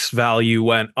axe value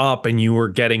went up and you were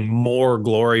getting more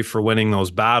glory for winning those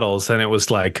battles, and it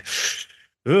was like,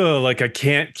 ugh, like I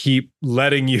can't keep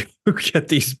letting you get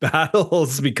these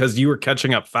battles because you were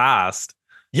catching up fast.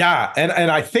 Yeah,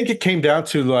 and I think it came down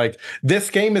to, like, this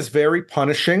game is very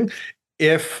punishing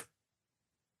if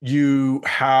you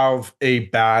have a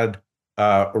bad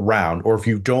round, or if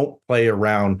you don't play a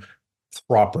round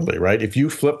properly, right? If you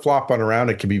flip-flop on a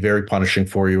round, it can be very punishing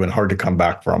for you and hard to come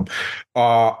back from.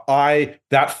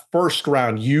 That first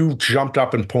round, you jumped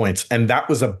up in points, and that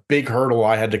was a big hurdle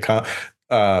I had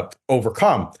to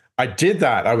overcome. I did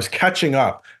that. I was catching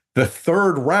up. The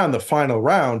third round, the final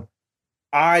round,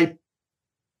 I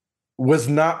was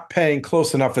not paying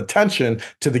close enough attention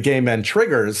to the game end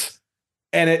triggers,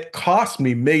 and it cost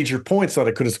me major points that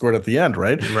I could have scored at the end,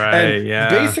 right? Right, and yeah.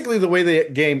 Basically, the way the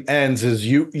game ends is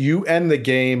you end the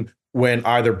game when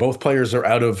either both players are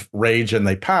out of rage and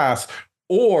they pass,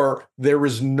 or there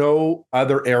is no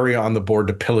other area on the board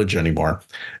to pillage anymore.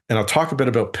 And I'll talk a bit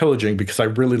about pillaging because I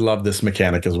really love this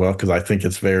mechanic as well, because I think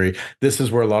this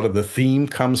is where a lot of the theme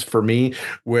comes for me,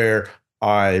 where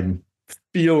I'm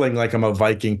feeling like I'm a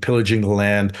Viking pillaging the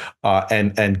land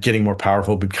and getting more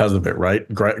powerful because of it, right?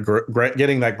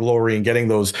 Getting that glory and getting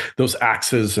those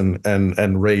axes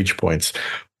and rage points.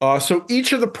 So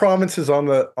each of the provinces on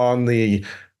the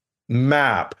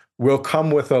map will come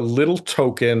with a little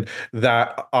token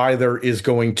that either is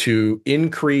going to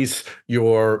increase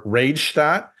your rage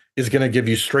stat, is going to give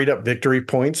you straight up victory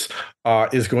points,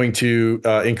 is going to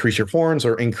increase your horns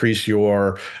or increase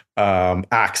your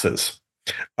axes.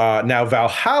 Now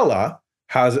Valhalla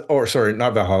has, or sorry,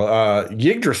 not Valhalla,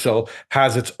 Yggdrasil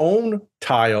has its own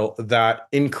tile that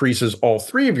increases all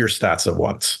three of your stats at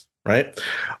once, right?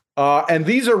 And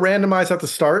these are randomized at the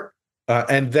start.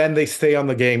 And then they stay on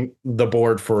the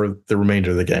board for the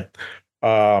remainder of the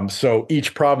game. So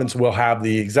each province will have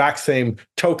the exact same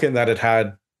token that it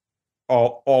had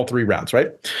all 3 rounds,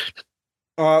 right?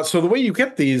 So the way you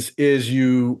get these is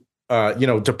you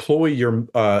deploy your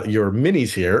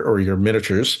minis here, or your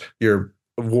miniatures, your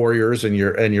warriors and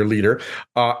your leader,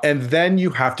 and then you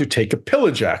have to take a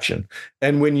pillage action.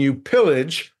 And when you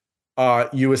pillage,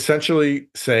 you essentially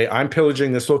say, "I'm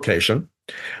pillaging this location."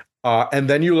 And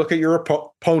then you look at your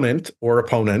opponent or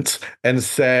opponents and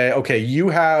say, okay, you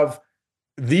have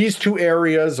these 2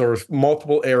 areas or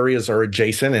multiple areas are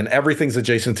adjacent, and everything's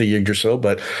adjacent to Yggdrasil,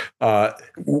 but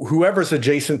whoever's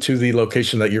adjacent to the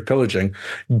location that you're pillaging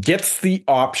gets the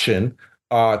option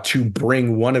to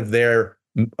bring one of their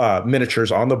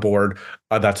miniatures on the board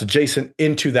that's adjacent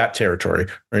into that territory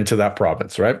or into that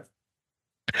province, right?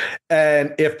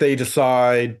 And if they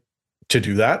decide to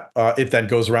do that, it then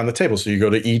goes around the table. So you go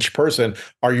to each person.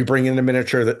 Are you bringing a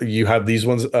miniature that you have these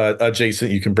ones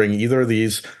adjacent? You can bring either of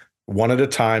these one at a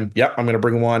time. Yep, I'm going to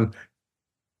bring one.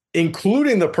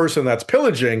 Including the person that's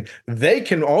pillaging, they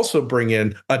can also bring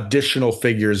in additional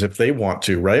figures if they want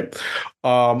to, right?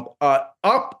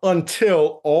 Up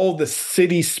until all the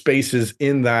city spaces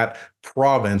in that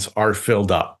province are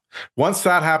filled up. Once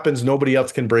that happens, nobody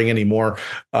else can bring any more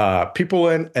people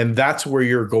in, and that's where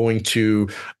you're going to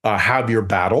have your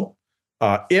battle.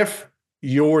 If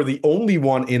you're the only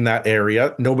one in that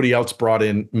area, nobody else brought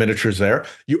in miniatures there,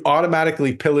 you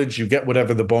automatically pillage, you get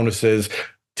whatever the bonus is.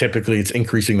 Typically, it's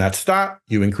increasing that stat,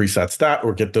 you increase that stat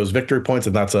or get those victory points,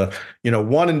 and that's a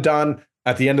one and done.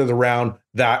 At the end of the round,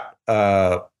 that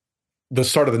the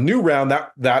start of the new round,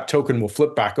 that token will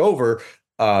flip back over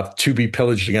to be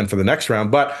pillaged again for the next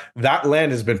round, but that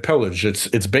land has been pillaged.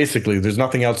 It's basically, there's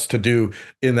nothing else to do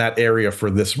in that area for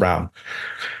this round.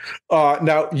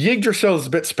 Now, Yggdrasil is a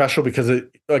bit special because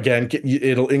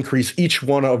it'll increase each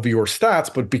one of your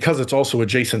stats, but because it's also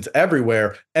adjacent to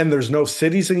everywhere, and there's no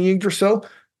cities in Yggdrasil,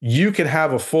 you can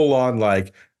have a full-on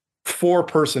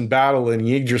 4-person battle in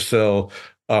Yggdrasil,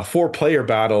 4-player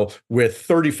battle with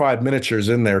 35 miniatures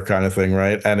in there, kind of thing,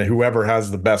 right? And whoever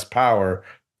has the best power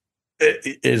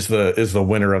is the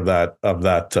winner of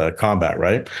that combat,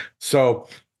 right? So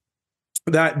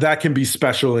that can be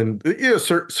special in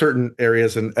certain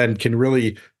areas and can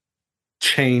really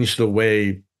change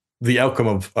the outcome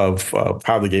of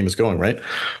how the game is going, right?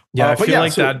 Yeah, I feel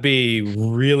like that'd be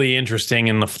really interesting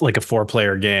in a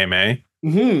 4-player game, eh?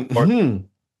 Mm-hmm, mm-hmm.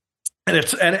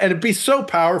 And it'd be so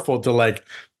powerful to like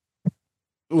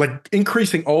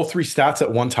increasing all 3 stats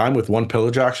at one time with one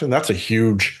pillage action. That's a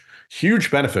huge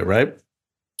benefit, right?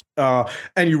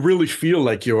 And you really feel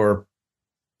like you're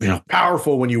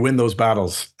powerful when you win those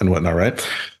battles and whatnot, right?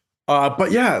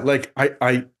 But yeah,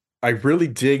 I really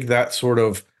dig that sort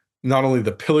of, not only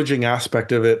the pillaging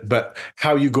aspect of it, but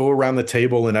how you go around the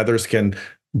table and others can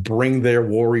bring their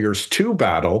warriors to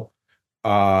battle.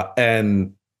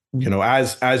 And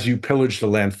as you pillage the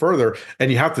land further,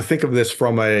 and you have to think of this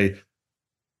from a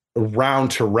round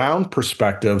to round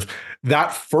perspective.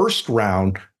 That first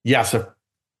round, yes, I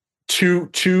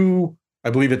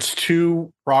believe it's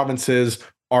 2 provinces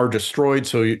are destroyed.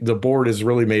 So the board is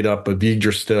really made up of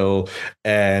Yggdrasil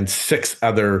and 6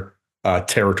 other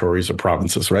territories or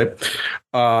provinces, right?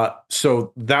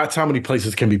 So that's how many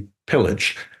places can be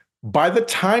pillaged. By the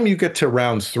time you get to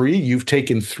round 3, you've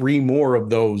taken 3 more of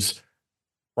those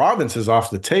provinces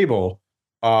off the table,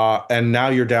 and now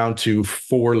you're down to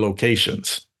 4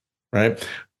 locations, right?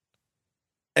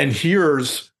 And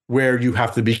here's where you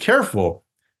have to be careful.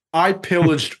 I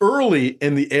pillaged early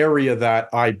in the area that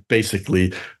I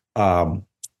basically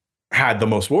had the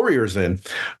most warriors in,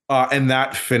 and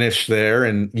that finished there.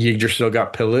 And Yggdrasil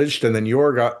got pillaged, and then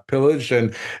Yor got pillaged,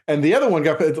 and the other one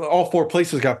got, all 4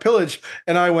 places got pillaged.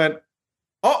 And I went,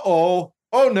 oh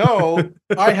no,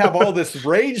 I have all this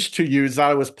rage to use.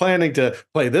 I was planning to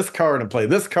play this card and play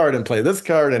this card and play this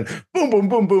card, and boom, boom,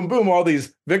 boom, boom, boom, all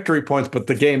these victory points. But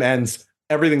the game ends.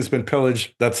 Everything's been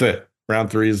pillaged. That's it. Round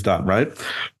 3 is done, right?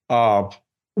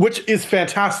 which is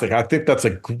fantastic. I think that's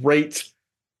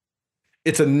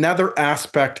it's another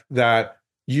aspect that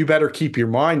you better keep your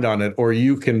mind on it, or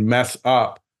you can mess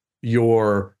up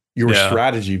your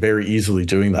strategy very easily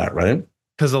doing that, right?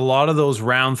 Because a lot of those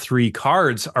round 3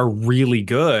 cards are really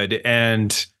good.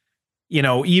 And,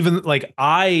 even like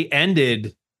I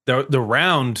ended the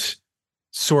round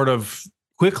sort of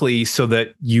quickly so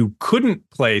that you couldn't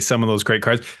play some of those great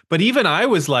cards. But even I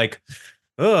was like,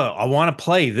 oh, I want to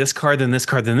play this card, then this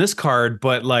card, then this card.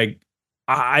 But like,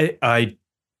 I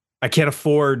can't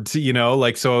afford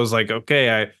to, so I was like,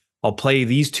 okay, I'll play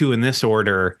these 2 in this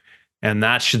order, and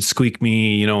that should squeak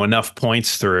me, enough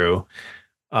points through.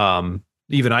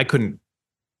 Even I couldn't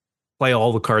play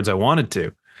all the cards I wanted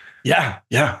to. Yeah.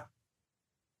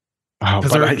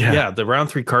 The round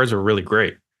 3 cards are really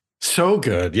great. So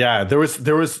good. Yeah. There was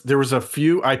a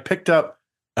few. I picked up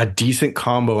a decent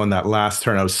combo on that last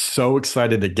turn. I was so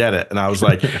excited to get it. And I was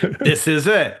like, this is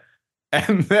it.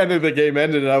 And then the game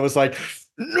ended and I was like,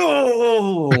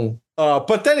 no.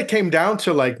 But then it came down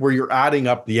to like where you're adding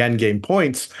up the end game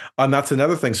points. And that's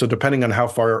another thing. So depending on how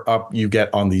far up you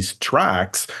get on these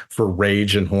tracks for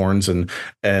rage and horns and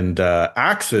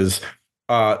axes,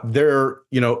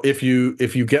 if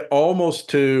you get almost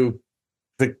to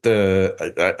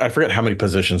I forget how many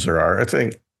positions there are. I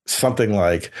think something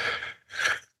like,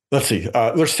 let's see,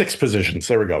 there's 6 positions.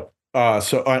 There we go.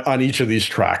 So on each of these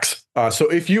tracks. So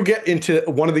if you get into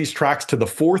one of these tracks to the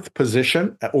 4th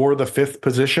position or the 5th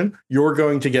position, you're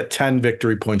going to get 10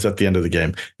 victory points at the end of the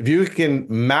game. If you can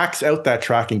max out that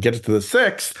track and get it to the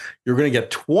 6th, you're going to get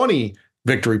 20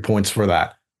 victory points for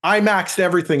that. I maxed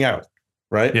everything out,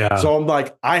 right? Yeah. So I'm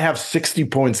like, I have 60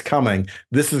 points coming.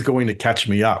 This is going to catch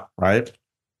me up, right?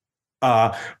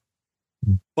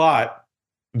 But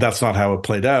that's not how it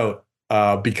played out.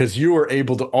 Because you were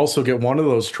able to also get one of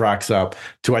those tracks up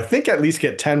to, I think, at least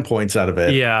get 10 points out of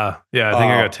it. Yeah. I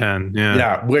think I got 10.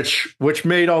 Yeah. Which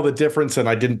made all the difference. And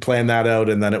I didn't plan that out.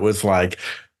 And then it was like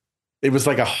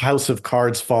a house of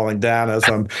cards falling down as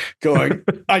I'm going,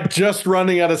 I just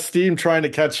running out of steam trying to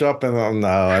catch up. And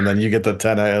then you get the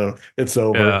 10. It's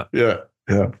over. Yeah.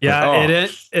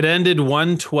 It ended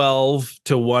 112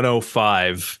 to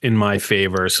 105 in my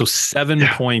favor. So 7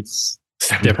 points.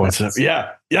 7 points.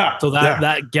 Yeah. So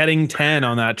that getting 10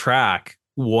 on that track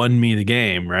won me the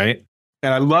game, right?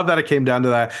 And I love that it came down to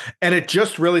that. And it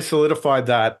just really solidified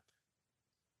that.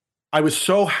 I was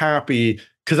so happy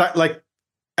because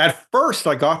at first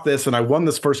I got this and I won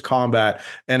this first combat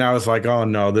and I was like, oh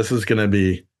no, this is going to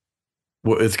be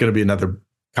another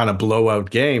kind of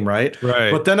blowout game, right?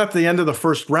 Right. But then at the end of the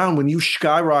first round, when you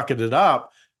skyrocketed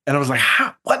up and I was like,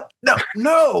 how? What?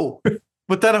 No.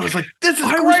 But then I was like, this is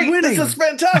great. This is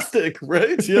fantastic.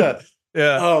 Right. Yeah.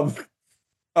 Yeah.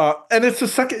 And it's the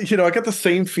second, I got the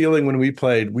same feeling when we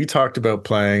played. We talked about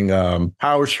playing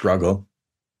Power Struggle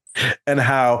and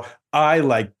how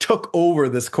I took over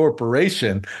this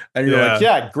corporation. And you're like,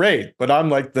 yeah, great. But I'm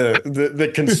like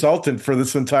the consultant for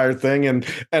this entire thing. And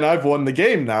I've won the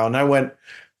game now. And I went,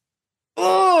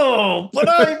 oh, but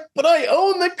I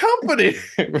own the company.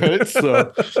 Right.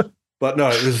 So, but no,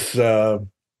 it was,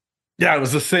 it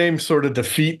was the same sort of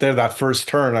defeat there that first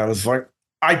turn. I was like,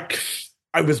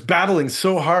 I was battling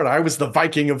so hard. I was the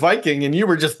Viking of Viking, and you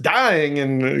were just dying,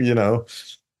 and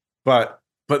But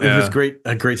it was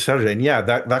a great Saturday, and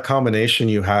that combination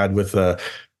you had with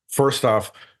first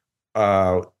off,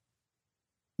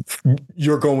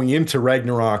 you're going into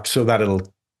Ragnarok so that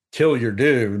it'll kill your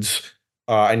dudes,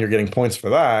 and you're getting points for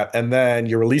that, and then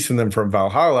you're releasing them from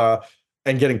Valhalla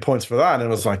and getting points for that. And it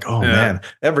was like, oh man,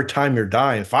 every time you're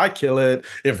dying, if I kill it,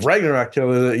 if Ragnarok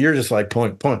kills it, you're just like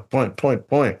point.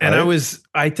 Right? And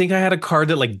I think I had a card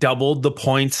that doubled the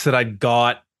points that I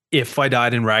got if I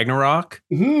died in Ragnarok.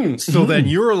 So then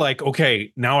you were like,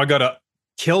 okay, now I got to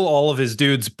kill all of his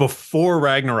dudes before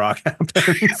Ragnarok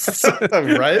happens.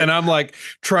 Right. And I'm like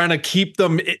trying to keep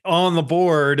them on the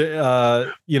board,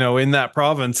 in that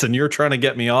province. And you're trying to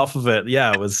get me off of it.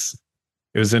 Yeah, it was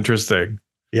interesting.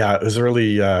 Yeah, it was a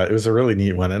really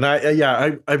neat one. And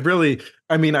I really,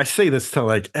 I say this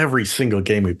to every single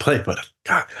game we play, but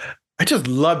God, I just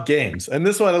love games. And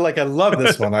this one, I love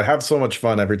this one. I have so much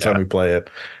fun every time we play it.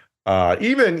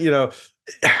 Even,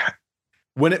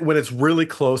 when it's really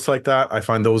close like that, I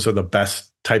find those are the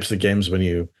best types of games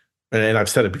when and I've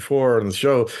said it before on the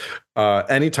show,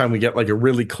 anytime we get a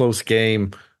really close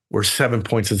game where 7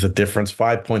 points is the difference,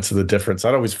 5 points is the difference,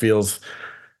 that always feels,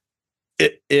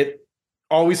 it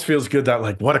always feels good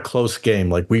that what a close game.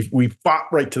 We fought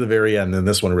right to the very end, and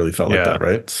this one really felt like that,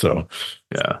 right? So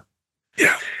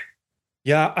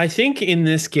yeah. I think in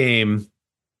this game,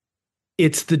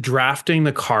 it's the drafting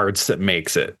the cards that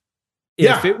makes it.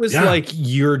 If it was like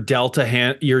your delta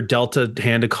hand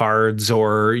of cards,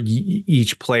 or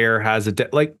each player has a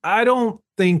like, I don't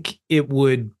think it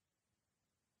would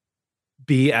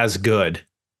be as good,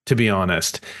 to be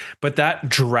honest. But that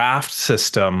draft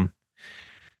system,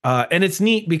 and it's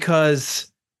neat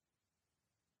because,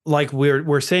 like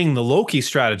we're saying the Loki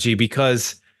strategy,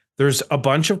 because there's a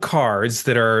bunch of cards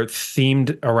that are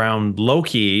themed around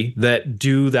Loki that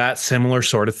do that similar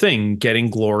sort of thing, getting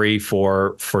glory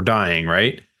for dying,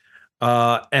 right?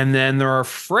 And then there are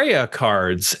Freya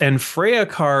cards, and Freya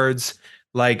cards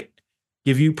like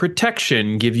give you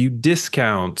protection, give you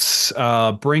discounts,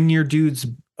 bring your dudes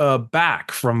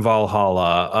back from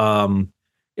Valhalla.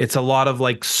 It's a lot of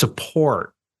like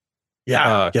support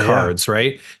cards,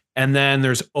 right? And then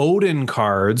there's Odin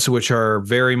cards, which are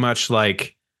very much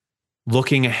like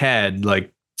looking ahead,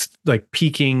 like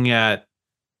peeking at,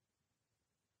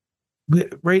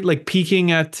 right, like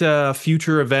peeking at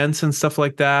future events and stuff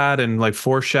like that, and like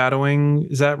foreshadowing.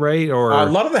 Is that right? Or a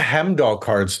lot of the Hemdall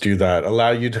cards do that, allow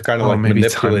you to kind of like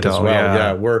manipulate as well.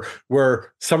 Yeah,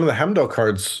 where some of the Hemdall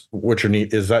cards, which are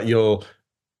neat, is that you'll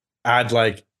add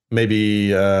like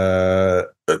maybe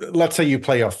let's say you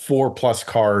play a 4+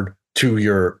 card to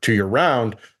your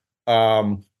round,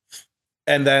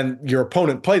 and then your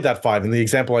opponent played that 5. In the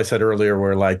example I said earlier,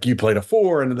 where like you played a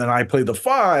 4 and then I played the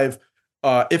 5.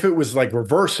 If it was like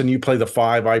reverse and you play the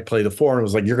 5, I play the 4, and it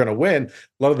was like you're going to win.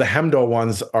 A lot of the Hemdall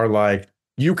ones are like,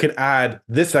 you can add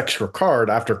this extra card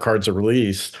after cards are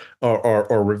released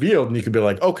or revealed, and you could be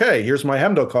like, okay, here's my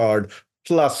Hemdall card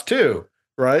 +2.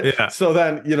 Right. Yeah. So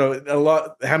then, a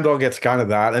lot Hemdall gets kind of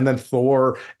that. And then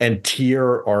Thor and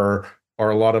Tyr are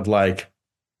a lot of like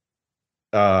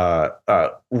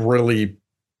really,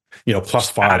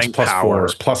 +5s,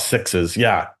 +4s, +6s.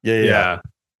 Yeah.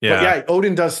 But yeah,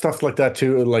 Odin does stuff like that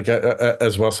too, like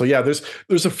as well. So yeah,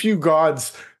 there's a few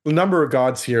gods, a number of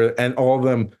gods here, and all of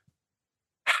them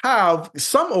have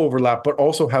some overlap, but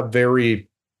also have very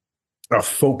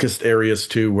focused areas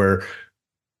too, where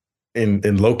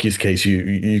in Loki's case,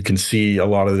 you can see a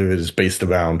lot of it is based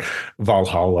around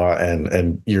Valhalla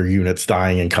and your units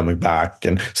dying and coming back,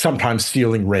 and sometimes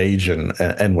stealing rage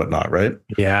and whatnot, right?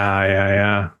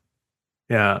 Yeah.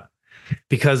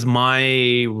 Because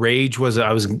my rage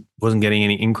wasn't getting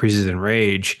any increases in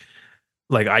rage.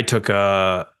 Like I took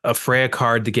a Freya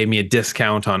card that gave me a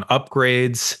discount on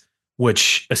upgrades,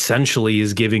 which essentially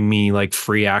is giving me like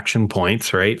free action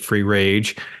points, right? Free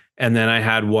rage. And then I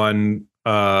had one,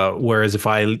 whereas if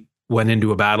I went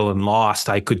into a battle and lost,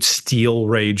 I could steal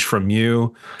rage from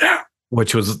you,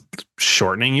 which was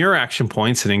shortening your action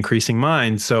points and increasing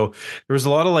mine. So there was a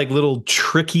lot of like little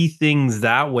tricky things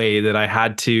that way that I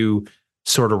had to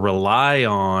sort of rely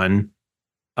on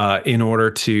in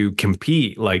order to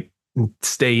compete, like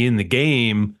stay in the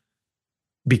game,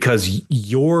 because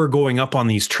you're going up on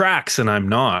these tracks and I'm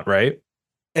not, right?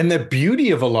 And the beauty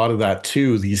of a lot of that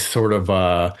too, these sort of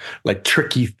like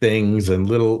tricky things and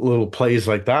little plays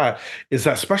like that, is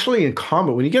that especially in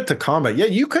combat, when you get to combat, yeah,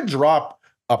 you could drop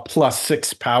a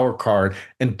 +6 power card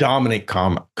and dominate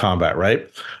combat, right?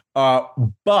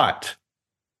 But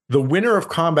the winner of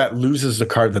combat loses the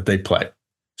card that they play.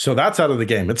 So that's out of the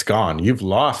game. It's gone. You've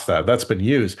lost that. That's been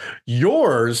used.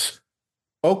 Yours,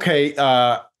 okay,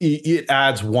 it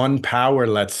adds 1 power,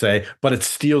 let's say, but it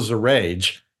steals a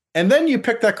rage. And then you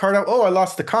pick that card up. Oh, I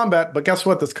lost the combat, but guess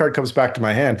what? This card comes back to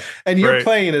my hand. And you're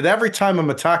playing it every time I'm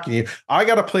attacking you. I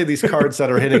got to play these cards that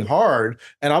are hitting hard,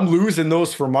 and I'm losing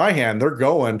those from my hand. They're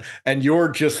going, and you're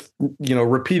just,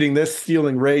 repeating this,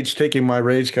 stealing rage, taking my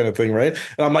rage kind of thing, right?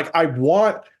 And I'm like,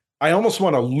 I almost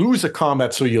want to lose a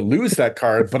combat so you lose that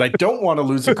card, but I don't want to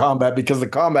lose a combat because the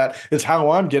combat is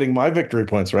how I'm getting my victory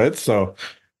points, right? So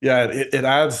yeah, it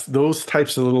adds those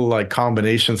types of little like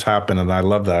combinations happen, and I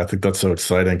love that. I think that's so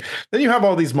exciting. Then you have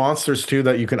all these monsters too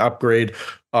that you can upgrade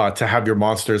to have your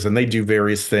monsters, and they do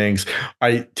various things.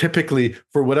 I typically,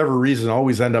 for whatever reason,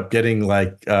 always end up getting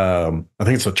like I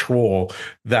think it's a troll,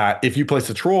 that if you place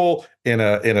a troll in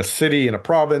a city, in a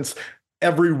province,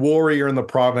 every warrior in the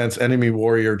province, enemy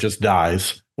warrior, just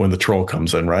dies when the troll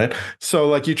comes in, right? So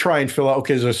like you try and fill out,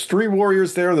 okay, there's 3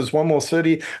 warriors there, there's 1 more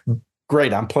city.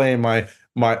 Great, I'm playing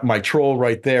my troll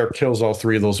right there, kills all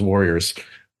 3 of those warriors,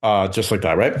 just like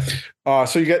that, right?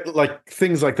 So you get like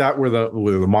things like that where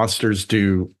the monsters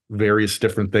do various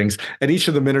different things, and each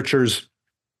of the miniatures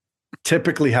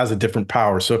typically has a different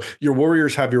power. So your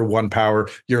warriors have your 1 power,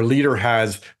 your leader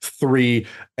has 3,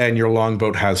 and your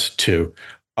longboat has 2.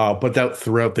 But that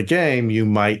throughout the game, you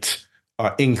might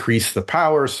increase the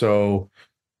power. So,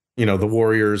 the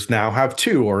warriors now have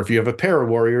 2, or if you have a pair of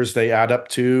warriors, they add up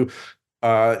to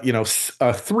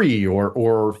a 3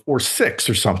 or 6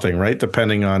 or something, right?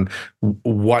 Depending on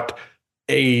what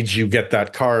age you get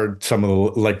that card. Some of the,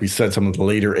 like we said, some of the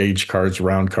later age cards,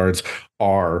 round cards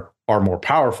are more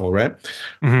powerful, right?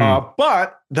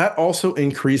 But that also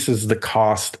increases the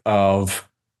cost of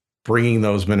bringing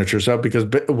those miniatures up, because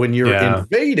when you're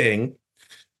invading,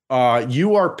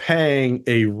 you are paying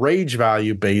a rage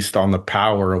value based on the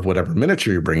power of whatever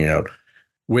miniature you're bringing out,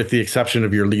 with the exception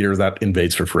of your leader that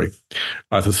invades for free.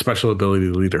 The special ability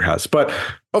the leader has. But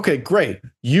okay, great.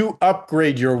 You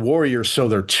upgrade your warriors so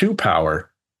they're 2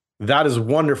 power. That is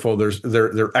wonderful.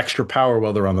 They're extra power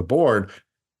while they're on the board.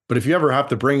 But if you ever have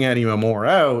to bring any more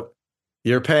out,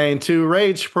 you're paying 2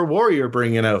 rage per warrior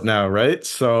bringing out now, right?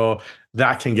 So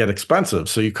that can get expensive.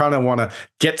 So you kind of want to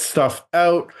get stuff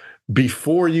out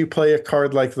before you play a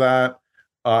card like that.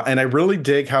 And I really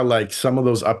dig how, like, some of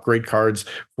those upgrade cards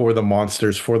for the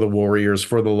monsters, for the warriors,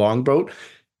 for the longboat,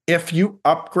 if you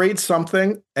upgrade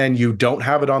something and you don't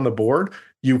have it on the board,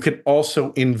 you can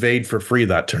also invade for free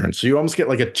that turn. So you almost get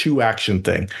like a 2-action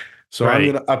thing. So I'm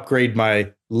going to upgrade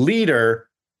my leader,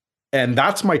 and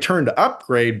that's my turn to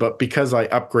upgrade. But because I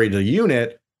upgrade a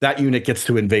unit, that unit gets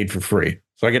to invade for free.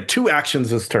 So I get 2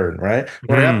 actions this turn, right?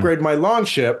 When I upgrade my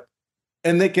longship,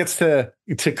 and it gets to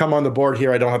come on the board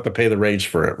here, I don't have to pay the rage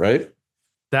for it, right?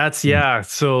 That's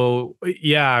So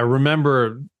I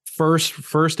remember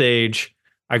first age,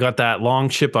 I got that long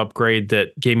ship upgrade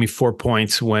that gave me 4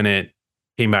 points when it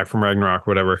came back from Ragnarok,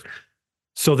 whatever.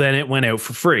 So then it went out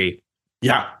for free.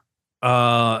 Yeah.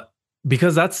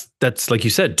 Because that's like you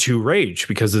said, 2 rage,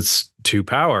 because it's 2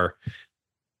 power.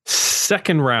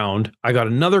 Second round, I got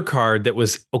another card that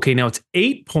was okay. Now it's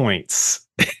 8 points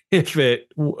if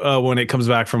it when it comes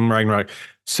back from Ragnarok.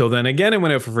 So then again, it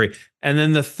went out for free. And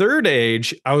then the third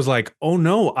age, I was like, oh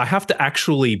no, I have to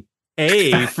actually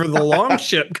pay for the long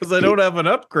ship because I don't have an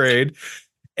upgrade.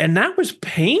 And that was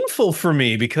painful for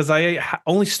me because I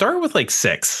only started with like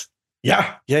 6.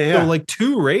 Yeah. So like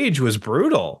 2 rage was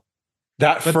brutal.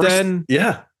 But then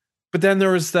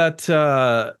there was that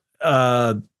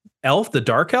elf, the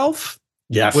dark elf.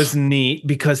 Yes. Was neat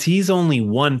because he's only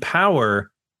 1 power.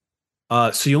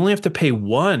 So you only have to pay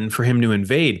 1 for him to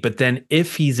invade. But then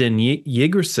if he's in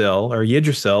Yggdrasil,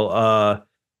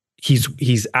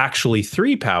 he's actually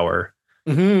 3 power.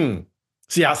 So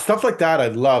yeah, stuff like that I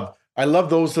love. I love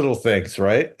those little things,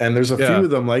 right? And there's a few of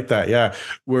them like that,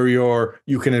 where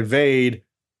you can invade,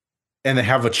 and they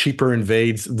have a cheaper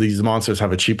invades. These monsters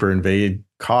have a cheaper invade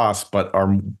cost, but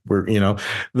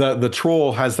the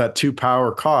troll has that 2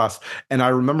 power cost. And I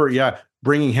remember,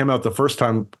 bringing him out the first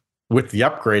time with the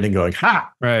upgrade and going,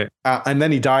 ha! Right. And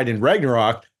then he died in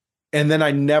Ragnarok. And then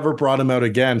I never brought him out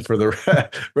again for the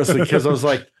rest of the, because I was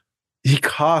like, he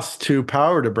costs 2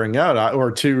 power to bring out,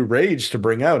 or 2 rage to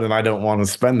bring out, and I don't want to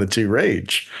spend the 2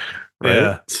 rage. Right.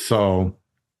 Yeah. So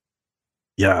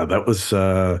that was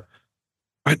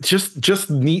just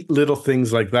neat little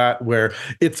things like that, where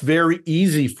it's very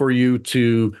easy for you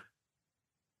to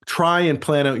try and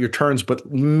plan out your turns,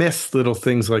 but miss little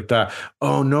things like that.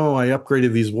 Oh no, I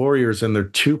upgraded these warriors and they're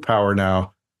 2 power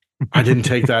now. I didn't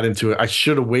take that into it. I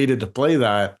should have waited to play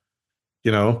that,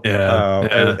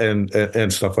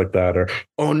 and stuff like that. Or,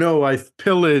 oh no, I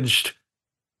pillaged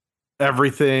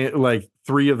everything, like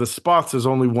 3 of the spots. There's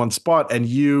only 1 spot, and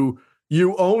you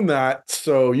own that,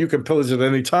 so you can pillage at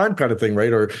any time, kind of thing,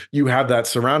 right? Or you have that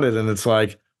surrounded, and it's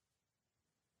like,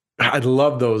 I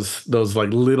love those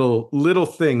like little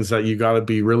things that you got to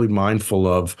be really mindful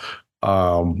of,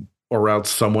 or else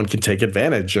someone can take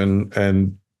advantage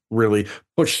and really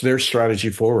push their strategy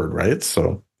forward, right?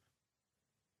 So,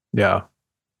 I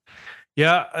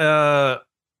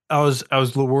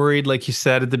was worried, like you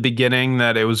said at the beginning,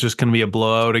 that it was just going to be a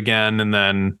blowout again, and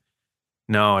then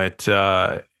no, it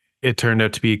turned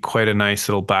out to be quite a nice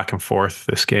little back and forth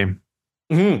this game.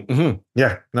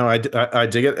 Yeah, no, I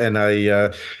dig it, and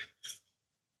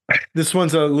this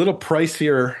one's a little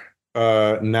pricier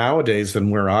nowadays than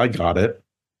where I got it.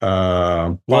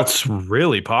 Well, it's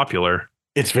really popular.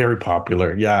 It's very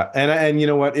popular, yeah, and you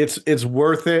know what? It's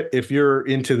worth it if you're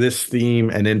into this theme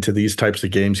and into these types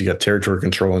of games. You got territory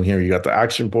control in here. You got the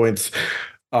action points.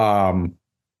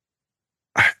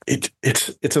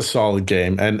 It's a solid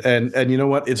game, and you know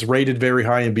what? It's rated very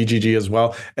high in BGG as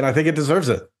well, and I think it deserves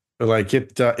it. Like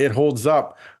it holds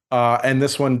up. And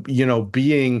this one,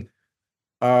 being,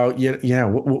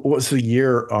 what was the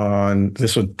year on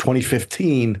this one?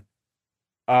 2015.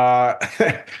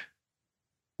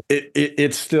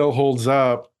 It still holds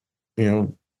up, now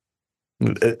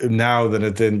than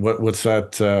it did. What's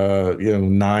that?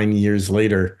 9 years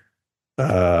later.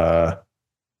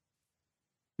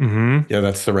 Mm-hmm. Yeah,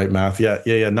 that's the right math.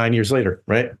 Yeah. 9 years later,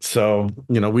 right? So,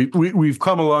 we've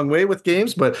come a long way with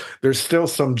games, but there's still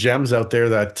some gems out there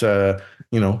that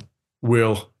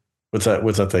will what's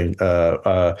that thing?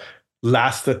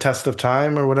 Last the test of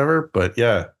time or whatever. But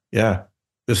yeah.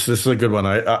 This is a good one.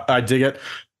 I dig it.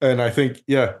 And I think,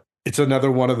 yeah, it's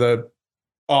another one of the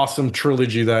awesome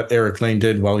trilogy that Eric Lane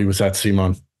did while he was at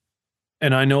CMON.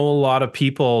 And I know a lot of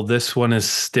people, this one is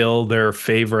still their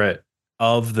favorite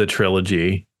of the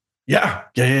trilogy. Yeah.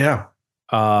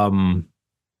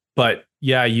 But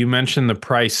yeah, you mentioned the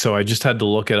price, so I just had to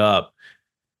look it up.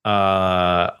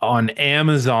 On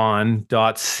Amazon.ca,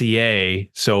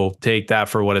 so take that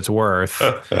for what it's worth.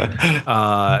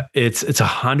 It's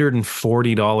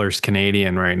 $140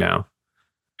 Canadian right now.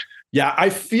 Yeah, I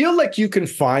feel like you can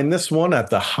find this one at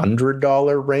the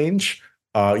 $100 range.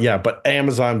 But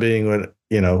Amazon being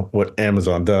what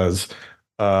Amazon does,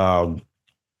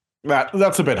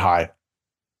 that's a bit high.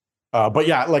 But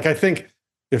yeah, like I think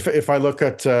if I look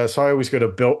at so I always go to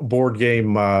Board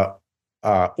Game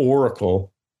Oracle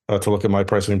to look at my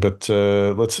pricing, but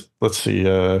let's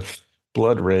see,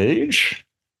 Blood Rage.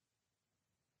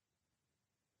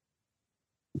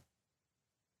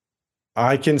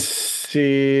 I can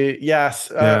see,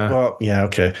 yes.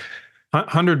 Okay.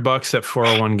 $100 at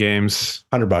 401 Games.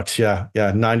 $100,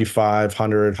 yeah. 95,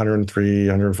 100, 103,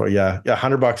 104. Yeah.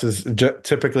 $100 is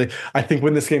typically, I think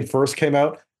when this game first came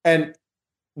out, and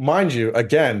mind you,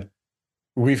 again,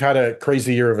 we've had a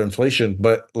crazy year of inflation,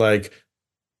 but like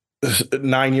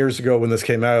 9 years ago when this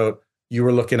came out, you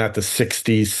were looking at the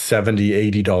 $60,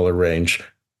 $70, $80 range.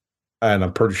 And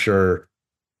I'm pretty sure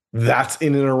that's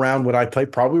in and around what I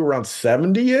played, probably around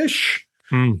 70-ish.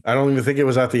 I don't even think it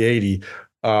was at the 80.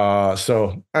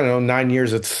 So I don't know, 9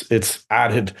 years, it's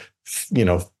added,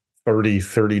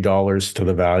 $30 to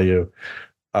the value,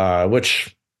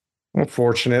 which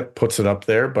unfortunate puts it up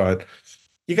there, but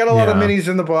you got a lot of minis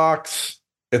in the box.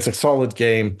 It's a solid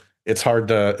game. It's hard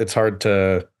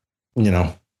to,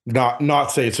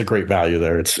 not say it's a great value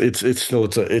there.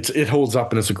 It holds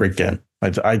up and it's a great game.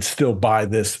 I'd still buy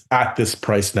this at this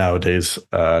price nowadays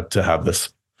to have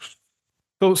this.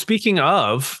 So speaking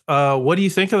of, what do you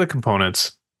think of the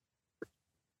components?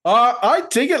 I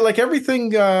dig it. Like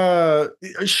everything.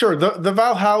 Sure, the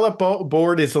Valhalla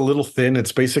board is a little thin.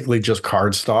 It's basically just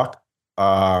cardstock.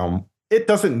 It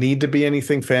doesn't need to be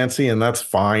anything fancy, and that's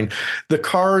fine. The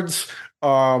cards,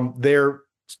 they're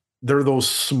those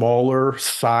smaller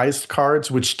sized cards,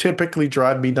 which typically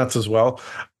drive me nuts as well,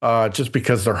 just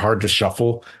because they're hard to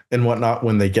shuffle and whatnot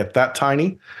when they get that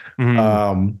tiny.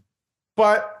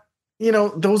 But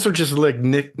those are just like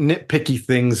nitpicky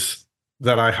things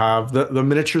that I have. The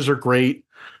miniatures are great.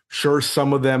 Sure,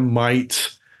 some of them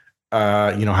might,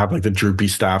 have like the droopy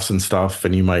staffs and stuff,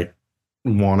 and you might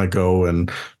want to go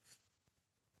and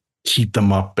heat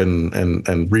them up and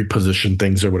reposition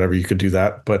things or whatever. You could do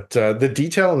that. But the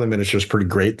detail in the miniature is pretty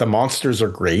great. The monsters are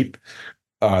great.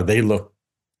 They look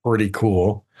pretty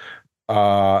cool.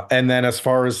 And then as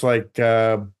far as like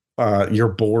your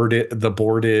board, the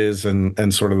board is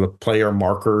and sort of the player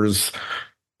markers,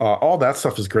 all that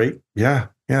stuff is great. Yeah.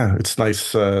 It's nice,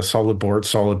 solid board,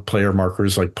 solid player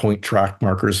markers, like point track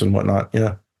markers and whatnot.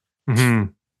 Yeah.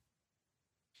 Mm-hmm.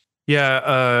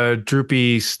 Yeah,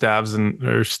 droopy staves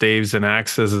and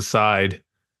axes aside,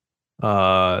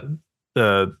 the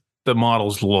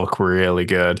models look really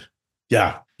good.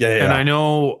 Yeah. And I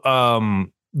know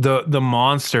the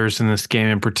monsters in this game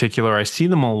in particular, I see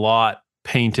them a lot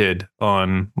painted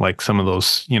on like some of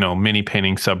those, mini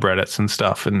painting subreddits and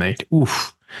stuff, and they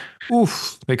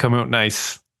they come out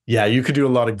nice. Yeah, you could do a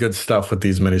lot of good stuff with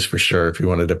these minis for sure if you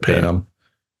wanted to paint them.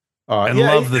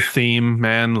 Love the theme,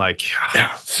 man. Like,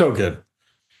 so good.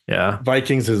 Yeah,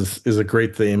 Vikings is a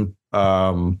great theme.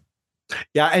 And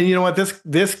you know what?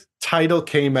 This title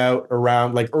came out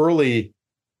around like early.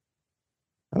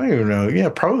 I don't even know. Yeah,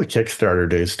 probably Kickstarter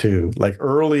days too. Like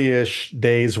early-ish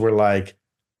days where like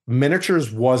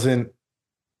miniatures wasn't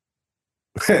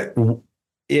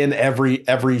in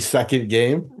every second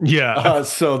game. Yeah.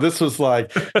 So this was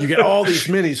like, you get all these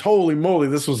minis. Holy moly.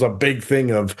 This was a big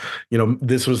thing of,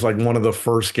 this was like one of the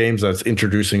first games that's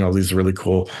introducing all these really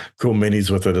cool minis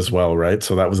with it as well. Right.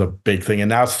 So that was a big thing. And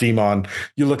now CMON,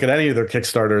 you look at any of their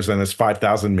Kickstarters and it's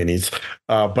 5,000 minis.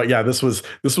 But yeah, this was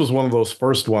one of those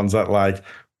first ones that like,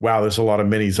 wow, there's a lot of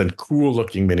minis and cool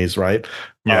looking minis, right?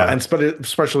 Yeah. And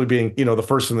especially being, the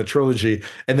first in the trilogy.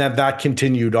 And then that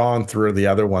continued on through the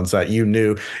other ones that you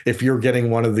knew. If you're getting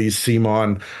one of these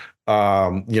CMON,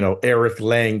 Eric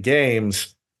Lang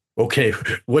games, okay,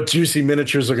 what juicy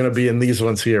miniatures are going to be in these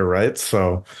ones here, right?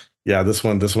 So yeah, this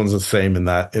one's the same in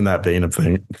that vein of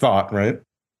thought, right?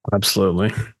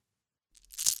 Absolutely.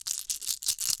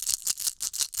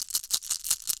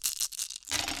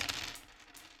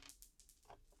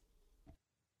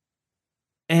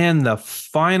 And the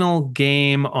final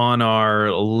game on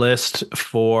our list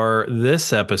for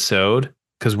this episode,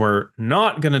 because we're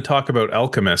not going to talk about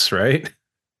Alchemists, right?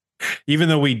 Even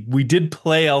though we did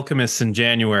play Alchemists in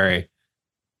January.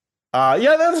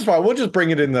 Yeah, that's fine. We'll just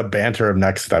bring it in the banter of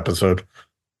next episode.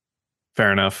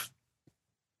 Fair enough.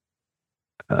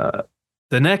 The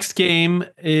next game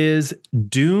is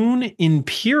Dune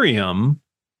Imperium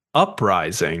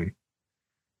Uprising.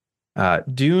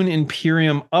 Dune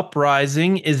Imperium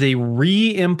Uprising is a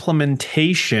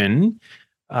re-implementation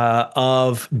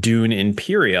of Dune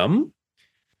Imperium,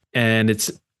 and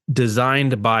it's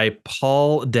designed by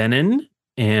Paul Dennen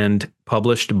and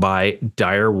published by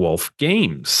Direwolf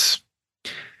Games.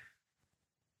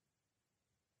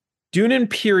 Dune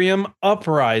Imperium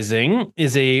Uprising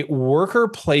is a worker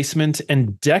placement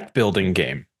and deck building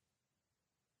game.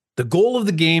 The goal of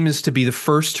the game is to be the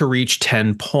first to reach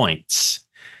 10 points.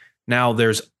 Now,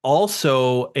 there's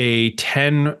also a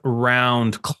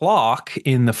 10-round clock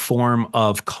in the form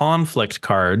of conflict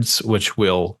cards, which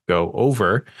we'll go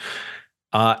over.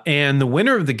 And the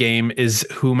winner of the game is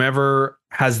whomever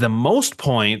has the most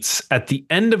points at the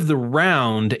end of the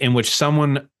round in which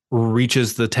someone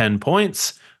reaches the 10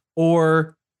 points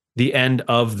or the end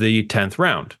of the 10th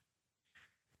round.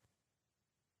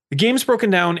 The game's broken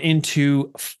down into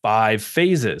 5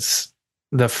 phases.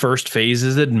 The first phase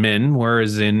is admin,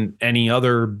 whereas in any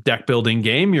other deck building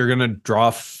game, you're going to draw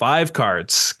 5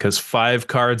 cards because 5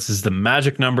 cards is the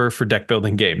magic number for deck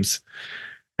building games.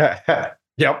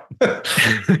 Yep.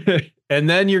 And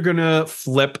then you're going to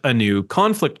flip a new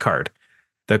conflict card.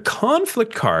 The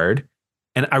conflict card,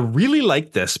 and I really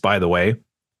like this, by the way,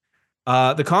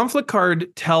 the conflict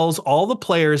card tells all the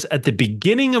players at the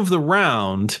beginning of the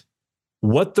round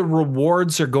what the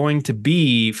rewards are going to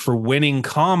be for winning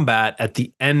combat at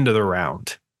the end of the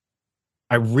round.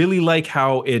 I really like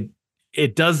how it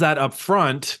does that up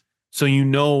front, so you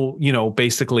know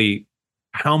basically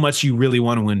how much you really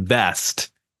want to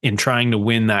invest in trying to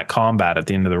win that combat at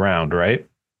the end of the round, right?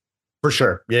 For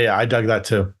sure. Yeah, I dug that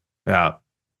too. Yeah.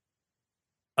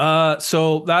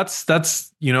 So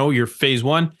that's your phase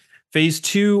 1. Phase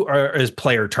 2 is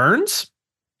player turns.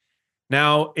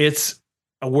 Now it's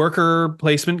a worker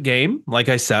placement game, like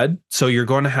I said. So you're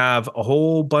going to have a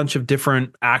whole bunch of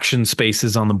different action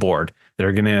spaces on the board that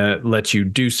are going to let you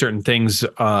do certain things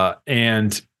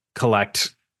and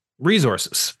collect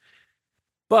resources.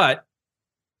 But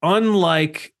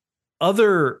unlike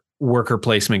other worker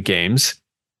placement games,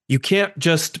 you can't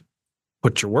just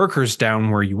put your workers down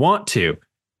where you want to.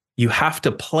 You have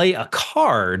to play a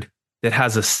card that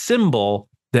has a symbol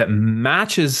that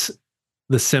matches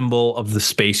the symbol of the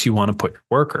space you want to put your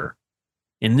worker.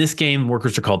 In this game,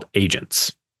 workers are called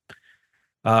agents.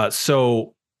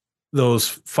 So those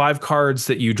 5 cards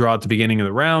that you draw at the beginning of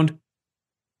the round,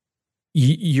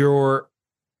 you're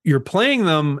playing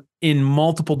them in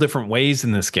multiple different ways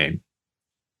in this game.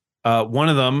 One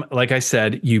of them, like I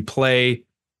said, you play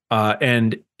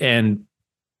and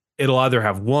it'll either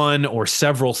have one or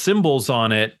several symbols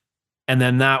on it, and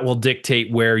then that will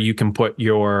dictate where you can put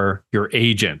your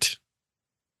agent.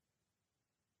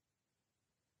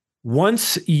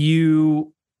 Once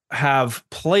you have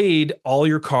played all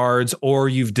your cards or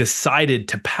you've decided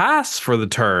to pass for the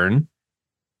turn,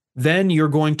 then you're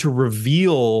going to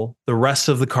reveal the rest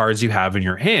of the cards you have in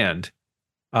your hand.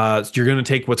 So you're going to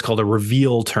take what's called a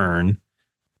reveal turn,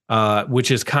 which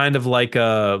is kind of like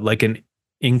an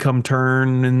income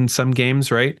turn in some games,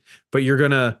 right? But you're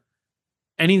going to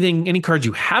any cards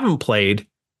you haven't played,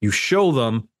 you show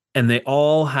them, and they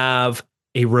all have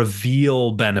a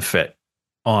reveal benefit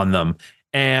on them.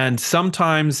 And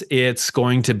sometimes it's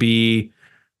going to be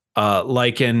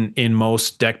like in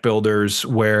most deck builders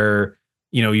where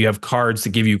you have cards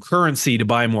that give you currency to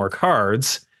buy more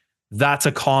cards. That's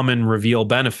a common reveal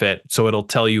benefit. So it'll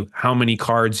tell you how many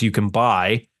cards you can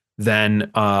buy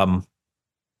then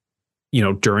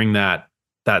during that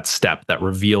step, that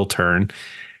reveal turn.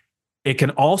 It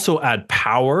can also add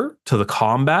power to the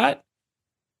combat,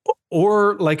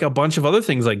 or like a bunch of other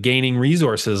things like gaining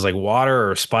resources like water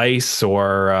or spice,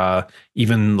 or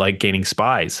even like gaining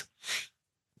spies.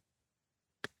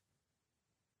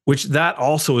 Which that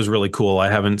also is really cool. I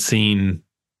haven't seen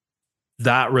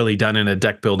that really done in a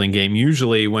deck building game.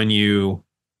 Usually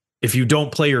if you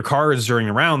don't play your cards during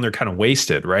a round, they're kind of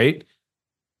wasted, right?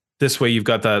 This way you've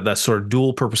got that sort of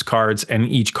dual purpose cards, and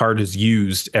each card is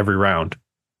used every round.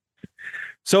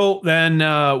 So then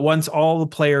once all the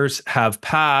players have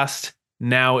passed,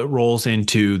 now it rolls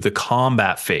into the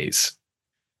combat phase.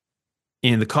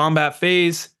 in the combat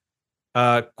phase,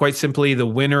 quite simply, the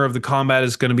winner of the combat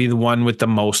is going to be the one with the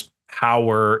most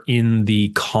power in the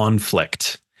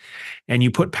conflict. And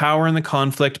you put power in the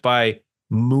conflict by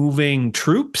moving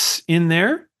troops in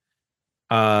there,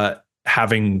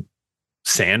 having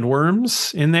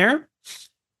sandworms in there.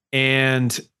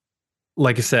 And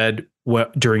like I said,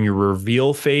 during your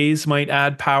reveal phase might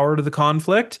add power to the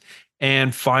conflict.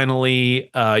 And finally,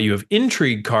 you have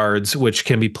intrigue cards, which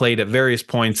can be played at various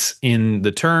points in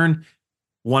the turn.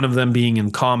 One of them being in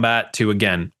combat to,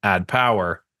 again, add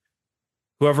power.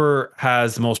 Whoever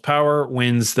has the most power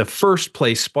wins the first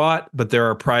place spot, but there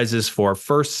are prizes for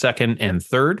first, second, and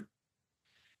third.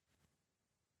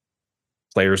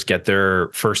 Players get their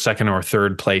first, second, or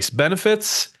third place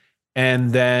benefits.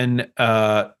 And then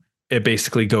it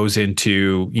basically goes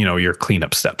into, your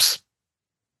cleanup steps.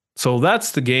 So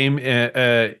that's the game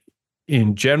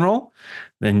in general.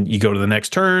 Then you go to the next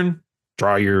turn,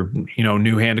 draw your,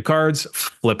 new hand of cards,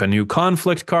 flip a new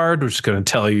conflict card, which is going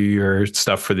to tell you your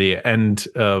stuff for the end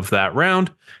of that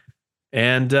round,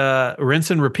 and rinse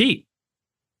and repeat.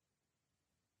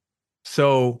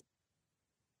 So,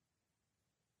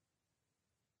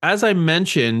 as I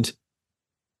mentioned,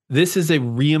 this is a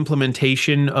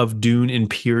re-implementation of Dune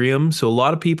Imperium. So a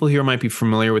lot of people here might be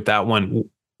familiar with that one.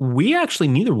 We actually,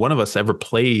 neither one of us ever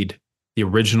played the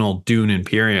original Dune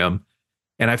Imperium.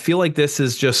 And I feel like this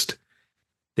is just,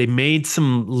 they made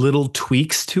some little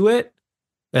tweaks to it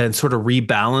and sort of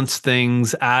rebalanced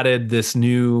things, added this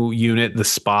new unit, the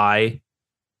Spy.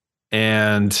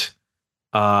 And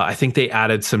I think they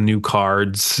added some new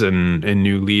cards and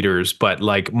new leaders, but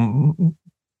like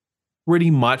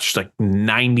pretty much like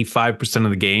 95%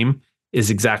 of the game is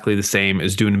exactly the same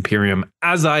as Dune Imperium,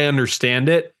 as I understand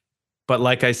it. But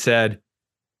like I said,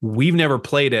 we've never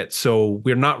played it, so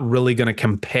we're not really going to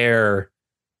compare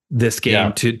this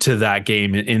game to that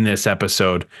game in this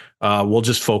episode. We'll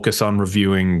just focus on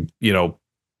reviewing,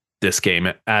 this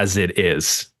game as it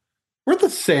is. Were the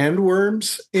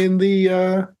sandworms in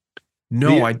the?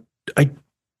 No, I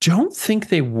don't think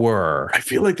they were. I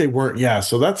feel like they weren't. Yeah,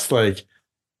 so that's like.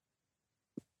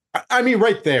 I mean,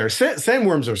 right there,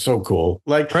 sandworms are so cool.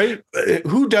 Like, right?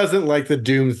 Who doesn't like the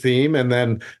Dune theme? And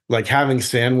then, like, having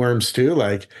sandworms too,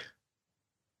 like,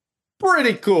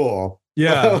 pretty cool.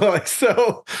 Yeah. Like,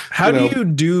 so, how do you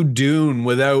do Dune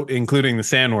without including the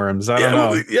sandworms? I don't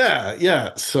know.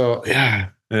 Yeah. So, yeah.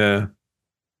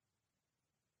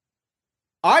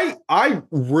 I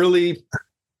really.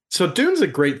 So, Dune's a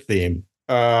great theme.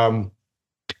 And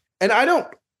I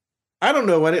don't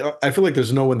know any. I feel like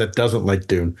there's no one that doesn't like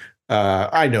Dune.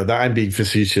 I know that I'm being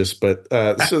facetious, but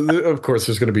of course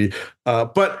there's going to be.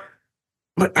 But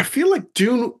I feel like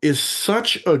Dune is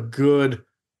such a good.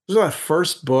 This is my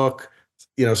first book.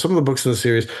 Some of the books in the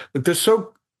series, like they're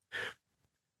so.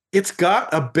 It's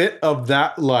got a bit of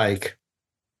that like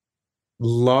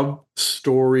love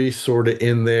story sort of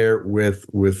in there with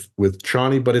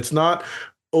Chani, but it's not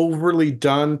overly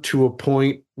done to a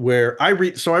point where I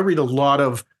read a lot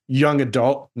of young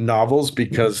adult novels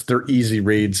because they're easy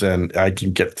reads and I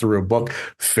can get through a book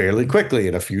fairly quickly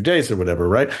in a few days or whatever,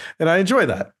 right? And I enjoy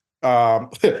that.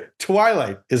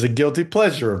 Twilight is a guilty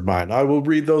pleasure of mine. I will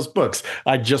read those books.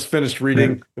 I just finished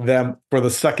reading them for the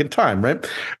second time, right?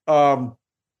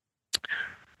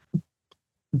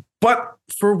 But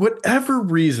for whatever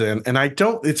reason, and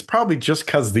it's probably just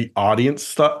because the audience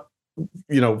stuff,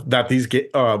 that these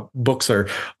books are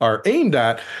aimed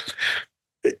at,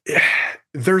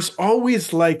 there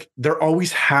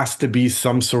always has to be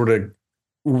some sort of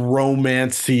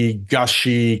romancy,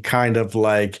 gushy kind of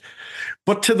like,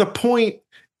 but to the point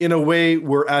in a way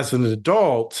where as an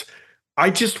adult, I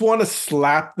just want to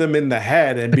slap them in the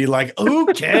head and be like,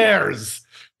 who cares?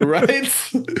 Right?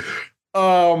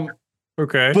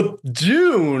 Okay. But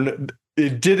Dune,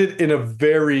 it did it in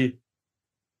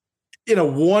a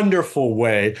wonderful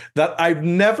way that I've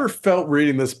never felt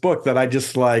reading this book, that I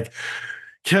just like,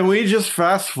 can we just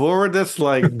fast forward this?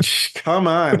 Like, come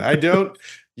on.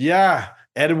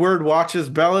 Edward watches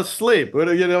Bella sleep. I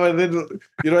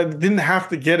didn't have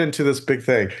to get into this big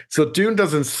thing. So Dune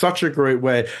does in such a great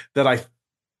way that I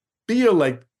feel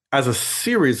like as a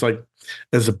series, like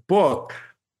as a book,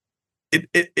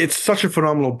 it's such a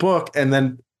phenomenal book. And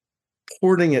then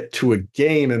porting it to a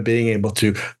game and being able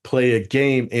to play a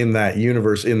game in that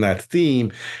universe, in that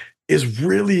theme, is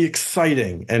really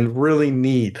exciting and really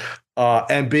neat.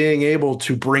 And being able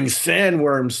to bring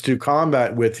sandworms to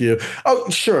combat with you. Oh,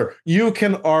 sure. You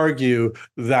can argue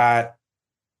that,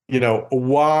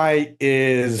 why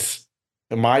is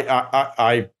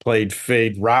I played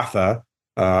Fade Ratha.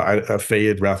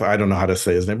 Fade Ratha. I don't know how to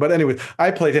say his name. But anyway,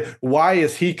 I played him. Why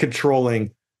is he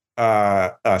controlling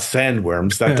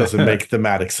sandworms. That doesn't make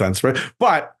thematic sense, right?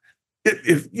 But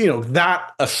if you know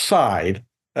that aside,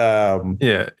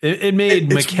 it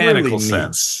made mechanical really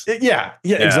sense. Yeah,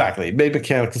 exactly. It made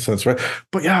mechanical sense, right?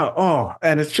 But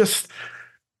and it's just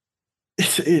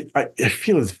I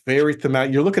feel it's very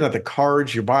thematic. You're looking at the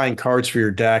cards, you're buying cards for your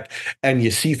deck, and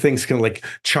you see things like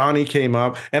Chani came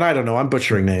up, and I don't know, I'm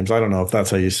butchering names. I don't know if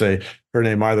that's how you say her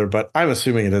name either, but I'm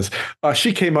assuming it is.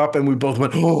 She came up, and we both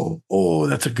went, "Oh,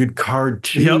 that's a good card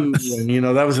too." Yep.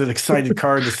 And that was an exciting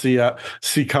card to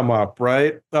see come up,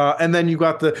 right? And then you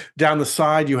got down the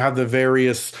side, you have the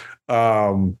various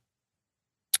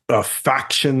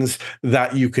factions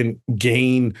that you can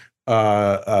gain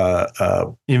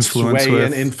influence sway with,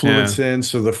 and influence in.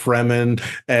 So the Fremen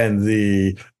and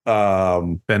the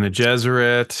Bene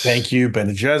Gesserit. Thank you,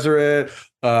 Bene Gesserit.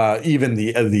 Even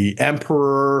the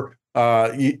Emperor.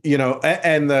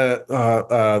 And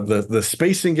the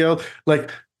Spacing Guild.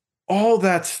 Like all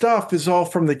that stuff is all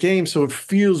from the game, so it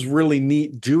feels really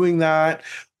neat doing that.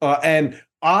 And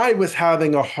I was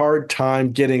having a hard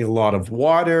time getting a lot of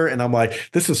water, and I'm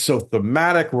like, this is so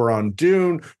thematic. We're on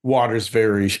Dune. Water's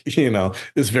very,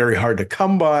 is very hard to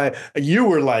come by. You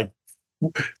were like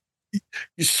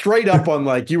straight up on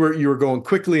like you were going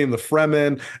quickly in the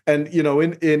Fremen, and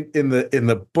in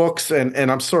the books,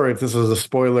 and I'm sorry if this is a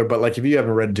spoiler, but like if you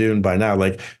haven't read Dune by now,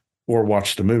 like or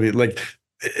watched the movie, like,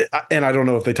 and I don't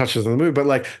know if they touched this in the movie, but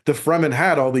like the Fremen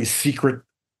had all these secret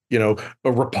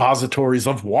repositories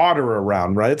of water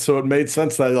around, right? So it made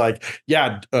sense that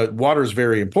water is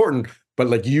very important, but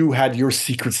like you had your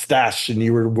secret stash and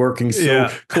you were working so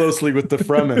closely with the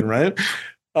Fremen, right?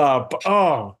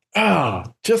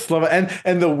 Just love it.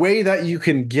 And the way that you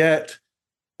can get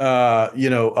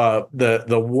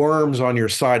the worms on your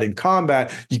side in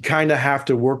combat, you kind of have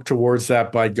to work towards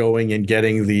that by going and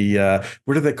getting the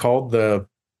what are they called? The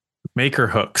maker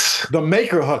hooks. The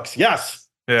maker hooks, yes.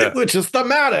 Yeah. Which is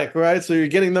thematic, right? So you're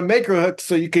getting the maker hooks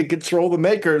so you can control the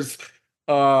makers.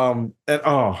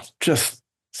 Just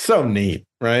so neat,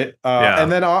 right?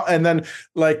 And then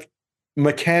like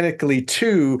mechanically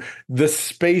too, the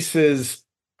spaces,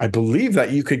 I believe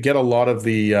that you could get a lot of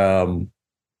the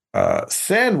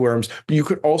sandworms, but you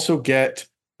could also get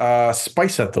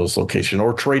spice at those locations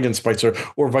or trade in spice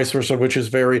or vice versa, which is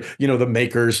very, the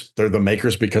makers, they're the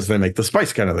makers because they make the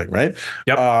spice kind of thing, right?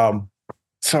 Yep.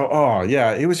 So,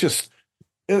 it was just,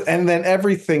 and then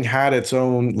everything had its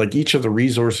own, like each of the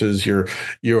resources, your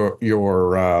was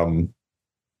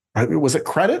it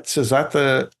credits? Is that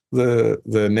the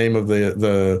name of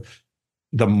the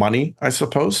money, I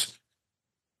suppose?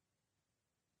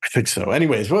 I think so.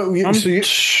 Anyways, I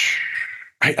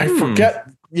forget.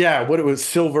 Yeah, what it was,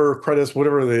 silver credits,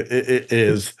 whatever it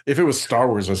is. If it was Star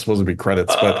Wars, it's supposed to be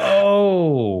credits, but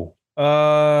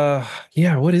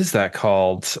what is that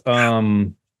called?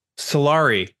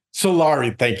 Solari.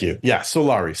 Thank you. Yeah,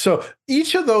 Solari. So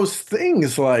each of those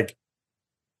things, like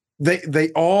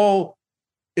they all,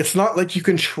 it's not like you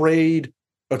can trade.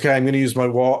 Okay, I'm going to use my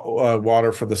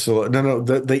water for the Solari. No,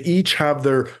 they each have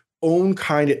their own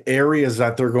kind of areas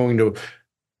that they're going to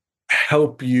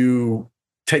help you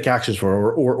take actions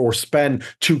for or spend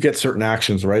to get certain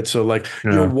actions, right? So like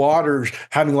your water,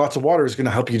 having lots of water is going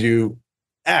to help you do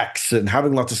X, and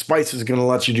having lots of spice is going to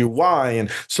let you do Y, and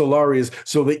Solari is,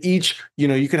 so they each,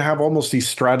 you can have almost these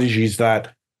strategies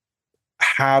that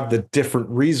have the different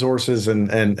resources and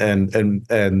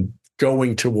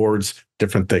going towards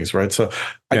different things, right? So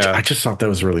I just thought that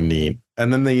was really neat.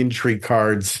 And then the intrigue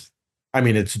cards, I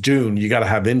mean, it's Dune, you got to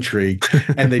have intrigue,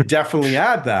 and they definitely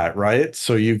add that, right?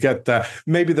 So you get that.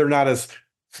 Maybe they're not as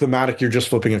thematic, you're just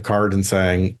flipping a card and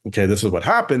saying, okay, this is what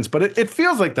happens, but it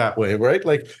feels like that way, right?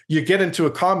 Like you get into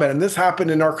a combat, and this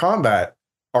happened in our combat,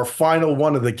 our final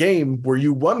one of the game where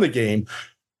you won the game.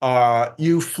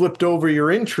 You flipped over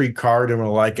your intrigue card and were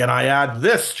like, and I add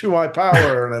this to my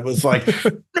power, and it was like,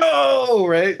 no,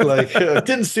 right? Like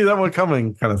didn't see that one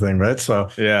coming, kind of thing, right? So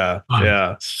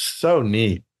so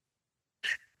neat.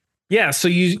 Yeah, so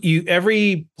you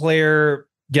every player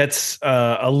gets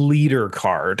a leader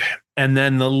card, and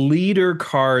then the leader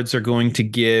cards are going to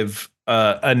give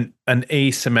an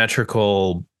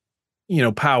asymmetrical,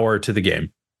 power to the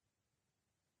game.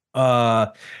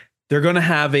 They're going to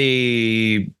have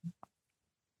I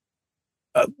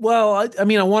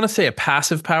want to say a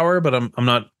passive power, but I'm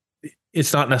not.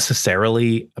 It's not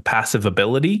necessarily a passive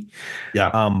ability.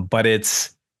 Yeah. But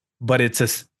it's a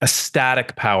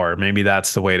static power. Maybe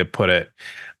that's the way to put it.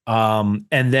 And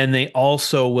then they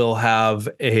also will have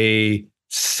a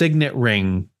signet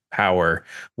ring power,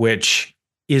 which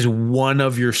is one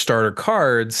of your starter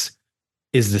cards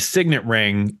is the signet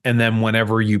ring. And then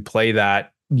whenever you play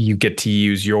that, you get to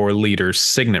use your leader's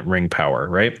signet ring power,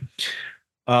 right?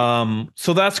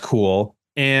 So that's cool.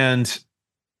 And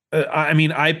I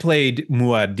mean, I played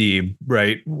Muad'Dib,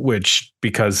 right? Which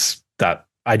because that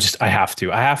I have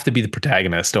to be the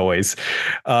protagonist always.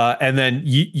 And then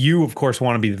you of course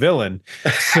want to be the villain.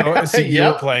 So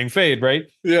you're playing Fade, right?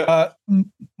 Yeah.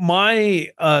 My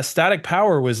static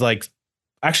power was like,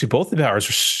 actually both the powers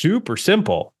are super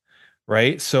simple,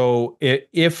 right? So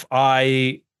if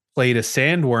I played a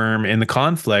sandworm in the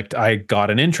conflict, I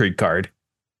got an intrigue card.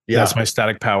 Yeah. That's my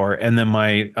static power. And then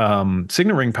my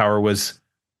signet ring power was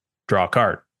draw a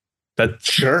card.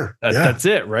 That's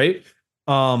it, right?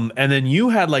 And then you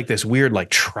had like this weird like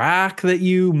track that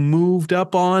you moved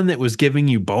up on that was giving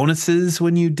you bonuses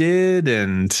when you did,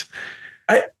 and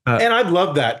I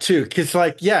love that too, because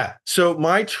like so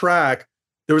my track,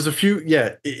 there was a few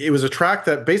it was a track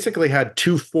that basically had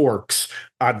two forks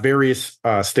at various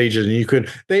stages, and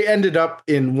they ended up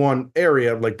in one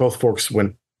area, like both forks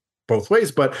went both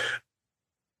ways, but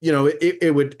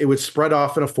it would spread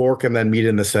off in a fork and then meet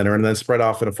in the center, and then spread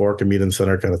off in a fork and meet in the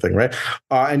center, kind of thing, right?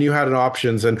 And you had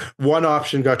options, and one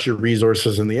option got you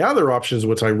resources, and the other options,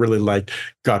 which I really liked,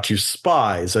 got you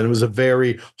spies, and it was a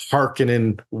very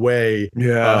Harkonnen way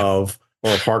of,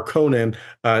 or Harkonnen,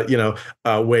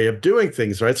 way of doing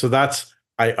things, right? So that's.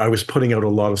 I was putting out a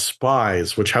lot of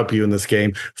spies, which help you in this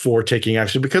game for taking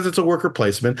action because it's a worker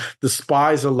placement. The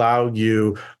spies allow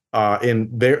you, in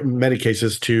many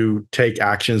cases, to take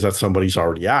actions that somebody's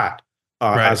already at,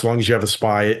 as long as you have a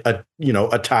spy,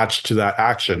 attached to that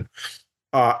action.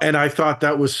 And I thought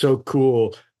that was so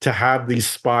cool to have these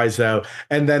spies out.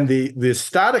 And then the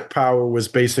static power was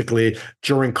basically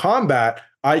during combat,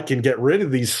 I can get rid of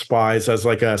these spies as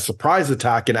like a surprise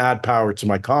attack and add power to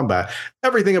my combat.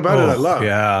 Everything about it I love.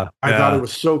 I thought it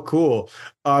was so cool,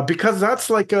 because that's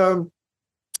like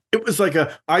it was like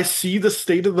I see the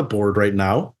state of the board right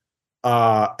now.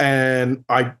 And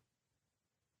I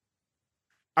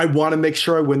want to make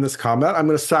sure I win this combat. I'm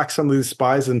going to sack some of these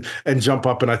spies and jump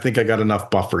up, and I think I got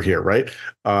enough buffer here, right?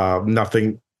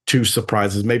 Nothing too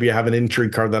surprises. Maybe I have an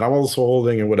intrigue card that I'm also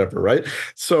holding, and whatever, right?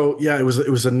 So yeah, it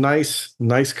was a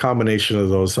nice combination of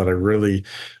those that I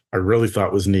really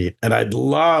thought was neat, and I'd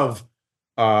love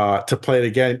to play it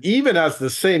again, even as the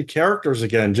same characters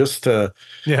again, just to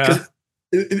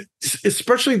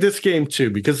especially this game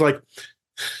too, because like.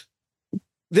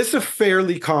 This is a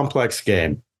fairly complex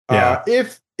game.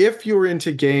 If you're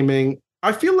into gaming,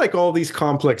 I feel like all these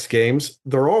complex games,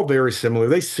 they're all very similar.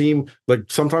 They seem like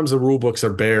sometimes the rule books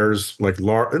are bears, like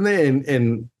large,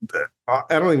 and I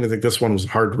don't even think this one was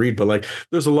hard to read, but like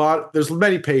there's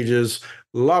many pages,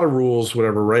 a lot of rules,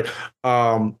 whatever, right?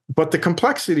 But the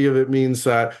complexity of it means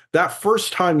that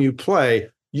first time you play,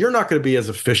 you're not going to be as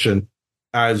efficient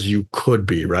as you could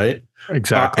be, right?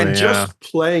 Exactly. And just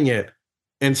playing it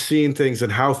and seeing things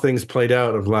and how things played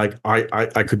out of like,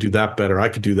 I could do that better. I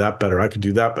could do that better. I could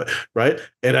do that better. Right.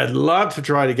 And I'd love to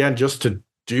try it again just to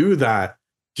do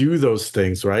those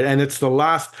things. Right. And it's the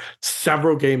last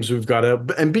several games we've got to,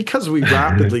 and because we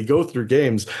rapidly go through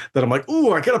games that I'm like,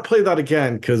 oh, I got to play that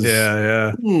again. Cause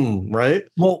right.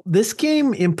 Well, this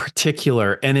game in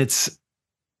particular, and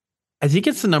I think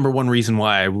it's the number one reason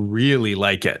why I really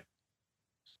like it.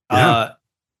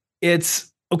 It's,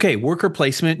 okay, worker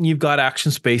placement, and you've got action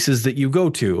spaces that you go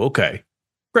to. Okay,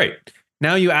 great.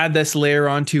 Now you add this layer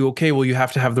onto, okay, well, you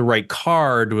have to have the right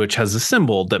card, which has a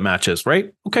symbol that matches,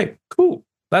 right? Okay, cool.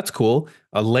 That's cool.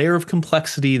 A layer of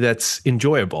complexity that's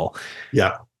enjoyable.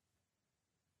 Yeah.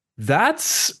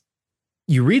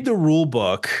 You read the rule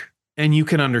book and you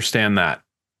can understand that.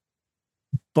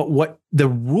 But what the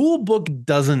rule book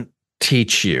doesn't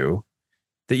teach you,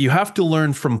 that you have to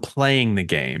learn from playing the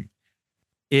game,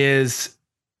 is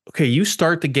okay, you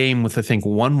start the game with, I think,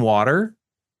 one water,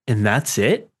 and that's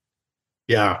it.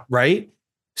 Yeah. Right?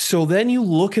 So then you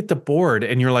look at the board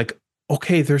and you're like,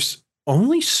 okay, there's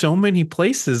only so many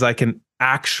places I can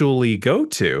actually go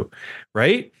to.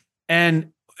 Right?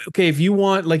 And okay, if you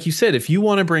want, like you said, if you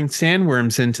want to bring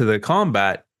sandworms into the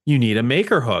combat, you need a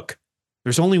maker hook.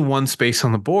 There's only one space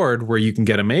on the board where you can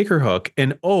get a maker hook.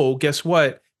 And oh, guess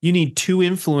what? You need 2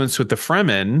 influence with the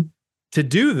Fremen to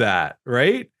do that.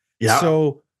 Right? Yeah.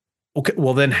 So okay,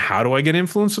 well then how do I get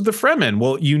influence with the Fremen?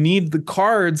 Well, you need the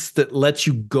cards that let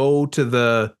you go to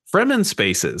the Fremen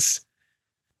spaces.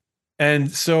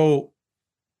 And so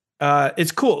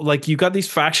it's cool. Like you got these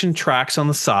faction tracks on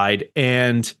the side,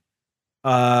 and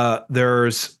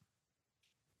there's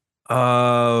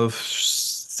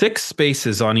 6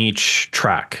 spaces on each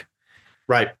track.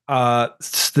 Right.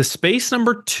 The space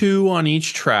number 2 on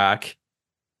each track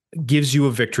gives you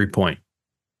a victory point.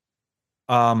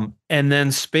 And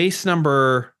then space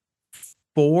number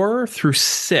 4 through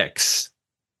 6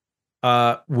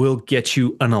 will get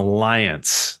you an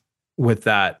alliance with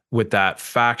that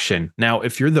faction. Now,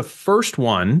 if you're the first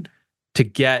one to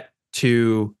get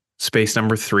to space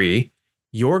number 3,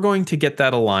 you're going to get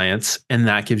that alliance, and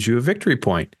that gives you a victory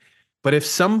point. But if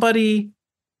somebody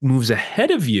moves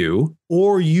ahead of you,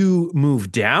 or you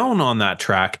move down on that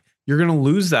track, you're going to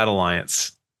lose that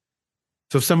alliance.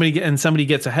 So if somebody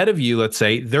gets ahead of you, let's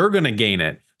say, they're going to gain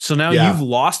it. So now you've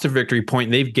lost a victory point,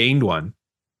 and they've gained one.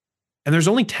 And there's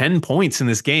only 10 points in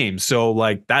this game. So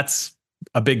like that's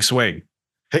a big swing.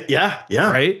 Yeah.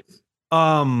 Right?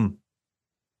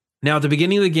 Now at the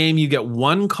beginning of the game, you get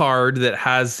one card that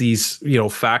has these,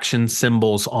 faction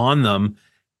symbols on them,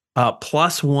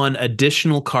 plus one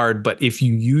additional card. But if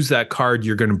you use that card,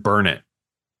 you're going to burn it.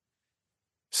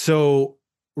 So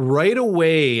right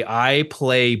away, I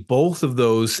play both of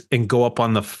those and go up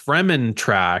on the Fremen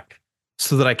track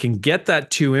so that I can get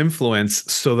that 2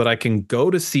 influence, so that I can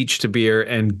go to Siege to Beer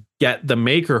and get the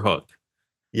Maker Hook.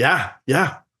 Yeah.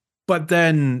 But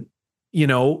then,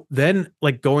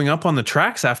 like going up on the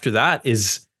tracks after that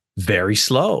is very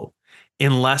slow,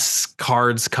 unless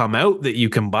cards come out that you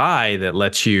can buy that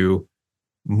lets you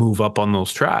move up on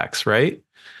those tracks, right?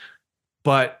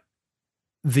 But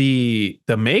the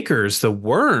makers, the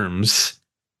worms,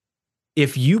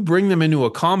 if you bring them into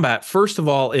a combat, first of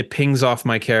all, it pings off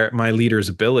my leader's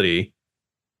ability.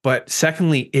 But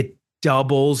secondly, it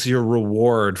doubles your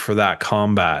reward for that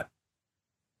combat.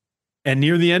 And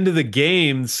near the end of the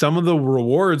game, some of the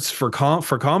rewards for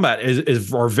combat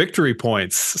are victory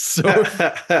points. So,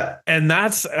 and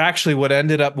that's actually what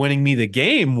ended up winning me the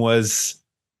game, was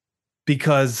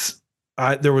because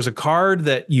there was a card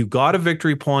that you got a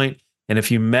victory point. And if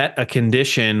you met a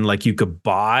condition, like you could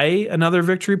buy another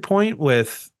victory point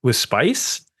with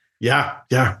spice. Yeah.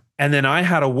 And then I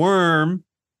had a worm,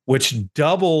 which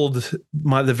doubled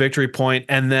the victory point.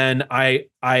 And then I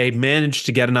managed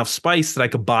to get enough spice that I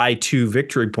could buy 2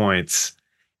 victory points.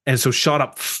 And so shot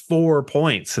up 4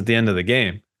 points at the end of the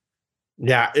game.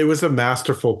 Yeah, it was a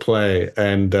masterful play.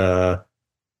 And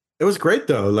it was great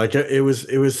though. Like it was,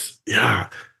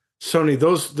 Sony,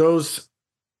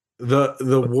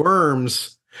 the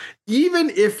worms, even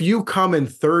if you come in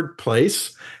 3rd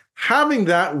place, having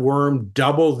that worm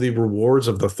double the rewards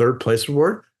of the 3rd place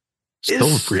reward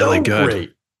is really good.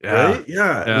 Great, right?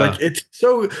 Yeah. Like it's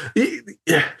so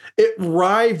it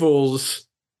rivals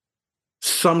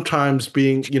sometimes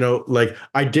being, like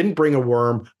I didn't bring a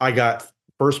worm, I got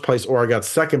 1st place or I got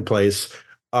 2nd place.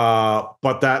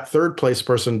 But that 3rd place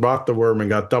person bought the worm and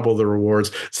got double the rewards.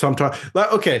 Sometimes,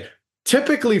 okay.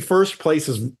 Typically, 1st place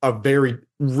is a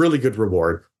really good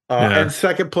reward. And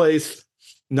 2nd place,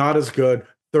 not as good.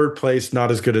 3rd place, not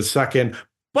as good as 2nd.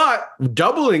 But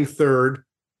doubling 3rd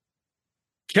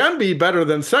can be better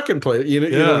than 2nd place. You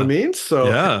know what I mean?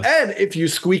 So, and if you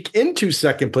squeak into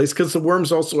 2nd place, because the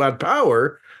worms also add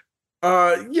power,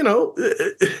 it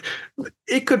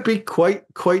could be quite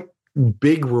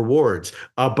big rewards.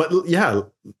 But yeah,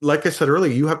 like I said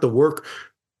earlier, you have to work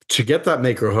to get that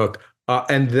Maker Hook.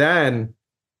 And then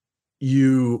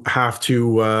you have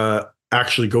to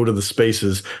actually go to the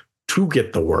spaces to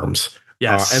get the worms.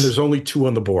 Yes. And there's only 2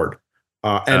 on the board.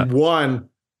 And one.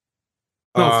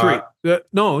 No, 3.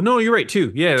 No, you're right.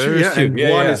 2. Yeah, there's 2. And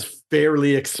one is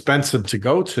fairly expensive to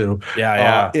go to.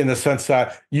 In the sense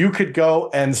that you could go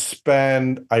and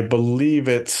spend, I believe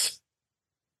it's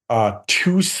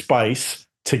 2 spice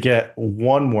to get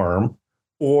 1 worm,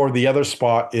 or the other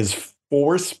spot is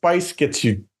 4 spice gets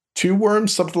you 2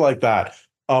 worms, something like that.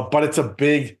 But it's a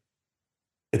big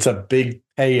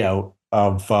payout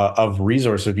of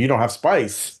resources. If you don't have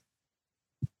spice,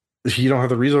 if you don't have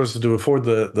the resources to afford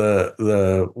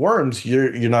the worms,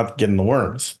 you're not getting the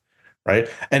worms, right?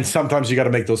 And sometimes you got to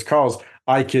make those calls.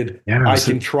 I can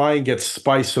try and get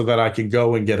spice so that I can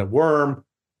go and get a worm.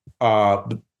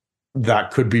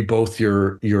 That could be both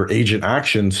your agent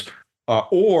actions,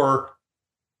 or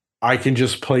I can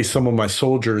just play some of my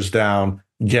soldiers down,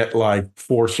 get like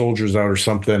 4 soldiers out or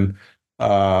something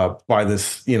by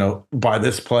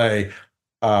this play.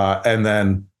 And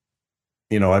then,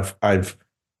 I've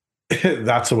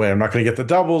that's the way. I'm not going to get the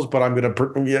doubles, but I'm going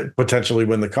to potentially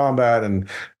win the combat and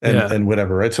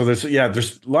whatever. Right. So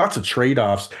there's lots of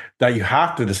trade-offs that you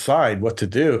have to decide what to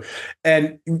do.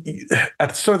 And at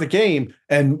the start of the game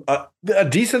and a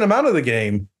decent amount of the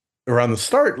game around the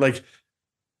start, like,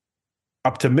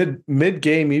 up to mid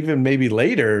game, even maybe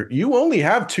later, you only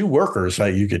have 2 workers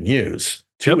that you can use,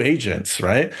 2 agents,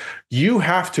 right? You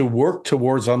have to work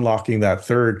towards unlocking that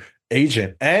 3rd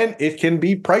agent, and it can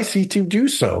be pricey to do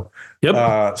so.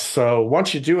 Yep. So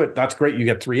once you do it, that's great. You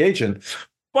get 3 agents.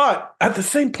 But at the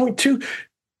same point, too,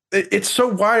 it's so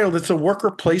wild. It's a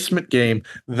worker placement game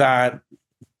that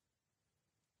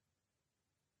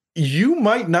you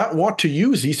might not want to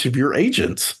use each of your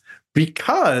agents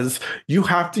because you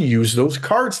have to use those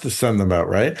cards to send them out,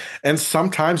 right? And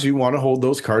sometimes you want to hold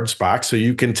those cards back so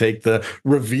you can take the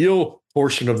reveal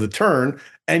portion of the turn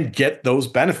and get those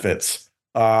benefits.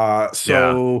 And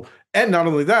not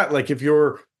only that, like if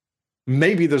you're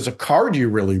maybe there's a card you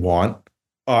really want,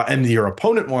 and your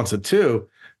opponent wants it too.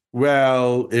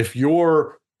 Well, if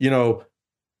you're,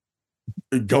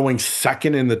 going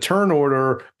second in the turn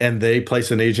order and they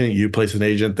place an agent, you place an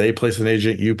agent, they place an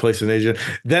agent, you place an agent,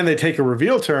 then they take a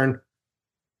reveal turn.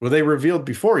 Well, they revealed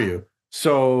before you.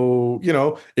 So,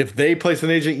 if they place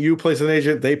an agent, you place an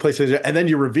agent, they place an agent, and then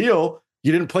you reveal,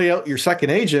 you didn't play out your second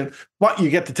agent, but you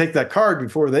get to take that card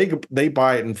before they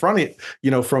buy it in front of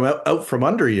you, from out from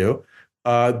under you.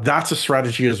 That's a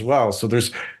strategy as well. So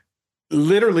there's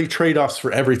literally trade-offs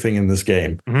for everything in this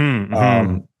game,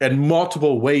 and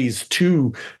multiple ways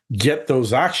to get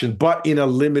those actions, but in a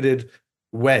limited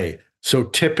way. So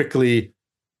typically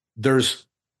there's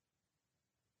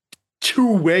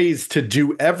 2 ways to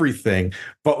do everything,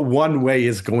 but one way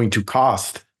is going to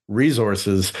cost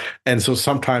resources. And so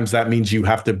sometimes that means you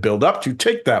have to build up to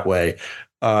take that way.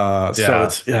 So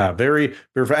it's very,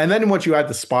 very, and then once you add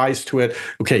the spies to it,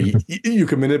 okay, you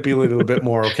can manipulate it a little bit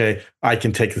more. Okay, I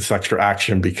can take this extra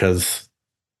action because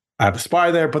I have a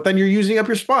spy there, but then you're using up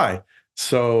your spy.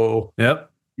 So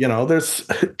there's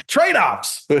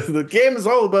trade-offs. The game is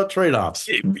all about trade-offs.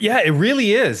 It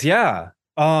really is. Yeah.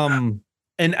 And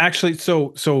actually,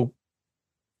 so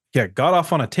got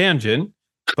off on a tangent,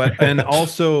 but and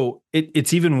also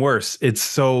it's even worse. It's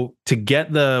so to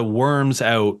get the worms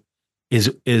out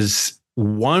is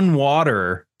 1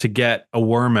 water to get a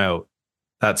worm out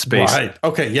that space. Right.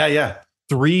 Okay. Yeah.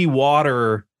 3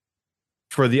 water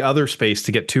for the other space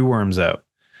to get 2 worms out.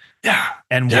 Yeah.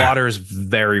 And water is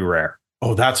very rare.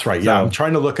 Oh, that's right. Yeah. I'm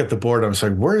trying to look at the board. I'm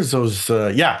saying, where's those?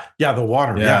 The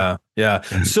water. Yeah.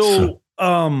 So,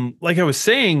 like I was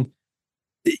saying,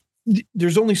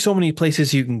 there's only so many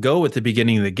places you can go at the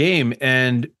beginning of the game.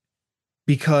 And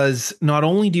because not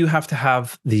only do you have to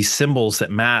have these symbols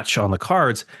that match on the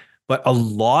cards, but a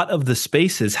lot of the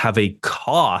spaces have a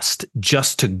cost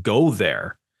just to go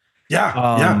there.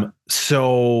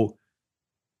 So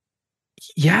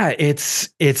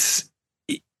it's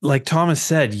like Thomas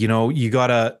said, you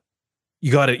gotta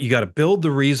build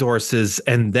the resources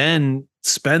and then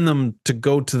spend them to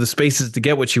go to the spaces to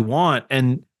get what you want.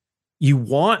 And you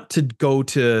want to go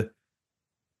to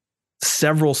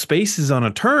several spaces on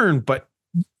a turn, but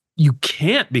you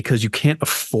can't because you can't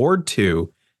afford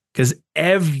to, because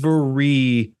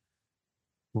every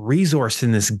resource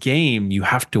in this game, you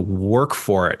have to work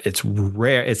for it. It's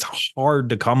rare. It's hard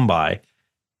to come by.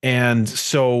 And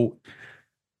so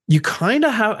you kind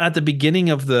of have at the beginning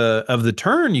of the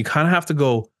turn, you kind of have to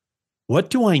go, what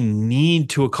do I need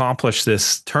to accomplish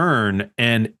this turn?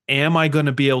 And am I going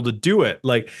to be able to do it?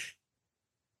 Like,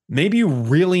 maybe you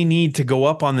really need to go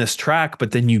up on this track,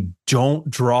 but then you don't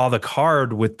draw the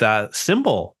card with that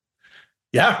symbol.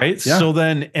 Yeah. Right. Yeah. So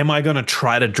then am I going to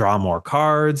try to draw more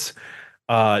cards?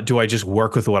 Do I just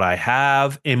work with what I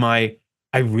have?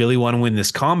 I really want to win this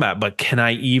combat, but can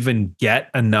I even get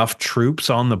enough troops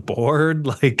on the board?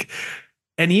 Like,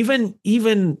 and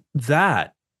even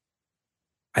that,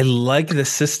 I like the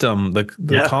system,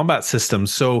 the combat system.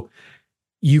 So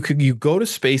you go to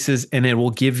spaces and it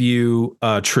will give you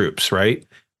troops, right?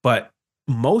 But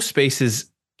most spaces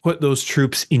put those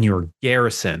troops in your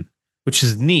garrison, which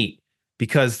is neat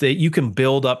because you can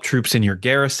build up troops in your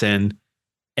garrison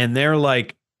and they're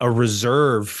like a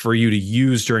reserve for you to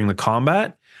use during the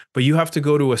combat. But you have to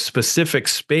go to a specific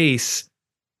space,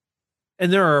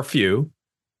 and there are a few,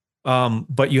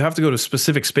 but you have to go to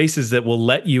specific spaces that will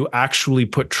let you actually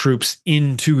put troops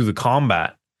into the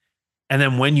combat. And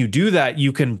then when you do that,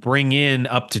 you can bring in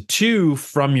up to 2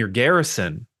 from your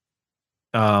garrison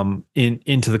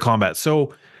into the combat. So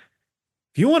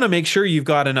if you want to make sure you've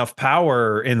got enough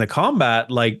power in the combat,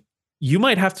 like you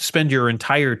might have to spend your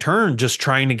entire turn just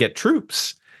trying to get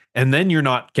troops. And then you're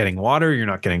not getting water, you're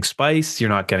not getting spice, you're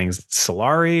not getting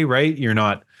Solari, right?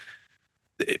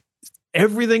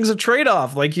 Everything's a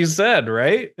trade-off, like you said,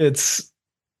 right? It's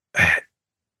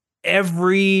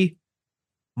every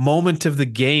moment of the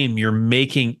game, you're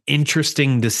making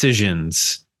interesting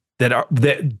decisions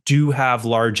that do have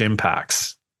large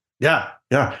impacts. Yeah.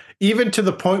 Even to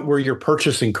the point where you're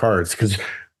purchasing cards, because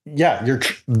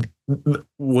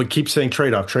we keep saying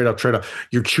trade-off, trade-off, trade-off.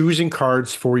 You're choosing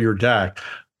cards for your deck.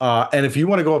 And if you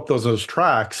want to go up those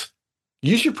tracks,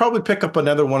 you should probably pick up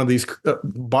another one of these,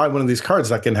 buy one of these cards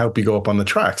that can help you go up on the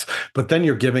tracks. But then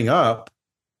you're giving up.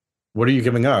 What are you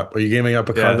giving up? Are you giving up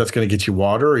a card that's going to get you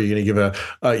water? Or are you going to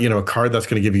give a card that's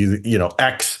going to give you,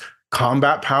 X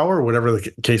combat power, whatever the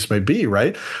case may be,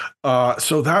 right?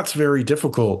 So that's very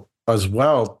difficult as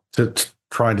well to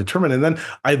try and determine. And then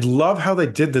I love how they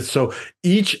did this. So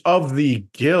each of the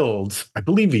guilds, I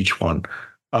believe each one,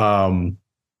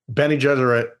 Bene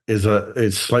Gesserit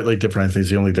is slightly different. I think it's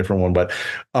the only different one, but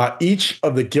each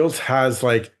of the guilds has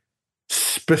like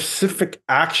specific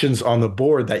actions on the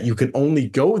board that you can only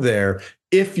go there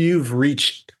if you've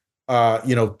reached,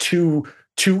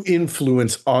 two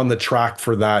influence on the track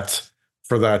for that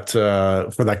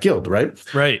guild,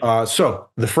 right? Right. So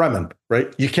the Fremen,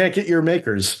 right? You can't get your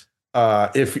makers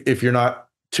if you're not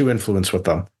two influence with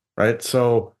them, right?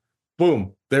 So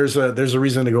boom, there's a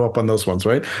reason to go up on those ones,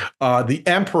 right? The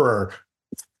Emperor,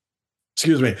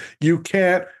 excuse me, you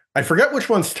can't. I forget which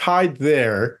one's tied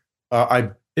there.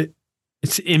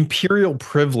 It's Imperial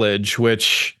Privilege,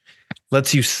 which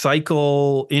lets you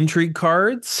cycle intrigue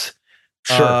cards.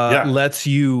 Sure. Lets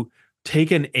you take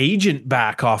an agent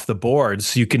back off the board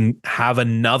so you can have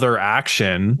another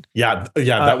action. Yeah,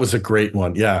 that was a great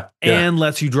one. Yeah. And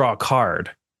lets you draw a card.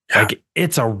 Yeah. Like,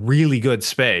 it's a really good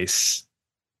space.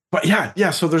 But yeah.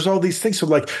 So there's all these things. So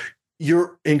like,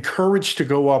 you're encouraged to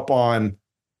go up on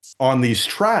these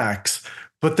tracks,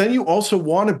 but then you also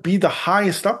want to be the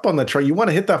highest up on the track. You want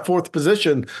to hit that fourth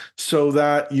position so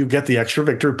that you get the extra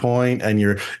victory point and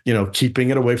you're,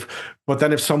 keeping it away. But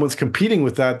then if someone's competing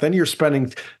with that, then you're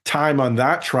spending time on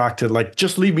that track to like,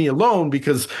 just leave me alone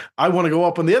because I want to go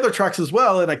up on the other tracks as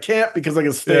well. And I can't because I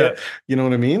can stay, you know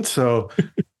what I mean? So,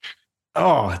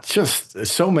 it's just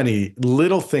so many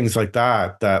little things like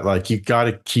that like you got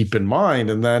to keep in mind.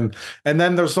 And then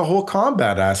there's the whole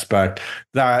combat aspect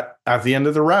that at the end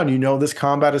of the round, this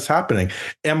combat is happening.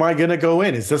 Am I going to go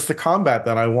in? Is this the combat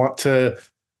that I want to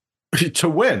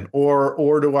win?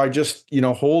 Or do I just,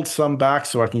 hold some back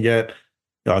so I can get,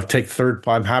 I'll take third.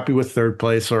 I'm happy with third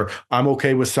place, or I'm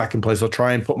okay with second place. I'll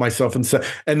try and put myself in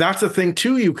and that's the thing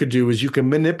too, you could do is you can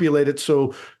manipulate it.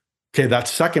 So, okay, that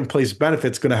second place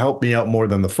benefit's going to help me out more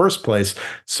than the first place.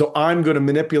 So I'm going to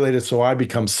manipulate it so I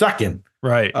become second.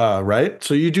 Right. Right.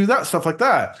 So you do that stuff like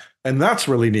that. And that's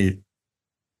really neat.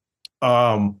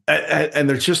 And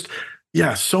there's just,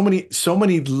 so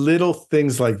many little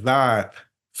things like that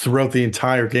throughout the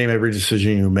entire game. Every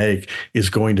decision you make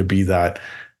is going to be that,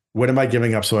 what am I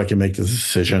giving up so I can make this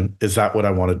decision? Is that what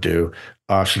I want to do?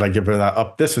 Should I give that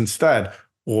up this instead?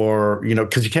 Or,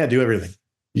 because you can't do everything.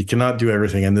 You cannot do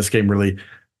everything. And this game really,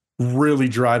 really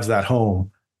drives that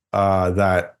home,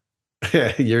 that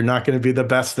you're not going to be the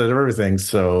best at everything.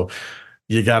 So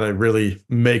you got to really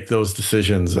make those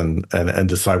decisions and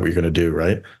decide what you're going to do.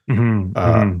 Right.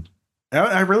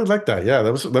 I really like that. Yeah,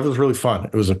 that was really fun.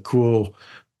 It was a cool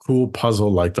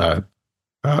puzzle like that.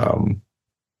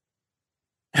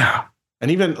 Yeah.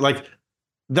 And even like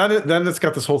then it's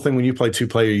got this whole thing when you play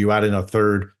 2-player, you add in a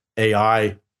third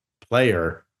AI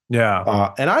player.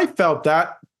 Yeah. And I felt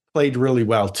that played really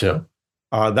well too.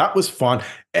 That was fun.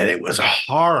 And it was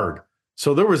hard.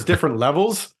 So there was different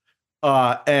levels.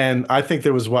 And I think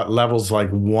there was levels like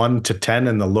 1 to 10,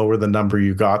 and the lower the number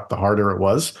you got, the harder it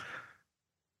was.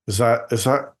 Is that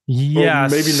yeah,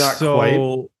 maybe not so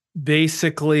quite.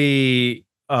 Basically,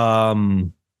 I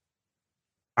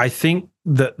think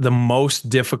the most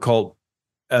difficult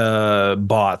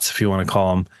bots, if you want to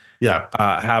call them,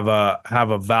 have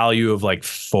a value of like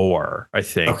 4, I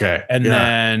think. Okay. And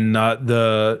then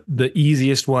the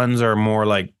easiest ones are more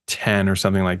like 10 or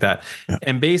something like that. Yeah.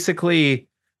 And basically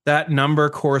that number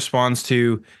corresponds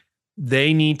to,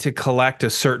 they need to collect a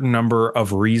certain number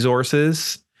of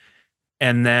resources.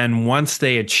 And then once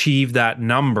they achieve that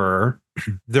number,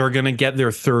 they're going to get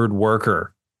their third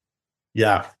worker.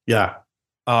 Yeah. Yeah.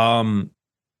 And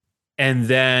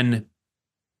then,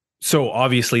 so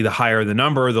obviously the higher the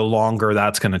number, the longer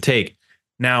that's going to take.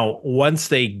 Now, once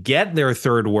they get their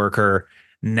third worker,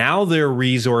 now their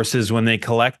resources, when they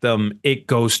collect them, it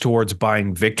goes towards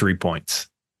buying victory points.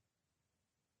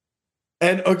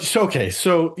 And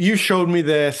so you showed me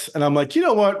this, and I'm like, you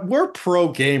know what? We're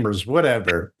pro gamers,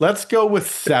 whatever. Let's go with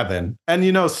 7.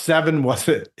 And 7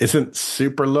 isn't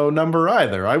super low number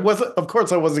either. I wasn't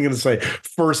going to say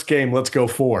first game, let's go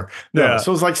 4. No, yeah.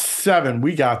 So it's like 7.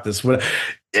 We got this.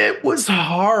 It was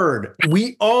hard.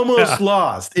 We almost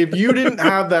lost. If you didn't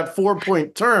have that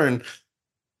 4-point turn,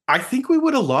 I think we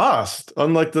would have lost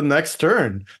on like the next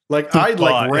turn. Like I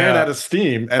like ran out of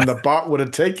steam and the bot would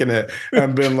have taken it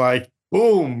and been like,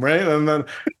 boom, right? And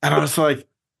I was like,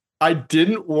 I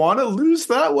didn't want to lose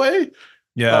that way.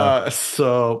 Yeah.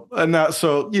 So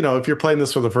if you're playing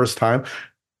this for the first time,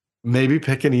 maybe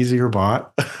pick an easier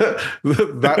bot.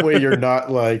 That way you're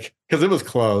not like, because it was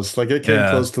close. Like it came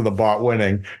close to the bot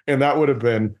winning, and that would have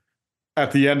been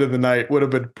at the end of the night would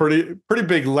have been pretty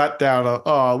big letdown.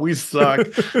 Oh, we suck,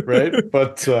 right?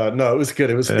 But no, it was good.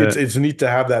 It's neat to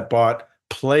have that bot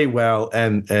play well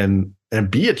and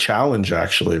be a challenge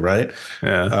actually, right?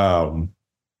 Yeah.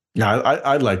 Yeah,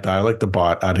 I like that. I like the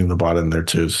bot, adding the bot in there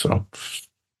too. So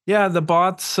yeah, the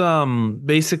bots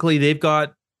basically they've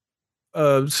got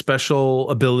special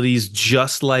abilities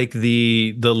just like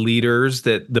the leaders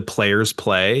that the players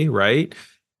play, right?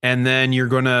 And then you're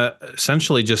going to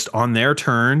essentially just on their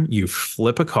turn, you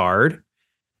flip a card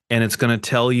and it's going to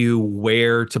tell you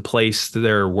where to place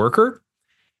their worker.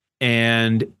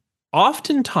 And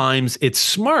oftentimes it's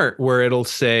smart where it'll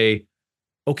say,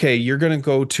 okay, you're going to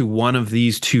go to one of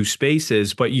these two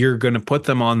spaces, but you're going to put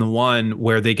them on the one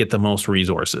where they get the most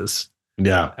resources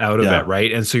out of it,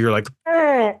 right? And so you're like,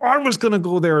 oh, I was going to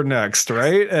go there next,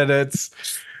 right? And it's,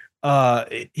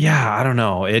 I don't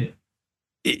know.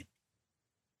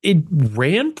 It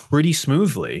ran pretty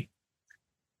smoothly.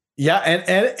 Yeah,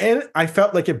 and I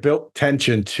felt like it built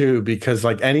tension too, because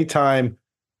like anytime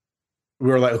we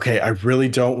were like, okay, I really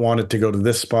don't want it to go to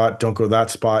this spot, don't go to that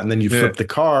spot, and then you flip the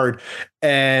card,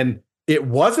 and it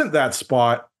wasn't that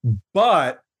spot,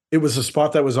 but it was a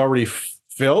spot that was already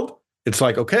filled. It's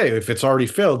like, okay, if it's already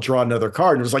filled, draw another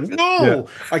card. And it was like, no,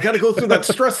 I got to go through that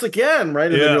stress again,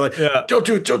 right? And then you're like, don't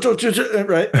do it,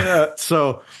 right?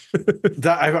 So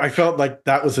that I felt like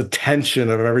that was a tension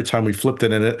of every time we flipped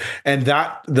it in it, and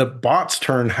that the bot's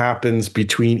turn happens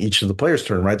between each of the players'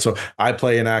 turn, right? So I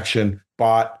play an action,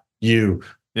 bot, you,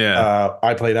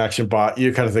 I play an action, bot,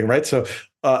 you, kind of thing, right? So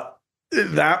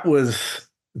that was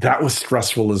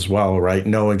stressful as well, right?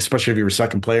 Knowing, especially if you were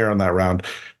second player on that round,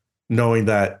 knowing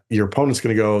that your opponent's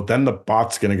going to go, then the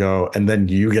bot's going to go, and then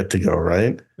you get to go,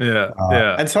 right?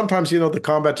 And sometimes, the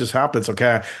combat just happens.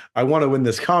 Okay, I want to win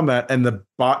this combat, and the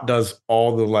bot does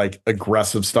all the like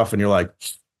aggressive stuff, and you're like,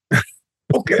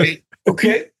 okay,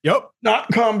 yep, not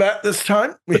combat this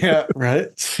time. Yeah,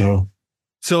 right. So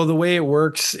the way it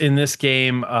works in this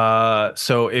game,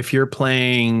 so if you're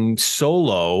playing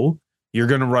solo, you're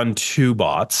going to run two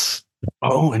bots.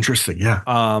 Oh, interesting. Yeah.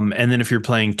 And then if you're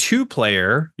playing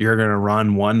 2-player, you're going to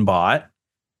run one bot.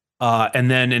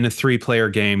 And then in a 3-player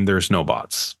game, there's no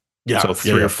bots. Yeah. So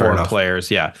 3 or 4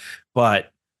 players. Yeah.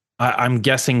 But I'm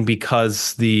guessing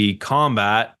because the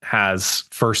combat has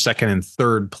first, second, and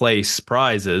third place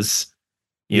prizes,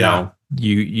 you know,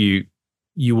 you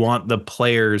want the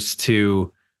players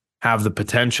to have the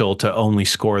potential to only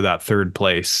score that third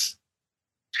place.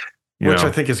 Which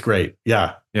I think is great.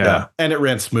 Yeah. And it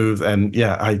ran smooth. And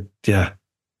a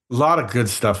lot of good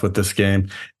stuff with this game.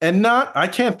 And I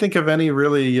can't think of any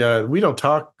really, we don't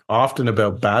talk often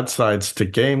about bad sides to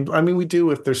games. I mean, we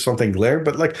do if there's something glaring,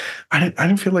 but like, I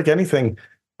didn't feel like anything.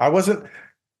 I wasn't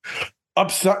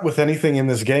upset with anything in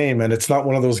this game. And it's not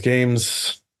one of those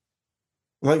games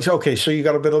like, okay, so you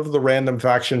got a bit of the random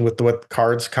faction with what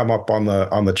cards come up on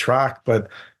the track, but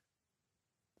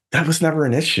that was never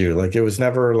an issue. Like, it was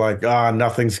never like,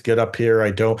 nothing's good up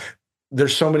here.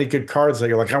 There's so many good cards that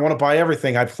you're like, I want to buy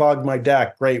everything. I plugged my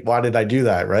deck. Great. Why did I do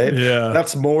that? Right. Yeah.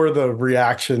 That's more the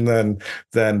reaction than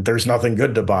there's nothing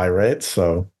good to buy. Right.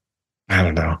 So I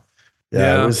don't know.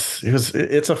 Yeah.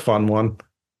 It's a fun one.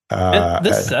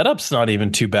 The setup's not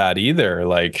even too bad either.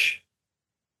 Like,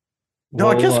 no,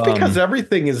 I guess because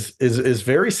everything is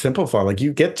very simplified. Like,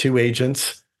 you get 2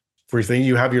 agents. Everything,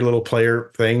 you have your little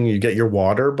player thing, you get your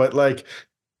water, but like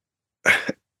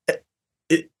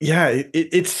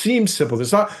it seems simple.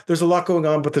 There's a lot going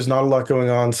on, but there's not a lot going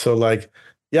on. So like,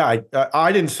 I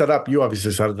didn't set up, you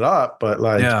obviously set it up, but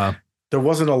like there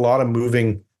wasn't a lot of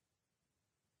moving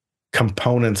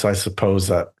components, I suppose,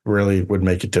 that really would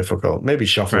make it difficult. Maybe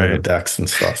shuffling the decks and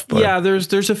stuff. But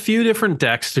there's a few different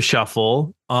decks to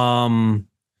shuffle. But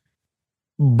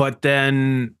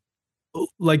then,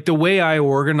 like, the way I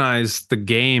organized the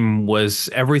game was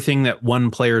everything that one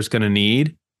player is going to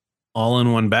need all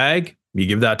in one bag. You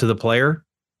give that to the player.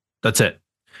 That's it.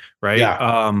 Right.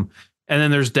 Yeah. And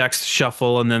then there's decks to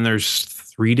shuffle, and then there's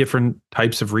 3 different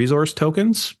types of resource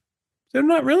tokens. They're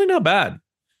not bad.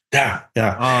 Yeah.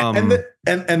 Yeah.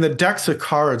 And the decks of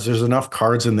cards, there's enough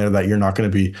cards in there that you're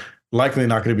likely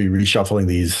not going to be reshuffling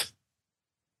these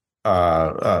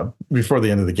before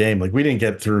the end of the game. Like, we didn't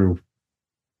get through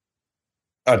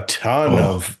a ton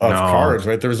of no. cards,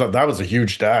 right? That was a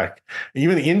huge deck.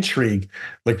 Even the intrigue,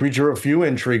 like we drew a few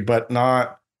intrigue, but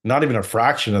not even a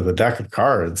fraction of the deck of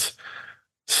cards.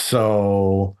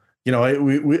 So, you know,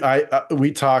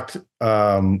 we talked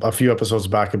a few episodes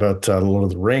back about Lord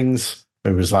of the Rings.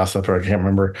 Maybe it was last episode, I can't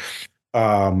remember.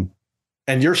 And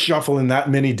you're shuffling that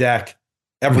mini deck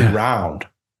every round,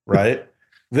 right?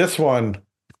 This one,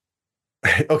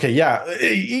 okay, yeah,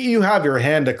 you have your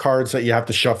hand of cards that you have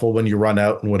to shuffle when you run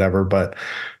out and whatever, but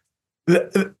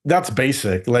that's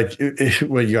basic. Like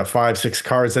when you got 5-6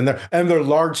 cards and they're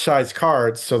large size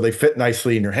cards, so they fit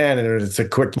nicely in your hand, and it's a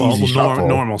quick, easy shuffle.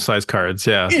 Normal size cards,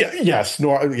 yeah.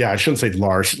 I shouldn't say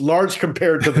large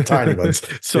compared to the tiny ones.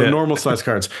 So normal size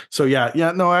cards. So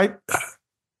no, I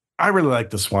really like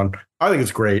this one. I think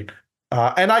it's great.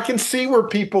 And I can see where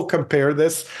people compare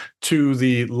this to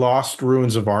the Lost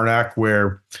Ruins of Arnak,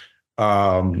 where,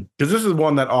 because this is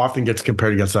one that often gets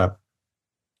compared against that.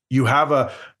 You have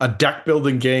a deck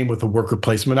building game with a worker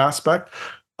placement aspect.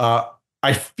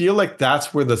 I feel like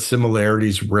that's where the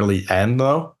similarities really end,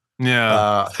 though.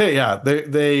 Yeah.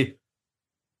 They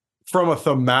from a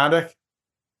thematic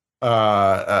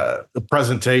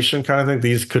presentation kind of thing,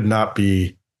 these could not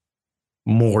be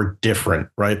more different,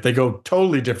 right? They go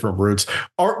totally different routes.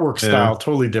 Artwork style,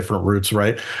 totally different routes,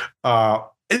 right?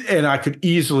 And I could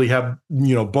easily have,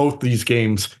 both these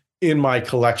games in my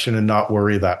collection and not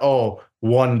worry that,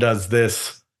 one does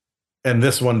this and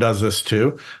this one does this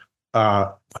too.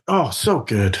 So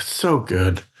good. So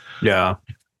good. Yeah.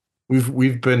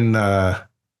 We've been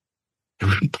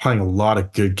playing a lot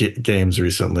of good games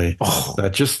recently.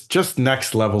 That just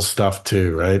next level stuff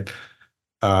too, right?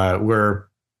 I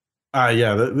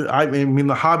mean,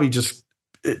 the hobby just,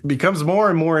 it becomes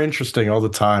more and more interesting all the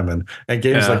time, and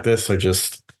games like this are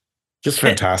just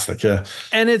fantastic.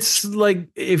 And it's like,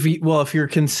 if you're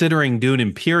considering Dune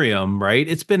Imperium, right?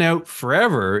 It's been out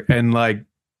forever, and like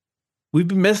we've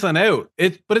been missing out.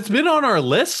 But it's been on our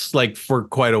list like for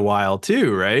quite a while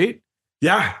too, right?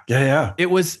 Yeah.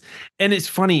 It was, and it's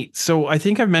funny. So I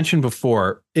think I've mentioned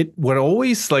before, what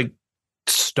always like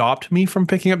stopped me from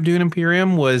picking up Dune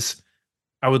Imperium was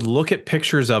I would look at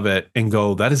pictures of it and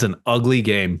go, that is an ugly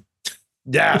game.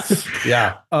 Yes.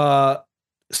 Yeah.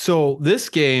 So this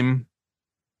game,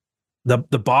 the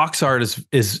box art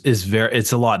is very,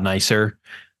 it's a lot nicer.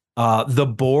 The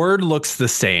board looks the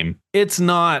same. It's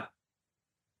not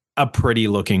a pretty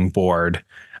looking board.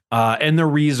 And the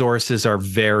resources are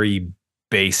very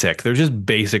basic. They're just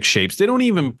basic shapes. They don't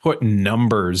even put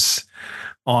numbers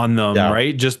on them,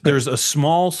 right? Just there's a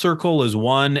small circle is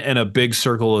 1 and a big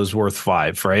circle is worth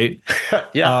 5, right?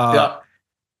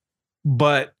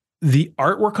 But the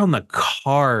artwork on the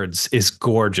cards is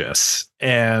gorgeous.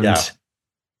 And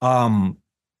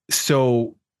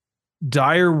so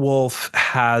Dire Wolf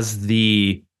has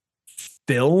the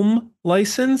film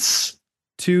license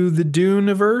to the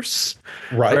Duneverse.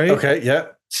 Right. Okay. Yeah.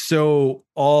 So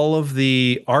all of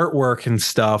the artwork and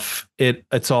stuff,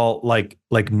 it's all like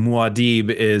Muad'Dib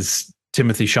is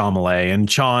Timothée Chalamet and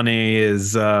Chani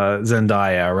is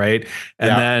Zendaya, right?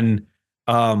 And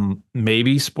then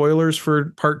maybe spoilers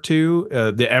for part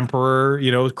 2, the Emperor,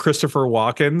 Christopher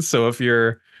Walken. So if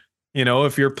you're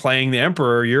playing the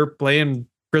Emperor, you're playing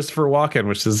Christopher Walken,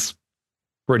 which is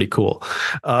pretty cool.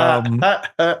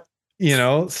 So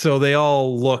they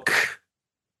all look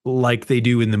like they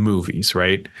do in the movies,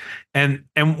 right? And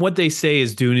what they say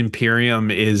is Dune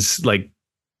Imperium is like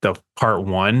the part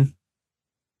 1,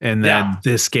 and then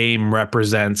this game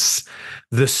represents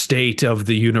the state of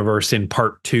the universe in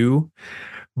part 2.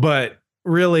 But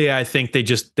really, I think they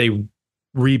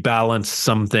rebalanced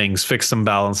some things, fixed some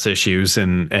balance issues,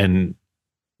 and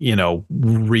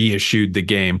reissued the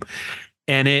game,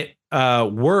 and it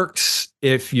works.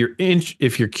 If you're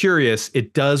curious,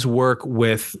 it does work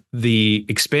with the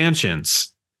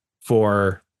expansions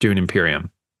for Dune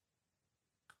Imperium.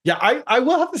 Yeah, I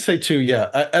will have to say too,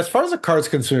 as far as the card's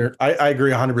concerned, I agree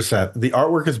 100%. The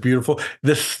artwork is beautiful.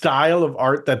 The style of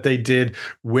art that they did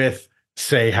with,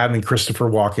 say, having Christopher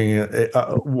Walken,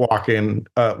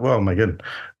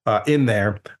 in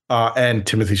there, and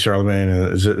Timothée Chalamet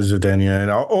and Zendaya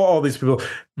and all these people,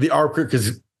 the artwork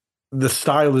is, the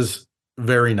style is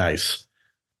very nice.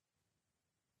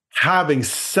 Having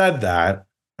said that,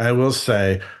 I will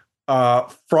say,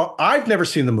 I've never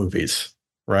seen the movies,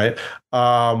 right?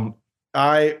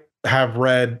 I have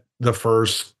read the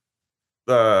first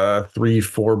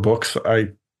 3-4 books,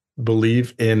 I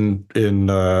believe,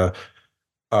 I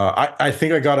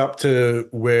think I got up to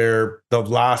where the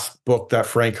last book that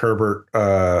Frank Herbert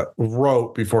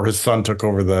wrote before his son took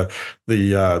over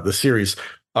the series.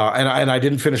 and I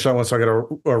didn't finish that one, so I got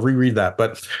to reread that.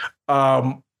 But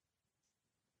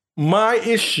my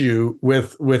issue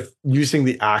with using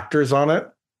the actors on it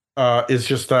is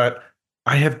just that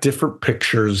I have different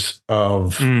pictures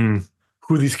of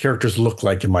who these characters look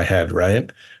like in my head,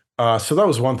 right? So that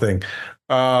was one thing.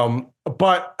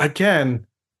 But again,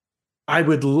 I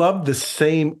would love the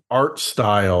same art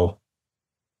style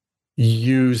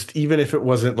used, even if it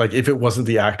wasn't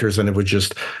the actors and it was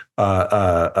just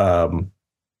a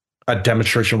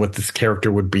demonstration what this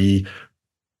character would be,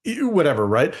 whatever,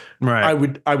 right?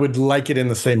 Right. I would like it in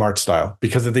the same art style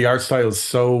because the art style is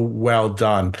so well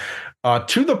done,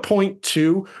 to the point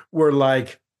too where,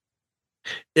 like,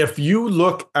 if you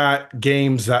look at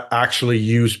games that actually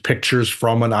use pictures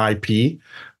from an IP,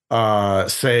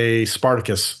 say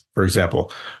Spartacus, for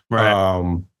example,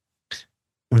 Right.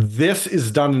 this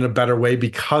is done in a better way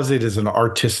because it is an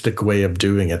artistic way of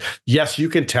doing it. Yes, you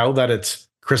can tell that it's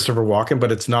Christopher Walken,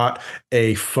 but it's not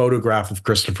a photograph of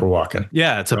Christopher Walken.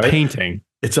 Yeah, it's a painting.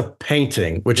 It's a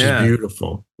painting, which is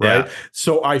beautiful, right? Yeah.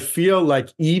 So I feel like,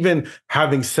 even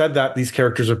having said that, these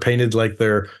characters are painted like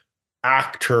their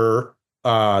actor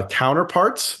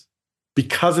counterparts,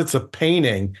 because it's a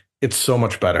painting, it's so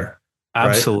much better.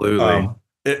 Absolutely. Right?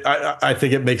 I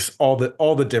think it makes all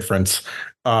the difference.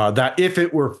 That if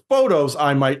it were photos,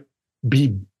 I might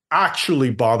be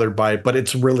actually bothered by it, but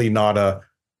it's really not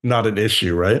an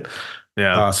issue, right?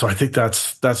 Yeah. So I think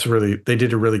that's really, they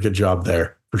did a really good job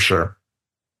there for sure.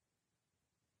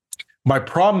 My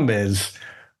problem is,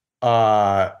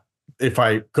 if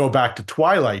I go back to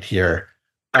Twilight here,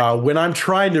 when I'm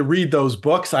trying to read those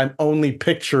books, I'm only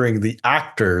picturing the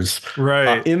actors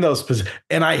in those positions.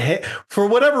 And I hate, for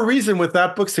whatever reason with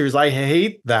that book series, I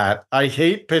hate that. I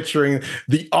hate picturing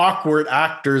the awkward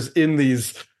actors in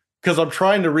these, because I'm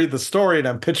trying to read the story and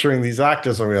I'm picturing these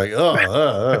actors and we're like,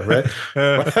 right?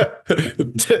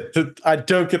 I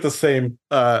don't get the same,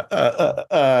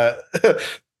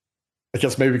 I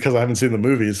guess maybe because I haven't seen the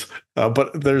movies,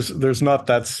 but there's not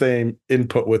that same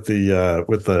input with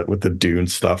the Dune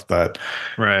stuff that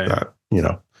you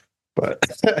know. But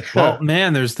well,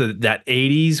 man, there's that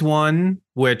 '80s one,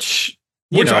 which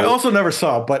I also never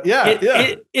saw. But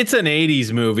it's an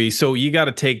 '80s movie, so you got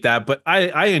to take that. But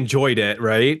I enjoyed it,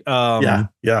 right?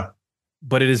 Yeah.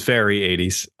 But it is very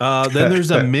 '80s. Then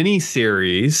there's a mini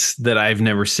series that I've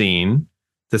never seen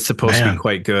that's supposed to be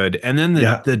quite good. And then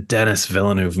the Denis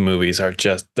Villeneuve movies are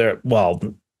just,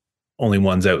 only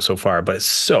one's out so far, but it's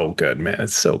so good, man.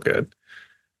 It's so good.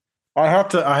 I have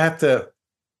to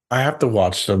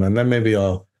watch them, and then maybe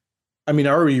I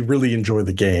already really enjoy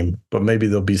the game, but maybe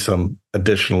there'll be some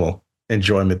additional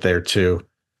enjoyment there too.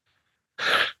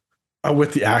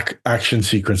 With the action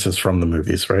sequences from the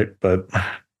movies, right? But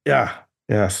yeah,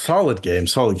 solid game.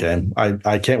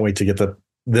 I can't wait to get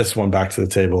this one back to the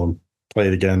table and play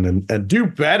it again and do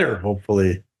better,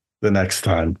 hopefully, the next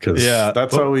time, because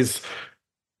that's always,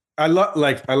 I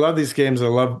love these games. I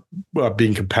love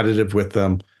being competitive with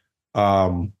them,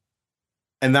 and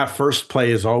that first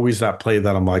play is always that play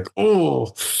that I'm like,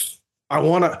 oh, I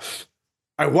want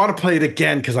to play it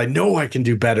again because I know I can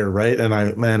do better, right? And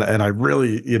I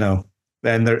really,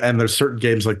 and there's certain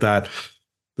games like that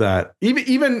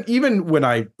even when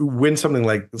I win something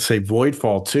like, say,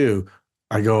 Voidfall 2,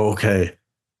 I go, okay,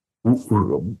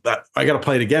 I got to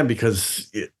play it again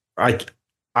because I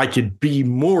could be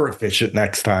more efficient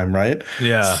next time, right?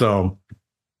 Yeah. So,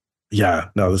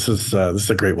 no, this is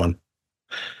a great one.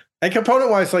 And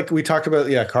component wise, like we talked about,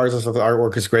 cars and stuff, the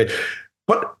artwork is great,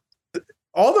 but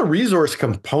all the resource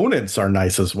components are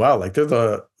nice as well. Like they're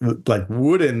the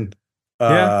wooden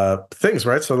things,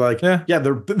 right? So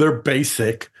they're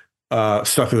basic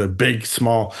stuff, with big,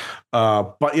 small,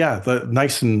 but the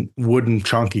nice and wooden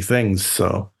chunky things.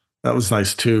 So that was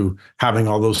nice too, having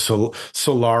all those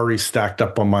Solari stacked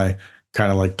up on my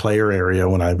kind of like player area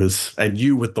when I was at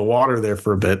you with the water there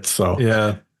for a bit. So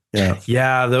yeah.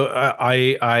 Though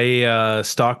I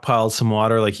stockpiled some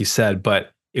water, like you said,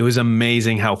 but it was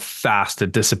amazing how fast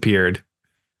it disappeared.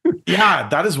 Yeah,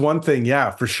 that is one thing. Yeah,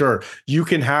 for sure. You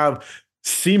can have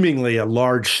seemingly a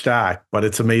large stack, but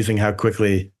it's amazing how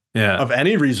quickly of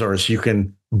any resource you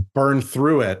can burn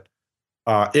through it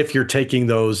if you're taking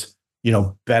those,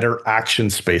 better action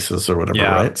spaces or whatever,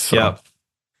 right? So,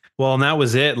 well, and that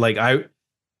was it. Like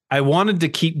I wanted to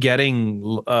keep getting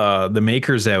the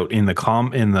makers out in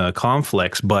the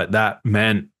conflicts, but that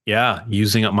meant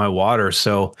using up my water.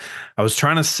 So I was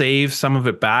trying to save some of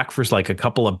it back for like a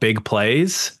couple of big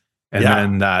plays, and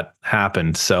then that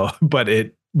happened. So, but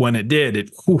when it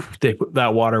did,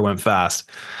 that water went fast.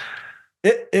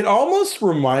 It almost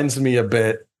reminds me a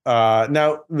bit.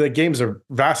 Now the games are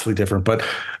vastly different, but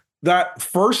that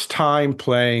first time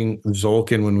playing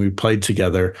Zolkin when we played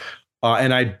together,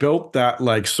 and I built that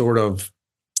like sort of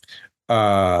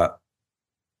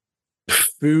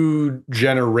food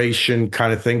generation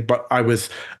kind of thing, but I was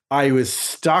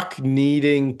stuck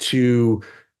needing to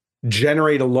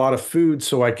generate a lot of food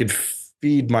so I could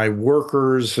feed my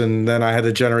workers, and then I had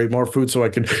to generate more food so I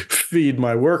could feed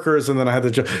my workers, and then I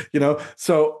had to,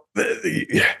 so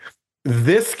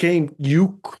this game,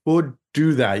 you could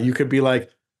do that. You could be like,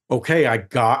 okay,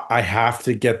 I have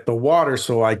to get the water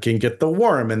so I can get the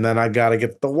worm, and then I got to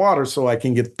get the water so I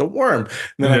can get the worm.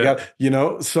 And then I got,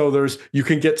 so you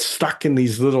can get stuck in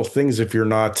these little things if you're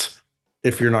not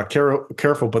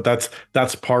careful, but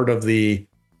that's part of is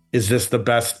this the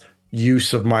best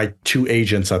use of my 2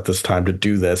 agents at this time to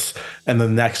do this? And the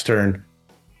next turn,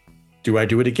 do I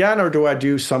do it again, or do I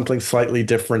do something slightly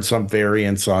different, some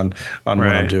variance on what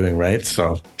I'm doing, right?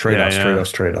 So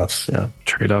trade-offs. Yeah.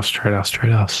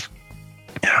 Trade-offs.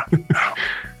 Yeah.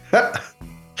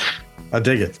 I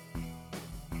dig it.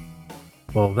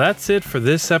 Well, that's it for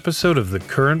this episode of the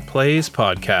Current Plays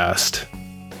podcast.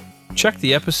 Check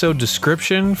the episode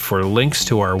description for links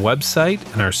to our website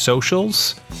and our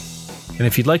socials. And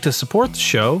if you'd like to support the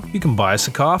show, you can buy us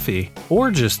a coffee,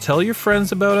 or just tell your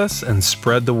friends about us and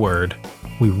spread the word.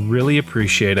 We really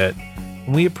appreciate it,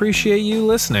 and we appreciate you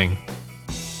listening.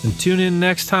 And tune in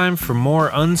next time for more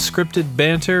unscripted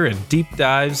banter and deep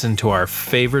dives into our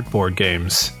favorite board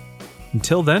games.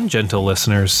 Until then, gentle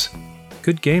listeners,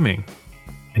 good gaming,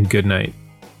 and good night.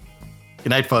 Good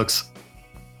night, folks.